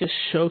Boriska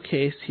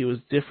showcased he was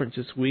different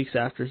just weeks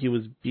after he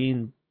was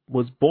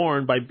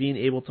born by being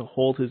able to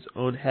hold his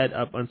own head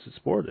up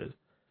unsupported.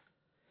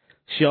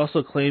 She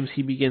also claims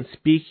he began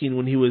speaking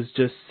when he was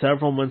just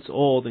several months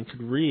old and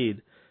could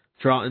read,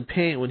 draw, and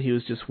paint when he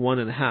was just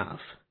 1.5.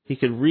 He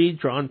could read,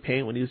 draw, and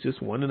paint when he was just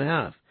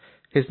 1.5.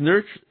 His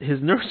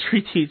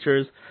nursery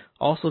teachers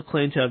also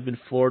claim to have been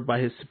floored by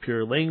his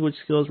superior language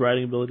skills,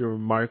 writing ability,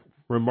 and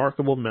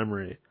remarkable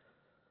memory.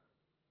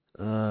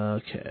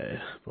 Okay,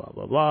 blah,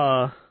 blah,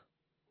 blah.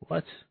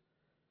 What?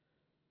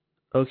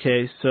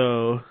 Okay,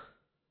 so...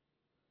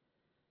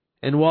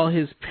 And while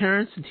his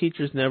parents and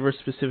teachers never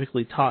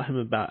specifically taught him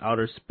about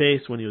outer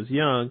space when he was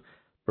young,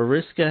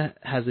 Boriska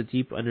has a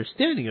deep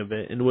understanding of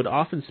it and would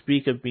often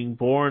speak of being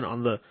born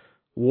on the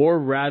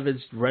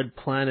war-ravaged red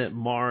planet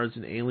Mars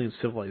and alien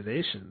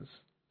civilizations.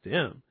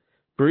 Damn.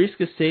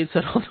 Boriska states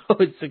that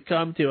although it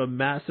succumbed to a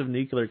massive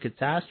nuclear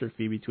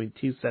catastrophe between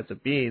two sets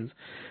of beings,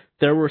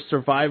 there were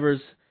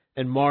survivors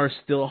and Mars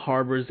still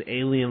harbors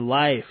alien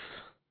life.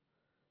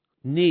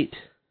 Neat.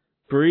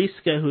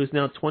 Boriska, who is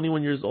now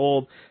 21 years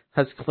old,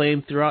 has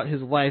claimed throughout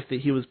his life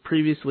that he was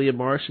previously a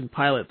Martian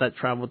pilot that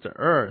traveled to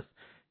Earth.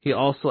 He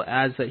also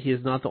adds that he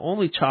is not the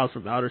only child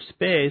from outer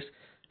space,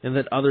 and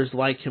that others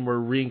like him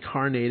were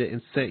reincarnated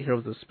and sent here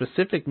with a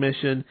specific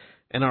mission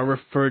and are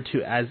referred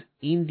to as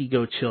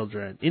Indigo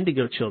Children.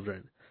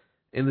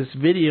 In this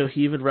video,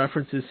 he even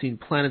references seeing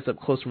planets up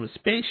close from a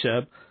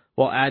spaceship,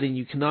 while adding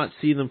you cannot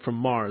see them from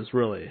Mars,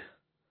 really.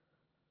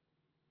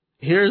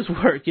 Here's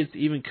where it gets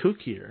even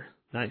kookier.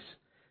 Nice.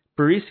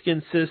 Boriska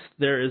insists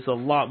there is a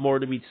lot more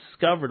to be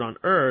discovered on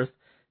Earth,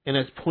 and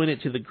has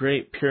pointed to the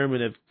Great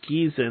Pyramid of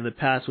Giza in the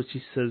past, which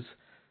he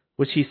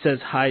says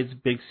hides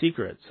big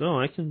secrets. Oh,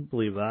 I can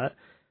believe that.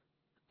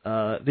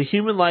 The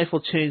human life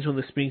will change when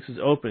the Sphinx is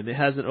opened. It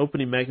has an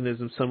opening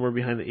mechanism somewhere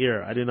behind the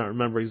ear. I do not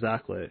remember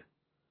exactly.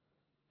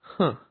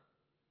 Huh.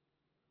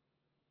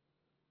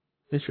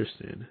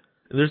 Interesting.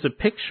 And there's a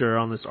picture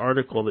on this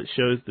article that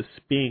shows the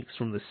Sphinx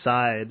from the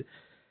side,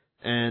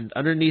 and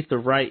underneath the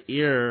right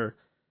ear,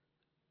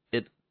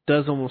 it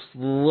does almost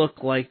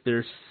look like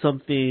there's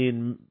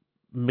something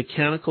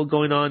mechanical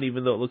going on,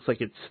 even though it looks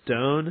like it's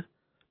stone,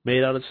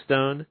 made out of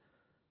stone.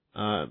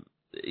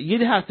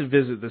 You'd have to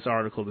visit this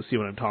article to see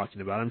what I'm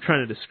talking about. I'm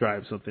trying to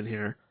describe something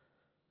here.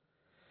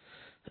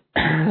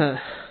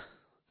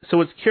 So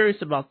what's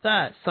curious about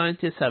that,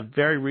 scientists have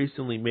very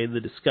recently made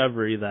the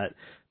discovery that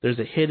there's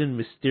a hidden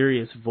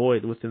mysterious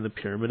void within the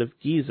Pyramid of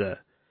Giza.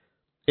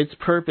 Its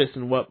purpose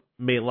and what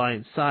may lie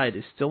inside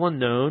is still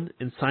unknown,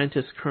 and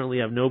scientists currently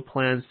have no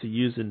plans to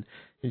use an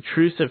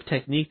intrusive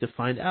technique to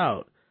find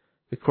out.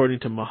 According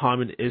to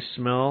Mohammed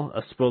Ismail,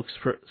 a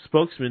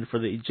spokesman for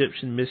the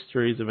Egyptian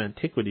Mysteries of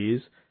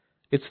Antiquities,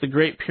 it's the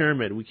Great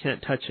Pyramid. We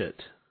can't touch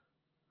it.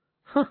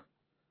 Huh.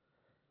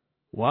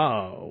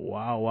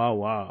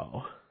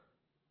 Wow.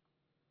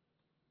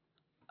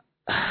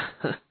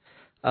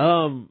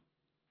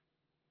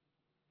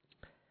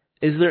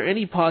 Is there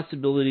any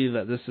possibility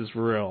that this is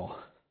real?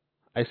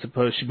 I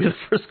suppose should be the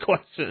first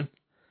question.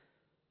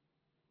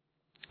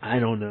 I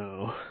don't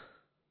know.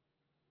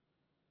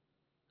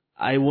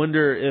 I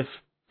wonder if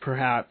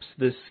perhaps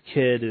this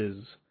kid is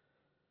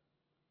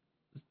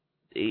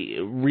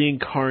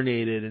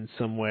reincarnated in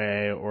some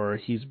way, or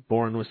he's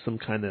born with some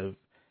kind of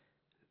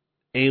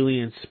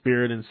alien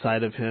spirit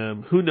inside of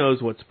him. Who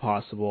knows what's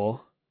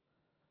possible?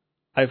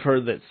 I've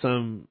heard that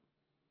some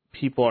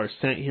people are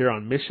sent here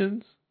on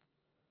missions.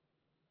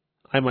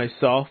 I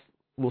myself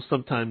will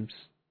sometimes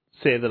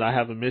say that I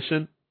have a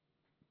mission.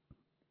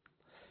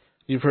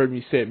 You've heard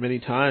me say it many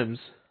times.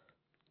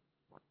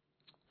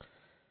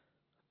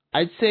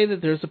 I'd say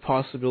that there's a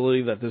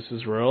possibility that this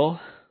is real.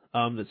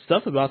 That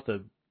stuff about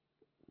the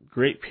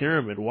Great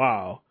Pyramid,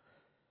 wow.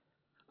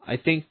 I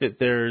think that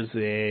there's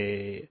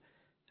a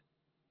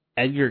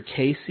Edgar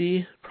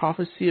Cayce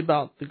prophecy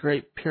about the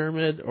Great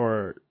Pyramid,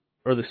 or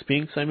the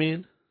Sphinx, I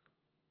mean.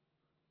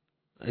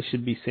 I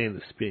should be saying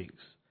the Sphinx.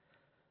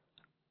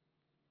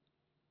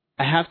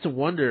 I have to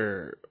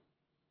wonder,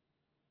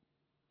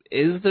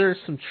 is there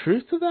some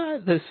truth to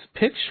that? This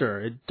picture,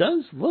 it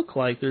does look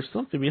like there's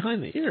something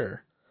behind the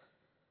ear.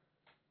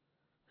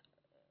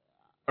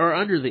 Or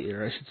under the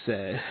ear, I should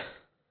say.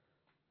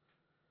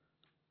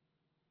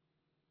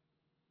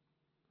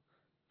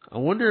 I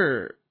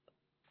wonder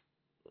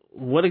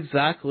what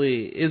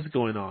exactly is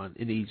going on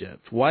in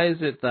Egypt. Why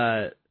is it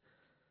that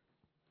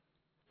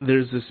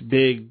there's this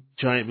big,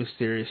 giant,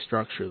 mysterious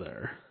structure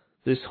there?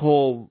 This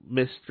whole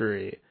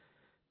mystery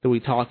that we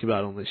talk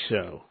about on this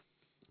show.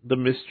 The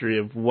mystery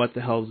of what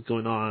the hell is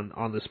going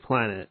on this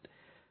planet.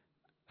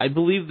 I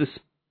believe the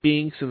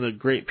Sphinx and the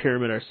Great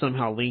Pyramid are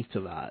somehow linked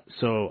to that.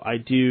 So I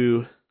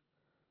do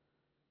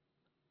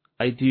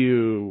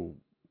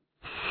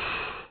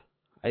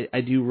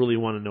really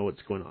want to know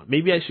what's going on.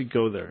 Maybe I should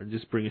go there and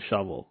just bring a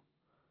shovel.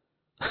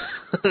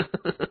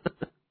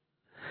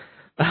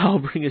 I'll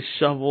bring a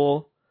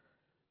shovel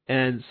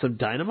and some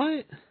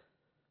dynamite,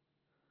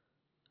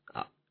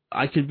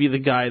 I could be the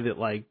guy that,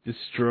 like,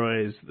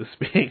 destroys the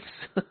Sphinx.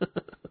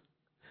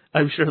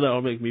 I'm sure that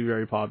will make me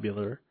very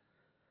popular.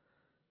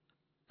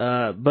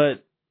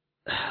 But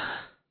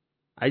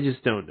I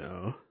just don't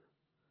know.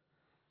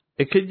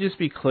 It could just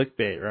be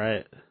clickbait,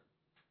 right?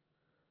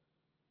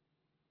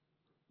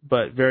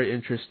 But very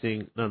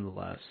interesting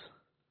nonetheless.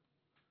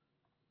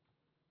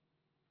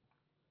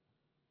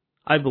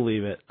 I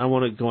believe it. I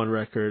want to go on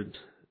record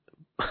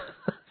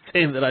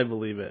saying that I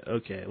believe it.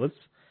 Okay, let's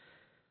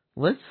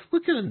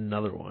look at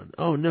another one.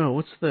 Oh no,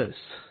 what's this?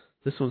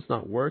 This one's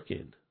not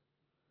working.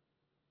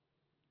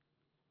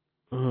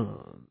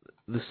 Oh,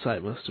 this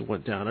site must have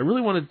went down. I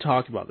really wanted to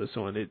talk about this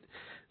one. It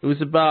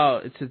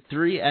said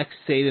 3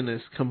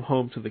 ex-Satanists come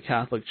home to the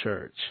Catholic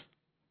Church.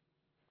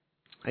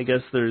 I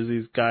guess there's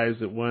these guys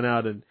that went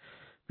out and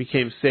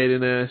became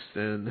Satanists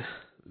and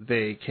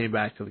they came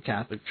back to the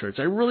Catholic Church.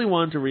 I really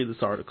wanted to read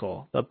this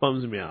article. That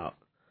bums me out.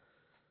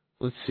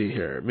 Let's see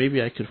here.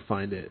 Maybe I could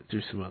find it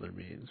through some other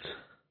means.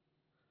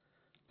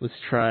 Let's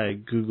try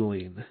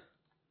Googling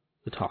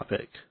the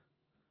topic.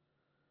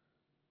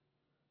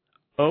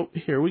 Oh,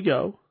 here we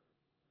go.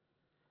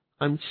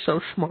 I'm so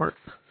smart.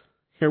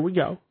 Here we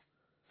go.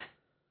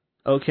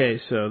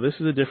 Okay, so this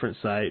is a different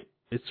site.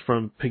 It's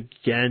from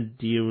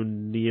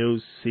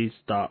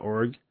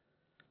pagandioneosis.org,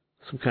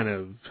 some kind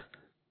of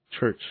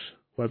church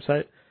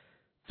website.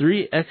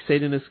 3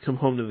 ex-Satanists come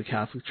home to the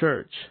Catholic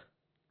Church.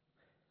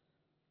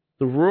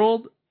 The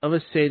world of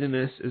a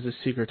Satanist is a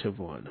secretive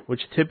one,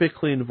 which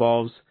typically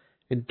involves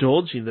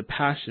indulging the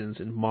passions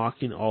and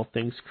mocking all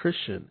things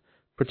Christian,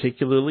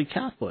 particularly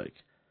Catholic.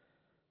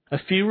 A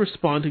few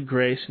respond to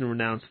grace and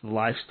renounce the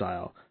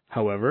lifestyle,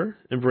 however,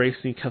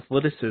 embracing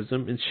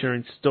Catholicism and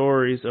sharing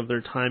stories of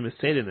their time as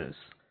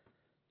Satanists.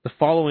 The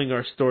following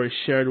are stories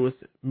shared with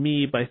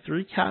me by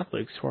 3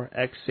 Catholics who are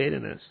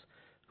ex-Satanists,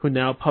 who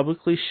now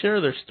publicly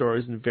share their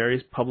stories in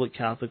various public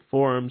Catholic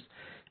forums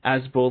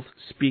as both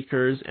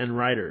speakers and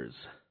writers.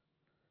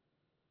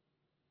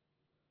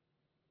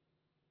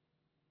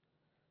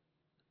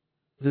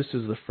 This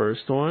is the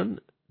first one.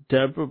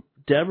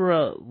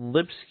 Deborah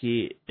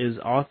Lipsky is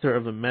author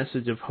of A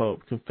Message of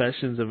Hope,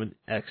 Confessions of an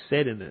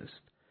Ex-Satanist.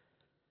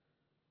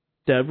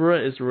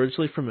 Deborah is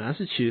originally from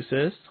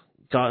Massachusetts,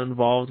 got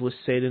involved with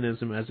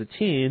Satanism as a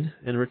teen,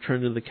 and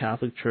returned to the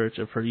Catholic Church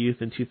of her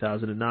youth in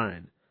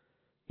 2009.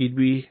 You'd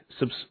be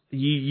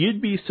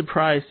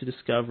surprised to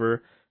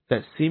discover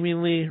that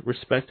seemingly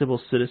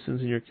respectable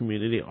citizens in your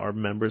community are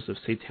members of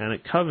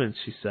satanic covens,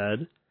 she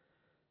said.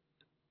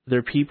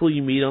 They're people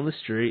you meet on the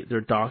street. They're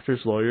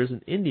doctors, lawyers,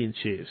 and Indian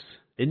chiefs.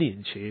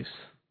 Indian chiefs?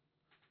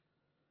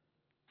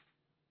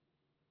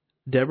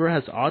 Deborah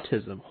has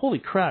autism. Holy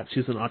crap,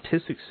 she's an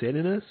autistic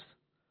Satanist?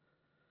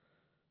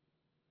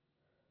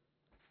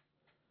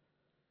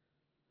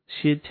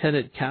 She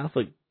attended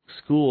Catholic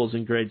schools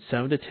in grades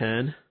 7 to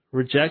 10.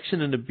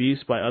 Rejection and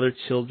abuse by other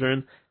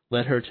children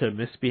led her to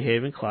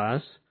misbehave in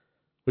class,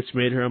 which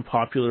made her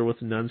unpopular with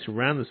the nuns who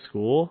ran the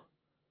school.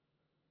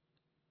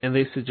 And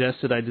they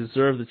suggested I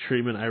deserve the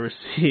treatment I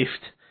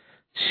received.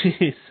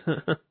 Jeez.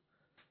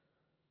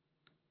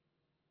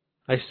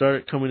 I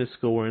started coming to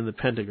school wearing the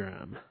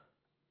pentagram.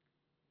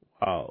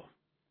 Wow.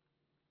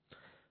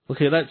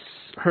 Okay, that's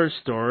her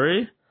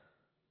story.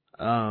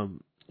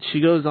 She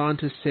goes on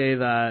to say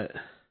that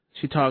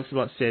she talks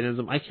about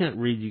Satanism. I can't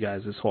read you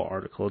guys this whole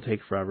article. It'll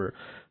take forever.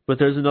 But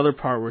there's another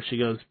part where she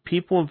goes,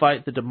 people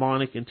invite the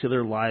demonic into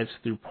their lives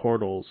through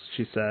portals,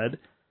 she said.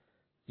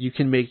 You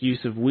can make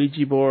use of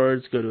Ouija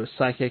boards, go to a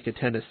psychic,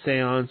 attend a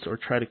seance, or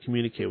try to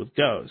communicate with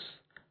ghosts.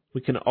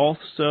 We can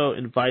also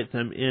invite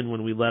them in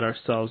when we let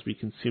ourselves be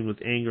consumed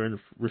with anger and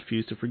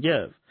refuse to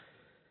forgive.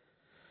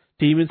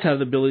 Demons have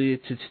the ability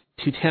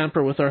to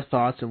tamper with our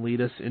thoughts and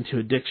lead us into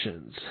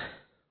addictions.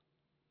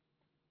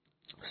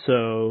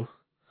 So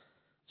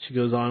she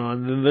goes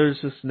on. Then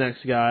there's this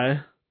next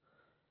guy,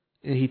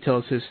 and he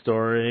tells his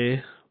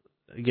story.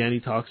 Again, he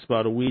talks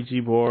about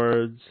Ouija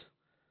boards,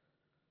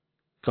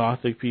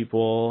 Gothic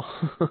people,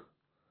 and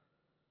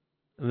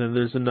then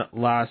there's a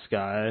last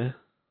guy.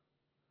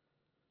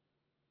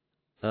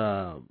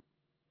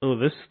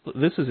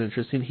 This is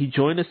interesting. He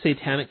joined a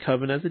satanic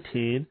coven as a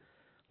teen,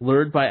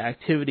 lured by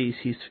activities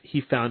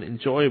he found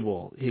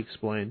enjoyable, he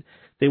explained.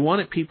 They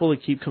wanted people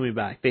to keep coming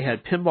back. They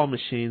had pinball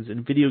machines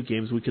and video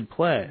games we could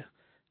play.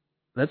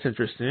 That's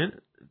interesting.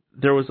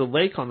 There was a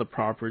lake on the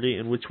property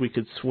in which we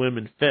could swim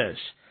and fish,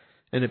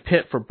 and a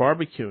pit for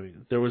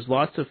barbecuing. There was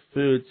lots of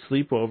food,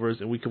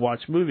 sleepovers, and we could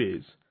watch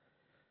movies.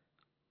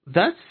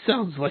 That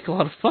sounds like a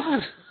lot of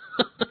fun.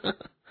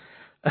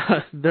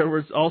 There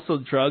was also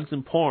drugs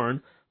and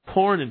porn.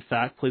 Porn, in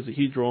fact, plays a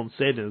huge role in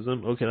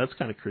Satanism. Okay, that's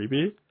kind of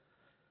creepy.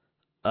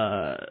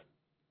 At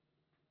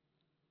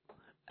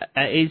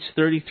age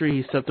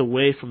 33, he stepped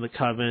away from the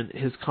coven.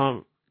 His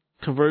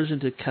conversion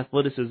to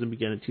Catholicism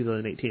began in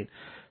 2018.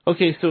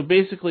 Okay, so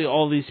basically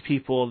all these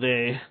people,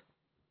 they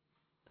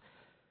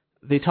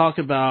talk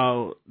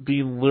about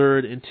being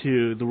lured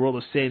into the world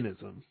of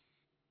Satanism.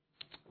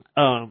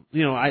 I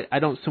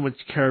don't so much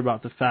care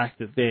about the fact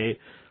that they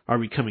are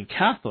becoming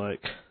Catholic,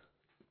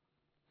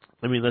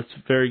 I mean, that's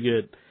very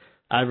good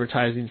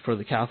advertising for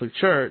the Catholic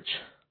Church,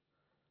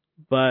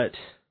 but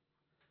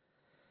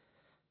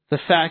the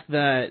fact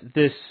that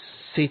this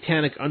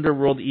satanic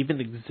underworld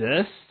even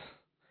exists,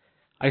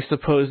 I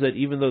suppose that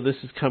even though this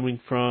is coming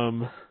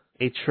from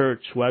a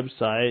church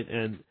website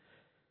and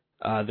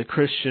the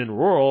Christian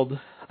world,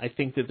 I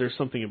think that there's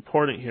something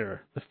important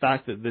here. The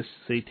fact that this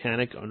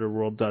satanic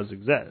underworld does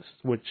exist,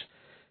 which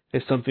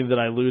is something that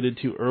I alluded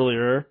to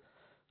earlier.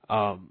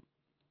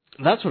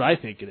 That's what I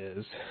think it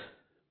is.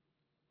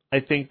 I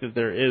think that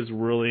there is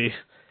really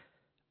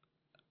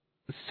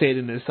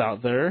Satanists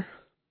out there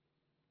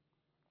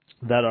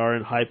that are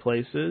in high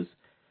places,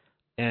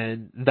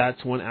 and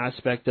that's one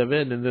aspect of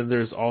it. And then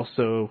there's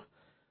also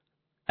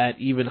at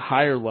even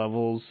higher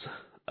levels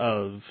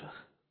of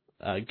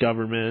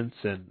governments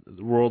and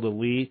the world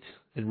elite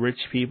and rich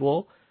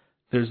people,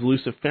 there's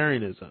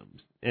Luciferianism.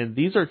 And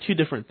these are two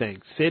different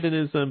things.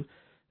 Satanism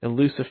and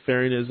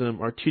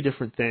Luciferianism are two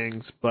different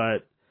things,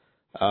 but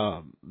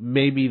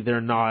maybe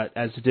they're not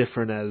as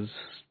different as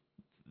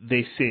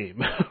they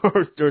seem,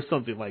 or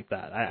something like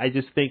that. I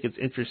just think it's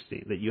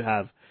interesting that you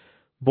have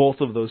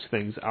both of those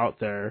things out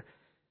there,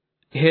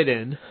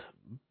 hidden,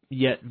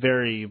 yet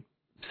very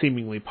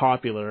seemingly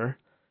popular,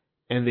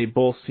 and they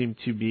both seem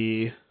to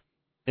be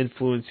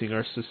influencing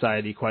our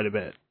society quite a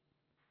bit.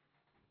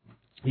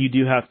 You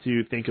do have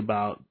to think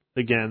about,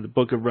 again, the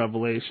book of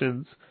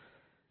Revelations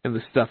and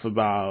the stuff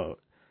about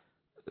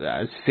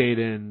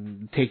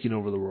Satan taking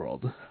over the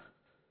world.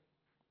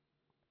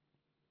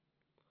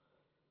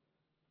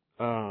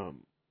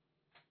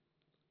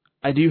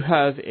 I do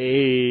have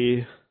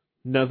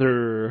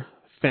another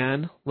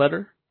fan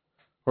letter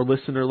or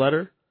listener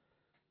letter.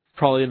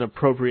 Probably an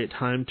appropriate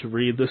time to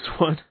read this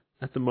one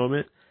at the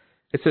moment.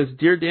 It says,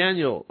 "Dear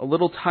Daniel, a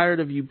little tired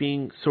of you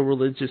being so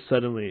religious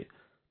suddenly.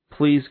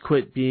 Please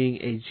quit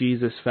being a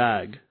Jesus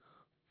fag.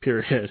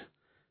 Period."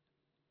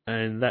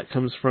 And that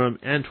comes from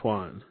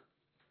Antoine.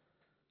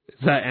 Is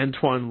that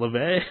Antoine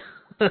LaVey?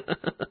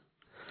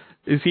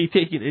 Is he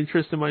taking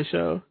interest in my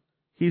show?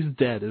 He's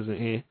dead, isn't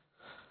he?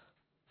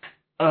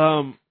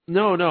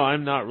 No,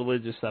 I'm not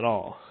religious at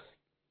all.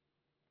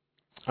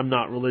 I'm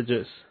not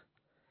religious.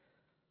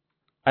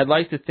 I'd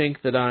like to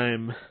think that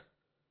I'm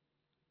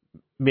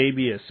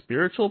maybe a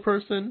spiritual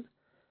person.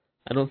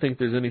 I don't think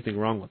there's anything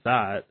wrong with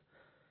that.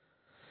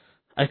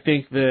 I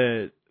think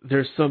that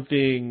there's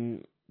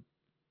something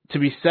to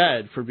be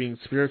said for being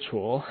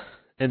spiritual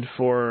and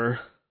for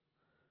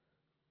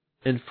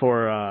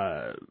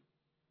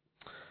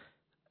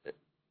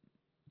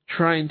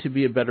trying to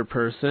be a better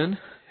person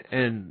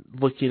and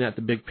looking at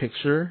the big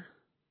picture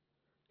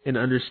and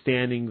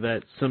understanding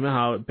that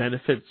somehow it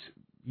benefits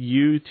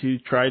you to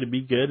try to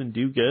be good and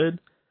do good.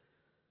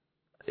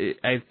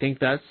 I think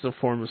that's a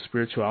form of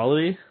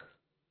spirituality.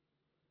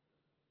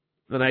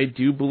 And I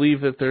do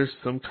believe that there's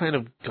some kind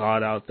of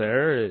God out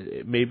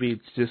there. Maybe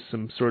it's just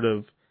some sort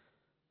of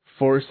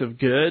force of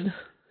good,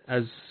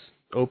 as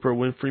Oprah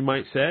Winfrey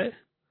might say.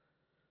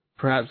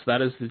 Perhaps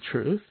that is the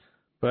truth.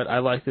 But I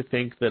like to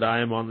think that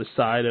I am on the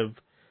side of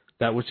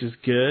that which is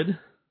good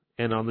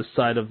and on the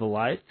side of the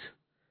light.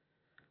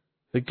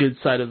 The good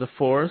side of the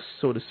force,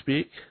 so to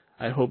speak.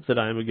 I hope that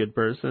I am a good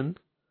person.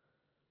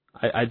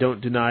 I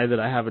don't deny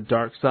that I have a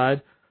dark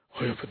side.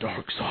 I have a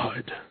dark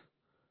side.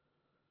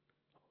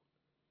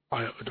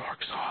 I have a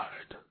dark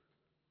side.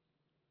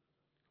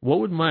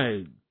 What would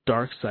my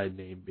dark side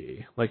name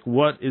be? Like,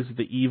 what is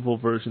the evil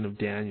version of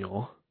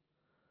Daniel?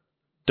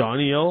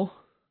 Doniel?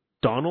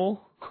 Donald?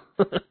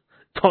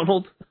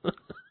 Donald?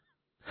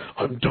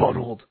 I'm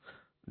Donald.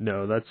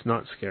 No, that's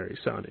not scary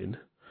sounding.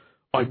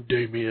 I'm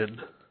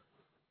Damien.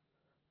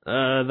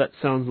 That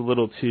sounds a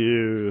little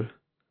too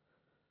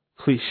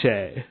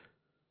cliche.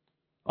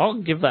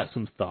 I'll give that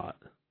some thought.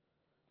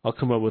 I'll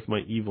come up with my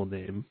evil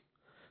name.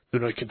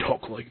 Then I can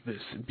talk like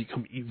this and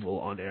become evil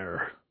on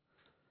air.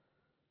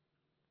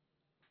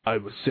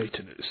 I'm a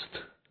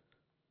Satanist.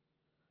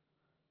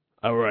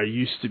 Or I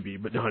used to be,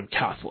 but now I'm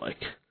Catholic.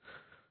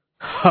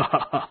 Ha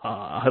ha ha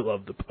ha, I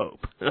love the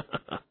Pope.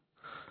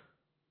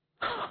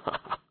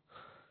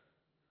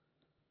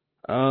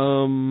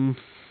 I'm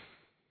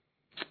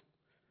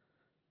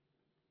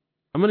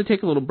going to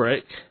take a little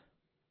break.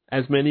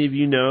 As many of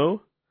you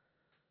know,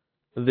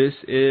 this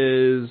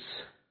is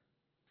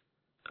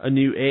a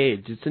new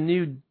age. It's a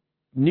new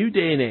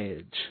day and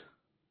age.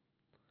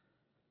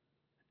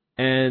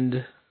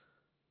 And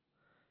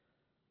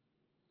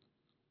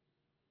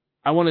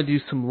I want to do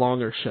some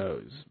longer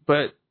shows.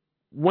 But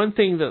one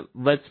thing that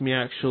lets me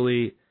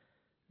actually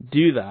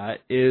do that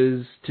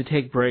is to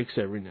take breaks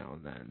every now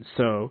and then.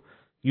 So,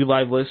 you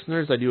live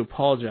listeners, I do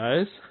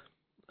apologize.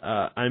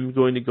 I'm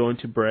going to go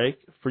into break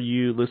for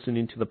you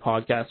listening to the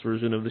podcast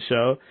version of the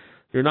show.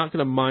 You're not going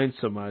to mind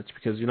so much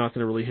because you're not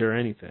going to really hear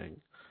anything.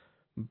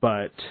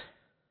 But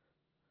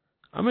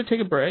I'm going to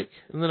take a break,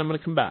 and then I'm going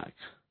to come back.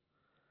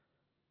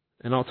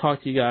 And I'll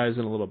talk to you guys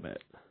in a little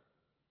bit.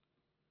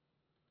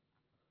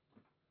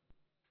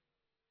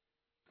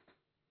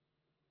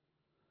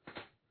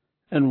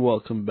 And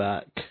welcome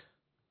back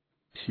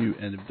to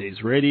End of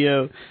Days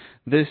Radio.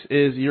 This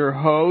is your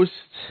host,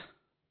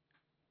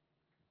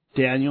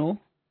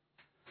 Daniel,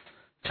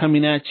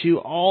 coming at you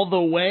all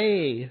the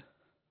way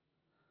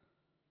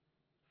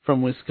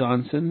from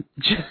Wisconsin.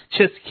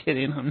 Just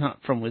kidding, I'm not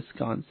from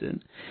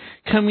Wisconsin.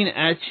 Coming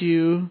at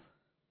you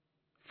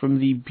from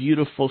the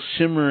beautiful,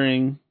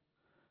 shimmering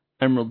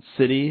Emerald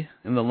City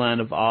in the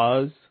land of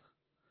Oz.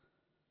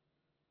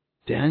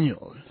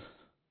 Daniel,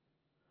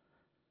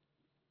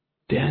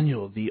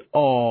 the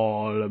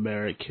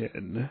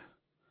All-American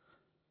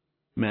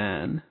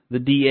Man. The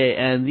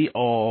D-A-N, the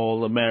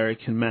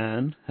All-American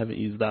Man. Haven't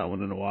used that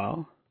one in a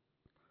while.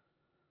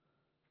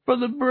 For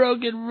the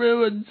broken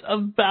ruins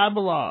of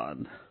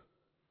Babylon.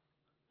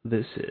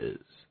 This is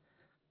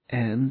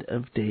End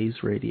of Days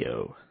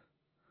Radio.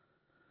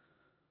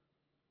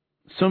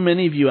 So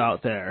many of you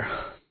out there,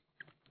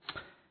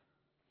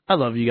 I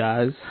love you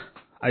guys.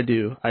 I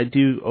do.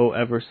 Oh,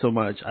 ever so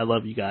much. I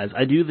love you guys.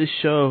 I do this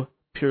show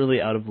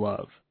purely out of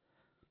love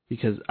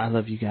because I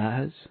love you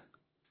guys.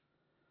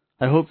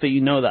 I hope that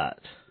you know that.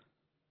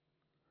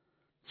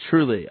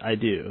 Truly, I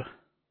do.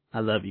 I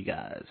love you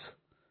guys.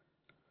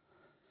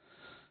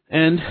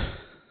 And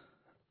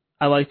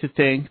I like to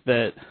think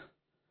that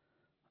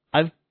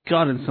I've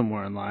gotten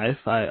somewhere in life.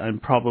 I'm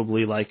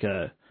probably like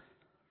a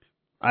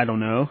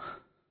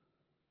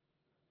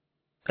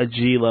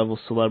G-level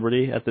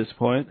celebrity at this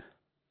point.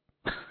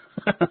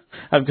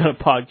 I've got a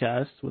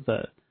podcast with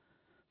a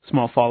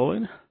small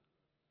following.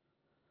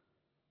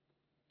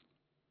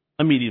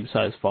 A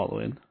medium-sized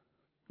following,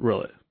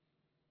 really.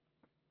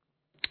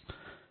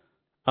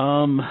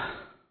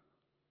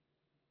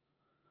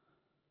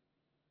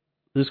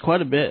 There's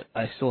quite a bit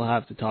I still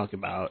have to talk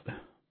about.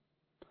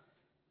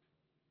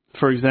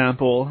 For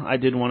example, I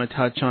did want to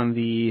touch on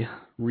the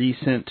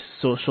recent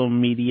social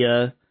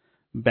media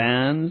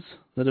bans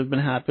that have been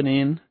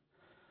happening.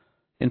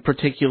 In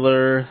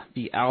particular,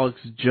 the Alex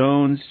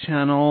Jones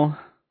channel.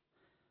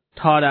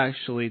 Todd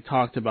actually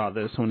talked about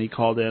this when he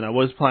called in. I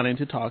was planning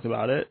to talk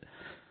about it.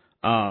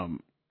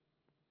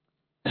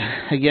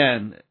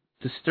 Again,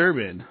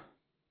 disturbing.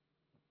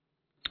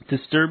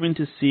 Disturbing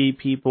to see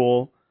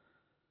people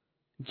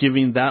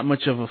giving that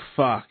much of a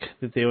fuck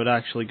that they would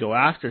actually go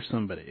after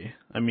somebody.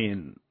 I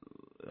mean,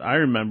 I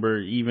remember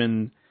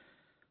even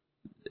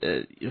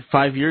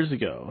 5 years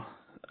ago,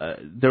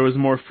 there was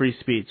more free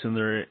speech than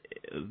there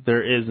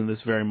is in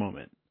this very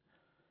moment.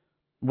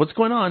 What's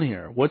going on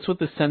here? What's with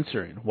the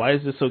censoring? Why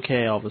is this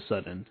okay all of a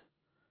sudden?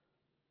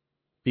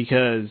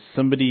 Because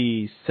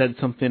somebody said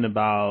something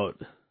about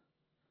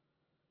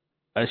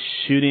a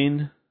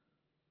shooting.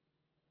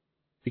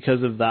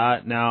 Because of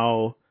that,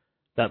 now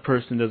that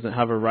person doesn't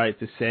have a right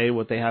to say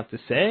what they have to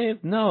say?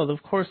 No,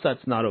 of course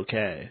that's not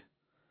okay.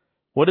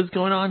 What is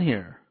going on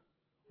here?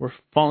 We're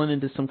falling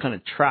into some kind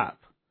of trap.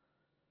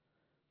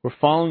 We're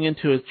falling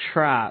into a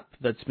trap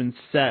that's been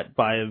set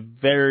by a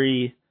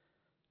very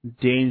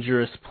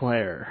dangerous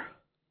player.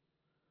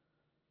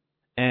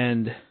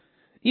 And,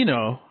 you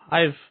know,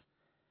 I've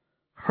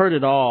heard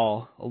it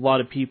all. A lot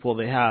of people,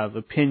 they have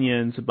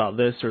opinions about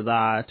this or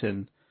that,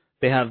 and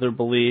they have their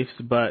beliefs,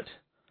 but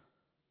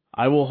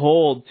I will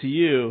hold to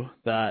you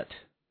that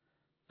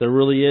there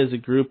really is a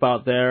group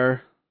out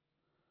there,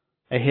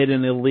 a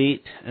hidden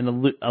elite,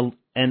 an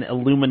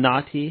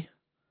Illuminati,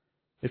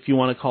 if you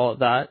want to call it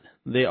that.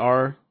 They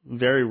are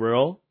very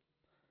real.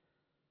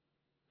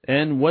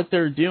 And what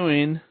they're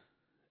doing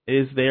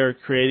is they are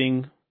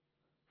creating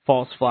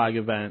false flag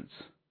events.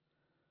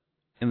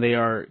 And they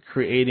are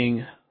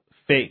creating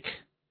fake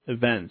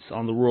events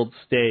on the world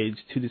stage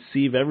to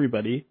deceive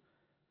everybody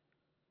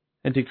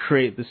and to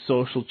create the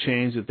social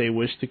change that they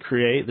wish to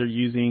create. They're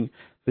using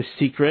the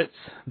secrets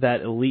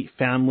that elite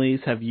families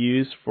have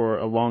used for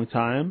a long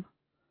time.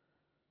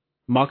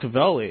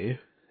 Machiavelli,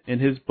 in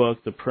his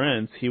book, The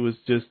Prince, he was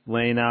just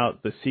laying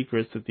out the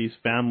secrets that these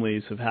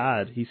families have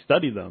had. He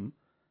studied them.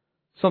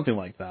 Something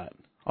like that.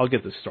 I'll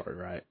get this story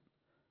right.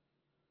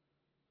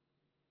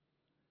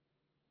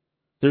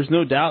 There's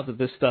no doubt that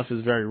this stuff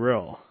is very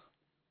real.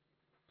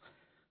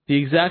 The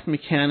exact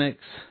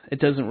mechanics, it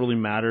doesn't really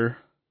matter.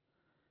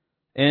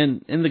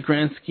 And in the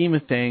grand scheme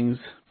of things,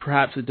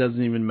 perhaps it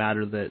doesn't even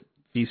matter that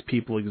these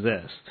people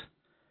exist.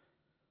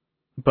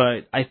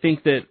 But I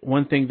think that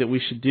one thing that we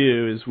should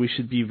do is we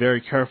should be very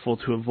careful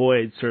to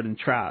avoid certain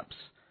traps,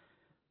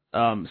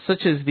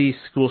 such as these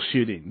school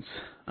shootings.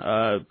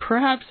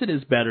 Perhaps it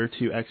is better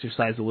to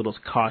exercise a little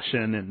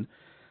caution and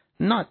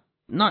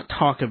not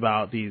talk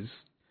about these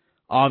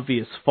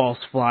obvious false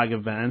flag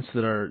events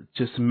that are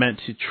just meant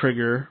to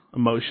trigger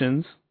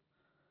emotions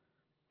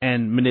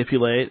and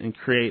manipulate and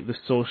create the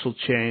social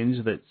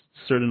change that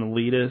certain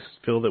elitists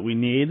feel that we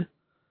need.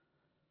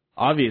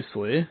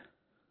 Obviously.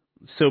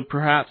 So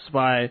perhaps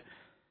by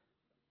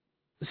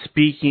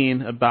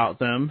speaking about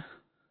them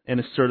in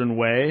a certain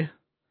way,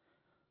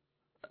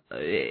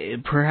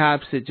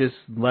 perhaps it just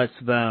lets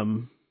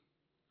them,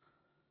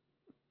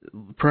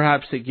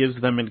 perhaps it gives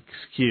them an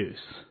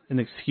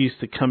excuse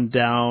to come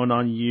down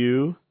on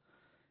you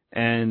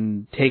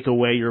and take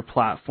away your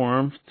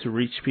platform to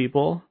reach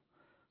people.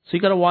 So you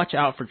got to watch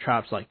out for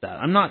traps like that.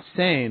 I'm not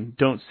saying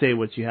don't say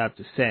what you have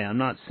to say. I'm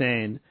not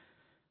saying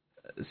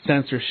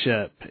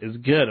censorship is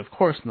good. Of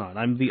course not.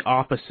 I'm the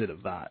opposite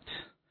of that.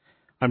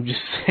 I'm just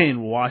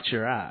saying watch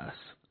your ass.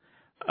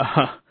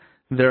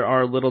 There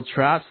are little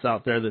traps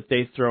out there that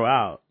they throw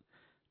out,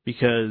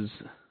 because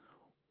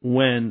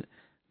when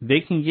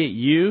they can get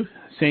you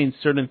saying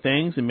certain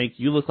things and make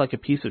you look like a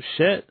piece of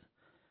shit,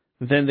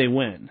 then they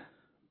win.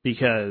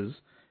 Because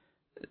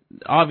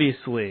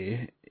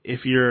obviously,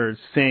 if you're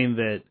saying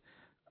that,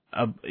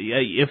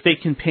 if they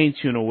can paint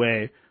you in a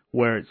way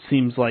where it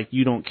seems like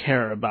you don't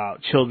care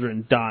about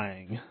children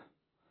dying,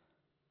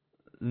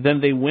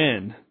 then they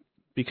win,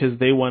 because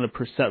they won a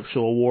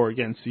perceptual war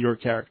against your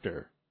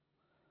character.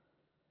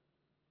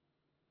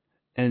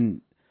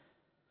 And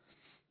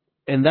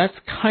that's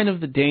kind of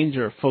the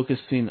danger of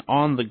focusing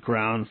on the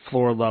ground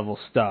floor level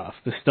stuff,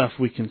 the stuff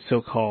we can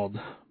so-called,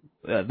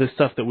 the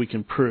stuff that we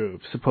can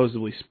prove,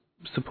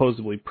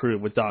 supposedly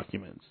prove with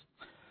documents.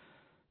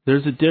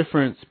 There's a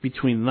difference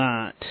between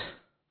that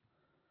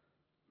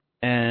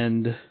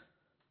and,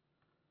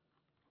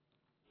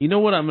 you know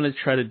what I'm going to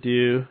try to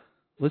do?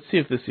 Let's see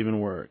if this even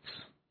works.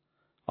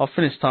 I'll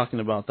finish talking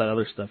about that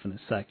other stuff in a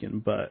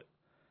second, but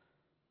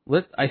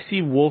I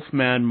see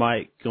Wolfman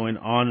Mike going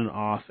on and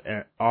off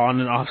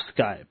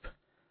Skype.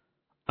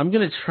 I'm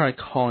going to try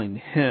calling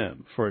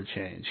him for a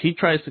change. He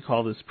tries to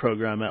call this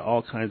program at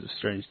all kinds of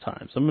strange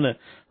times. I'm going to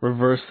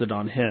reverse it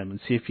on him and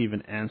see if he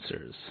even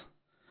answers.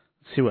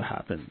 Let's see what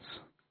happens.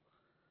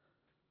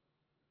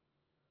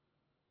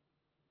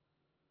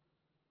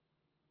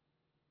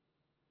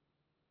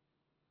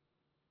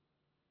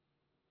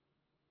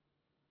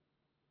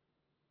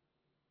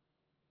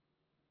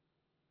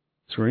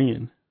 It's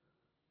ringing.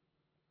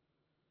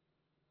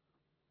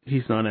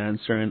 He's not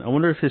answering. I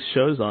wonder if his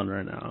show's on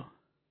right now.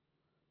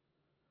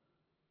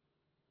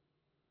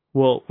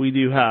 Well, we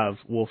do have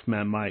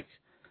Wolfman Mike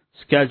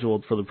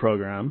scheduled for the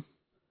program.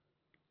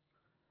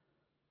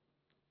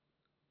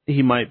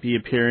 He might be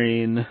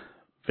appearing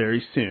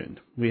very soon.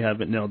 We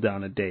haven't nailed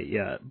down a date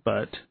yet,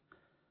 but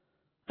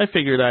I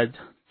figured I'd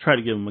try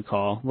to give him a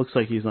call. Looks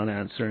like he's not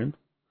answering.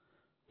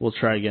 We'll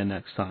try again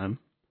next time.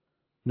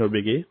 No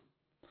biggie.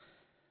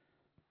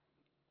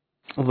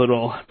 A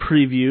little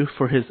preview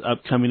for his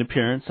upcoming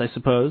appearance, I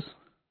suppose.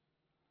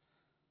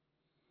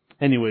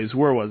 Anyways,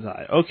 where was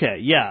I? Okay,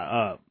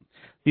 yeah,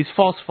 these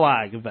false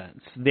flag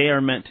events, they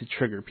are meant to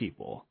trigger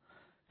people.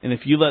 And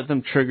if you let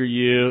them trigger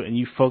you and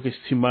you focus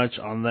too much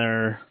on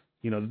their,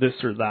 this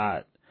or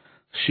that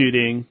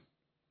shooting,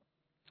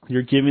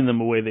 you're giving them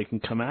a way they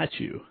can come at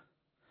you.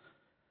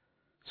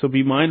 So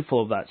be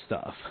mindful of that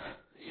stuff.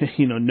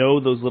 Know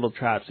those little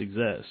traps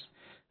exist.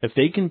 If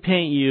they can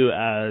paint you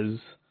as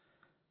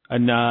a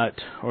nut,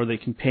 or they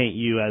can paint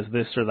you as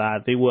this or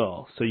that, they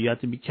will. So you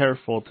have to be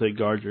careful to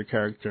guard your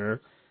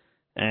character.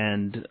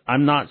 And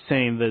I'm not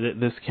saying that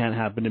this can't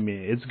happen to me.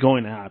 It's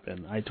going to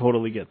happen. I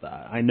totally get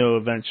that. I know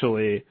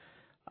eventually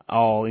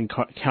I'll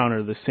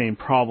encounter the same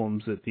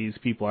problems that these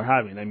people are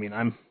having. I mean,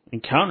 I'm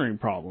encountering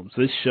problems.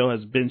 This show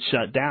has been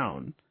shut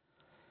down.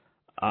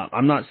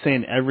 I'm not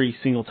saying every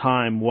single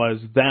time was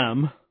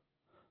them,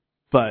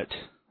 but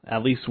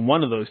at least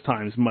one of those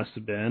times must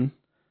have been.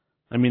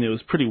 I mean, it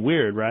was pretty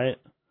weird, right?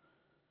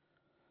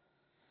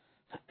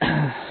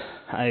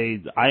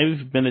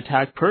 I've been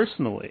attacked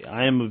personally.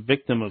 I am a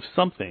victim of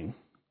something.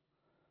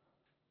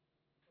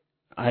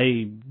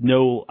 I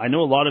know a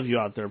lot of you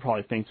out there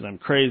probably think that I'm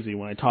crazy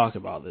when I talk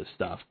about this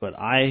stuff, but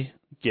I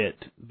get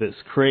this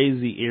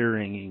crazy ear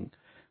ringing,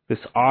 this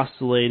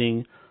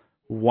oscillating,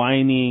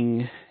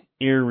 whining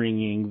ear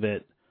ringing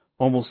that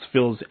almost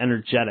feels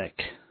energetic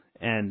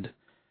and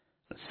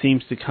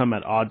seems to come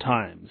at odd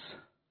times.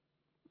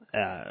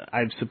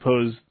 I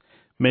suppose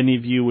many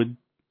of you would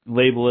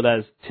label it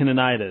as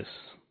tinnitus,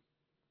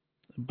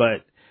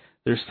 but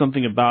there's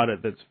something about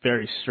it that's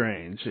very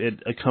strange.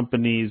 It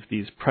accompanies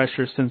these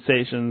pressure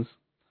sensations.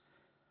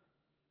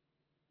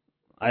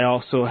 I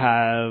also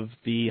have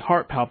the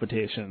heart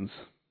palpitations.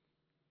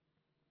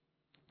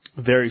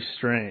 Very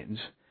strange.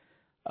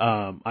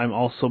 I'm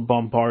also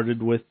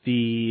bombarded with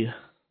the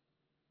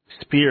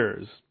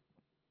spears.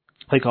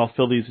 Like I'll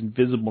feel these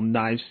invisible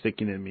knives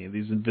sticking in me,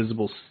 these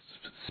invisible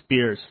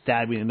spears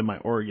stabbing into my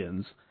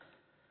organs.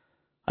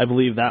 I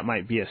believe that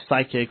might be a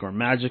psychic or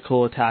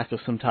magical attack of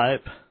some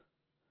type.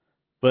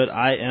 But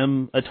I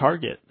am a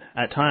target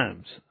at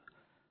times.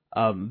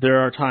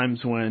 There are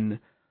times when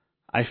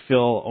I feel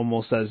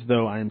almost as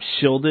though I'm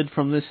shielded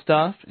from this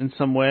stuff in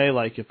some way.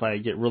 Like if I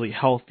get really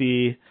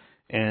healthy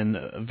and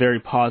very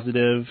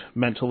positive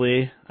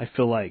mentally, I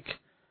feel like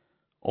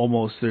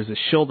almost there's a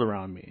shield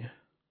around me.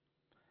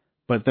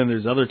 But then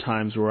there's other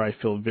times where I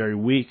feel very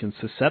weak and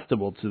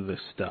susceptible to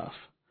this stuff.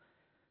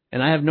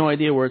 And I have no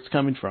idea where it's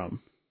coming from.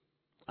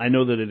 I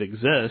know that it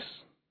exists.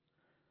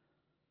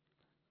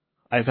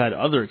 I've had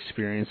other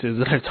experiences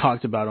that I've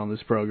talked about on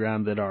this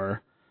program that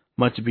are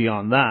much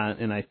beyond that,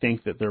 and I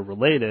think that they're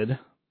related,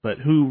 but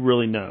who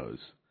really knows?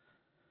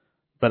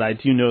 But I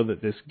do know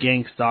that this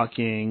gang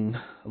stalking,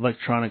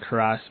 electronic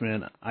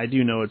harassment, I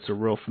do know it's a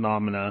real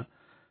phenomena.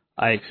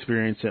 I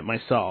experience it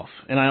myself.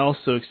 And I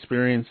also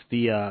experience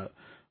the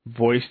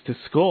voice to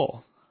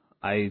skull.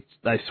 I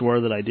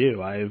swear that I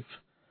do. I've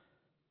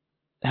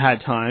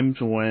had times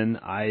when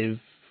I've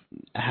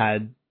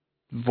had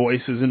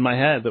voices in my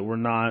head that were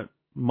not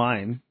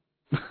mine.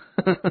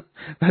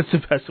 That's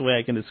the best way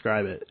I can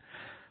describe it.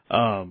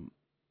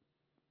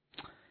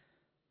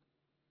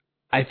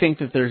 I think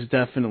that there's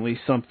definitely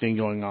something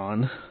going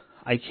on.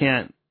 I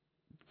can't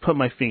put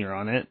my finger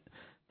on it.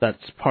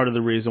 That's part of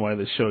the reason why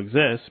this show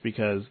exists,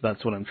 because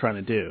that's what I'm trying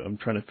to do. I'm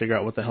trying to figure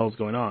out what the hell's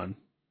going on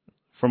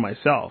for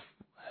myself.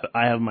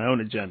 I have my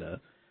own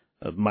agenda,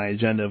 my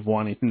agenda of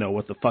wanting to know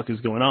what the fuck is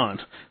going on.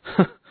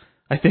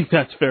 I think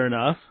that's fair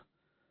enough,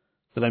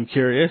 that I'm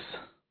curious.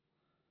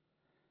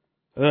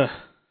 Ugh.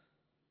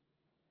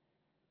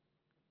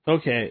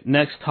 Okay,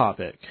 next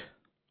topic.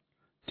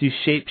 Do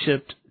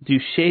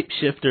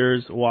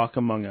shapeshifters walk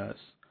among us?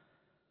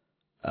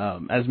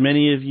 As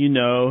many of you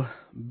know,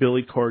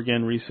 Billy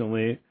Corgan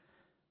recently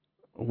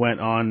went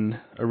on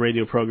a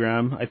radio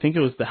program. I think it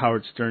was the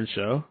Howard Stern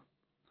show.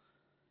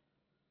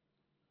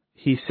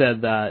 He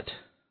said that,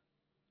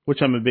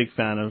 which I'm a big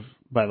fan of,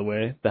 by the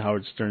way, the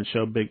Howard Stern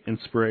show, big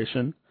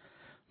inspiration.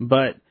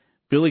 But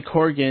Billy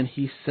Corgan,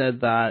 he said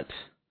that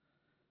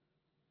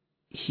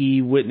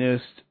he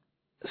witnessed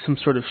some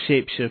sort of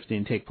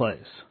shape-shifting take place.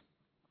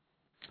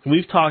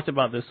 We've talked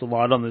about this a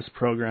lot on this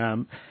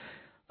program.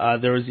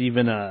 There was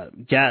even a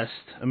guest,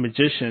 a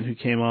magician, who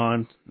came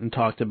on and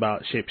talked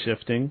about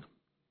shape-shifting.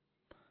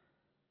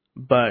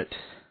 But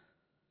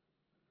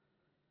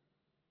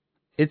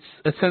it's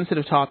a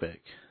sensitive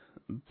topic,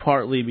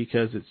 partly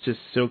because it's just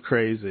so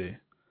crazy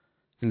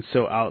and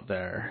so out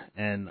there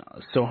and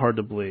so hard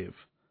to believe.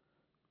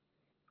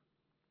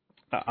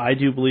 I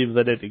do believe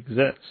that it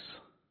exists.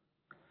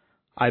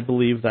 I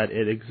believe that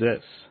it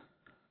exists.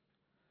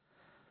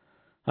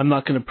 I'm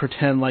not going to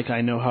pretend like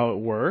I know how it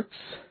works.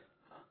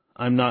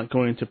 I'm not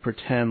going to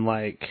pretend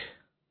like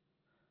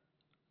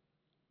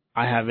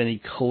I have any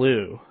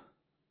clue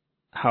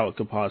how it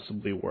could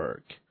possibly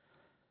work.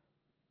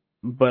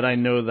 But I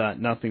know that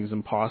nothing's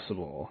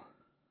impossible.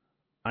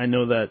 I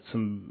know that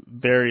some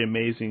very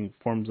amazing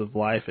forms of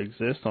life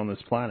exist on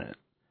this planet.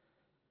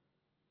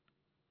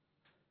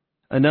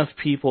 Enough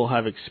people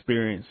have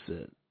experienced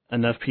it.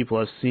 Enough people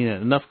have seen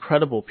it. Enough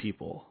credible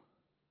people.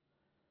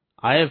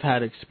 I have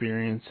had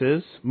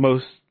experiences.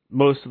 Most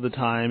of the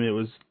time it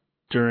was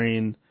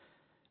during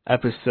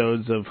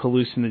episodes of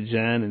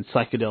hallucinogen and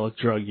psychedelic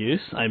drug use,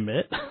 I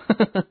admit.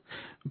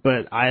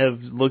 But I have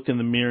looked in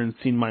the mirror and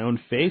seen my own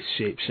face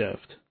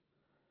shapeshift.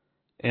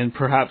 And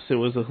perhaps it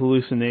was a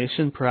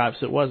hallucination, perhaps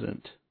it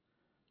wasn't.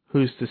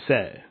 Who's to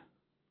say?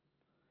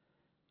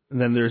 And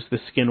then there's the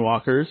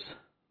Skinwalkers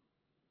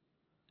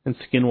and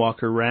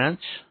Skinwalker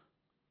Ranch.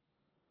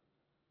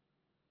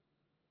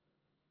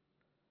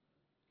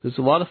 There's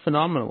a lot of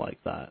phenomena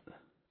like that.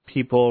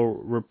 People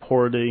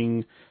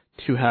reporting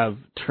to have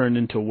turned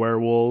into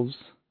werewolves.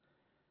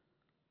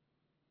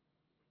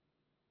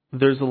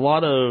 There's a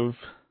lot of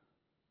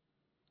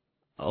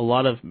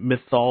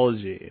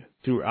mythology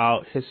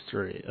throughout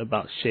history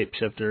about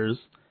shapeshifters,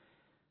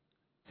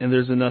 and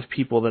there's enough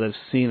people that have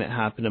seen it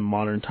happen in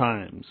modern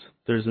times.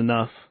 There's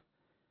enough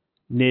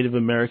Native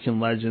American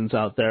legends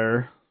out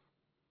there.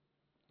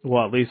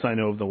 Well, at least I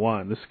know of the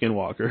one, the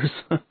Skinwalkers.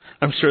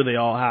 I'm sure they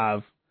all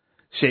have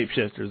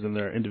shapeshifters in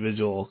their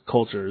individual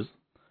cultures.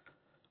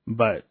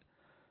 But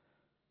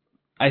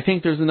I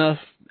think there's enough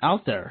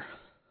out there.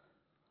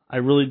 I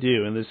really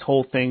do. And this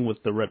whole thing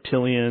with the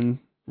reptilian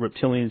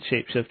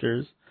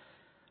shapeshifters,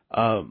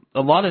 a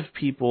lot of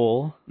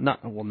people,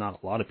 not a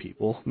lot of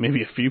people,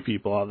 maybe a few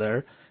people out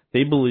there,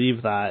 they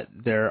believe that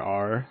there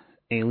are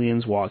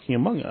aliens walking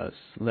among us.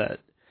 That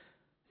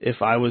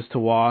if I was to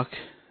walk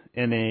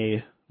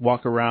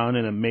around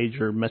in a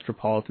major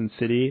metropolitan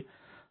city,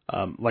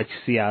 like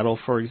Seattle,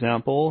 for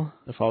example,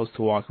 if I was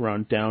to walk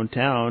around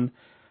downtown,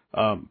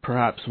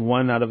 perhaps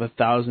 1 out of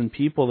 1,000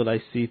 people that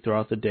I see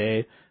throughout the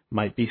day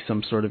might be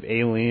some sort of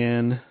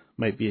alien,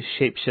 might be a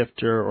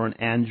shapeshifter or an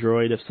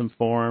android of some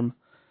form,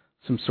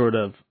 some sort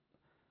of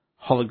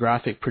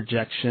holographic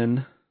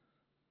projection.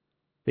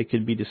 They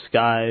could be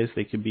disguised,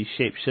 they could be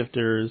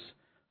shapeshifters,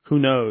 who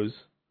knows?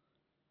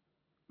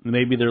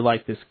 Maybe they're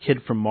like this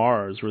kid from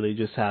Mars where they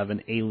just have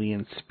an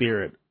alien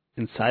spirit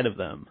inside of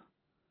them.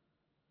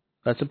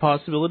 That's a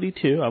possibility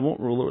too. I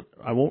won't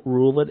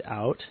rule it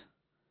out.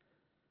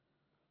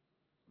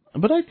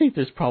 But I think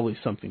there's probably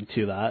something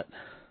to that.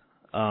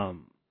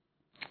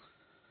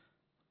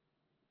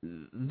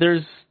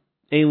 There's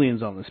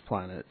aliens on this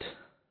planet.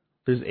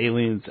 There's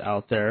aliens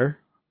out there.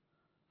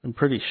 I'm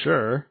pretty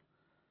sure.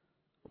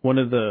 One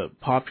of the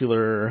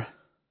popular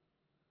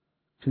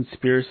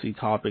conspiracy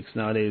topics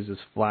nowadays is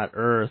flat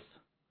Earth.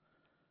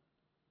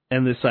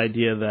 And this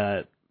idea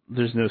that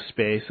there's no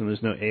space and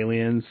there's no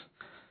aliens.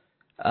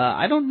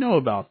 I don't know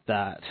about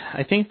that.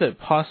 I think that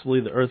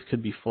possibly the Earth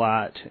could be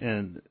flat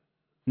and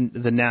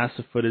the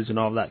NASA footage and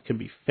all that could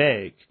be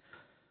fake.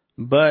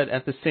 But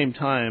at the same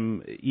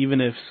time,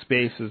 even if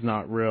space is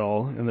not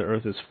real and the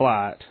Earth is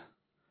flat,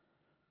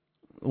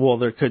 well,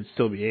 there could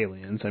still be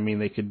aliens. I mean,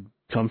 they could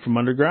come from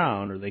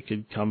underground, or they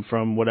could come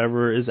from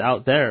whatever is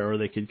out there, or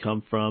they could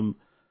come from,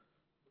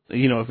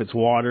 if it's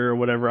water or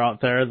whatever out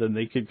there, then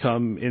they could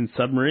come in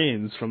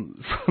submarines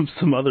from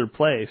some other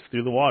place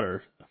through the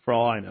water, for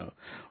all I know.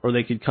 Or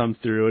they could come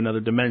through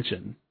another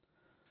dimension.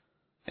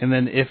 And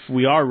then if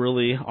we are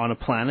really on a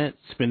planet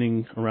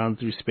spinning around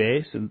through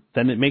space,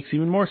 then it makes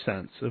even more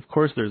sense. Of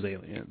course there's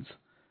aliens.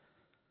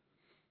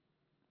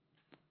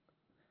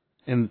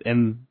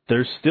 And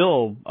there's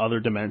still other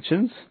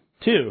dimensions,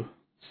 too.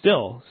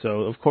 Still.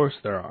 So, of course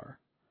there are.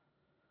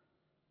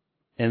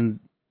 And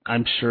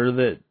I'm sure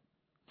that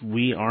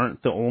we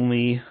aren't the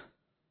only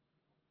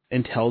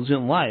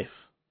intelligent life.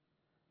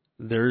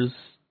 There's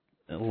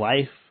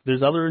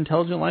other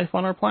intelligent life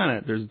on our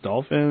planet. There's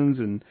dolphins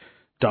and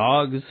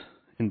dogs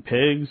and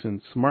pigs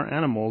and smart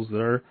animals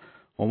that are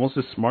almost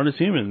as smart as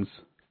humans.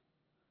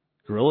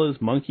 Gorillas,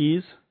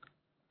 monkeys.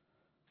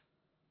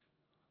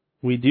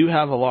 We do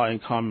have a lot in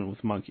common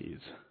with monkeys.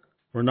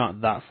 We're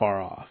not that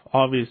far off.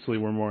 Obviously,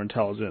 we're more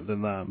intelligent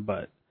than them,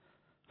 but,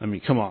 I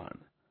mean, come on.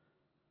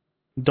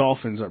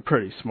 Dolphins are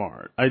pretty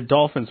smart.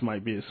 Dolphins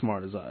might be as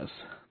smart as us.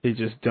 They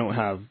just don't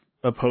have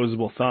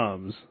opposable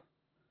thumbs,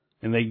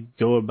 and they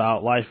go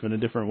about life in a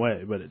different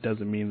way, but it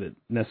doesn't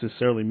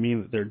necessarily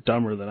mean that they're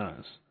dumber than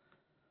us.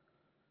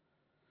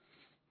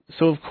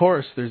 So, of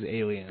course, there's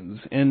aliens.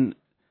 And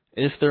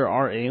if there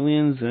are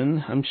aliens,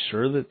 then I'm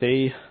sure that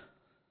they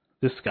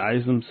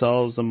disguise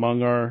themselves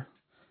among our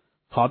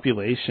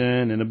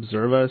population and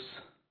observe us,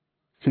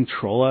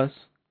 control us,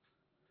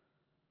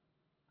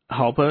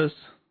 help us.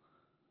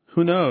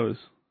 Who knows?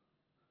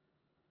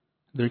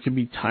 There could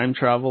be time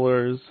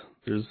travelers.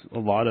 There's a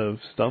lot of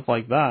stuff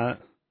like that.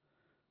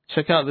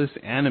 Check out this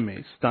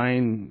anime,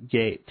 Steins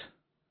Gate,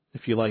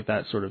 if you like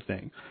that sort of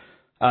thing.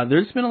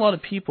 There's been a lot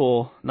of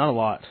people, not a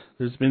lot,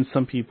 there's been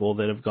some people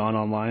that have gone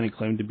online and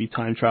claimed to be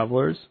time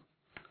travelers.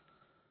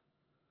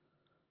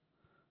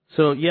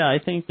 So, yeah, I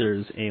think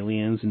there's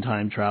aliens and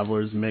time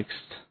travelers mixed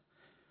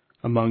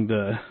among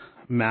the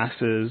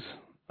masses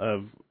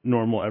of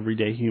normal,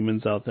 everyday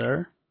humans out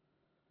there.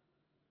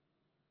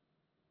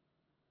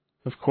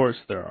 Of course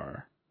there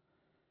are.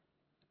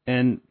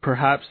 And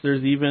perhaps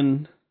there's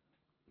even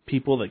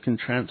people that can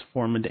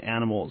transform into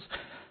animals.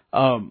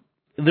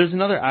 There's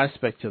another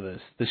aspect to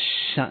this, the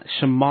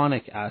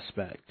shamanic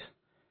aspect.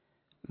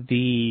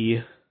 The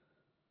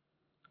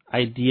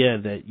idea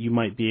that you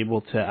might be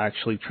able to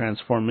actually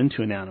transform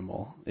into an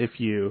animal if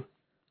you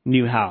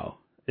knew how.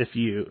 If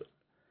you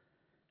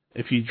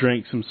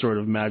drank some sort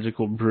of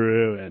magical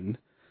brew and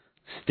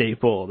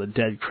staple the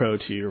dead crow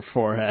to your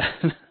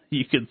forehead,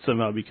 you could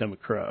somehow become a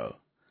crow.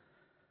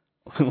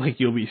 Like,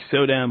 you'll be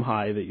so damn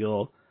high that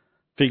you'll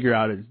figure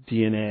out its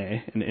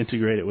DNA and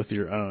integrate it with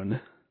your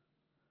own,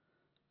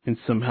 and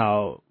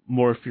somehow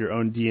morph your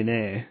own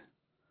DNA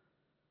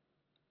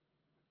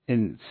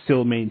and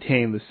still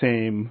maintain the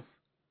same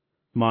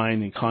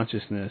mind and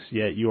consciousness,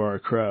 yet you are a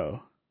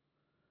crow.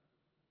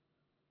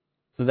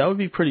 So that would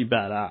be pretty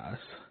badass.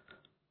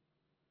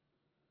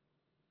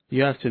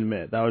 You have to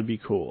admit, that would be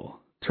cool.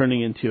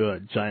 Turning into a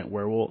giant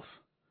werewolf.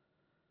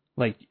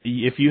 Like,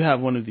 if you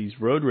have one of these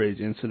road rage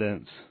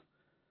incidents,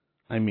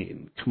 I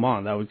mean, come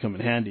on, that would come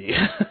in handy.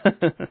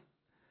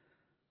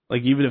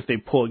 Like, even if they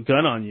pull a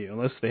gun on you,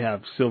 unless they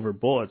have silver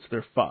bullets,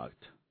 they're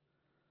fucked.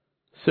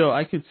 So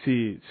I could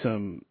see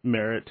some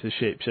merit to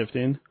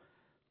shape-shifting.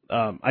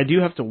 I do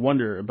have to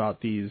wonder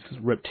about these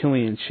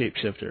reptilian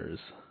shapeshifters.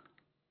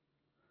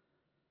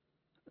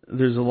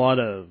 There's a lot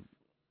of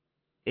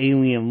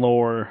alien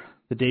lore,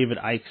 the David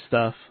Icke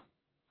stuff.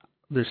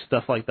 There's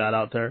stuff like that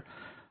out there.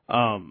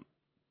 I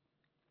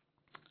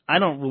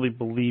don't really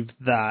believe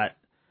that,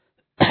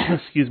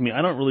 excuse me,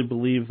 I don't really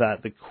believe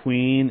that the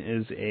Queen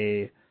is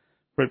a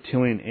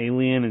reptilian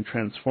alien and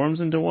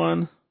transforms into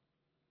one.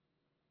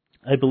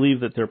 I believe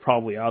that they're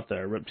probably out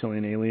there,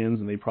 reptilian aliens,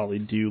 and they probably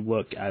do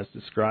look as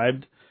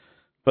described.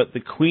 But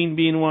the Queen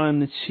being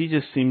one, she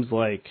just seems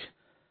like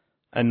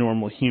a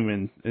normal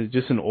human,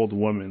 just an old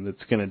woman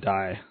that's going to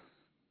die.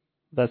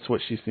 That's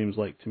what she seems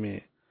like to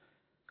me.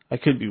 I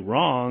could be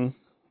wrong.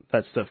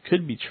 That stuff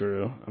could be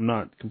true. I'm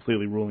not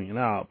completely ruling it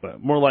out,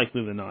 but more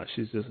likely than not,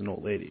 she's just an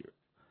old lady.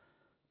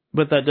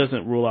 But that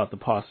doesn't rule out the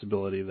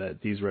possibility that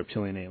these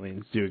reptilian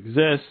aliens do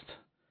exist.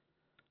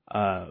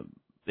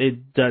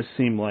 It does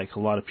seem like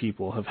a lot of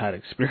people have had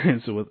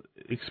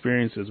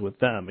experiences with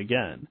them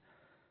again.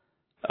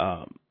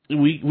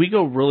 We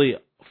go really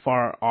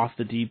far off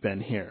the deep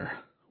end here.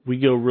 We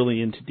go really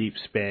into deep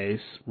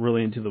space,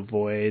 really into the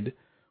void.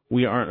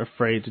 We aren't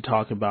afraid to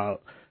talk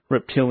about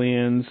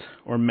reptilians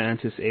or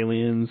mantis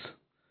aliens.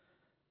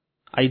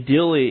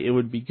 Ideally, it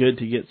would be good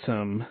to get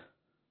some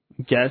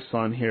guests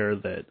on here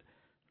that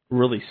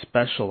really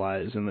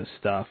specialize in this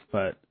stuff,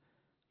 but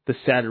the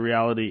sad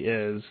reality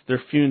is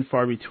they're few and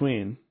far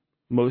between.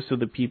 Most of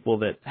the people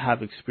that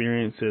have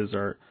experiences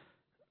are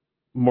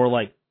more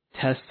like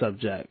test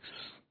subjects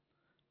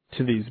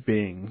to these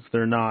beings.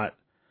 They're not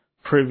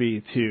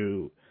privy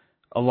to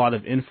a lot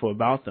of info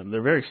about them.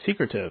 They're very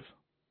secretive.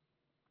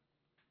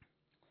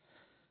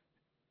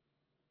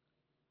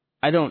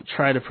 I don't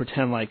try to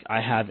pretend like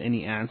I have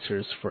any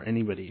answers for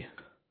anybody.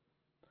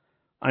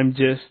 I'm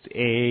just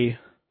a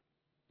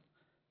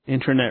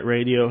internet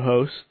radio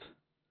host.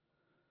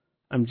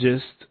 I'm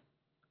just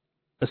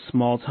a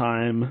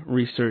small-time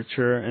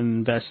researcher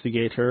and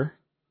investigator.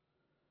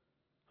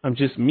 I'm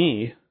just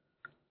me,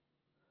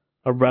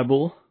 a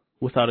rebel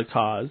without a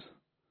cause,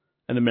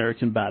 an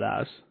American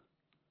badass.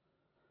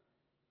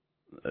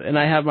 And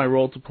I have my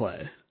role to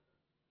play.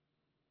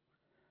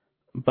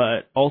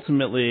 But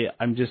ultimately,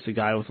 I'm just a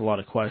guy with a lot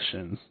of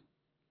questions,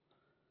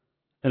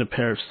 and a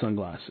pair of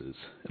sunglasses,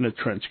 and a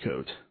trench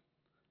coat,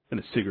 and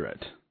a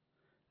cigarette.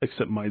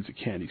 Except mine's a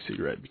candy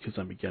cigarette because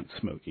I'm against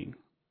smoking.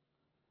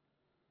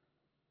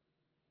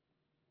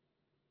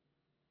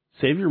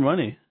 Save your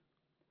money.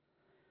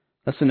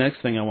 That's the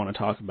next thing I want to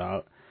talk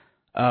about.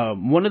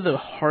 One of the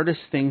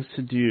hardest things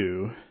to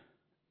do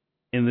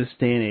in this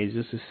day and age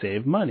is to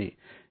save money.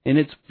 And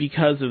it's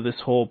because of this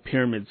whole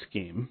pyramid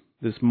scheme,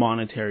 this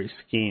monetary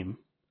scheme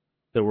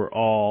that we're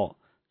all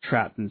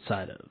trapped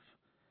inside of.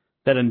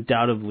 That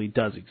undoubtedly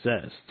does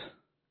exist.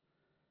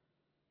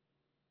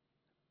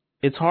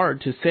 It's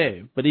hard to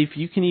save, but if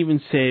you can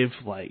even save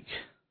like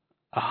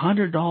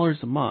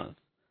 $100 a month,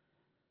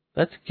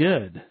 that's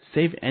good.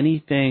 Save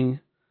anything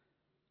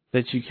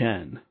that you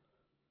can.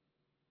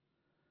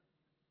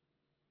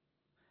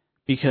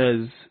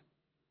 Because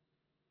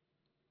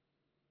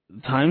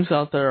times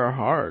out there are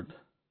hard.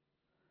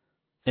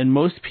 And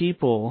most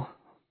people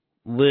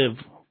live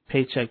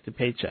paycheck to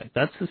paycheck.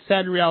 That's the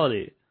sad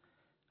reality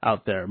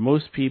out there.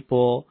 Most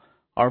people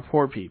are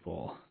poor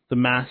people, the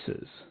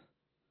masses.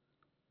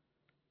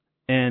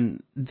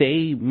 And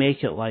they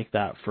make it like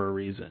that for a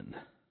reason.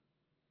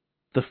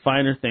 The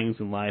finer things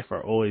in life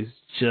are always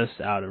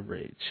just out of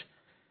reach.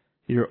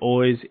 You're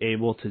always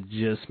able to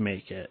just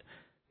make it.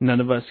 None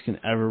of us can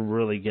ever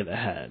really get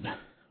ahead.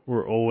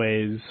 We're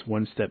always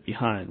one step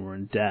behind. We're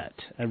in debt.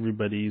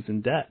 Everybody's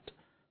in debt.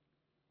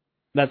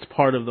 That's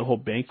part of the whole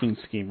banking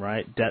scheme,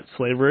 right? Debt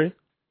slavery.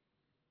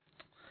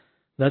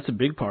 That's a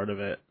big part of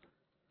it.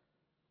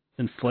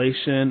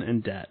 Inflation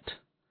and debt.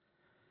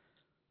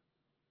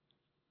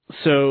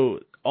 So,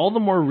 all the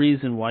more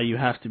reason why you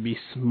have to be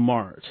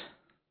smart.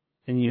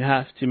 And you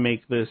have to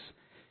make this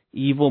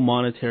evil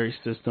monetary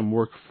system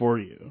work for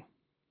you.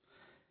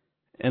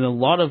 And a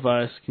lot of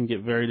us can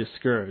get very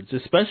discouraged,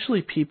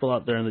 especially people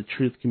out there in the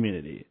truth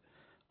community.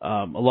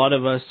 A lot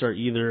of us are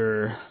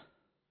either,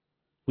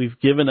 we've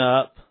given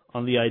up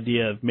on the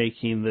idea of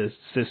making this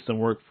system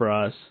work for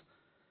us.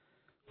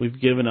 We've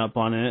given up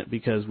on it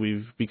because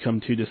we've become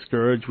too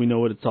discouraged. We know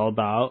what it's all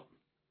about.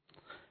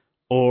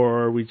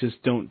 Or we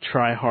just don't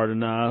try hard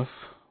enough.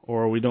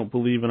 Or we don't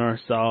believe in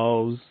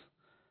ourselves.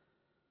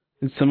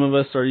 And some of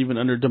us are even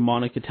under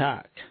demonic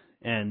attack.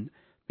 And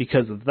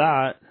because of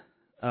that,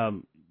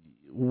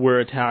 we're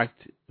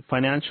attacked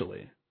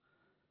financially.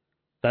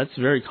 That's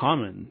very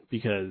common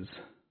because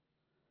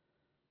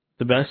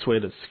the best way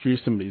to screw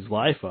somebody's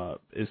life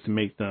up is to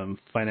make them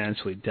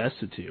financially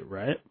destitute,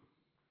 right?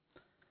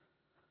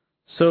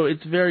 So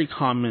it's very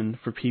common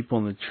for people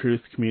in the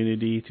truth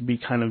community to be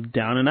kind of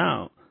down and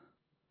out.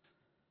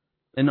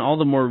 And all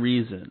the more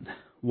reason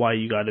why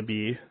you got to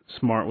be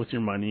smart with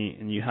your money,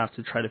 and you have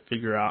to try to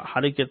figure out how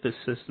to get this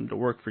system to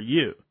work for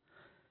you.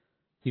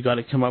 You got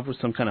to come up with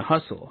some kind of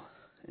hustle.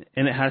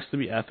 And it has to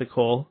be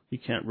ethical. You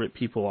can't rip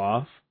people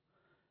off.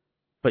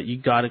 But you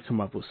got to come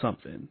up with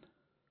something.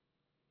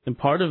 And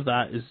part of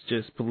that is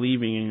just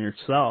believing in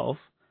yourself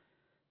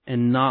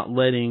and not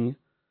letting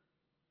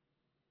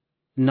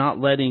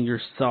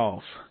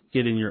yourself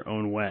get in your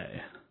own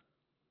way.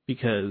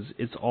 Because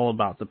it's all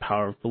about the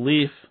power of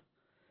belief.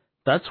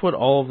 That's what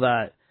all of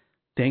that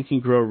Think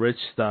and Grow Rich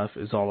stuff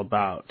is all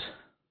about.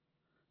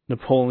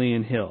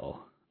 Napoleon Hill,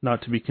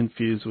 not to be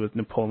confused with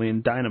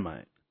Napoleon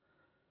Dynamite.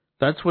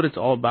 That's what it's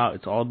all about.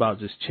 It's all about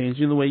just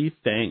changing the way you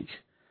think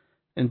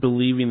and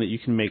believing that you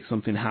can make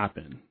something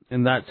happen.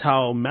 And that's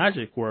how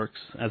magic works,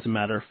 as a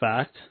matter of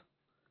fact.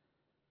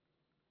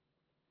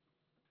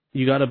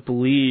 You got to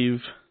believe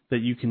that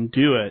you can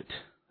do it,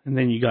 and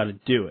then you got to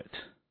do it.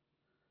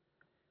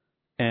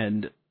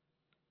 And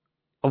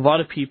a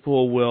lot of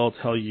people will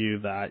tell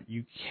you that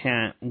you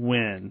can't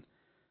win,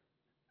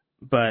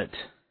 but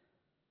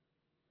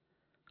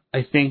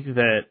I think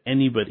that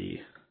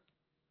anybody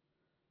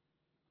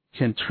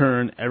can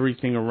turn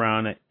everything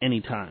around at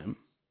any time.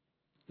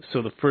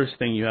 So the first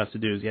thing you have to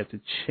do is you have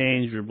to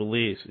change your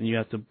beliefs, and you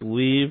have to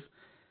believe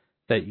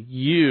that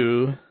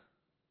you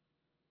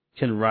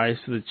can rise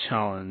to the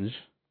challenge,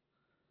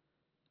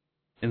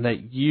 and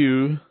that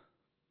you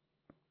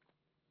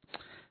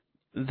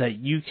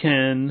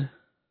can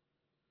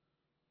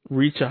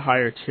reach a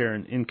higher tier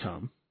in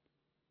income.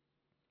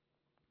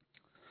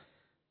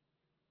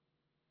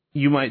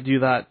 You might do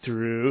that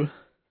through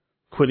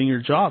quitting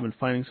your job and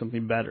finding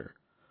something better.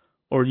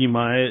 Or you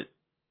might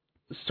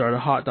start a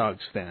hot dog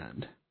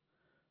stand.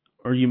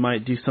 Or you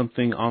might do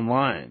something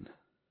online.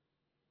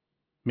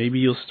 Maybe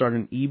you'll start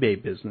an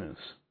eBay business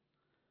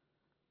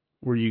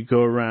where you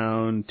go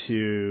around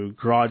to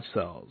garage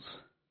sales.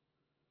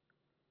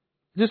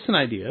 Just an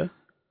idea.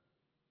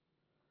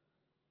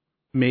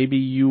 maybe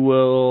you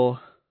will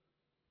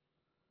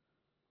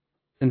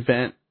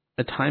invent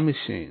a time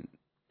machine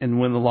and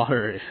win the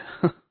lottery.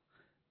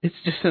 It's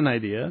just an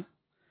idea.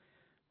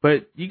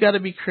 But you got to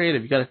be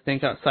creative. You got to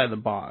think outside the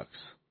box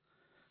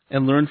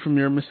and learn from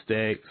your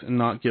mistakes and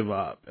not give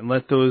up and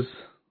let those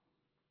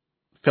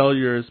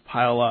failures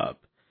pile up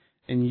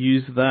and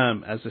use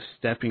them as a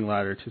stepping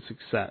ladder to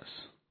success.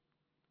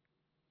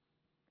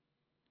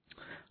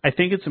 I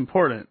think it's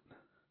important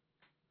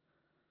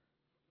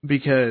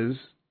because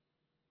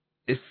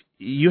if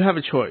you have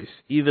a choice,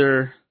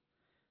 either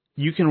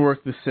you can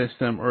work the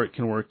system or it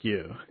can work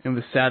you. And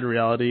the sad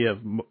reality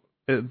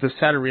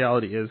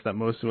is that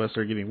most of us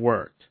are getting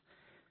worked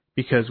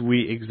because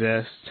we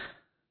exist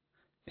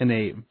in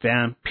a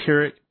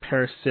vampiric,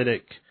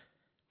 parasitic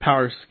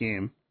power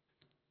scheme.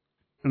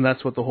 And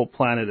that's what the whole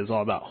planet is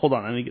all about. Hold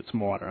on, I need to get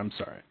some water. I'm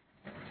sorry.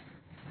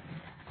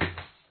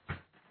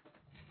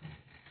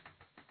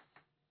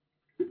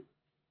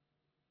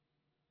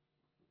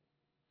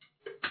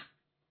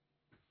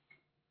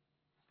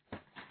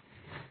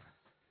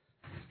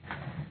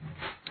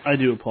 I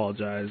do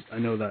apologize. I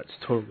know that's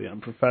totally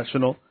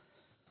unprofessional,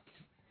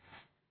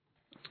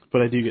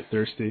 but I do get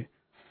thirsty.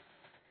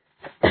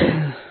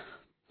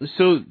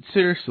 So,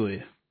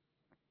 seriously,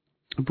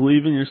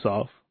 believe in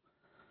yourself.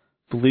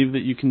 Believe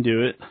that you can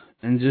do it,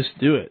 and just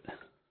do it.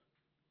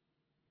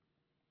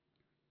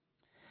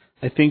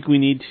 I think we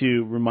need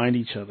to remind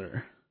each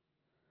other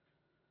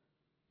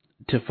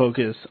to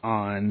focus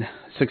on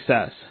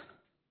success,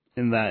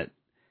 in that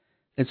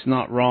it's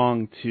not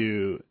wrong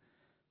to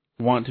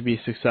want to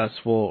be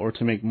successful or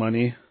to make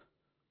money.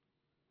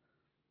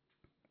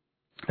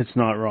 It's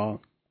not wrong.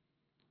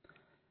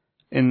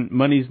 And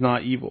money's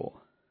not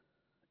evil.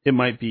 It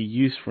might be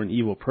used for an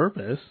evil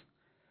purpose,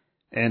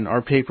 and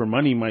our paper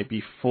money might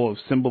be full of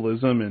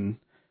symbolism and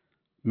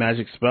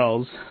magic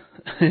spells.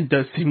 It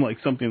does seem like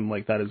something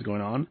like that is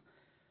going on.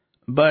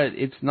 But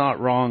it's not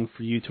wrong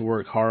for you to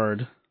work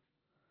hard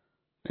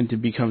and to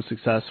become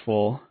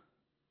successful.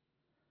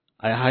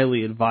 I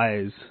highly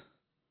advise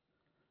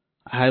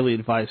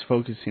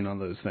focusing on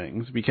those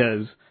things,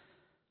 because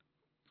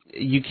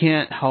you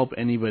can't help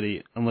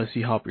anybody unless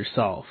you help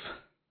yourself.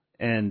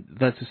 And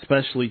that's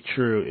especially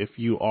true if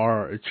you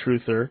are a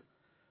truther,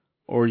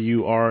 or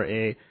you are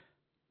a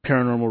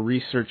paranormal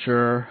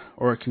researcher,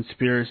 or a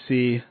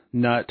conspiracy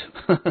nut,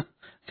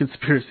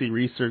 conspiracy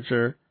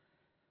researcher.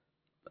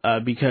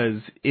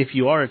 Because if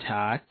you are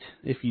attacked,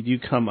 if you do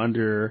come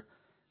under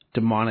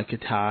demonic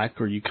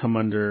attack, or you come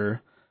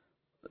under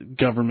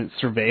government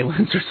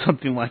surveillance or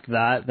something like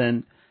that,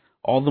 then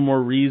all the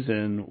more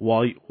reason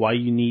why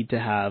you need to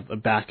have a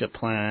backup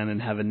plan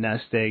and have a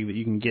nest egg that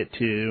you can get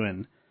to,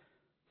 and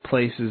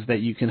places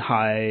that you can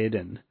hide,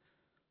 and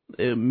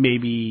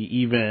maybe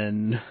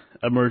even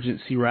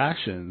emergency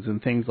rations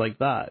and things like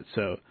that.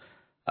 So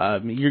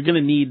you're going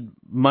to need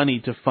money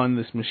to fund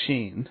this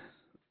machine,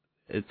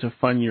 to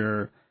fund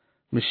your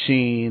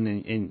machine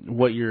and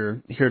what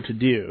you're here to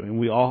do. And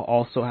we all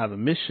also have a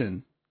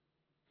mission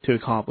to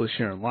accomplish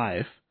here in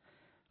life.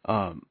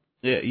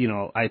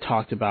 I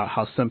talked about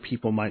how some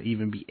people might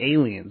even be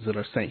aliens that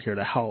are sent here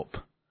to help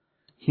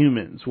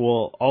humans.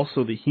 Well,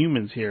 also the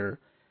humans here,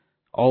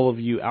 all of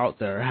you out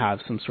there, have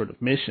some sort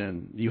of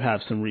mission. You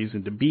have some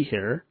reason to be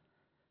here.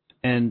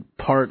 And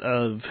part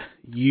of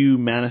you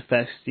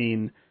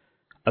manifesting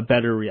a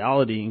better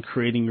reality and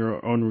creating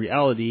your own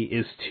reality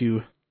is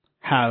to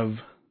have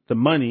the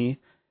money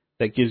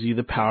that gives you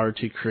the power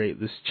to create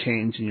this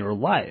change in your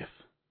life.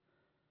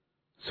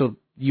 So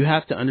you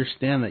have to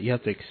understand that, you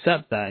have to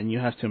accept that, and you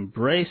have to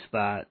embrace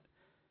that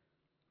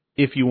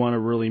if you want to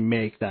really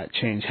make that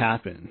change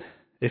happen.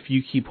 If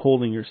you keep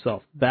holding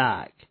yourself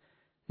back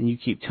and you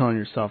keep telling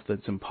yourself that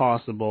it's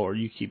impossible, or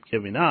you keep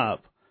giving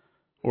up,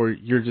 or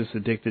you're just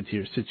addicted to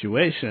your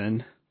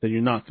situation, then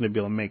you're not going to be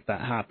able to make that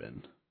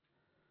happen.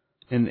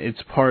 And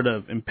it's part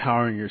of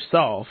empowering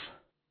yourself,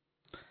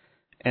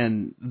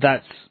 and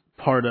that's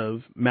part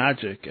of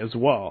magic as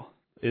well,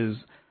 is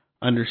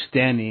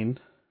understanding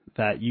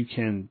that you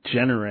can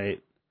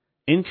generate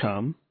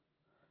income,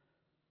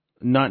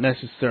 not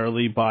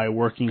necessarily by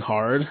working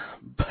hard,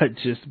 but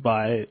just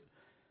by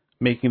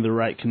making the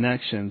right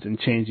connections and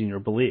changing your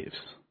beliefs.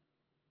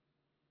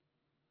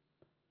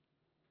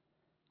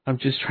 I'm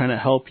just trying to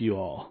help you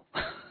all.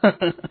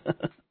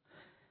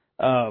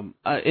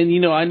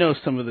 I know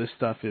some of this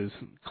stuff is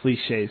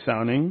cliche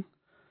sounding,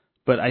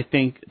 but I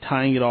think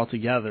tying it all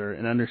together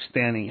and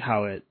understanding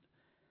how it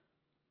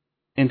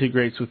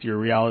integrates with your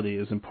reality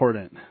is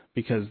important,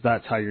 because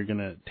that's how you're going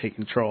to take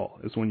control,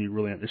 is when you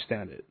really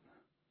understand it.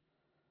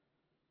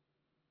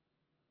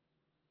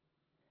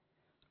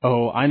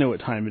 Oh, I know what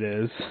time it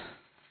is.